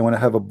say I want to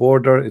have a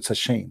border, it's a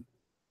shame.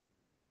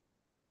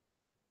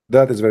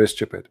 That is very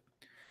stupid.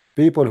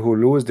 People who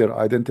lose their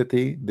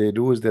identity, they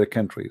lose their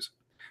countries.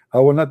 I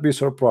will not be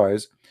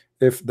surprised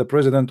if the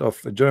president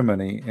of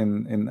Germany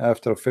in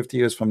after 50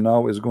 years from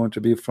now is going to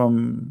be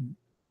from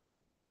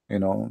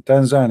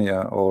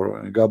Tanzania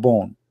or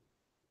Gabon.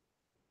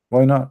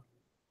 Why not?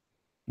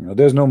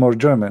 There's no more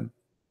German,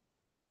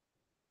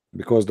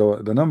 because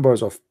the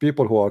numbers of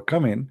people who are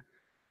coming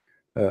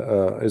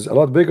is a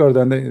lot bigger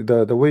than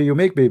the way you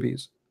make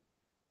babies.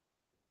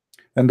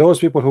 And those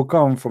people who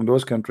come from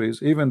those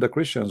countries, even the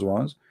Christians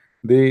ones,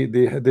 they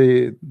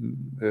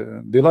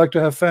like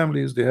to have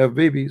families. They have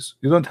babies.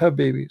 You don't have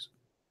babies.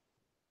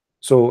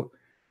 So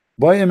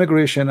by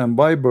immigration and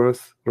by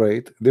birth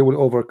rate, they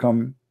will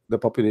overcome the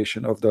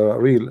population of the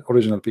real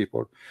original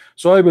people.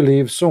 So I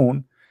believe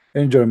soon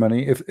in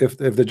Germany, if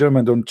the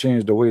German don't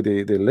change the way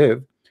they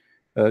live,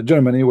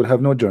 Germany will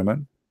have no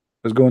German.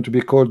 It's going to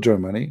be called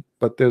Germany,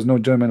 but there's no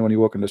German when you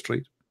walk in the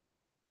street.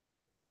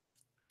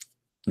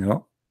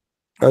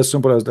 As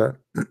simple as that.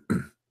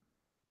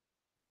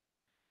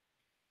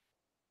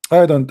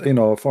 I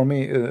don't, for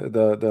me,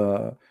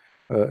 the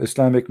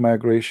Islamic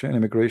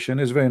immigration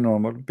is very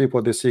normal.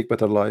 People, they seek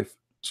better life.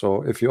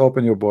 So if you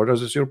open your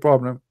borders, it's your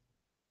problem.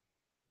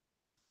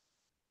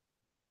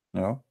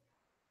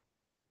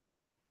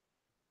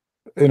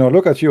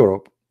 Look at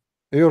Europe.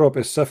 Europe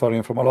is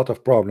suffering from a lot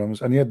of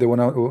problems, and yet they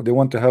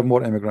want to have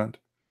more immigrant.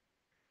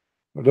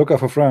 Look at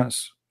for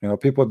France.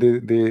 People,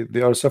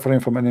 they are suffering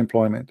from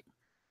unemployment.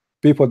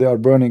 People, they are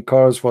burning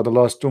cars for the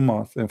last 2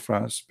 months in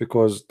France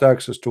because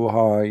tax is too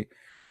high,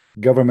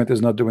 government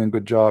is not doing a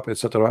good job,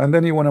 etc. And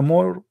then you want a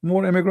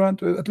more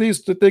immigrant. At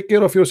least to take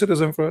care of your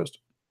citizen first.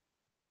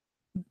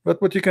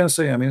 But what you can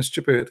say, I mean,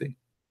 stupidity,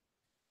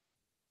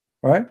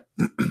 right?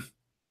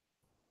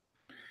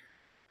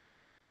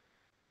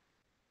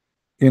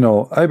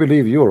 I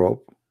believe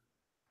Europe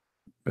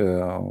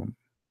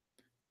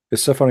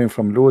is suffering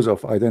from loss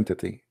of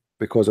identity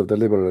because of the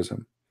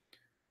liberalism.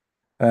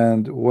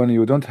 And when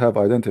you don't have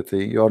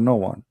identity, you are no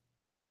one.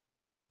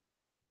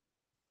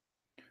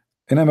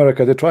 In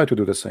America, they try to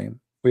do the same.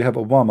 We have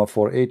Obama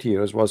for 8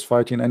 years was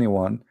fighting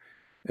anyone,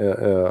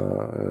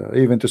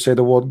 even to say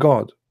the word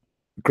God.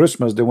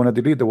 Christmas, they want to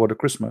delete the word of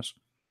Christmas.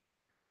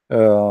 If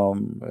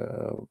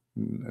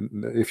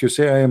you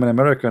say I am an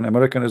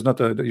American is not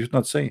you should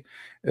not say.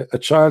 A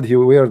child, he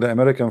wear the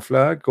American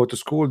flag, go to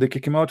school, they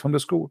kick him out from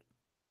the school.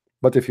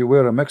 But if you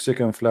wear a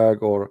Mexican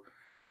flag or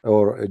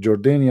or a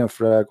Jordanian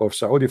flag or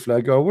Saudi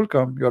flag, you are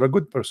welcome. You are a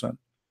good person.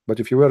 But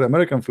if you wear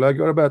American flag,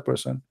 you are a bad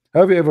person.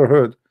 Have you ever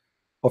heard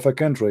of a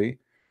country,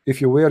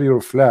 if you wear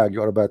your flag,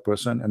 you are a bad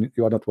person and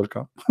you are not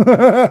welcome?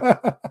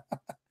 I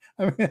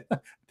mean,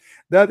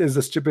 that is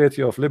the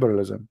stupidity of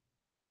liberalism.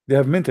 They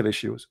have mental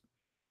issues.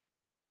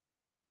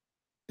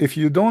 If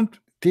you don't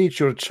teach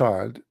your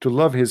child to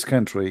love his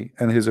country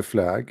and his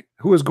flag,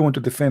 who is going to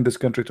defend this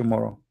country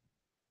tomorrow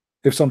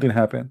if something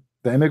happened?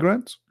 The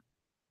immigrants?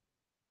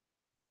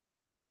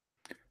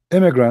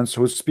 Immigrants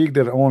who speak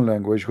their own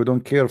language, who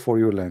don't care for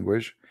your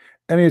language,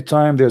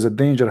 anytime there's a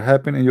danger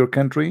happen in your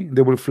country,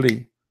 they will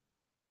flee,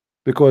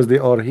 because they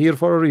are here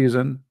for a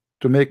reason,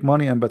 to make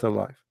money and better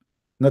life,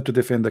 not to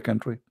defend the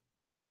country.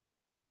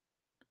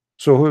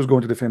 So who is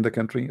going to defend the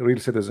country? Real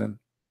citizen.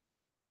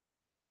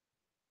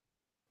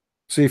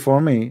 See,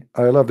 for me,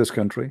 I love this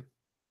country,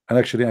 and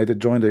actually I did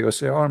join the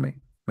USA Army.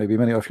 Maybe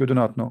many of you do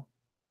not know.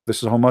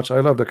 This is how much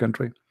I love the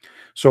country.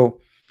 So,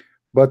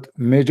 but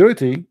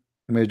majority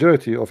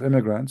of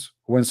immigrants,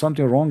 when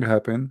something wrong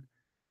happen,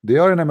 they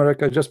are in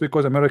America just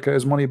because America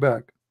is money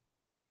back.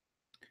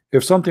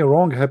 If something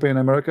wrong happen in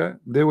America,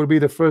 they will be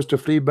the first to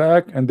flee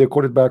back, and they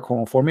call it back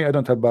home. For me, I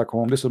don't have back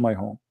home. This is my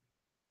home.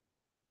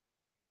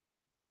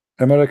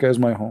 America is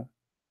my home.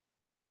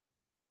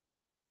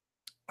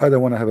 I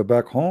don't want to have a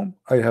back home.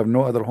 I have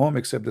no other home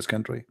except this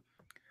country.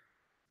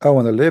 I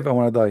want to live. I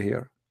want to die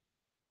here.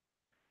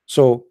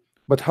 So,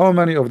 but how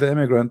many of the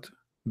immigrant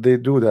they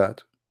do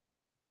that?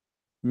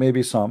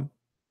 Maybe some,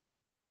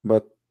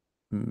 but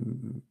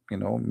you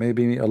know,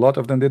 maybe a lot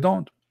of them they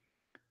don't.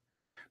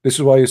 This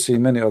is why you see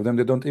many of them,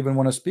 they don't even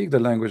want to speak the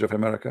language of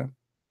America.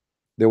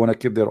 They want to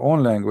keep their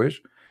own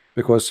language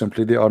because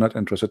simply they are not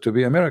interested to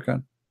be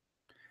American.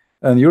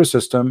 And your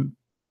system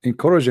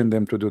encouraging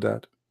them to do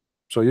that.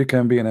 So you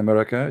can be in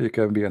America, you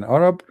can be an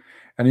Arab,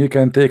 and you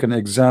can take an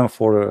exam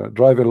for a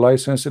driver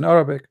license in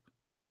Arabic.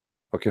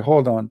 Okay,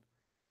 hold on.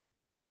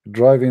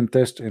 Driving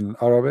test in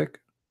Arabic,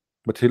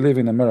 but he live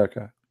in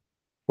America.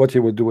 What he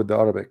would do with the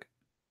Arabic?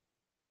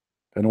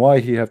 And why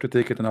he have to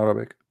take it in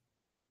Arabic?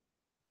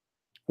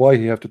 Why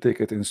he have to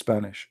take it in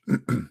Spanish?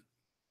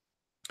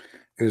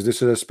 Is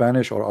this a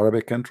Spanish or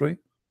Arabic country?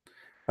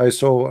 I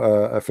saw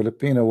a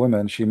Filipino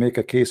woman, she make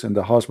a case in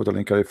the hospital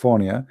in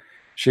California.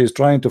 She is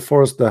trying to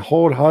force the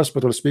whole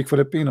hospital to speak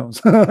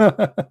Filipinos.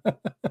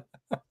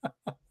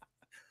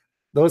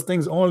 Those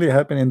things only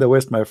happen in the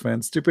West, my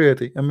friend.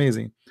 Stupidity,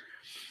 amazing.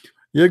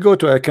 You go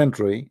to a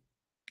country,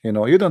 you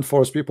know, you don't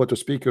force people to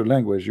speak your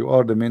language. You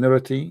are the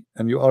minority,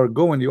 and you are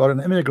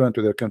an immigrant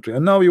to their country,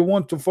 and now you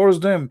want to force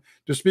them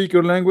to speak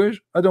your language.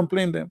 I don't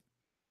blame them.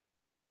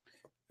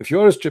 If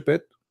you are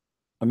stupid,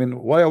 I mean,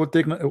 why I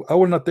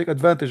will not take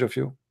advantage of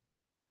you.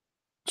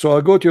 So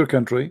I go to your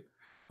country,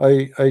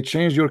 I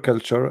change your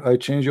culture, I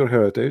change your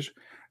heritage,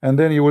 and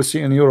then you will see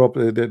in Europe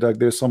that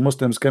there's some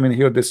Muslims coming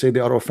here, they say they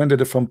are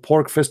offended from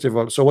pork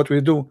festival. So what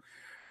we do,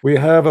 we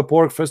have a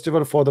pork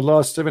festival for the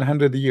last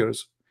 700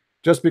 years.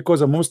 Just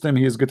because a Muslim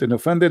he is getting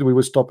offended, we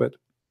will stop it.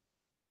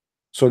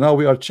 So now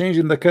we are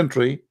changing the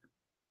country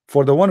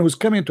for the one who's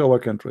coming to our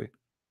country,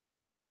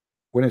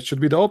 when it should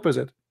be the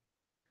opposite.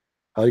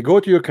 I go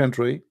to your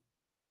country,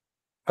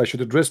 I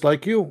should dress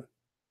like you,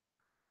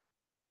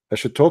 I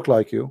should talk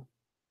like you.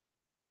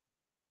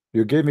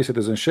 You gave me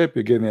citizenship,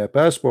 you gave me a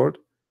passport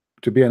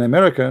to be an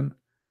American,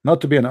 not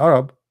to be an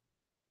Arab.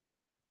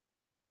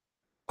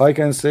 I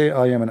can say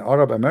I am an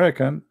Arab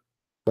American,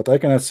 but I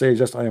cannot say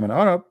just I am an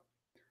Arab.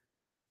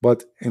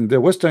 But in the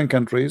Western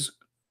countries,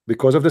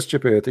 because of the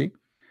stupidity,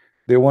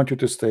 they want you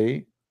to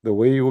stay the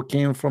way you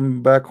came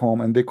from back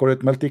home, and they call it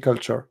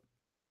multicultural.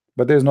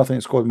 But there's nothing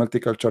it's called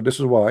multicultural. This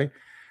is why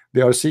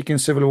they are seeking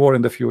civil war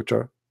in the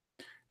future.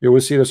 You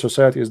will see the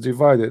society is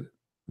divided.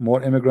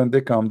 More immigrant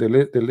they come, they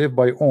live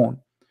by own.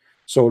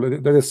 So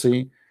let us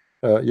see.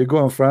 You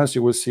go in France,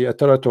 you will see a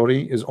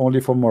territory is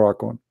only for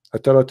Moroccan, a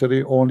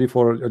territory only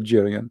for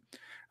Algerian,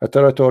 a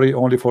territory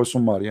only for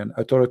Somalian,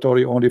 a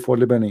territory only for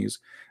Lebanese,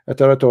 a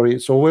territory.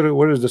 So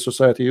where is the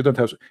society? You don't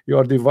have. You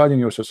are dividing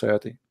your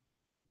society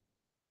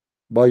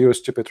by your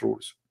stupid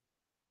rules.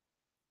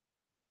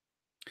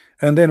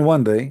 And then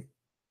one day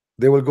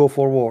they will go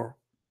for war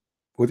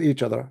with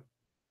each other,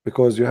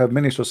 because you have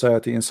many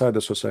society inside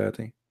the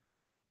society.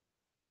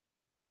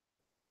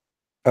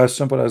 As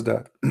simple as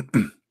that.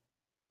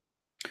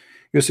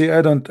 You see,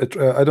 I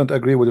don't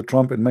agree with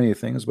Trump in many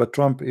things, but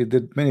Trump, he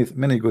did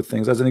many good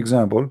things. As an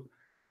example,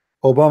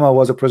 Obama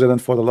was a president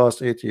for the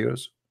last 8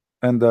 years,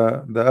 and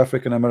the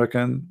African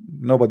American,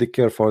 nobody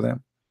cared for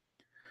them.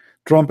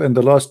 Trump, in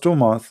the last 2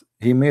 months,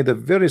 he made a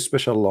very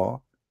special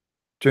law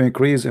to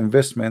increase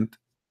investment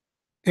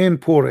in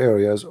poor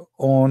areas,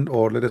 owned,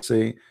 or let us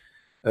say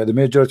the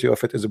majority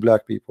of it is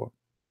black people.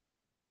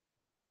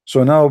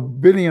 So now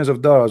billions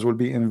of dollars will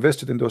be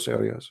invested in those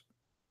areas.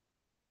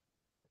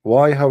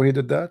 Why? How he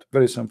did that?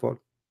 Very simple,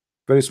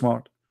 very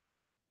smart.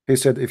 He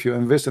said, if you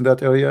invest in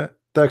that area,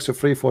 tax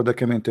free for the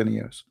coming 10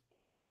 years.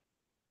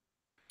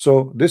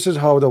 So this is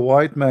how the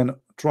white man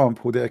Trump,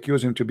 who they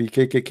accuse him to be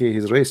KKK,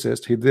 he's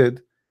racist, he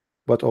did.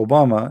 But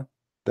Obama,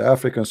 The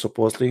African,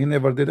 supposedly, he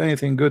never did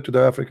anything good to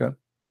the African.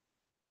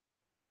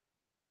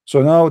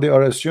 So now they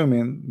are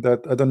assuming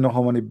that I don't know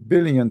how many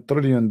billion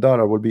trillion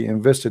dollar will be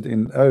invested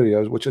in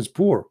areas which is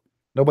poor.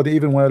 Nobody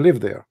even want to live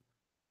there,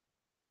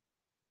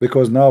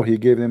 because now he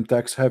gave them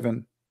tax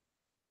heaven.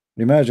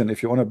 Imagine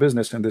if you own a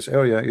business in this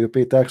area, you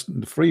pay tax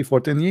free for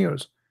 10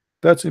 years.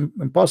 That's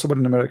impossible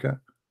in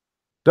America.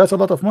 That's a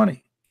lot of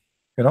money,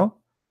 you know.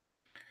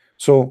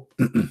 So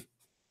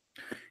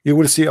you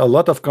will see a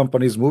lot of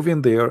companies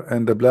moving there,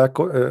 and the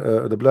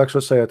black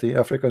society,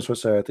 African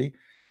society,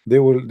 they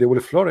will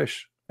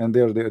flourish, and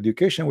their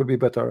education will be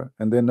better,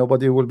 and then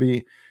nobody will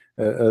be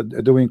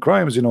doing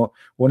crimes. You know,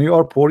 when you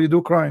are poor, you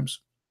do crimes.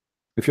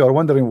 If you are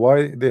wondering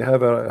why they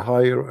have a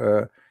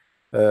higher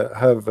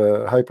have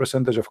a high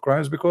percentage of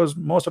crimes, because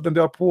most of them,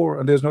 they are poor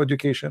and there's no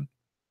education.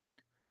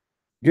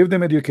 Give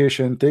them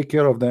education, take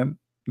care of them,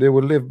 they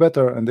will live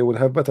better and they will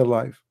have better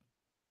life.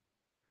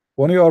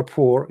 When you are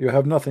poor, you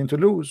have nothing to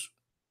lose.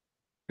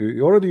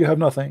 You already have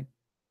nothing.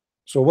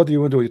 So what do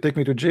you want to do? You take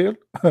me to jail?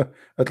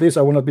 At least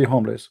I will not be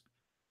homeless.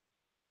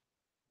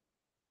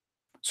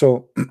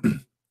 So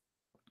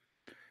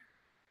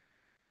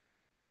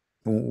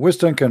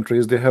Western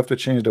countries, they have to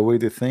change the way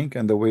they think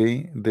and the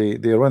way they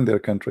run their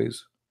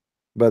countries.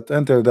 But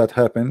until that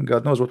happen,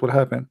 God knows what will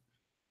happen.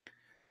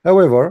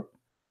 However,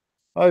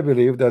 I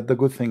believe that the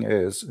good thing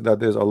is that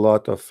there's a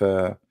lot of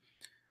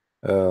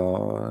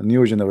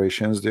new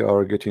generations. They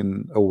are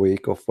getting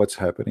awake of what's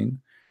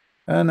happening,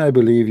 and I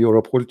believe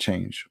Europe will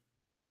change.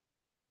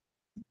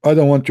 I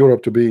don't want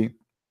Europe to be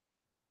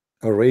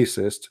a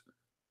racist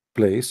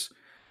place,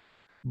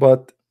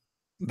 but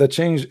the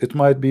change, it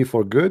might be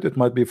for good, it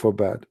might be for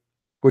bad,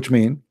 which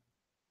mean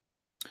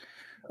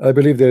I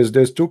believe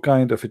there's two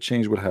kind of a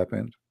change will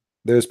happen.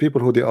 There's people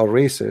who they are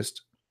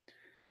racist,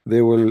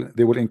 they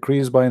will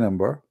increase by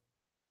number,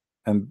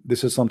 and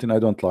this is something I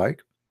don't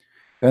like.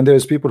 And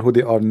there's people who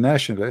they are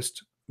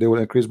nationalist, they will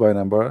increase by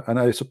number, and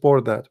I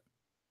support that,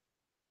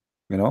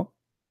 you know,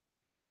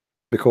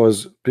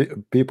 because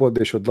people,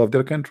 they should love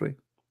their country,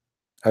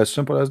 as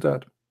simple as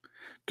that.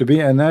 To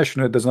be a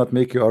nationalist does not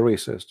make you a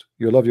racist.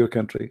 You love your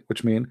country,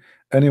 which means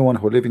anyone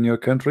who live in your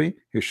country,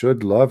 he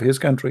should love his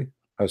country,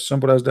 as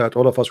simple as that.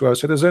 All of us, we are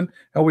citizen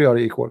and we are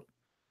equal.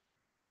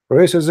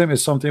 Racism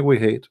is something we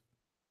hate.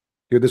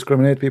 You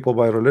discriminate people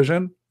by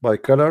religion, by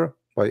color,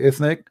 by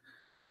ethnic,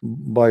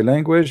 by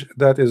language,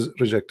 that is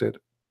rejected,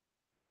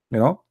 you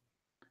know.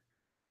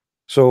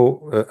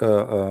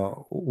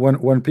 So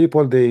when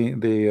people they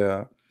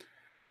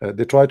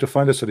try to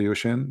find a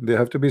solution, they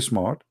have to be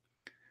smart,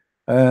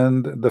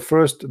 and the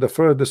first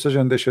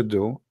decision they should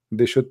do,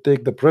 they should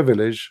take the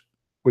privilege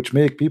which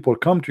make people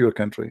come to your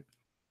country.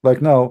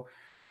 Like now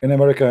in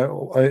America,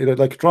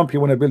 like Trump, he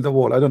want to build a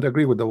wall. I don't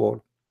agree with the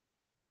wall.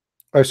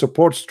 I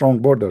support strong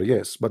border,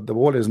 yes, but the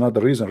wall is not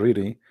the reason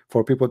really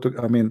for people to,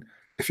 I mean,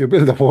 if you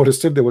build a wall,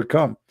 still they will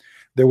come.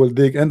 They will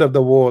dig under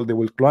the wall, they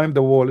will climb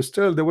the wall,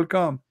 still they will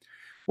come.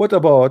 What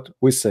about,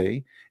 we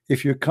say,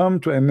 if you come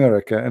to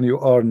America and you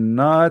are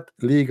not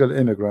legal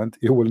immigrant,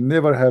 you will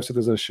never have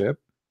citizenship,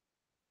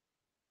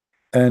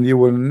 and you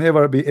will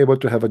never be able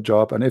to have a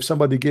job. And if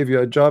somebody gave you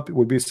a job, it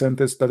will be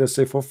sentenced, let us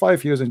say, for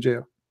 5 years in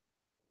jail.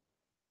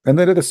 And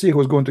then let us see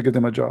who's going to give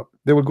them a job.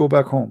 They will go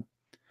back home.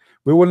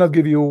 We will not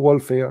give you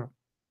welfare.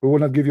 We will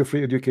not give you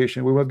free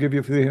education. We will give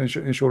you free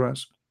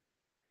insurance.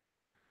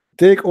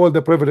 Take all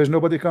the privilege,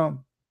 nobody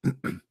come.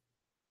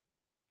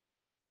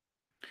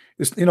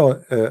 It's, you know,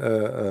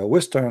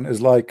 Western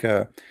is like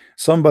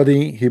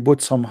somebody, he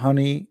put some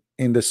honey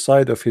in the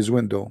side of his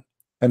window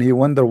and he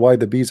wonder why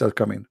the bees are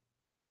coming.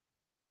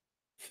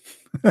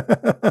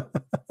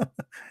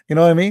 You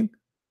know what I mean?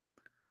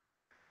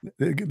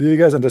 Do you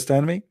guys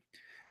understand me?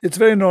 It's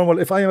very normal.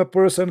 If I am a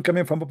person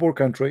coming from a poor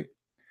country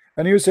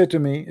and you say to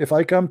me, if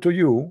I come to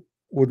you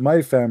with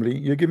my family,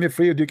 you give me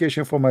free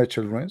education for my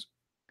children,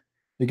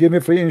 you give me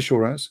free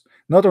insurance.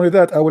 Not only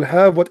that, I will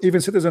have what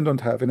even citizens don't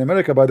have. In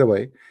America, by the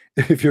way,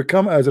 if you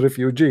come as a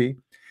refugee,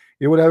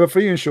 you will have a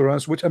free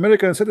insurance, which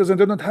American citizens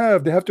do not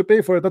have. They have to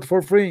pay for it, not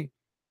for free.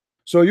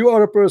 So you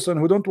are a person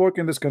who don't work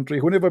in this country,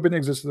 who never been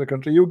exist in the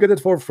country, you get it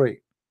for free.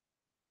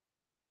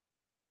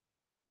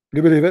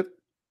 You believe it?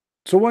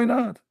 So why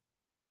not?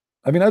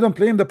 I mean, I don't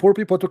blame the poor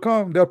people to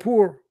come. They are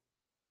poor.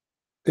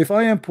 If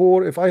I am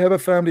poor, if I have a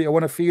family, I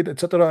want to feed,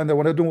 etc., and I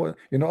want to do,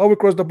 you know, I will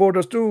cross the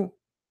borders too.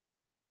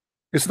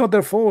 It's not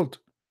their fault.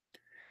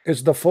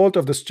 It's the fault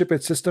of the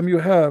stupid system you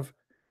have.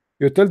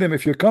 You tell them,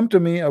 if you come to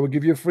me, I will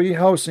give you free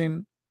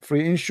housing,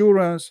 free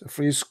insurance,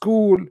 free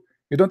school.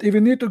 You don't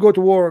even need to go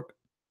to work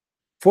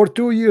for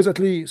 2 years at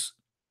least.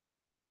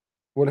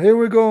 Well, here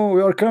we go.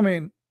 We are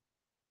coming.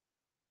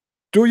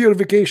 2-year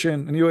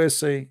vacation in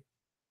USA.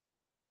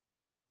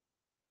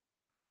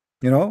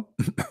 You know?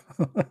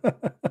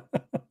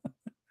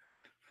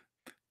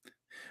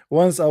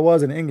 Once I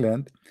was in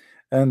England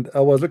and I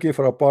was looking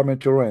for an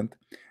apartment to rent.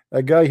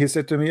 A guy, he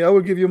said to me, I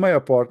will give you my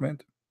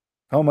apartment.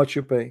 How much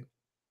you pay?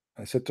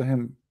 I said to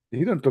him, he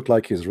didn't look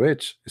like he's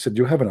rich. He said,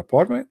 you have an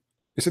apartment?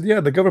 He said, yeah,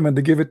 the government,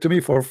 they give it to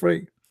me for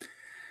free.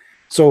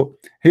 So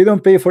he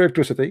don't pay for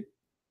electricity.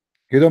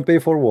 He don't pay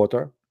for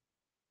water,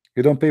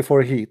 he don't pay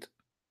for heat,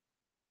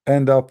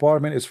 and the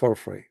apartment is for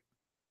free.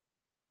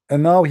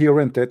 And now he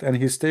rent it and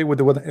he stay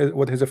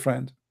with his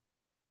friend.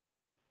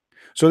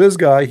 So this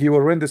guy, he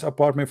will rent this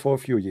apartment for a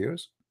few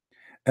years,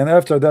 and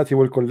after that he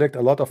will collect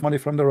a lot of money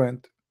from the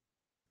rent.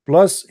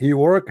 Plus he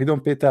work, he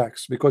don't pay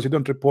tax because he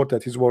don't report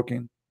that he's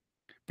working.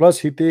 Plus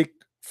he take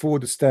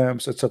food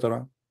stamps,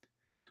 etc.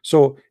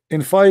 So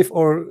in 5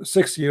 or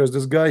 6 years,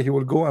 this guy, he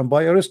will go and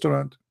buy a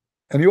restaurant.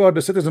 And you are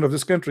the citizen of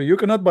this country, you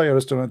cannot buy a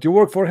restaurant, you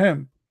work for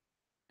him.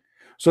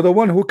 So the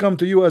one who come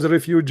to you as a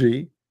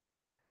refugee,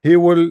 he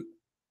will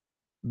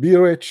be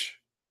rich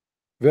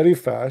very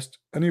fast,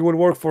 and you will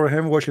work for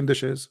him washing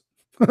dishes.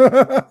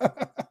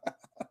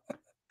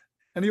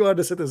 And you are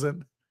the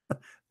citizen.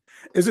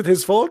 Is it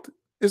his fault?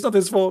 It's not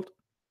his fault.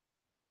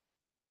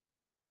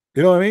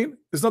 You know what I mean?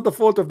 It's not the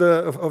fault of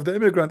the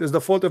immigrant, it's the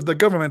fault of the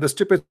government, the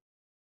stupid